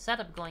a whole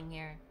setup going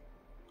here.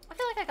 I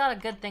feel like I got a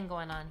good thing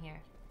going on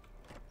here.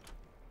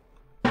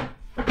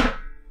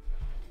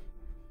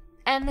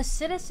 And the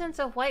citizens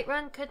of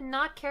Whiterun could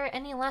not care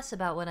any less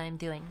about what I'm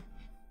doing.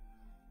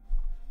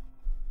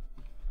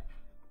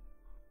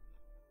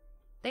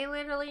 They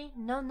literally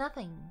know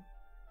nothing.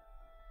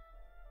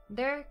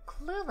 They're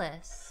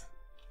clueless.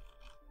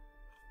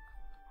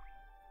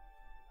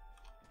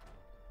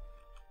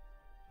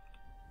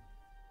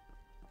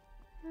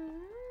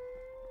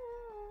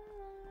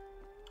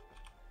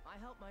 I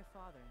helped my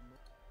father.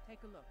 Take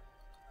a look.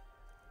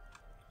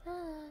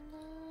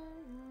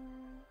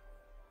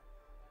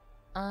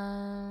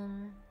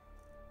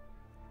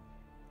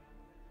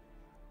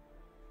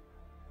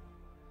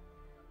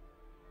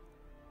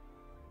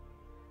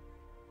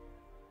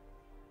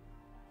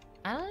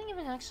 I don't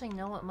even actually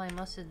know what my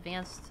most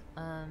advanced,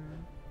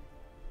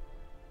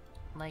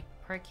 like,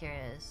 perk here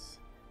is.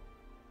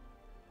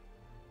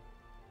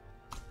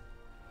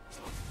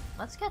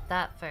 Let's get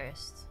that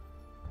first.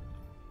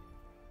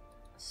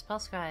 Spell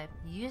scribe.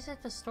 Use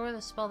it to store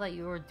the spell that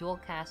you were dual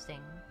casting.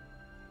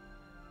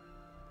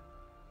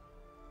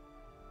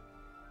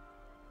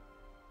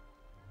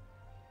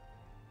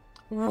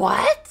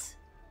 What?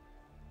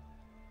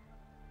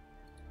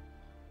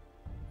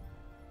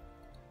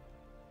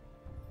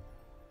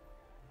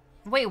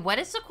 Wait, what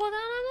is the cooldown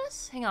on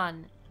this? Hang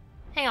on.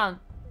 Hang on.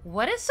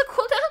 What is the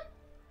cooldown?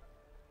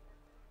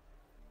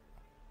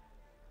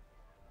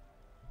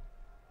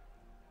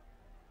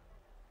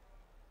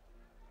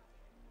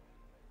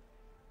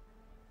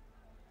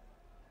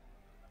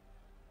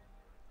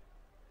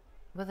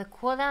 With a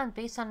cooldown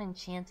based on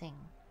enchanting.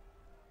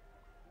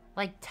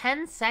 Like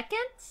 10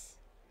 seconds?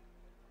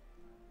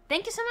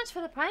 Thank you so much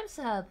for the Prime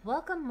sub.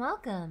 Welcome,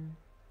 welcome.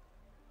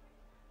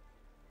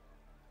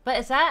 But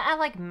is that at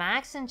like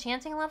max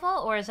enchanting level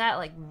or is that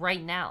like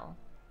right now?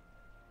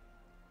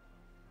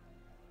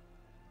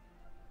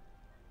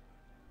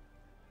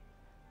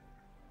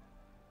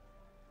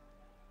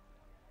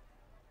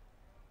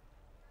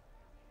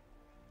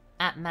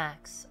 At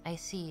max, I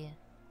see.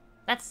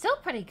 That's still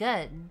pretty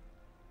good.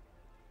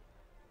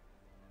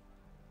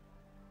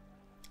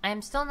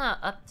 I'm still not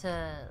up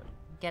to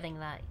getting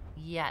that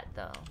yet,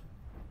 though.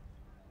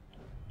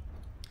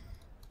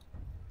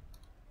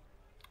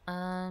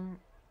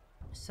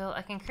 So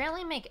I can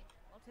currently make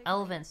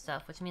elven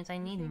stuff, which means I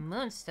need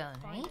moonstone,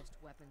 right?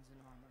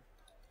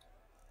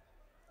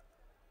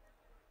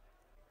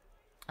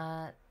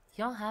 You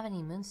don't have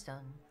any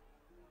moonstone.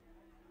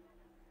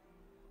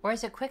 Or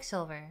is it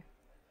quicksilver?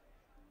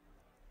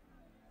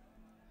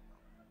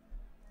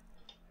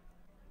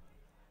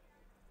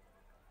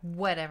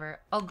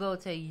 Whatever. I'll go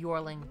to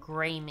Yorlin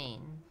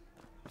Greymane.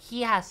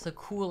 He has the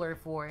cooler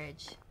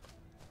forage.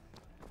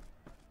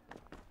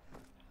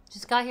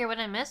 Just got here. What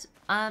I miss?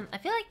 I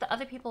feel like the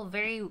other people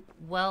very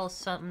well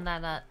summed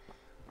that up.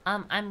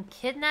 I'm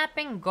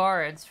kidnapping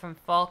guards from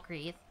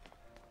Falkreath,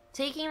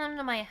 taking them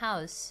to my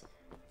house,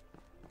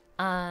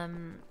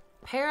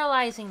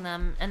 paralyzing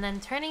them, and then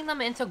turning them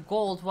into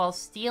gold while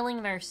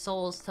stealing their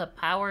souls to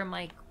power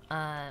my,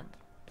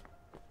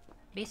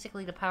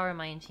 basically to power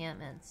my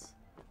enchantments.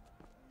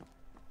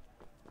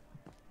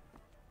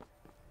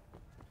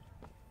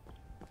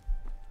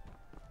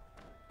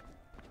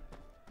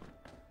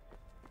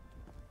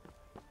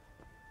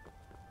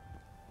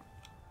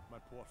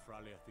 Poor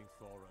Fralia think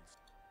Thorans.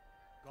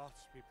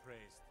 Gods be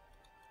praised.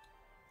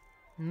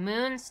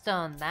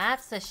 Moonstone,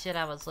 that's the shit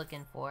I was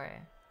looking for.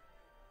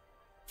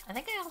 I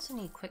think I also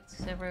need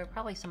quicksilver,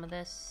 probably some of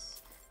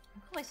this.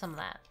 Probably some of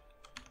that.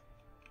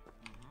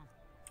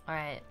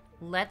 Alright,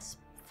 let's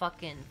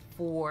fucking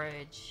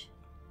forge.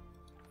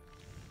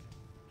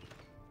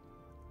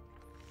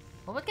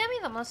 What would get me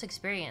the most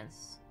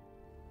experience?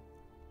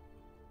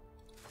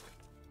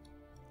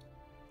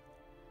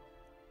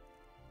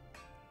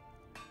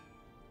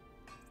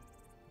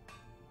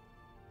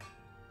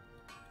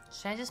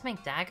 Should I just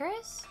make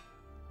daggers?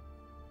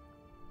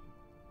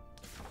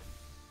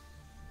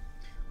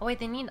 Oh wait,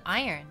 they need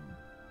iron.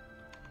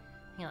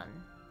 Hang on.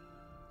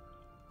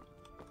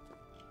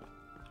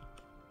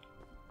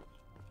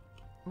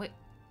 Wait,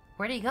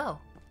 where'd he go?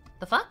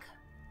 The fuck?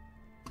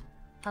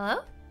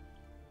 Hello?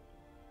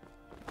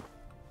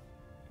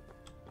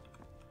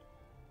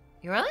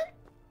 You rolling?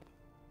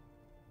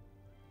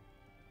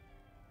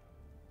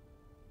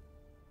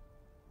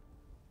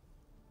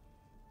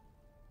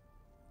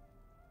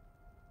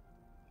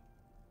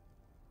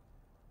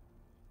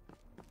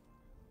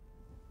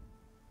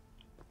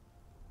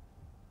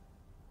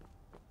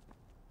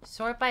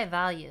 Sort by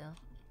value.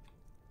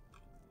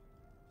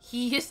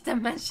 He used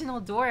dimensional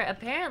door,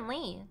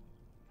 apparently.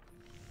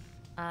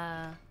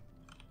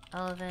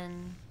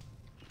 Elven.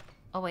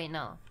 Oh wait,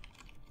 no.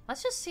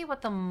 Let's just see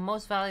what the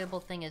most valuable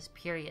thing is,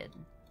 period.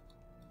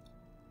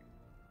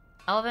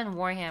 Elven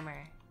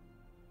Warhammer.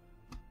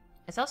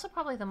 It's also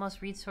probably the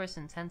most resource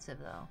intensive,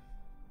 though.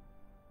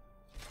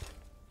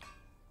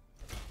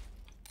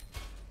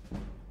 You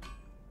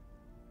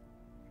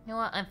know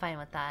what? I'm fine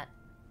with that.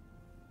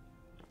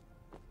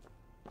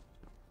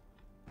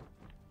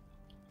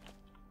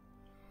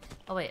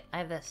 Oh wait, I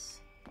have this.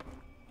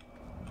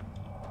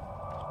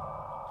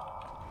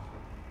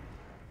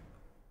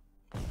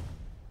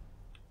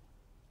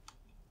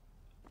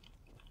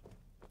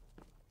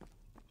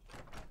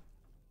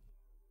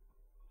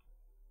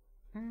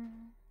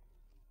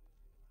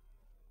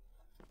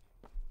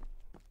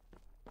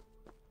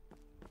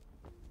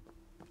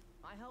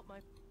 I help my...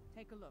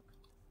 Take a look.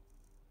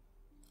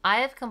 I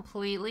have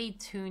completely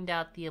tuned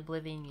out the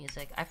Oblivion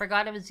music. I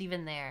forgot it was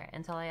even there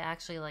until I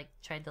actually, like,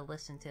 tried to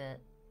listen to it.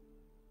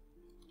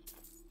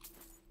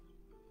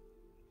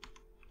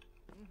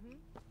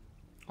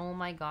 Oh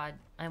my god,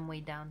 I'm way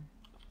down.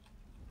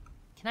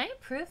 Can I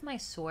improve my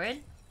sword?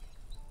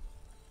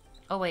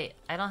 Oh wait,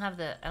 I don't have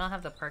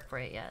the perk for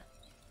it yet.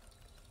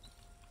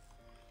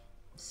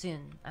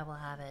 Soon I will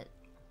have it.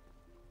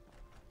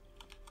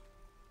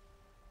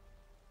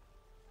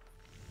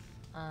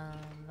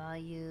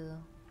 Value.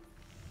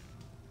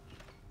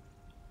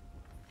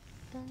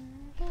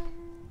 Dun,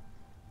 dun.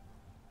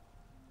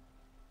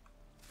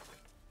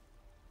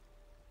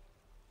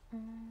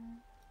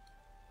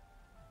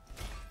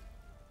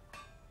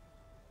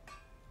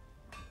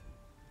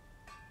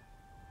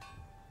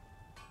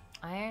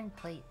 Iron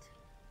plate.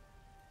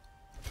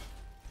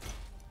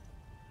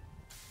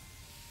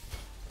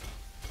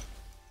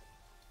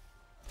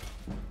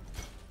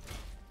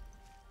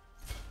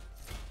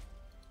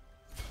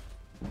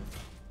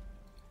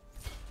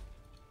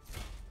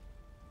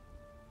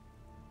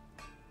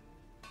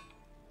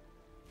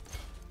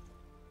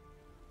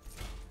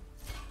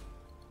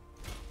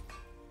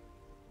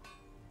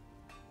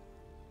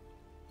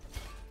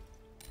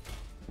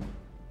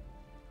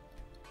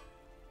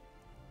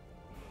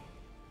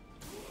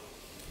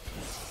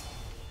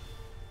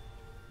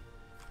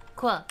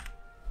 Cool.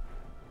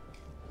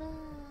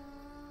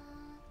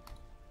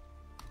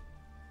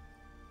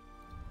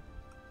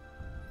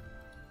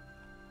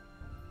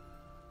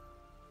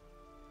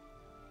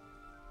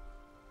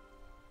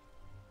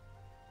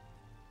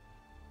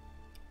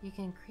 You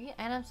can create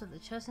items with the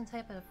chosen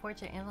type of the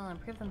forge or anvil and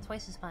improve them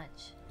twice as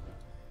much.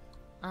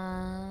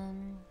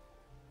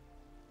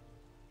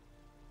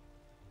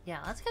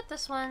 Yeah, let's get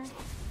this one.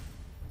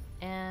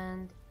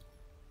 And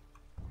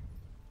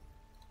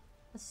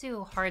let's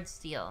do hard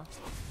steel.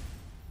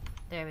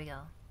 There we go.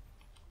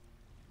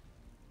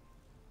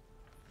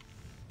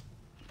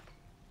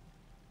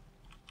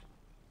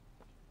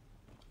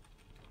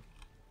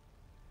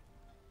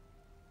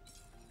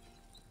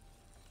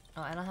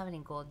 Oh, I don't have any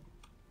gold.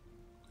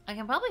 I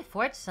can probably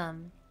forge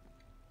some.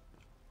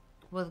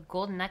 With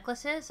gold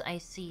necklaces? I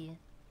see.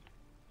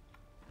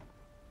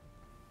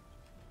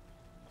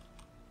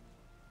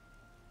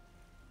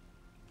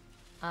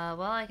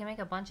 Well, I can make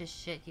a bunch of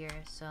shit here,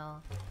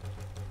 so...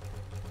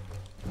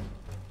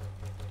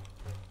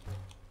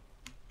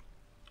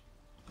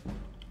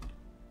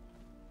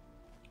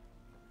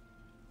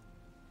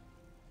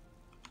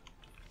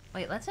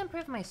 Wait, let's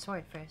improve my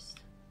sword first.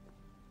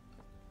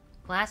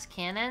 Glass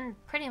cannon?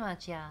 Pretty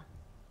much, yeah.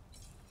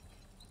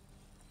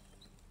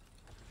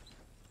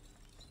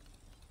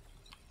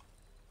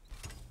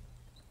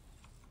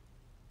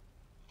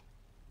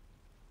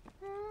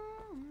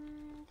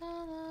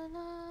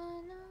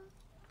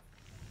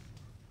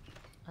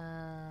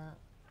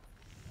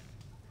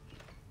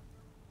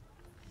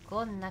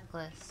 Gold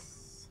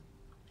necklace.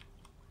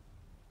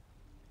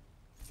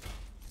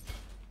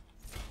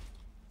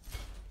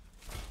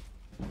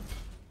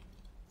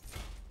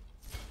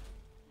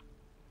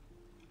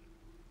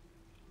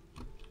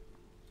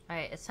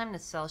 Alright, it's time to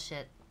sell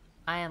shit.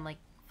 I am like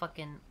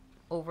fucking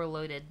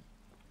overloaded.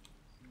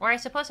 Or I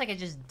suppose I could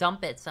just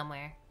dump it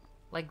somewhere.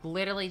 Like,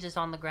 literally just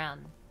on the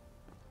ground.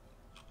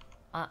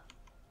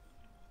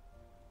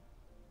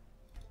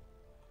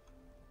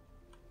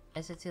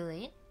 Is it too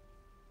late?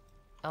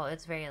 Oh,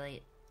 it's very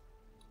late.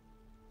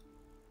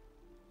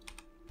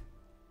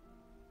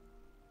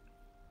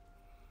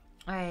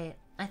 Alright,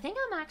 I think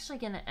I'm actually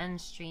gonna end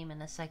stream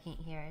in a second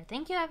here.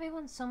 Thank you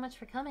everyone so much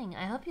for coming.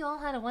 I hope you all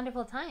had a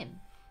wonderful time.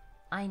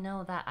 I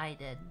know that I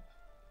did.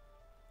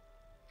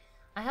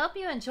 I hope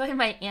you enjoy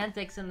my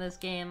antics in this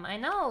game. I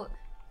know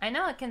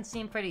it can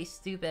seem pretty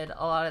stupid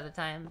a lot of the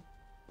time,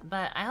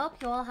 but I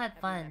hope you all had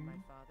fun. My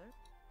father?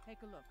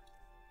 Take a look.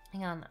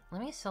 Hang on,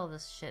 let me sell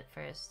this shit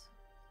first.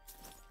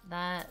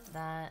 That.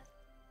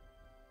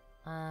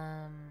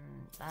 Hang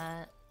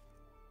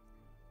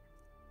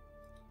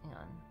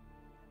on.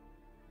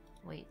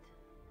 Wait.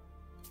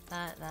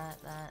 That.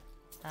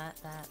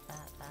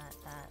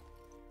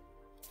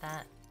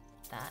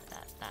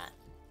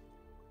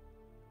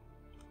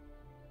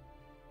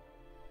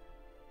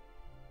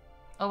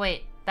 Oh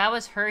wait, that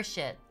was her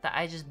shit that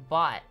I just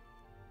bought.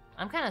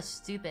 I'm kind of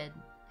stupid.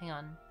 Hang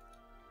on.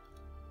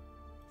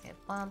 Okay,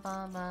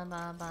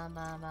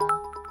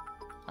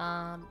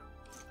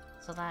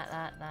 so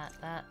that.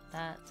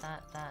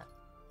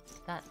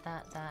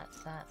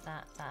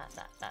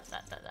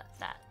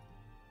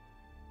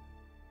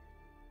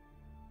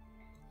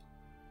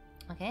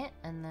 Okay,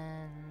 and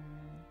then...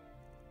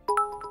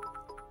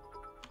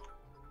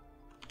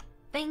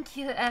 Thank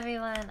you,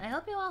 everyone! I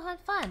hope you all had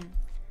fun!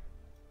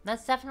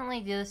 Let's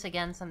definitely do this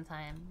again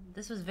sometime.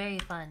 This was very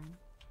fun.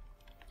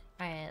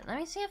 Alright, let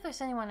me see if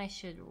there's anyone I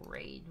should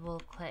raid real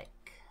quick.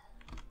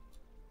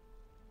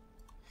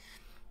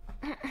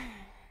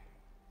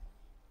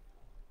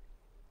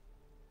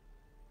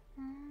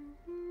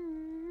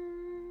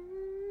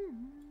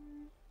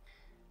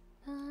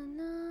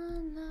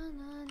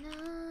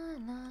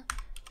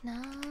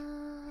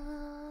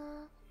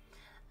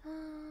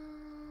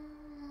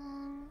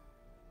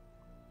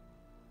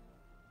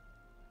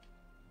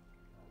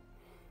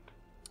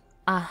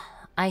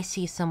 I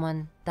see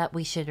someone that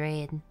we should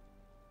raid.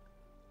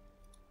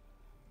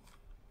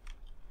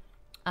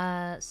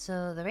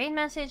 So the raid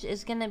message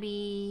is gonna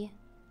be...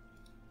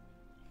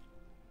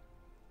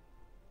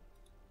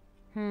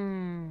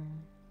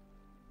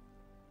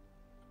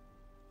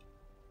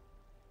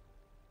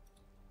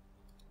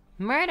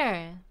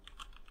 Murder!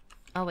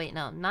 Oh wait,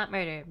 no, not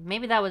murder.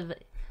 Maybe that was...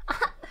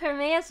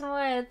 Hermeus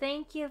Mora,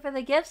 thank you for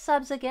the gift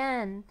subs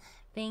again!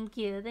 Thank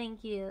you,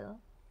 thank you.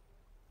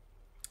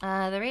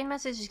 The raid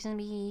message is gonna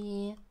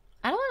be...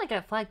 I don't want to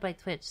get flagged by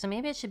Twitch, so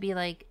maybe it should be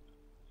like...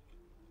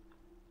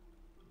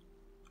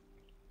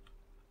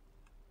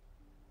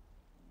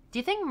 Do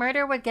you think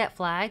murder would get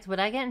flagged? Would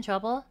I get in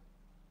trouble?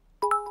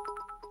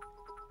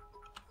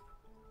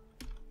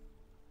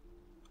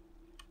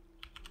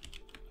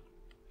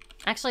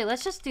 Actually,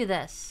 let's just do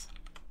this.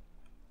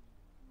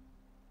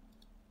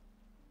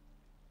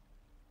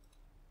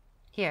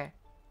 Here.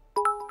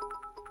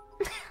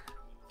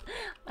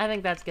 I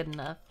think that's good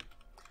enough.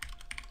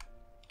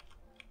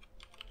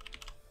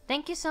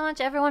 Thank you so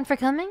much everyone for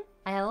coming.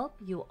 I hope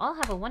you all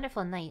have a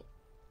wonderful night.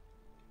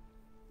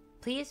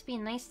 Please be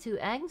nice to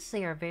eggs,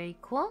 they are very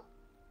cool.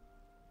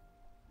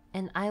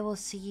 And I will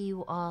see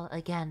you all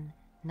again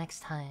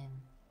next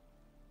time.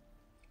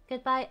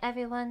 Goodbye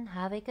everyone,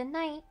 have a good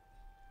night.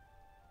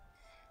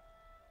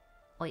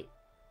 Wait.